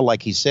company now,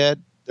 like he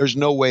said, there's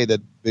no way that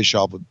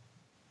Bischoff would.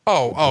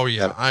 Oh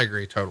yeah. I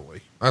agree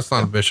totally. That's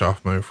not a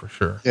Bischoff move for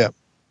sure. Yeah.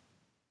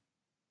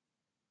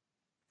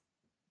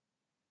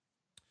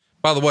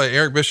 By the way,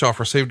 Eric Bischoff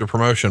received a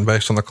promotion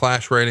based on the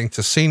Clash rating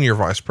to senior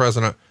vice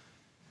president.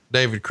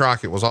 David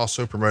Crockett was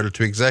also promoted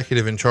to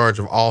executive in charge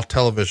of all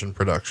television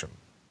production.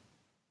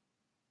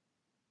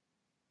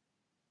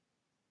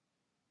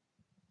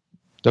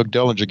 Doug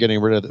Dellinger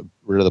getting rid of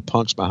the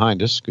punks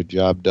behind us. Good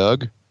job,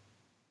 Doug.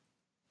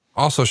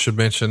 Also should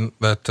mention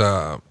that,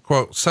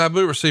 quote,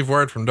 Sabu received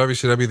word from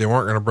WCW they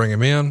weren't going to bring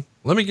him in.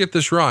 Let me get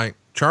this right.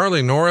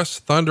 Charlie Norris,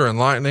 Thunder and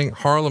Lightning,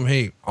 Harlem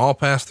Heat all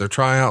passed their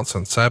tryouts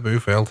and Sabu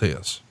failed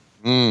his.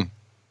 I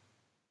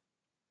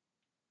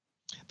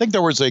think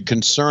there was a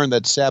concern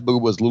that Sabu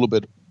was a little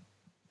bit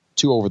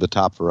too over the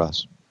top for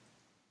us.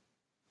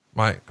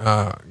 Might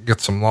get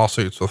some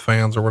lawsuits with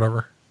fans or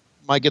whatever.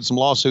 Might get some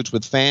lawsuits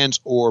with fans,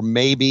 or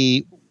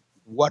maybe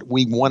what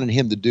we wanted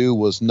him to do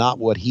was not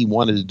what he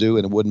wanted to do,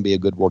 and it wouldn't be a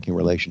good working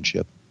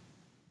relationship.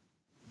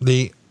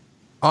 The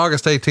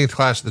August 18th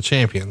Clash of the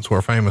Champions,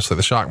 where famously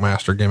the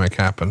Shockmaster gimmick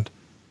happened,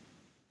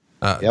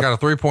 got a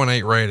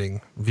 3.8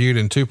 rating, viewed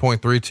in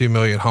 2.32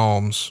 million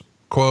homes.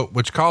 Quote,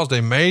 which caused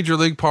a major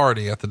league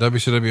party at the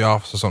WCW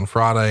offices on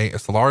Friday.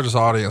 It's the largest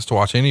audience to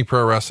watch any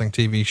pro wrestling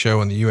TV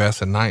show in the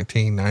U.S. in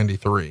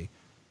 1993.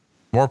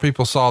 More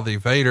people saw the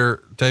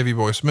Vader Davey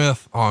Boy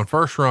Smith on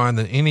first run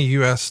than any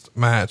U.S.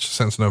 match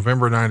since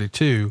November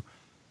 92,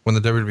 when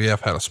the WWF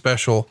had a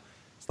special.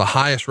 It's the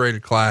highest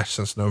rated Clash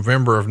since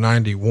November of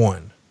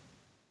 91.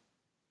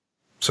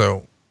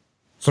 So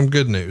some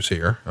good news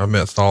here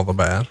amidst all the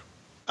bad.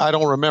 I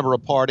don't remember a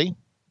party.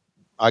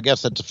 I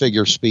guess that's a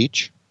figure of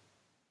speech.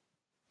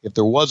 If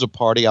there was a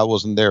party, I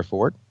wasn't there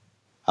for it.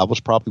 I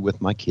was probably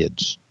with my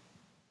kids.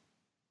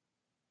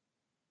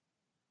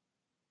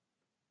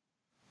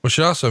 We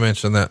should also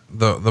mention that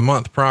the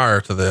month prior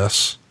to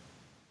this,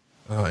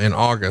 in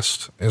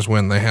August, is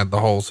when they had the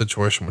whole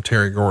situation with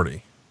Terry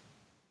Gordy.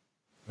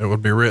 It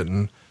would be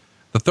written,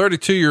 the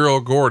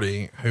 32-year-old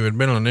Gordy, who had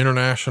been an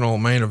international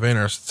main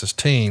eventer since his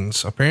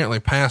teens,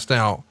 apparently passed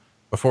out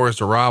before his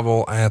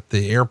arrival at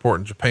the airport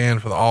in Japan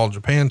for the All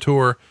Japan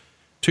tour,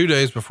 2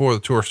 days before the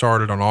tour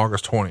started on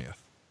August 20th.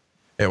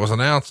 It was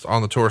announced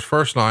on the tour's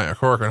first night at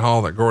Korakuen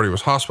Hall that Gordy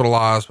was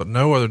hospitalized, but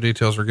no other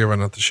details were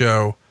given at the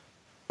show.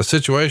 The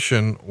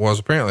situation was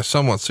apparently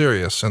somewhat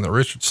serious, and that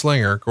Richard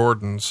Slinger,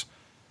 Gordon's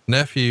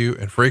nephew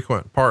and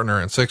frequent partner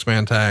in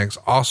six-man tags,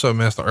 also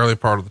missed the early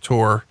part of the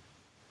tour,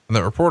 and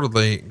that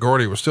reportedly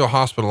Gordy was still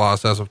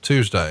hospitalized as of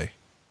Tuesday.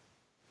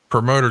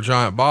 Promoter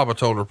Giant Baba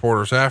told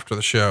reporters after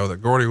the show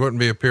that Gordy wouldn't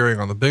be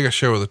appearing on the biggest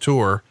show of the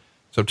tour,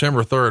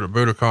 September 3rd at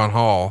Budokan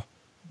Hall,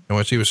 in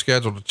which he was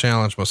scheduled to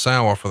challenge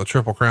Misawa for the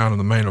Triple Crown in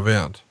the main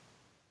event.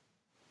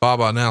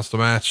 Baba announced a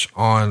match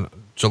on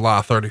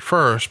July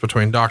 31st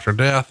between Dr.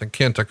 Death and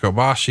Kenta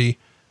Kobashi,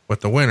 with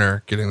the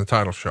winner getting the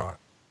title shot.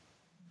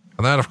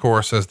 And that, of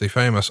course, is the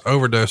famous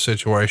overdose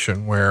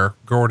situation where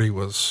Gordy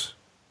was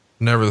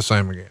never the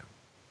same again.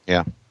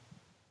 Yeah.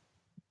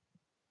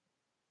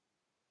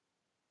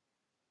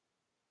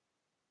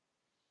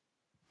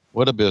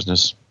 What a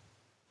business.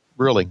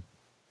 Really.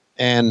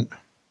 And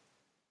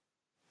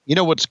you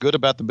know what's good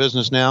about the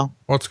business now?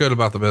 What's good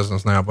about the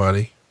business now,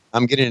 buddy?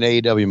 I'm getting in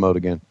AEW mode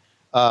again.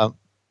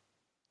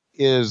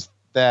 Is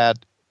that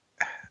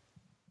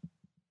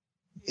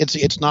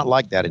it's not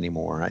like that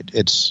anymore, right?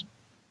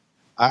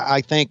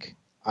 I think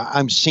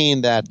I'm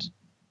seeing that,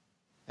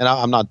 and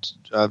I'm not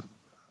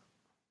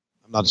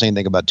not saying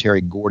anything about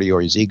Terry Gordy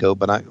or his ego,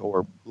 but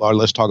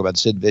let's talk about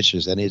Sid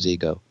Vicious and his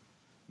ego.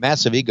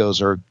 Massive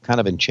egos are kind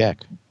of in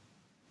check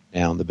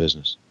now in the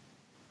business.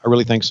 I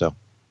really think so.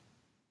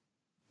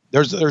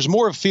 There's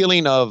more a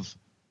feeling of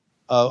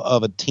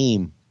a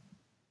team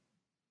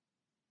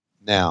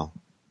now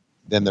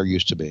than there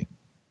used to be.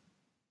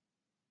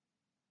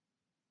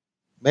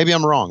 Maybe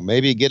I'm wrong.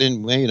 Maybe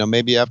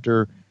maybe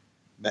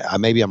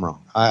I'm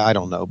wrong. I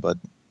don't know, but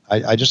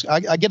I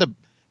get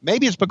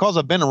maybe it's because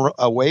I've been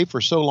away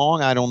for so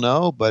long. I don't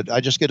know, but I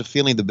just get a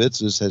feeling the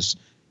business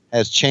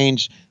has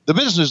changed. The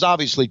business has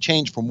obviously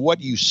changed from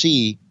what you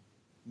see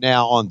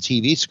now on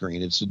TV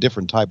screen. It's a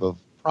different type of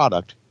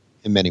product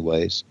in many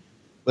ways,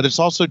 but it's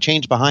also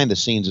changed behind the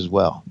scenes as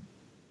well.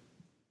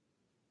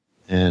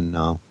 And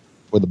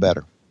for the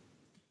better.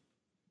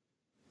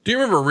 Do you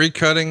remember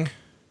recutting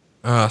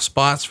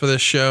spots for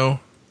this show,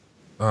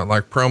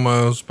 like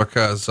promos?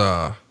 Because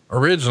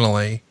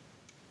originally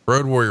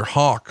Road Warrior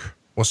Hawk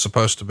was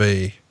supposed to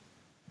be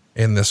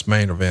in this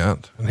main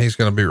event, and he's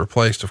going to be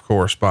replaced, of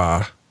course,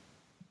 by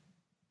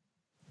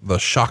the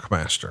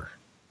Shockmaster.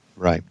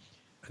 Right.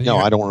 No,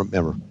 I don't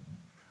remember.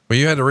 Well,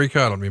 you had to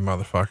recut on me,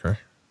 motherfucker.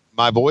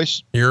 My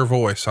voice? Your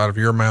voice out of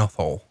your mouth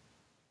hole.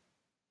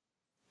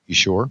 You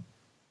sure?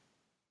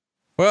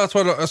 Well,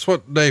 that's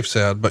what Dave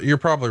said, but you're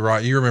probably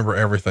right. You remember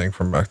everything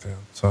from back then.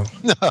 So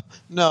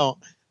no.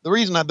 The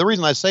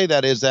reason I say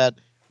that is that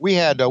we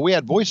had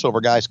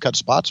voiceover guys cut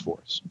spots for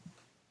us,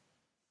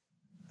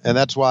 and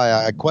that's why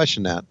I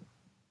question that.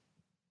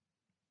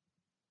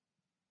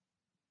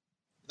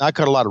 I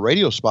cut a lot of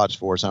radio spots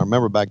for us. I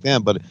remember back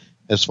then, but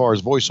as far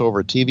as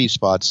voiceover TV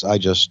spots, I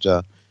just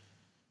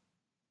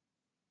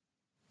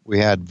we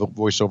had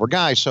voiceover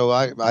guys, so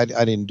I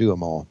didn't do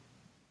them all.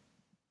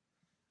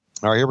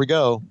 All right, here we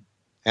go.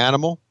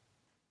 Animal,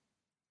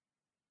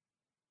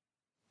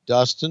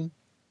 Dustin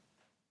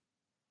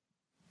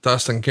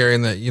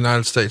carrying that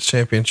United States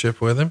Championship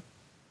with him.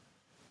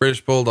 British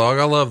Bulldog.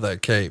 I love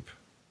that cape.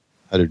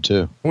 I do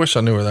too. I wish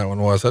I knew where that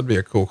one was. That'd be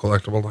a cool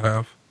collectible to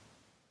have.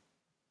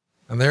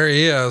 And there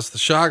he is, the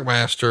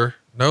Shockmaster,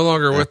 no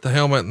longer with the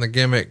helmet and the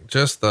gimmick,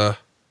 just the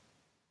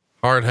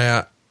hard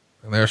hat.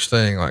 And there's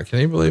Sting. Like, can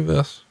you believe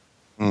this?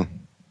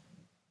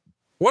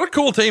 What a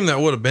cool team that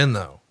would have been,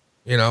 though.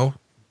 You know,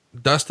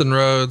 Dustin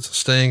Rhodes,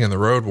 Sting, and the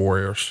Road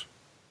Warriors.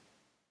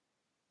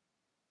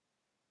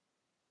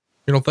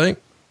 You don't think?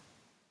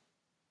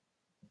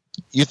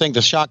 You think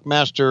the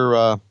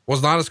Shockmaster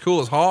was not as cool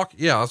as Hawk?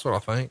 Yeah, that's what I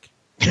think.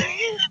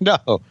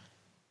 No.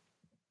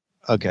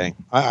 Okay,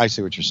 I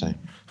see what you're saying.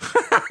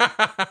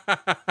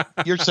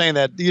 You're saying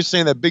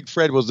that Big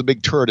Fred was the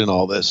big turd in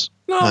all this.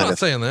 No, I'm not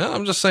saying that.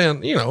 I'm just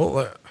saying, you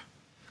know,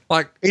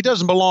 like he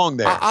doesn't belong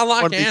there. I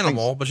like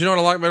Animal, but you know what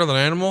I like better than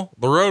Animal?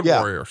 The Road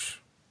Warriors.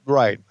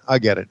 Right. I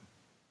get it.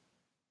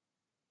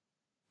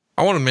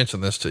 I want to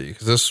mention this to you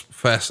because this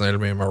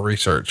fascinated me in my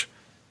research.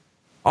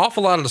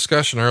 Awful lot of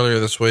discussion earlier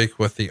this week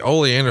with the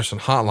Ole Anderson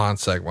hotline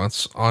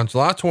segments. On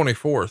July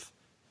 24th,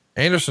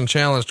 Anderson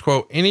challenged,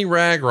 quote, any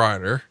rag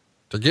rider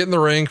to get in the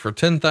ring for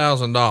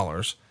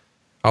 $10,000.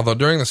 Although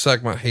during the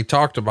segment, he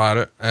talked about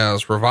it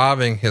as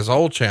reviving his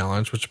old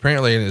challenge, which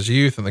apparently in his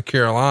youth in the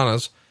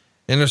Carolinas,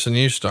 Anderson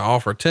used to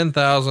offer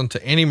 $10,000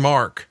 to any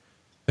mark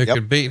who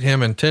could beat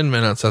him in 10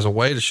 minutes as a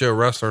way to show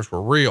wrestlers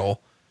were real.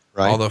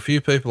 Right. Although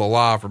few people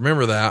alive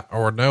remember that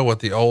or know what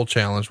the old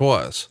challenge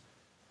was.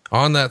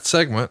 On that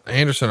segment,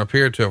 Anderson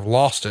appeared to have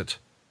lost it,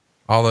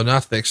 although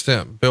not to the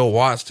extent Bill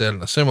Watts did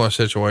in a similar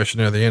situation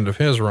near the end of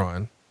his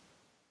run.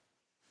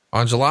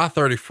 On July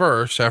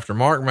 31st, after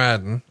Mark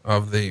Madden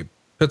of the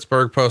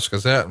Pittsburgh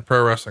Post-Gazette and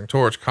Pro Wrestling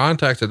Torch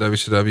contacted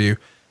WCW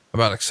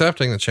about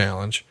accepting the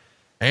challenge,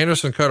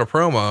 Anderson cut a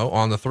promo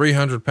on the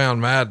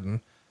 300-pound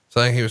Madden,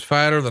 saying he was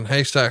fatter than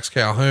Haystacks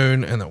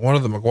Calhoun and that one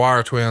of the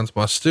McGuire twins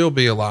must still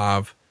be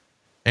alive.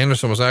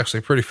 Anderson was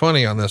actually pretty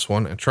funny on this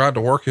one and tried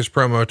to work his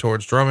promo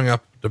towards drumming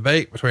up a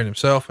debate between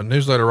himself and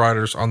newsletter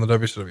writers on the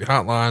WCW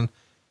hotline.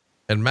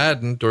 And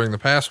Madden, during the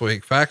past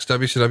week, faxed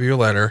WCW a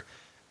letter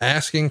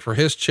asking for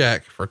his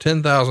check for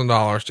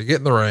 $10,000 to get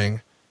in the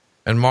ring.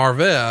 And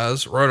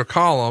Marvez wrote a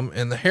column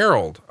in the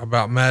Herald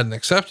about Madden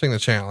accepting the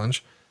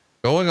challenge,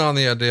 going on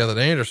the idea that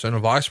Anderson, a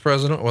vice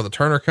president with the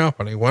Turner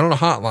Company, went on a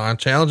hotline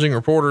challenging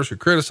reporters who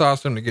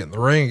criticized him to get in the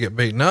ring and get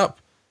beaten up.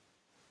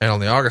 And on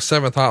the August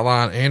 7th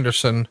hotline,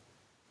 Anderson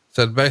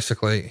said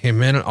basically he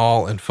meant it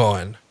all in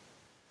fun.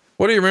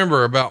 What do you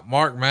remember about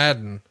Mark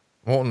Madden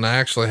wanting to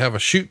actually have a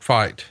shoot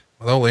fight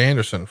with Ole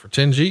Anderson for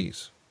 10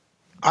 G's?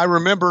 I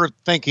remember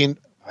thinking,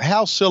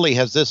 how silly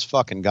has this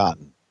fucking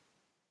gotten?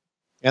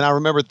 And I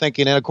remember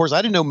thinking, and of course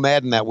I didn't know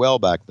Madden that well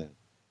back then,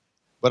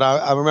 but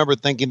I remember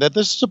thinking that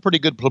this is a pretty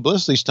good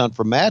publicity stunt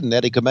for Madden,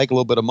 that he could make a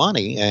little bit of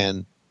money.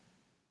 And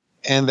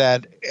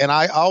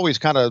I always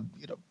kind of,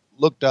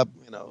 looked up,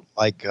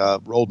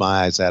 rolled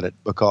my eyes at it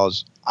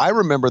because I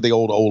remember the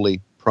old Ole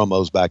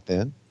promos back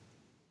then.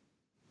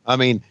 I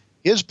mean,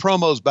 his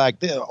promos back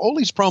then,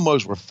 Ole's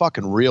promos were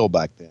fucking real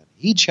back then.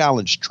 He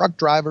challenged truck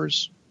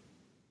drivers.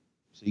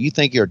 So you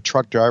think you're a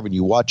truck driver and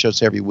you watch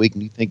us every week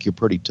and you think you're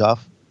pretty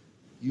tough?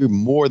 You're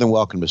more than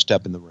welcome to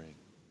step in the ring.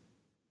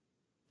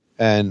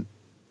 And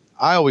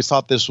I always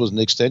thought this was an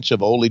extension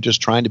of Ole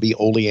just trying to be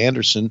Ole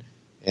Anderson,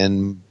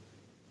 and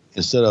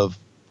instead of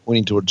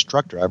pointing towards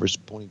truck drivers,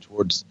 pointing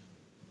towards,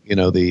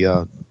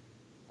 the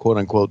quote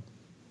unquote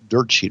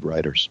dirt sheet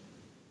riders.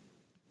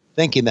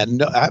 Thinking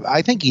that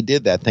I think he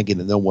did that thinking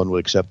that no one would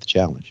accept the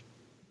challenge,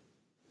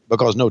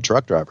 because no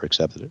truck driver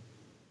accepted it.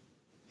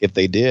 If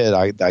they did,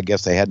 I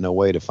guess they had no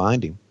way to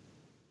find him.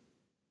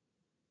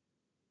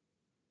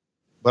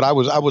 But I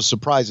was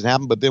surprised it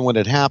happened. But then when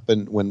it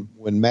happened, when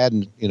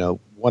Madden,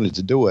 wanted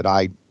to do it,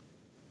 I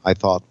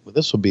thought, well,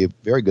 this would be a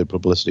very good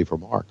publicity for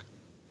Mark.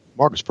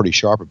 Mark is pretty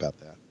sharp about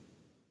that.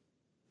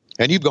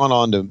 And you've gone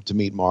on to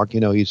meet Mark.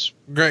 He's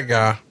great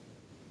guy.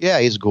 Yeah,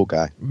 he's a cool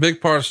guy.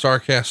 Big part of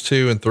StarCast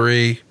 2 and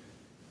 3.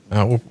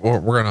 We're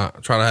going to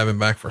try to have him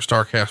back for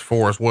StarCast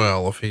 4 as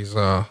well, if his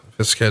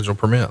schedule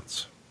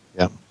permits.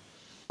 Yeah.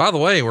 By the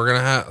way, we're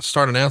going to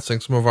start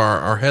announcing some of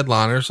our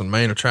headliners and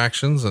main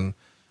attractions and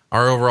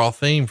our overall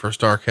theme for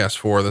StarCast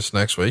 4 this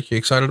next week. You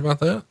excited about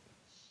that?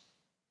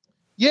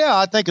 Yeah,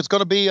 I think it's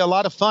going to be a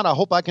lot of fun. I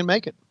hope I can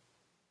make it.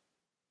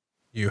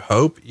 You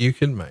hope you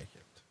can make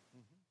it.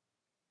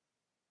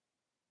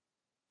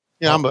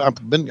 Yeah,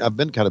 I've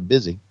been kind of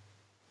busy.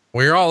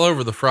 We're all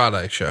over the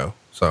Friday show,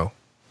 so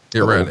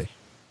get ready.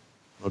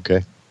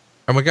 Okay.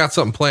 And we got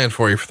something planned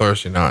for you for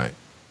Thursday night.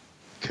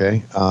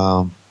 Okay.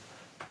 Let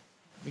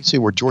me see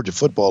where Georgia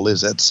football is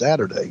that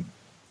Saturday.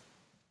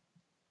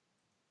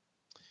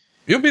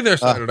 You'll be there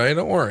Saturday.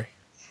 Don't worry.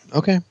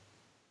 Okay.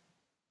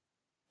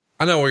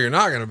 I know where you're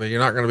not going to be. You're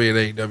not going to be at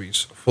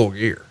AEW's Full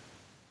Gear.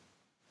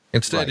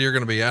 Instead, You're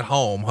going to be at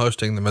home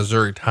hosting the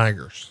Missouri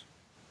Tigers.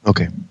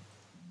 Okay.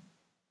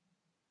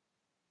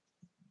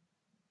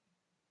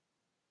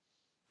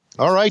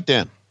 All right,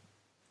 then.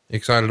 You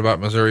excited about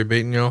Missouri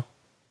beating y'all?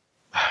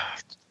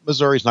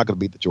 Missouri's not going to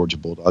beat the Georgia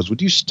Bulldogs.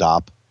 Would you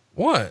stop?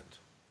 What?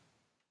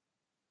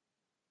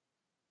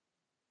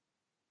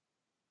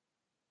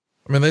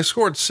 I mean, they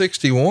scored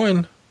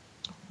 61.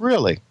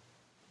 Really?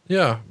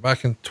 Yeah.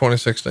 Back in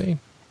 2016.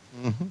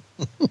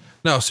 Mm-hmm.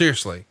 No,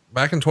 seriously.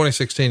 Back in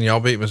 2016, y'all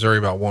beat Missouri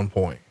about 1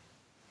 point.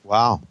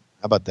 Wow.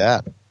 How about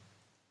that?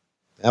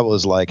 That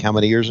was like how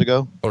many years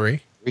ago? 3.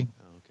 Oh,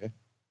 okay.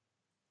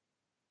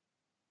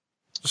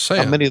 Just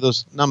saying. Not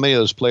many of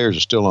those players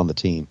are still on the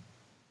team.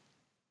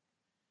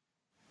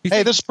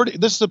 Hey, this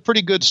is a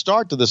pretty good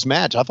start to this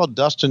match. I thought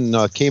Dustin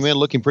came in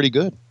looking pretty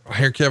good. I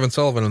hear Kevin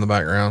Sullivan in the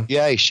background.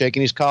 Yeah, he's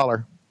shaking his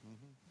collar.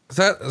 Is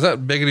that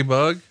Biggity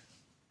Bug?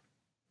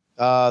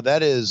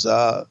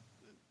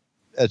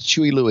 That's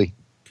Chewy Louie.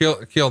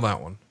 Kill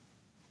that one.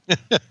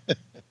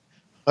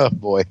 Oh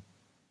boy.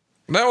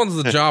 That one's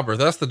the jobber.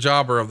 That's the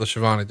jobber of the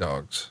Shivani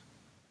dogs.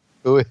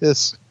 Who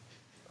is?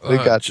 We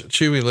got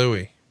Chewy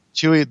Louie.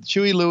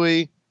 Chewy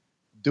Louie,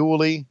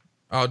 Dooley.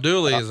 Oh,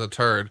 Dooley is a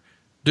turd.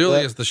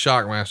 Dooley is the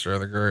shockmaster of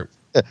the group.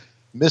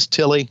 Miss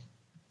Tilly.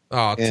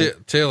 Oh,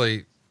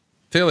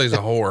 Tilly's a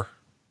whore.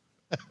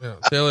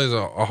 Tilly's an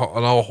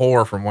old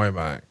whore from way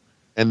back.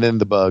 And then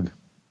the Bug.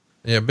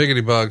 Yeah,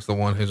 Biggity Bug's the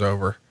one who's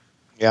over.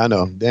 Yeah, I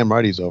know. Damn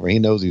right he's over. He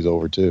knows he's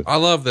over too. I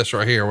love this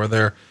right here where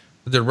they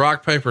did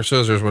rock, paper,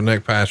 scissors with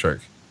Nick Patrick.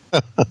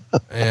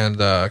 And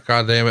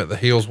God damn it, the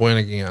heels win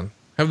again.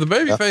 Have the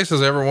baby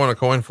faces ever won a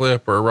coin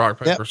flip or a rock,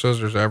 paper,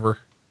 scissors ever?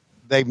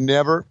 They've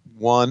never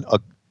won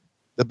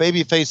the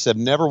baby faces have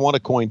never won a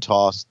coin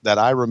toss that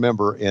I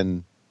remember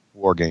in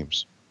War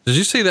Games. Did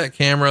you see that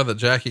camera that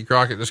Jackie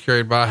Crockett just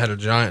carried by had a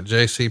giant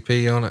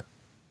JCP on it?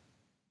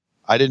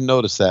 I didn't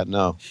notice that.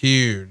 No.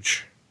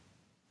 Huge.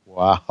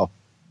 Wow.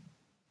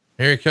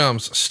 Here he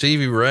comes.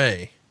 Stevie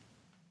Ray.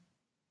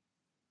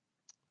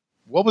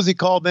 What was he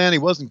called then? He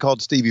wasn't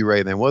called Stevie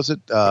Ray then, was it?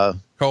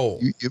 Cole.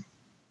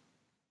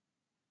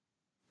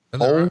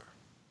 Hole?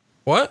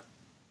 What?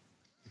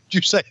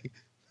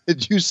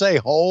 Did you say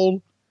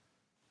hole?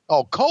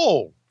 Oh,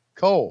 Cole.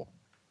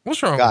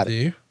 What's wrong with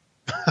you?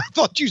 I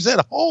thought you said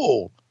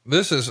hole.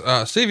 This is,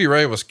 Stevie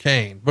Ray was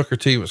Kane. Booker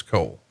T was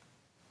Cole.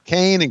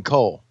 Kane and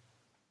Cole.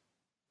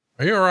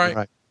 Are you all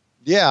right?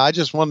 Yeah. I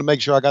just wanted to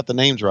make sure I got the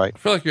names right. I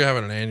feel like you're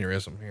having an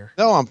aneurysm here.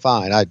 No, I'm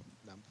fine. I'm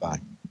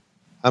fine.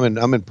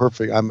 I'm in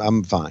perfect.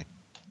 I'm fine.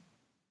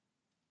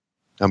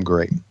 I'm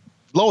great.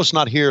 Lois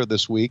not here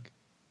this week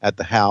at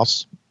the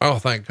house. Oh,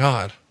 thank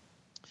God.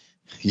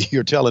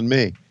 You're telling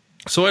me.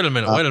 So wait a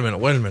minute. Yeah.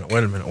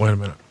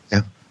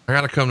 I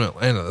got to come to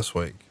Atlanta this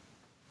week.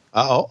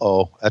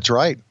 Oh, that's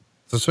right.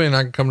 Does this mean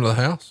I can come to the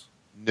house?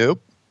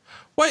 Nope.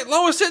 Wait,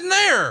 Lois isn't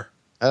there.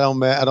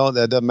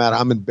 That doesn't matter.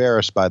 I'm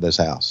embarrassed by this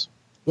house.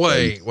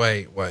 Wait.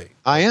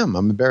 I am.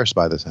 I'm embarrassed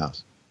by this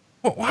house.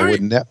 Well, why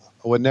I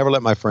would never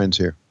let my friends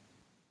here.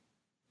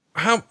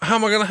 How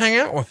am I going to hang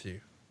out with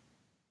you?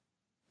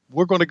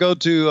 We're going to go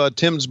to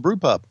Tim's Brew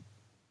Pub.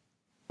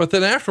 But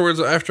then afterwards,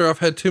 after I've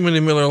had too many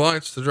Miller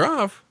Lights to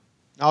drive,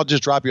 I'll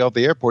just drop you off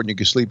the airport and you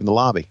can sleep in the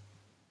lobby.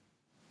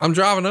 I'm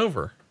driving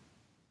over.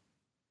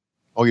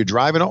 Oh, you're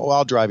driving? Oh,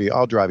 I'll drive you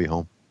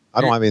home.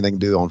 I don't have anything to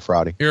do on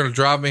Friday. You're going to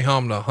drive me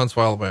home to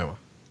Huntsville, Alabama.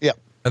 Yep.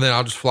 And then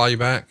I'll just fly you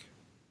back.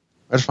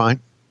 That's fine.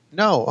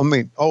 No, I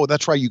mean,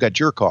 that's right. You got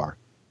your car.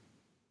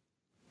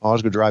 I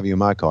was going to drive you in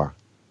my car.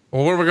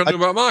 Well, what are we going to do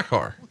about my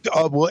car?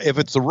 Well, if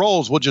it's the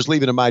Rolls, we'll just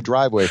leave it in my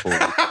driveway for you.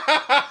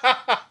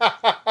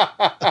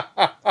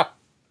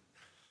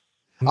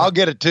 I'll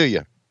get it to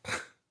you.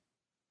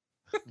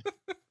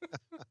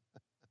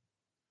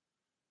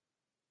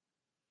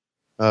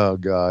 Oh,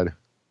 God.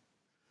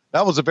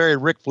 That was a very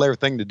Ric Flair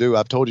thing to do.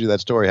 I've told you that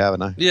story,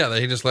 haven't I? Yeah,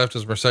 he just left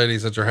his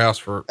Mercedes at your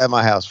house at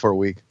my house for a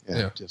week.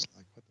 Yeah. Just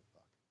like, what the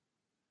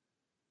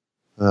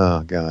fuck?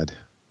 Oh, God.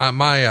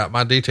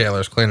 My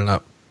detailer's cleaning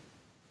up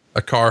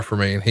a car for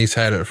me, and he's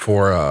had it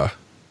for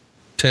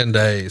 10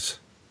 days.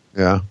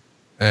 Yeah.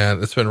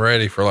 And it's been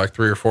ready for like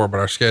 3 or 4, but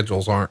our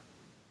schedules aren't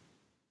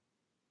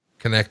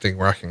connecting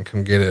where I can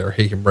come get it or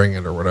he can bring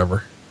it or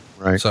whatever.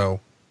 Right.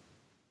 So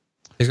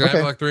he's going to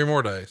have like 3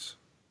 more days.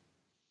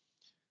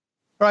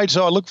 All right.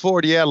 So I look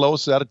forward to,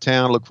 Lois is out of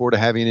town. I look forward to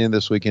having you in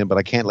this weekend, but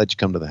I can't let you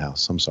come to the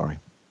house. I'm sorry.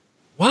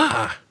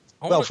 Why?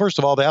 Well, first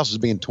of all, the house is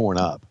being torn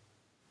up.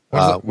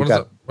 What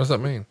does that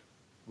mean?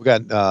 We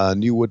got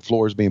new wood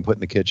floors being put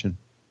in the kitchen.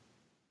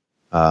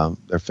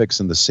 They're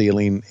fixing the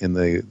ceiling in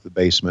the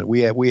basement. We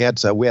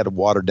had a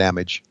water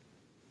damage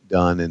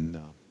done, and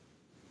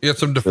you had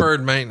some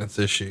deferred maintenance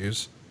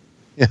issues.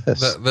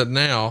 Yes. That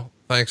now,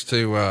 thanks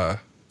to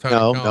Tony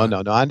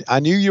No. Khan. I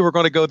knew you were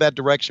going to go that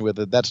direction with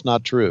it. That's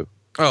not true.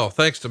 Oh,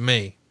 thanks to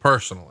me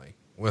personally.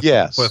 With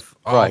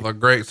all the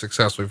great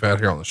success we've had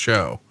here on the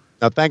show.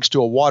 Now, thanks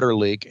to a water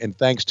leak and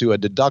thanks to a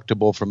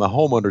deductible from the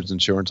homeowner's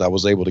insurance, I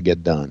was able to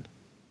get done.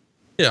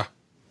 Yeah,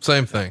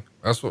 same thing.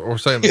 That's what we're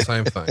saying. The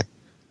same thing.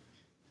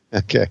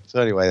 Okay. So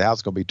anyway, the house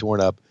is going to be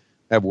torn up.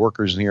 I have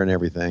workers in here and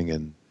everything.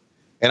 And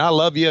I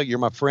love you. You're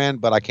my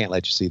friend, but I can't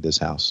let you see this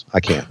house.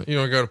 I can't. You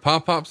want to go to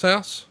Pop's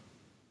house?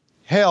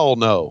 Hell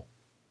no.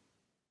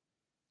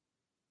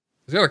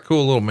 He's got a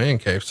cool little man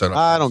cave set up.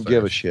 I don't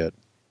give a shit.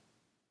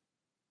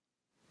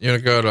 You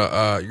want to go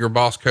to your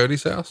boss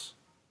Cody's house?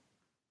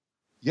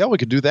 Yeah, we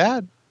could do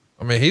that.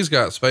 I mean, he's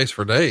got space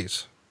for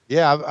days.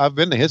 Yeah, I've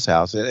been to his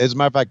house. As a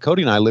matter of fact,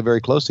 Cody and I live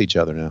very close to each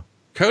other now.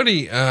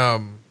 Cody, I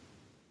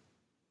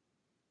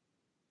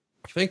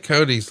think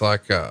Cody's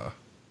like, I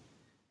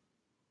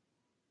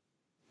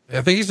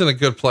think he's in a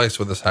good place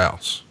with his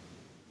house.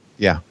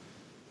 Yeah.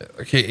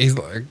 He's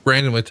like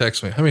randomly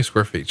texts me, how many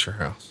square feet is your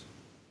house?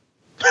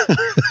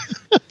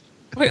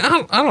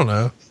 I don't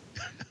know.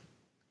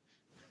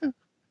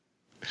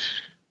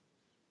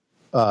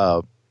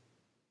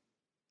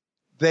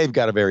 They've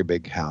got a very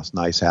big house,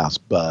 nice house,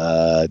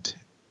 but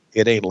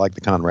it ain't like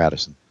the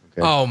Conradison.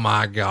 Okay? Oh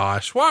my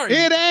gosh. Why are you?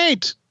 It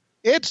ain't.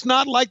 It's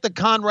not like the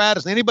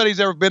Conradison. Anybody who's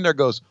ever been there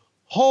goes,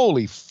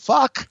 holy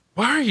fuck.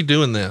 Why are you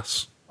doing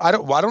this? I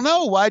don't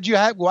know. Why do you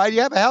have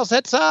a house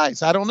that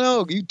size? I don't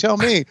know. You tell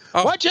me.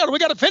 Watch out. We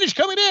got to finish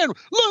coming in.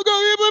 Look,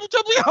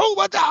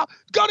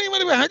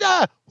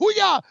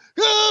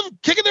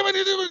 kicking him.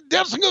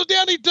 Nelson goes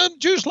down. He does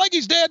juice like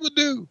his dad would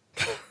do.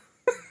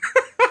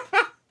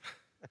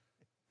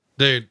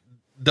 Dude,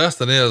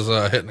 Dustin is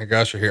hitting a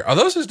gusher here. Are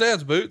those his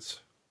dad's boots?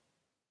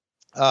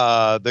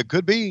 That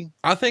could be.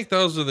 I think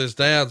those are his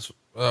dad's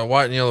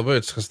white and yellow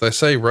boots because they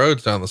say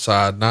roads down the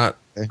side, not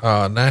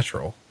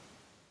natural.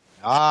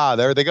 Ah,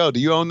 there they go. Do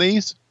you own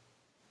these?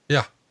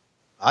 Yeah.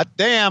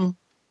 Damn.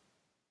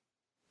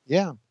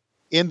 Yeah.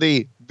 In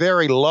the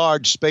very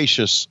large,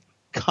 spacious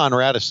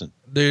Conradison.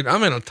 Dude,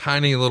 I'm in a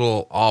tiny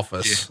little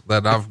office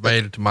that I've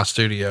made it to my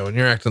studio, and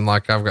you're acting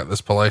like I've got this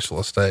palatial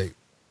estate.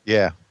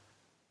 Yeah.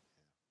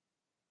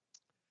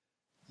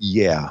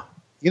 Yeah.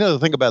 You know, the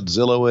thing about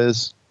Zillow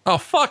is, oh,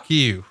 fuck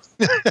you.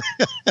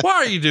 Why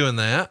are you doing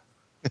that?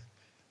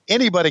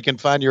 Anybody can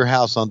find your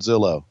house on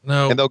Zillow.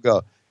 No. And they'll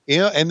go, you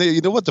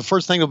know what the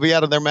first thing will be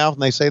out of their mouth when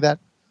they say that?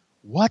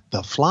 What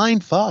the flying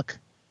fuck?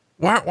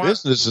 Why?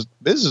 Business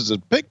is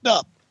picked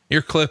up.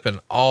 You're clipping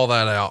all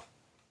that out.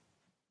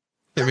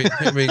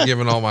 Hit me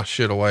giving all my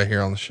shit away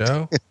here on the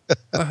show.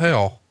 The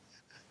hell?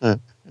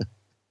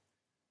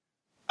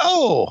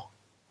 Oh,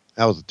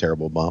 that was a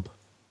terrible bump.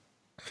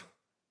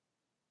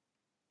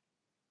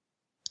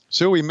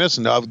 So we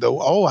missing? I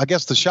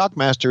guess the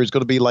Shockmaster is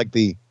going to be like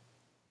the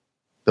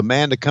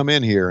man to come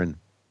in here and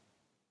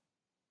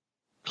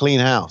clean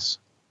house.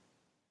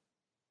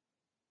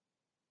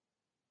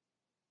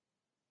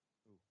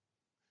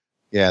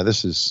 Yeah,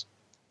 this is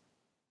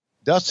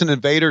Dustin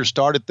and Vader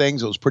started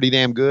things. It was pretty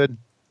damn good,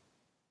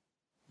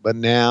 but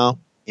now,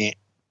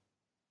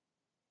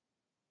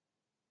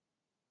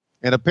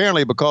 And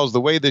apparently, because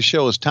the way this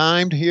show is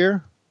timed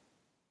here,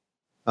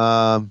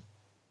 by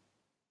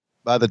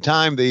the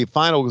time the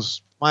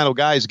final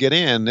guys get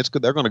in,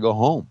 they're going to go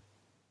home.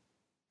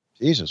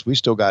 Jesus, we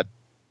still got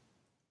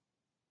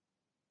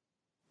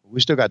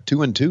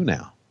 2 and 2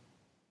 now.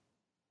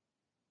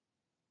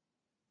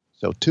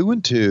 So 2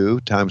 and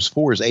 2 times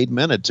 4 is 8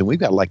 minutes, and we've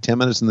got like 10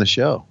 minutes in the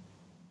show.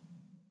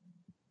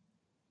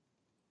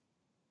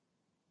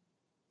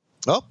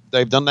 Oh,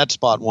 they've done that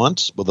spot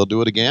once, but they'll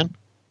do it again.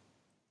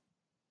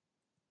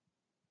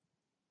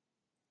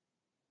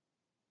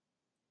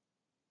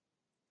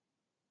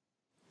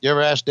 You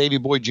ever ask Davey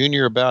Boy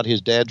Jr. about his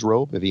dad's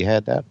robe, if he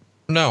had that?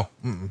 No.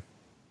 Mm-mm.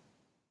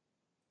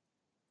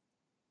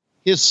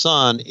 His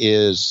son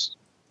is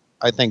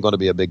going to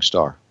be a big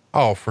star.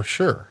 Oh, for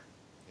sure.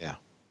 Yeah.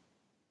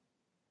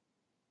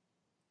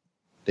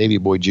 Davey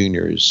Boy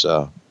Jr. is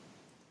going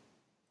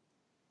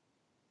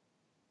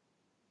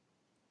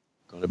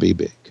to be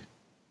big.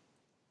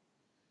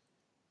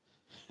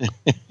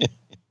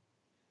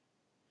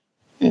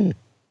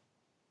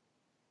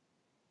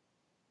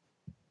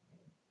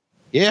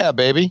 Yeah,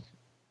 baby.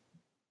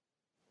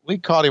 We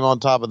caught him on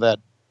top of that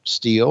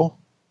steel.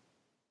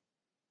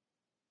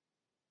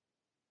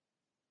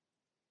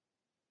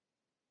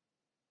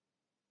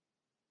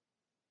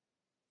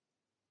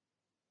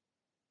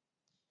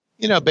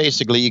 You know,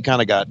 basically, you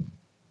kind of got,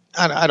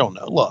 I don't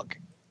know. Look,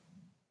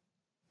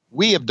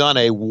 we have done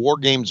a War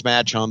Games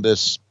match on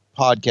this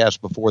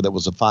podcast before that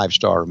was a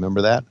 5-star.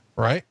 Remember that?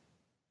 Right.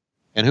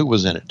 And who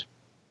was in it?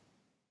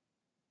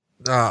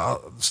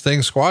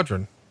 Sting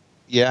Squadron.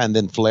 Yeah, and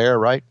then Flair,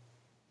 right?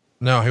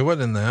 No, he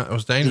wasn't in that. It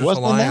was Dangerous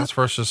Alliance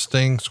versus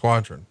Sting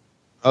Squadron.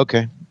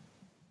 Okay.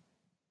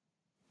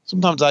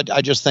 Sometimes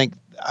I just think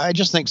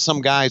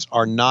some guys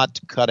are not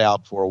cut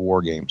out for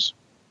War Games.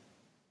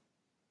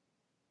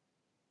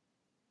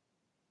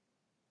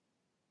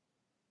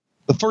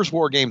 The first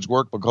War Games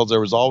worked because there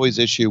was always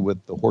issue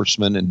with the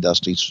Horsemen and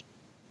Dusty's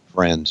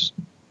friends.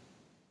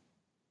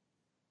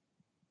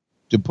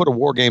 To put a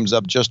War Games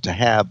up just to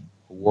have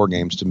War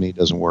Games, to me,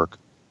 doesn't work.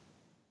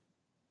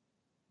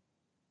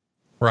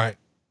 Right.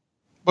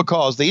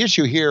 Because the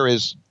issue here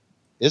isn't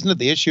it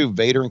the issue of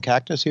Vader and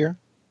Cactus here?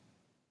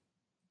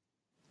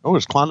 Oh,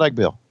 it's Klondike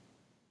Bill.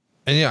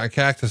 And yeah,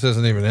 Cactus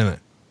isn't even in it.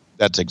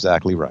 That's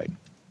exactly right.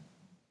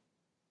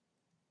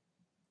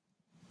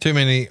 Too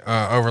many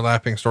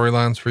overlapping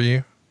storylines for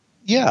you?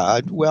 Yeah,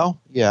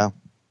 yeah.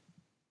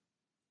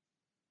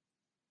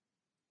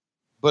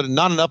 But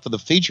not enough of the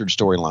featured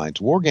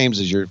storylines. War Games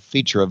is your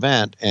feature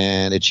event,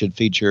 and it should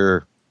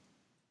feature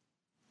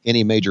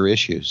any major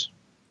issues.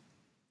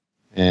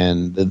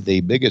 And the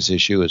biggest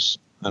issue is,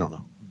 I don't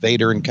know,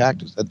 Vader and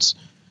Cactus.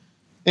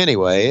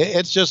 Anyway,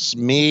 it's just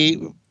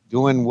me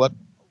doing what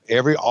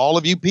all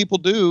of you people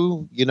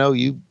do. You know,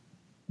 you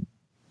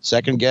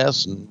second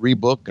guess and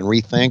rebook and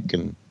rethink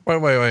and.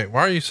 Wait.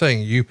 Why are you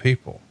saying you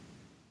people?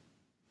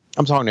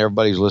 I'm talking to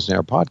everybody who's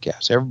listening to our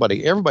podcast.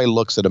 Everybody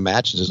looks at a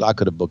match and says, I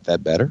could have booked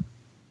that better.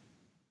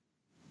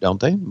 Don't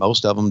they?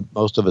 Most of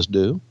us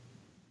do.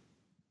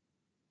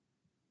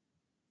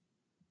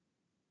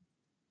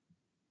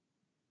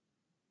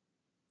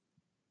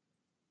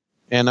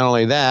 And not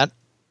only that,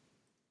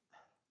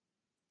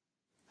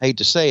 I hate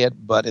to say it,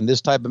 but in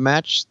this type of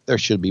match, there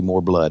should be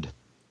more blood.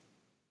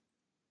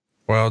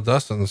 Well,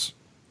 Dustin's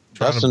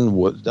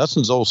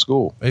old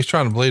school. He's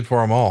trying to bleed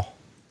for them all.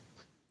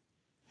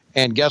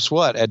 And guess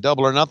what? At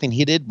Double or Nothing,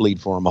 he did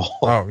bleed for them all.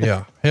 Oh,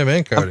 yeah. Him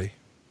and Cody.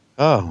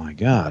 Oh, my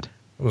God.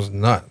 It was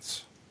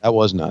nuts. That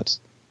was nuts.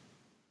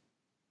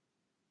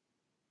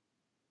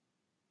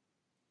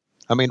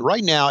 I mean,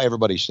 right now,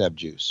 everybody should have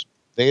juice.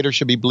 Vader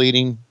should be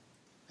bleeding.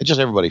 It just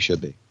everybody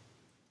should be.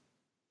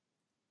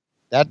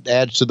 That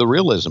adds to the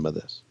realism of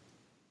this.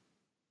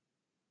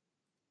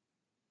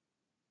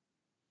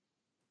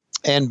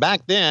 And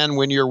back then,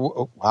 when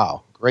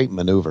wow, great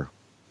maneuver,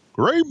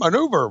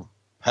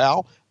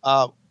 pal.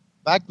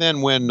 Back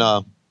then, when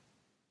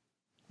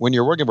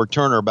you're working for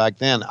Turner back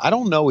then, I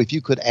don't know if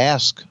you could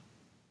ask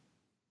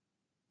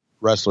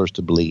wrestlers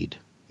to bleed.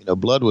 You know,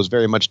 blood was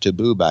very much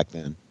taboo back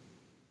then.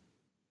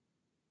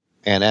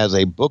 And as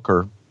a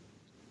booker,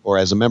 or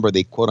as a member of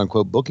the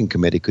quote-unquote booking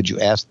committee, could you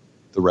ask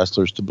the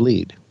wrestlers to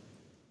bleed?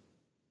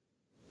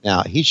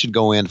 Now, he should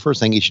go in.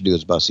 First thing he should do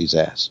is bust his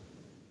ass.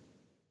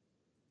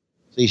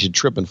 So he should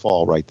trip and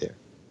fall right there.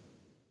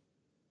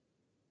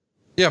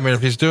 Yeah, I mean,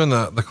 if he's doing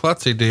the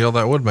klutzy deal,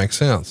 that would make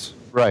sense.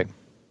 Right.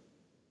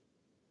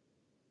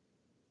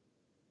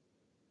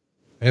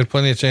 He had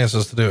plenty of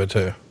chances to do it,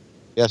 too.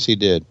 Yes, he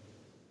did.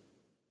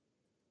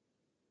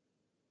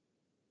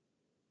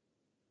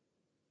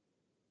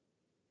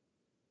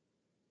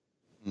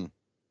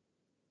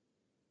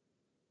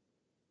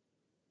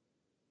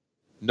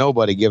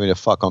 Nobody giving a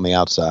fuck on the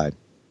outside.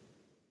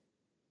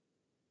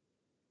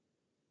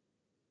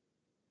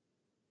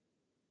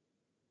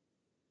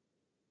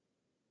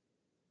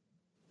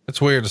 It's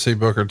weird to see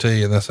Booker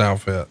T in this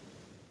outfit.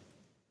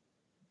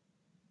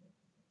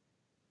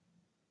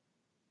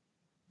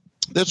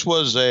 This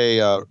was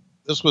a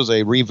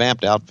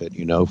revamped outfit,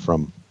 you know,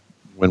 from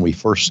when we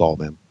first saw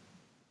them.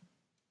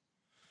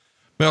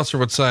 Meltzer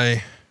would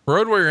say,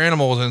 Road Warrior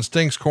Animal was in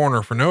Sting's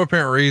corner for no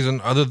apparent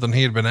reason other than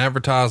he had been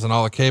advertised in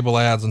all the cable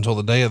ads until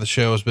the day of the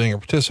show as being a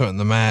participant in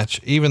the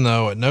match, even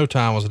though at no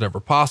time was it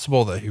ever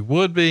possible that he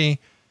would be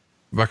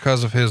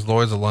because of his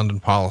Lloyd's of London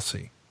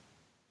policy.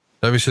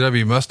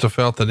 WCW must have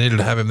felt they needed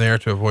to have him there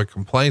to avoid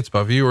complaints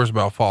by viewers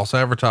about false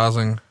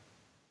advertising.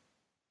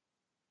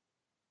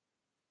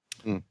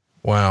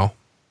 Wow.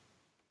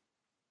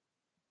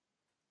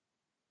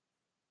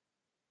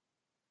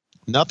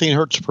 Nothing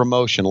hurts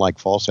promotion like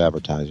false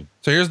advertising.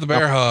 So here's the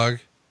bear hug,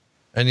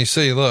 and you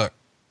see, look,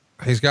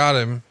 he's got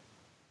him,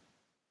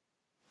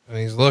 and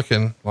he's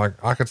looking like,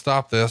 I could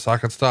stop this. I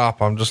could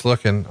stop. I'm just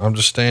looking. I'm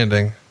just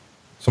standing.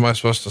 Somebody's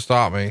supposed to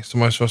stop me.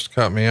 Somebody's supposed to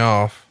cut me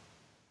off.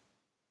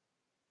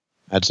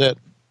 That's it.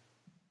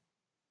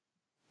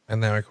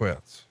 And now he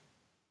quits.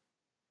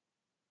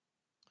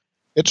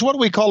 It's what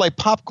we call a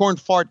popcorn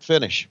fart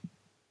finish.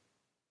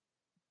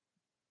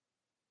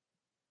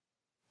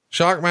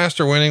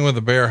 Shockmaster winning with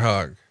a bear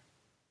hug.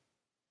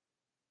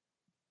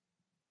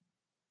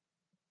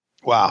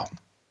 Wow.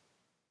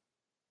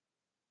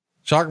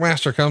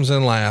 Shockmaster comes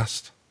in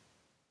last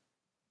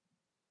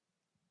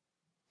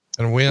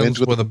and wins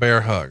with a bear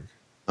hug.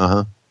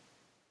 Uh-huh.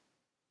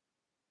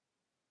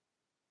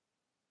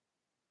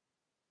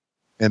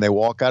 And they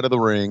walk out of the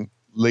ring,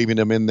 leaving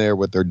them in there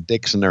with their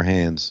dicks in their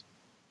hands.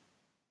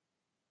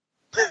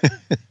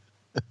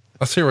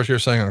 Let's hear what you're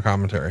saying on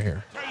commentary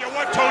here. Tell you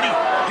what, Tony,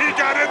 he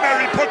got in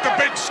there, he put the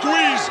big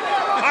squeeze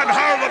on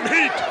Harlem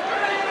Heat.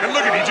 And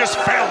look at, he just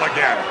fell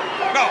again.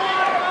 No.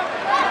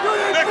 You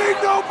didn't beat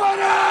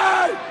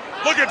nobody!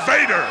 Look at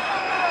Vader.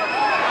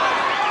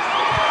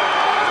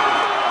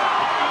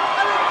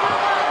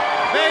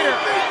 Vader!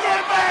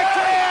 Get back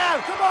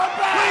here! Come on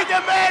back! We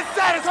demand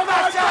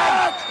satisfaction!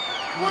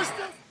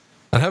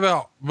 And how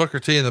about Booker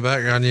T in the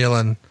background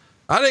yelling,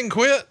 I didn't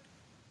quit.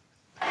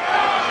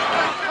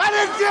 I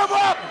didn't give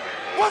up!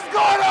 What's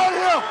going on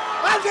here?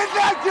 I did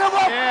not give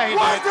up! Yeah, he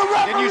Where's did. the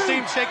referee? Didn't you see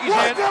him shake his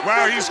head?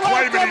 Well, he's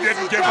claiming he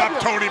didn't give up,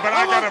 Tony, but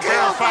I got to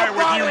verify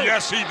with you,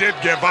 yes, he did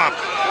give up.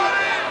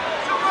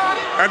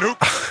 And who?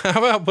 How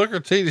about Booker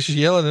T just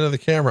yelling into the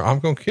camera, I'm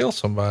going to kill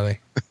somebody.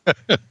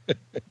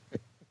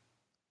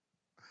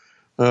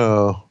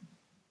 Oh.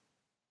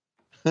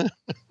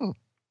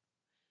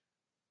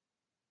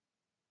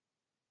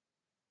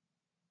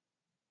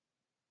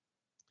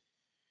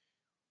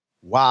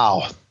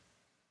 Wow.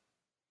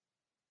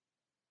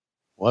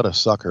 What a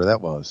sucker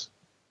that was.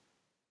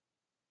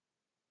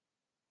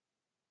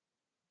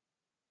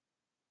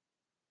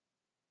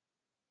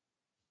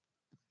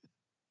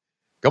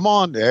 Come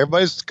on.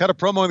 Everybody's cut a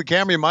promo on the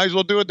camera. You might as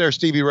well do it there,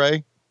 Stevie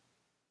Ray.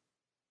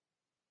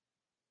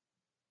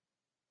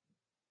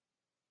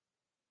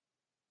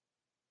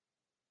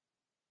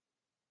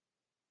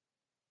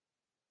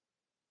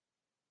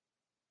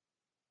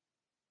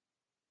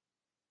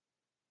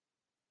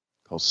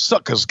 Because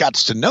suckers got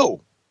to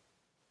know.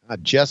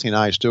 Jesse and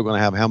I are still going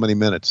to have how many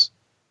minutes?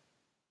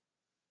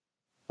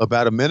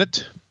 About a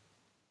minute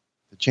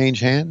to change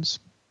hands.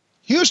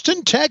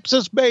 Houston,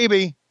 Texas,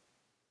 baby.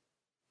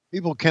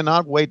 People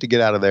cannot wait to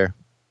get out of there.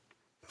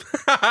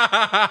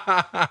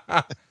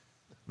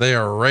 They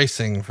are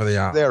racing for the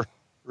aisle. They're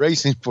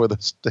racing for the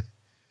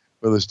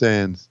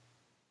stands.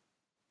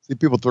 See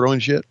people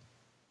throwing shit?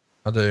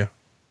 I do.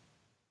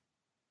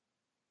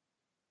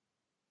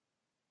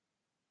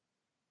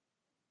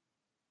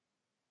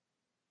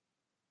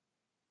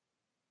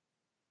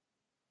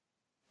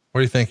 What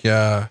do you think?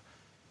 What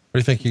do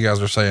you think you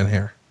guys are saying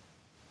here?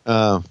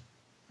 Are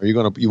you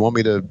want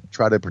me to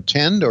try to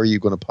pretend, or are you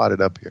going to pot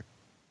it up here?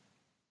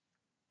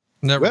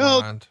 Never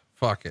mind.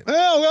 Fuck it.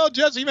 Well,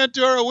 Jesse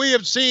Ventura, we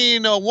have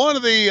seen one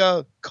of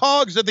the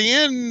cogs at the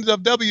end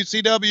of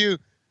WCW.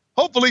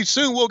 Hopefully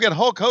soon we'll get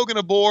Hulk Hogan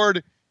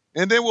aboard,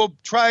 and then we'll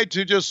try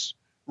to just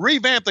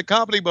revamp the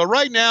company. But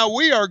right now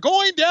we are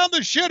going down the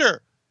shitter.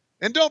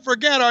 And don't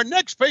forget, our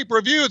next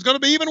pay-per-view is going to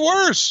be even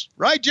worse.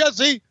 Right,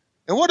 Jesse?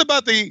 And what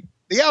about the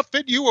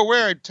outfit you were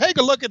wearing? Take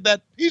a look at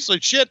that piece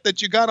of shit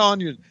that you got on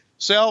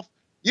yourself.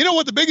 You know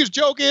what the biggest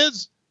joke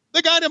is?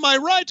 The guy to my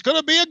right's going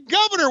to be a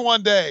governor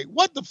one day.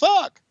 What the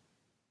fuck?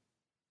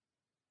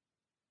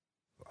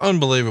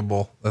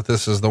 Unbelievable that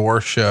this is the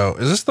worst show.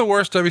 Is this the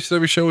worst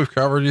WCW show we've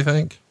covered, you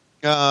think?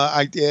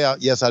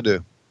 Yes, I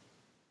do.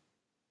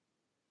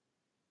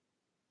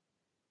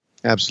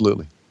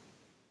 Absolutely.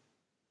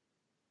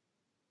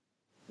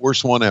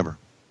 Worst one ever.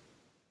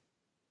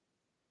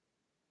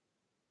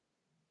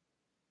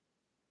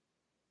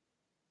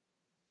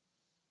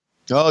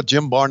 Oh,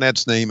 Jim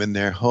Barnett's name in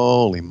there.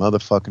 Holy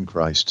motherfucking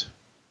Christ.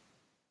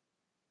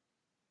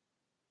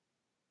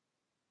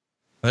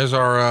 There's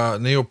our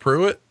Neil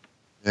Pruitt.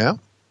 Yeah.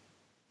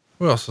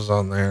 Who else is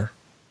on there?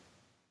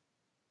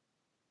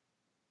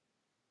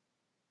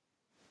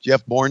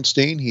 Jeff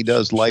Bornstein. He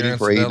does lighting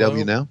for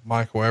AEW now.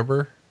 Mike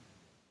Weber.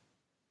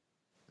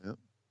 Yep.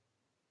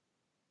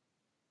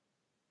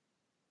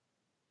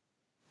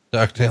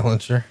 Doug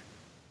Dillinger.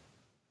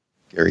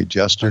 Gary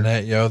Juster.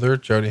 Annette Yoder.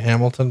 Jody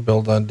Hamilton.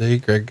 Bill Dundee.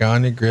 Greg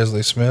Gagne.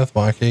 Grizzly Smith.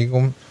 Mike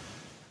Eagle.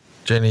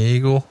 Jenny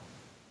Eagle.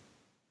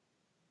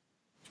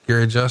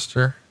 Gary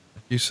Juster.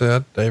 Like you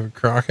said. David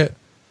Crockett.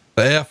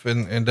 The F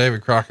in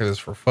David Crockett is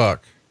for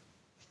fuck.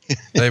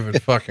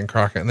 David fucking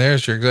Crockett. And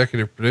there's your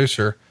executive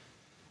producer.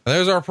 And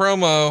there's our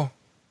promo.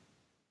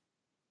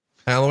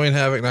 Halloween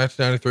Havoc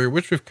 1993,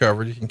 which we've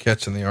covered. You can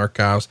catch in the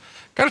archives.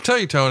 Got to tell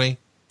you, Tony,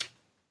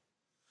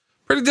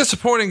 pretty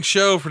disappointing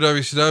show for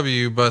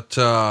WCW, but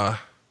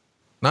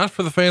not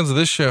for the fans of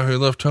this show who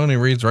love Tony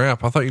Reed's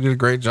rap. I thought you did a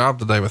great job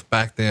today with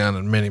Back Then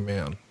and Mini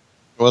Man.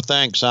 Well,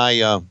 thanks.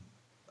 I'm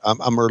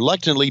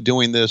reluctantly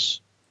doing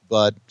this,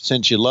 but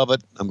since you love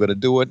it, I'm going to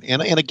do it.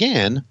 And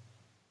again,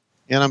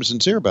 and I'm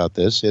sincere about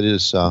this. It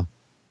is,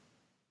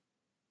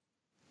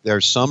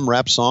 there's some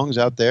rap songs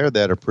out there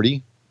that are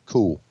pretty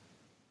cool.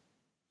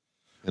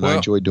 And I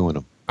enjoy doing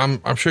them.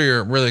 I'm sure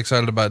you're really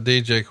excited about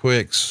DJ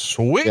Quick's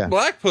Sweet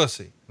Black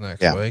Pussy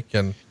next week.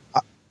 And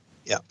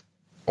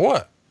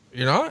what?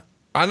 You're not?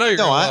 I know you're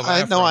going to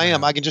love I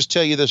am. I can just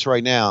tell you this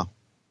right now.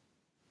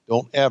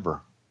 Don't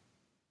ever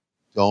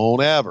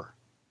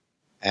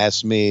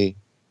ask me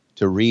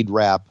to read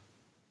rap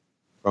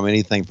from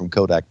anything from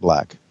Kodak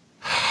Black.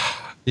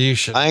 You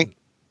should. I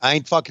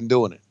ain't fucking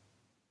doing it.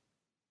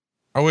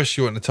 I wish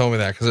you wouldn't have told me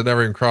that because it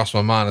never even crossed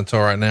my mind until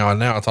right now. And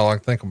now it's all I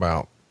can think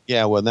about.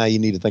 Yeah. Well, now you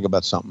need to think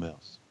about something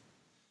else.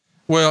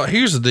 Well,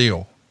 here's the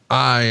deal.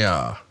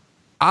 I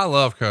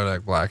love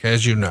Kodak Black,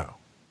 as you know.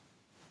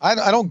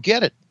 I don't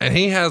get it. And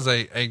he has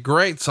a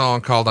great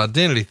song called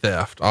Identity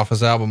Theft off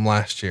his album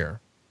last year.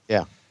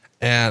 Yeah.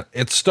 And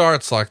it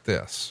starts like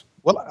this.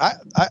 Well,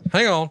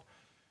 hang on.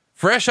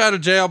 Fresh out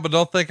of jail, but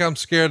don't think I'm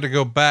scared to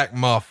go back,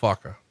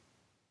 motherfucker.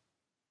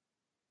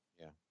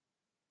 Yeah.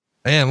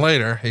 And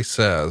later he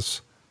says,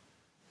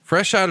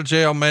 fresh out of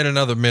jail, made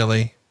another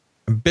milli,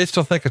 and bitch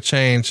don't think I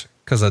changed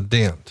because I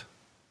didn't.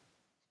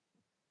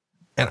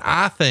 And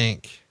I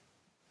think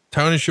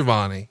Tony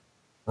Schiavone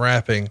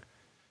rapping,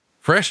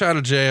 fresh out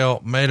of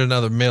jail, made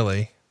another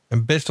milli,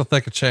 and bitch don't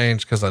think I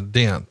changed because I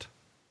didn't.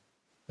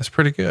 That's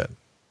pretty good.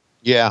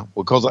 Yeah,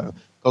 because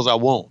I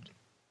won't.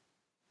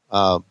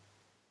 What's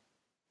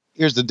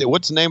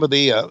the name of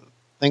the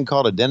thing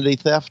called identity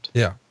theft?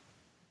 Yeah.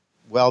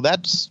 Well,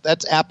 that's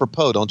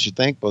apropos, don't you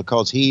think?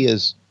 Because he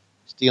is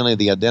stealing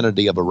the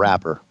identity of a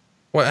rapper.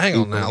 Well, hang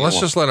on now. Let's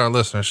just let our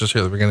listeners just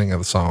hear the beginning of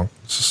the song.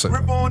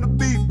 Rip on the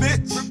beat,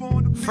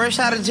 bitch. Fresh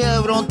out of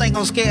jail, but don't think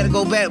I'm scared to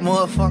go back,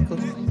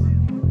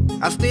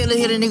 motherfucker. I still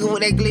hit a nigga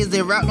with that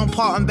glizzy. Route no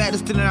part, I'm back to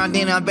stealing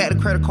identity. I'm back to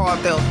credit card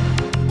theft.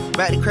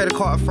 Back to credit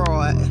card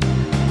fraud.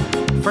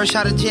 Fresh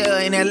out of jail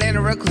in Atlanta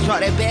Records,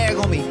 drop that bag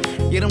on me.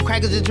 Yeah, them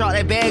crackers just drop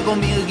that bag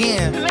on me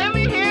again. Let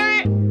me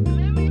hear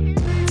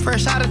it.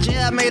 Fresh out of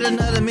jail, I made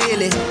another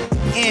milli.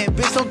 And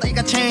bitch don't think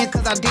I changed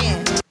cause I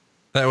didn't.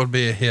 That would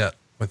be a hit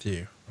with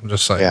you. I'm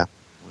just saying. Yeah.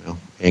 Well,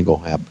 ain't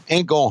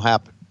gonna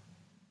happen.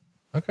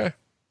 Okay.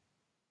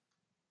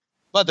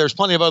 But there's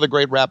plenty of other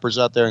great rappers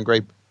out there and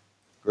great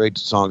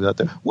songs out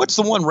there. What's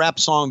the one rap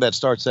song that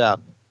starts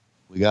out?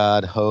 We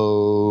got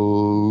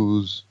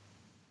hoes.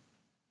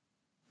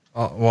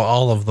 Well,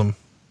 all of them.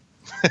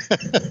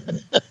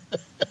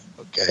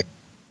 Okay.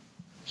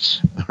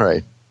 All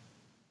right.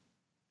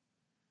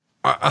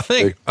 I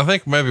think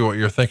maybe what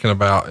you're thinking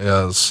about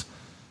is,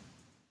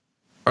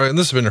 and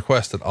this has been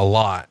requested a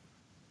lot.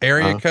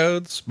 Area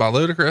Codes by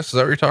Ludacris. Is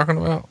that what you're talking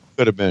about?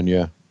 Could have been,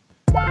 yeah.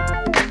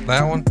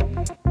 That one?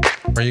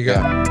 Where you go?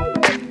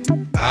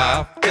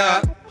 I've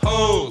got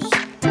hoes.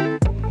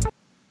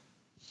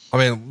 I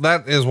mean,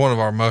 that is one of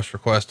our most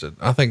requested.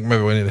 I think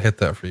maybe we need to hit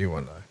that for you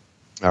one day.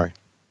 All right.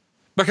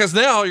 Because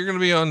now you're going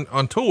to be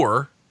on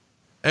tour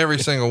every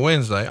single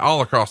Wednesday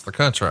all across the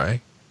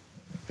country.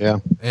 Yeah.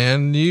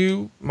 And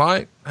you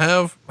might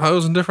have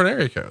hoes in different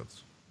area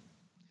codes.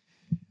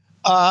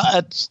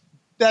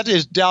 That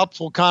is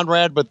doubtful,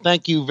 Conrad, but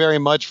thank you very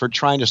much for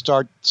trying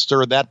to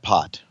stir that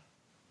pot.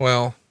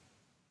 Well,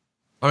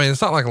 I mean,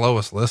 it's not like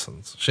Lois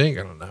listens. She ain't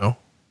going to know.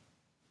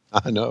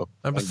 I know.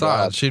 And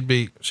besides, she'd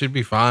be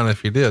fine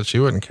if you did. She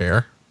wouldn't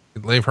care.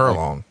 You'd leave her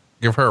alone.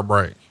 Give her a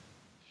break.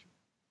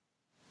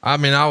 I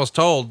mean, I was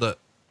told that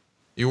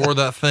you wore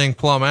that thing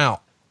plumb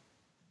out.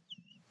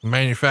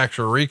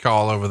 Manufacturer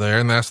recall over there,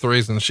 and that's the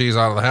reason she's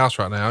out of the house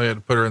right now. You had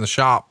to put her in the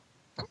shop.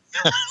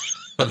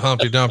 Put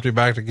Humpty Dumpty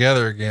back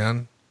together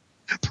again.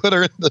 Put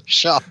her in the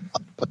shop.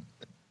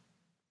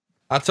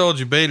 I told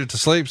you beat it to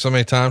sleep so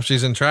many times.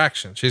 She's in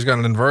traction. She's got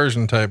an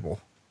inversion table.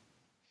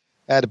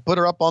 I had to put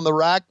her up on the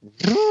rack,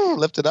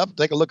 lift it up,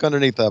 take a look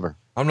underneath of her.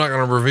 I'm not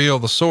going to reveal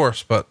the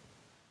source, but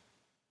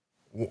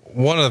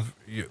one of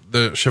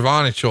the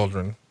Schiavone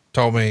children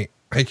told me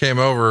he came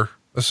over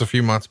this a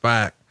few months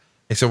back.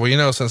 He said, well, you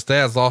know, since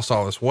Dad's lost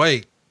all this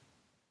weight,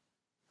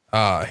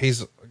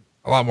 he's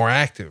a lot more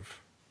active.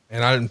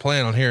 And I didn't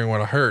plan on hearing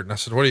what I heard. And I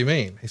said, what do you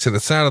mean? He said,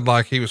 it sounded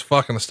like he was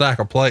fucking a stack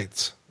of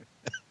plates.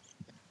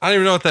 I don't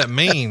even know what that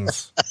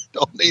means.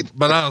 Don't need.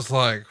 But I was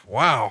like,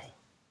 wow.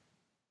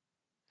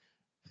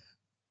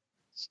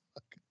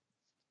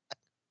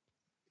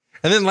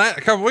 And then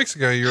a couple weeks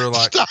ago, you were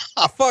like,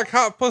 I fuck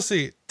hot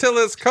pussy till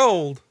it's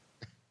cold.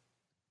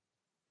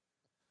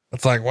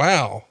 It's like,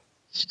 wow.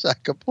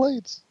 Stack of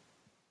plates.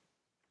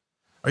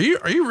 Are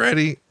you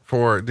ready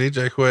for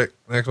DJ Quick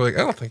next week? I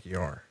don't think you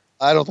are.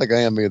 I don't think I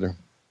am either.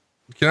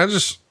 Can I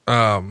just,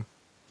 can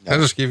I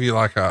just give you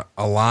like a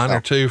line or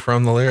two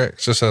from the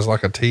lyrics, just as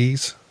like a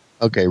tease?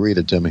 Okay. Read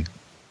it to me.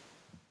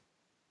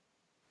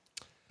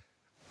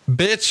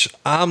 Bitch,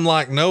 I'm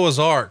like Noah's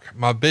Ark.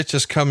 My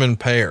bitches come in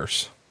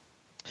pairs.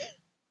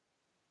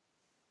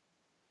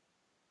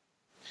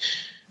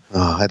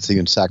 Oh, that's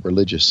even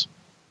sacrilegious.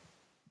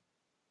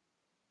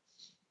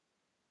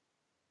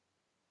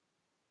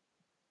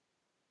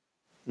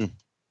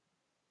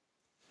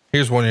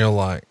 Here's one you'll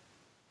like.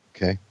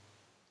 Okay.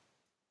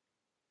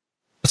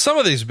 Some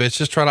of these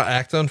bitches try to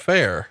act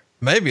unfair.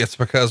 Maybe it's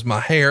because my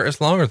hair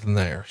is longer than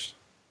theirs.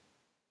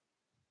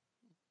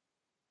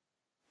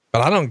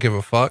 But I don't give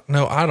a fuck.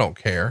 No, I don't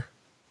care.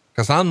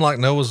 Because I'm like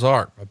Noah's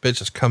Ark. My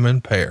bitches come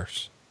in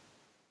pairs.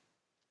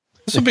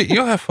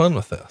 You'll have fun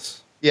with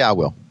this. Yeah, I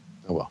will.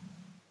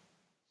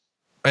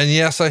 And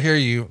yes, I hear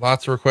you.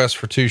 Lots of requests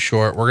for Too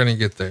Short. We're going to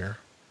get there.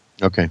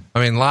 Okay.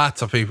 I mean,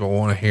 lots of people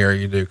want to hear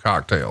you do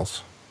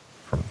cocktails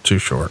from Too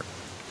Short.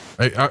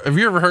 Have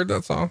you ever heard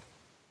that song?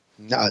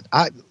 No,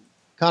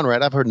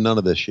 Conrad, I've heard none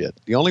of this shit.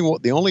 The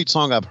only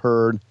song I've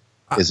heard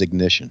is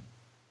Ignition.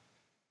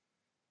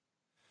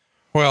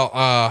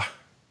 Well,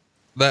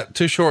 that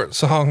Too Short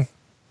song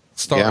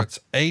starts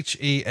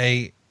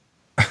H-E-A-T.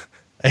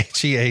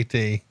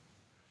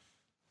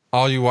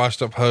 All you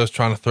washed up hoes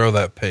trying to throw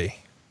that pee.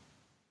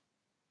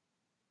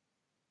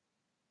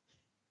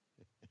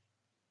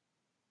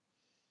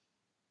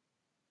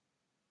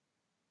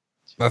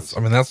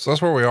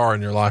 That's where we are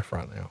in your life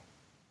right now.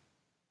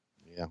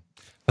 Yeah.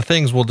 The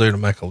things we'll do to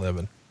make a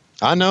living.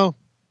 I know.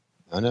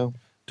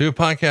 Do a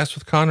podcast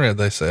with Conrad,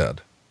 they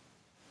said.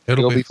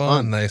 It'll be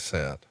fun, they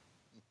said.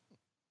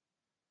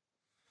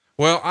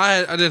 Well,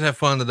 I did have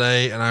fun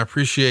today, and I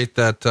appreciate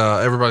that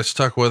everybody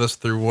stuck with us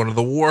through one of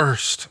the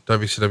worst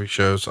WCW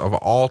shows of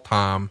all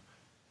time.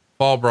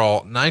 Fall Brawl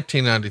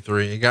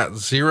 1993. It got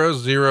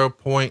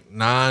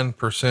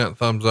 0.9%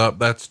 thumbs up.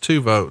 That's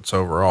 2 votes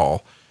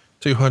overall.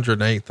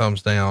 208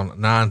 thumbs down,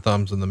 9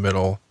 thumbs in the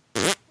middle.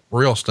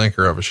 Real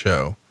stinker of a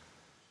show.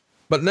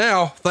 But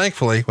now,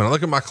 thankfully, when I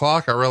look at my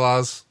clock, I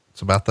realize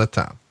it's about that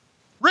time.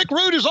 Rick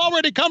Rude has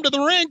already come to the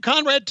ring.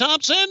 Conrad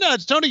Thompson.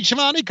 It's Tony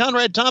Schiavone,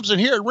 Conrad Thompson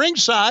here at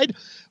ringside,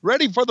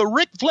 ready for the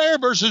Ric Flair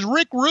versus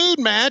Rick Rude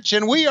match.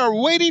 And we are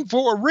waiting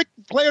for Ric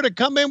Flair to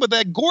come in with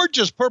that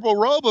gorgeous purple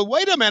robe. But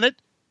wait a minute.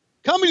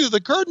 Coming to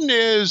the curtain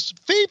is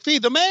Fifi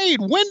the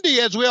maid,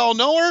 Wendy, as we all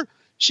know her.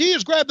 She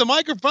has grabbed the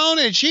microphone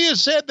and she has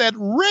said that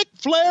Ric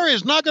Flair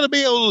is not going to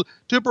be able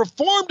to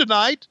perform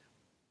tonight.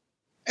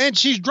 And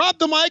she's dropped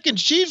the mic and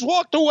she's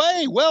walked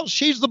away. Well,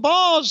 she's the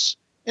boss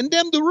and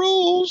them the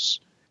rules.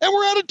 And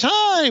we're out of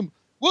time.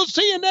 We'll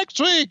see you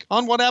next week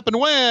on What Happened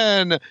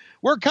When.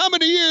 We're coming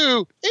to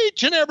you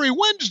each and every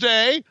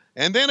Wednesday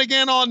and then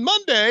again on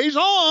Mondays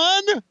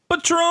on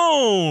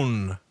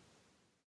Patron.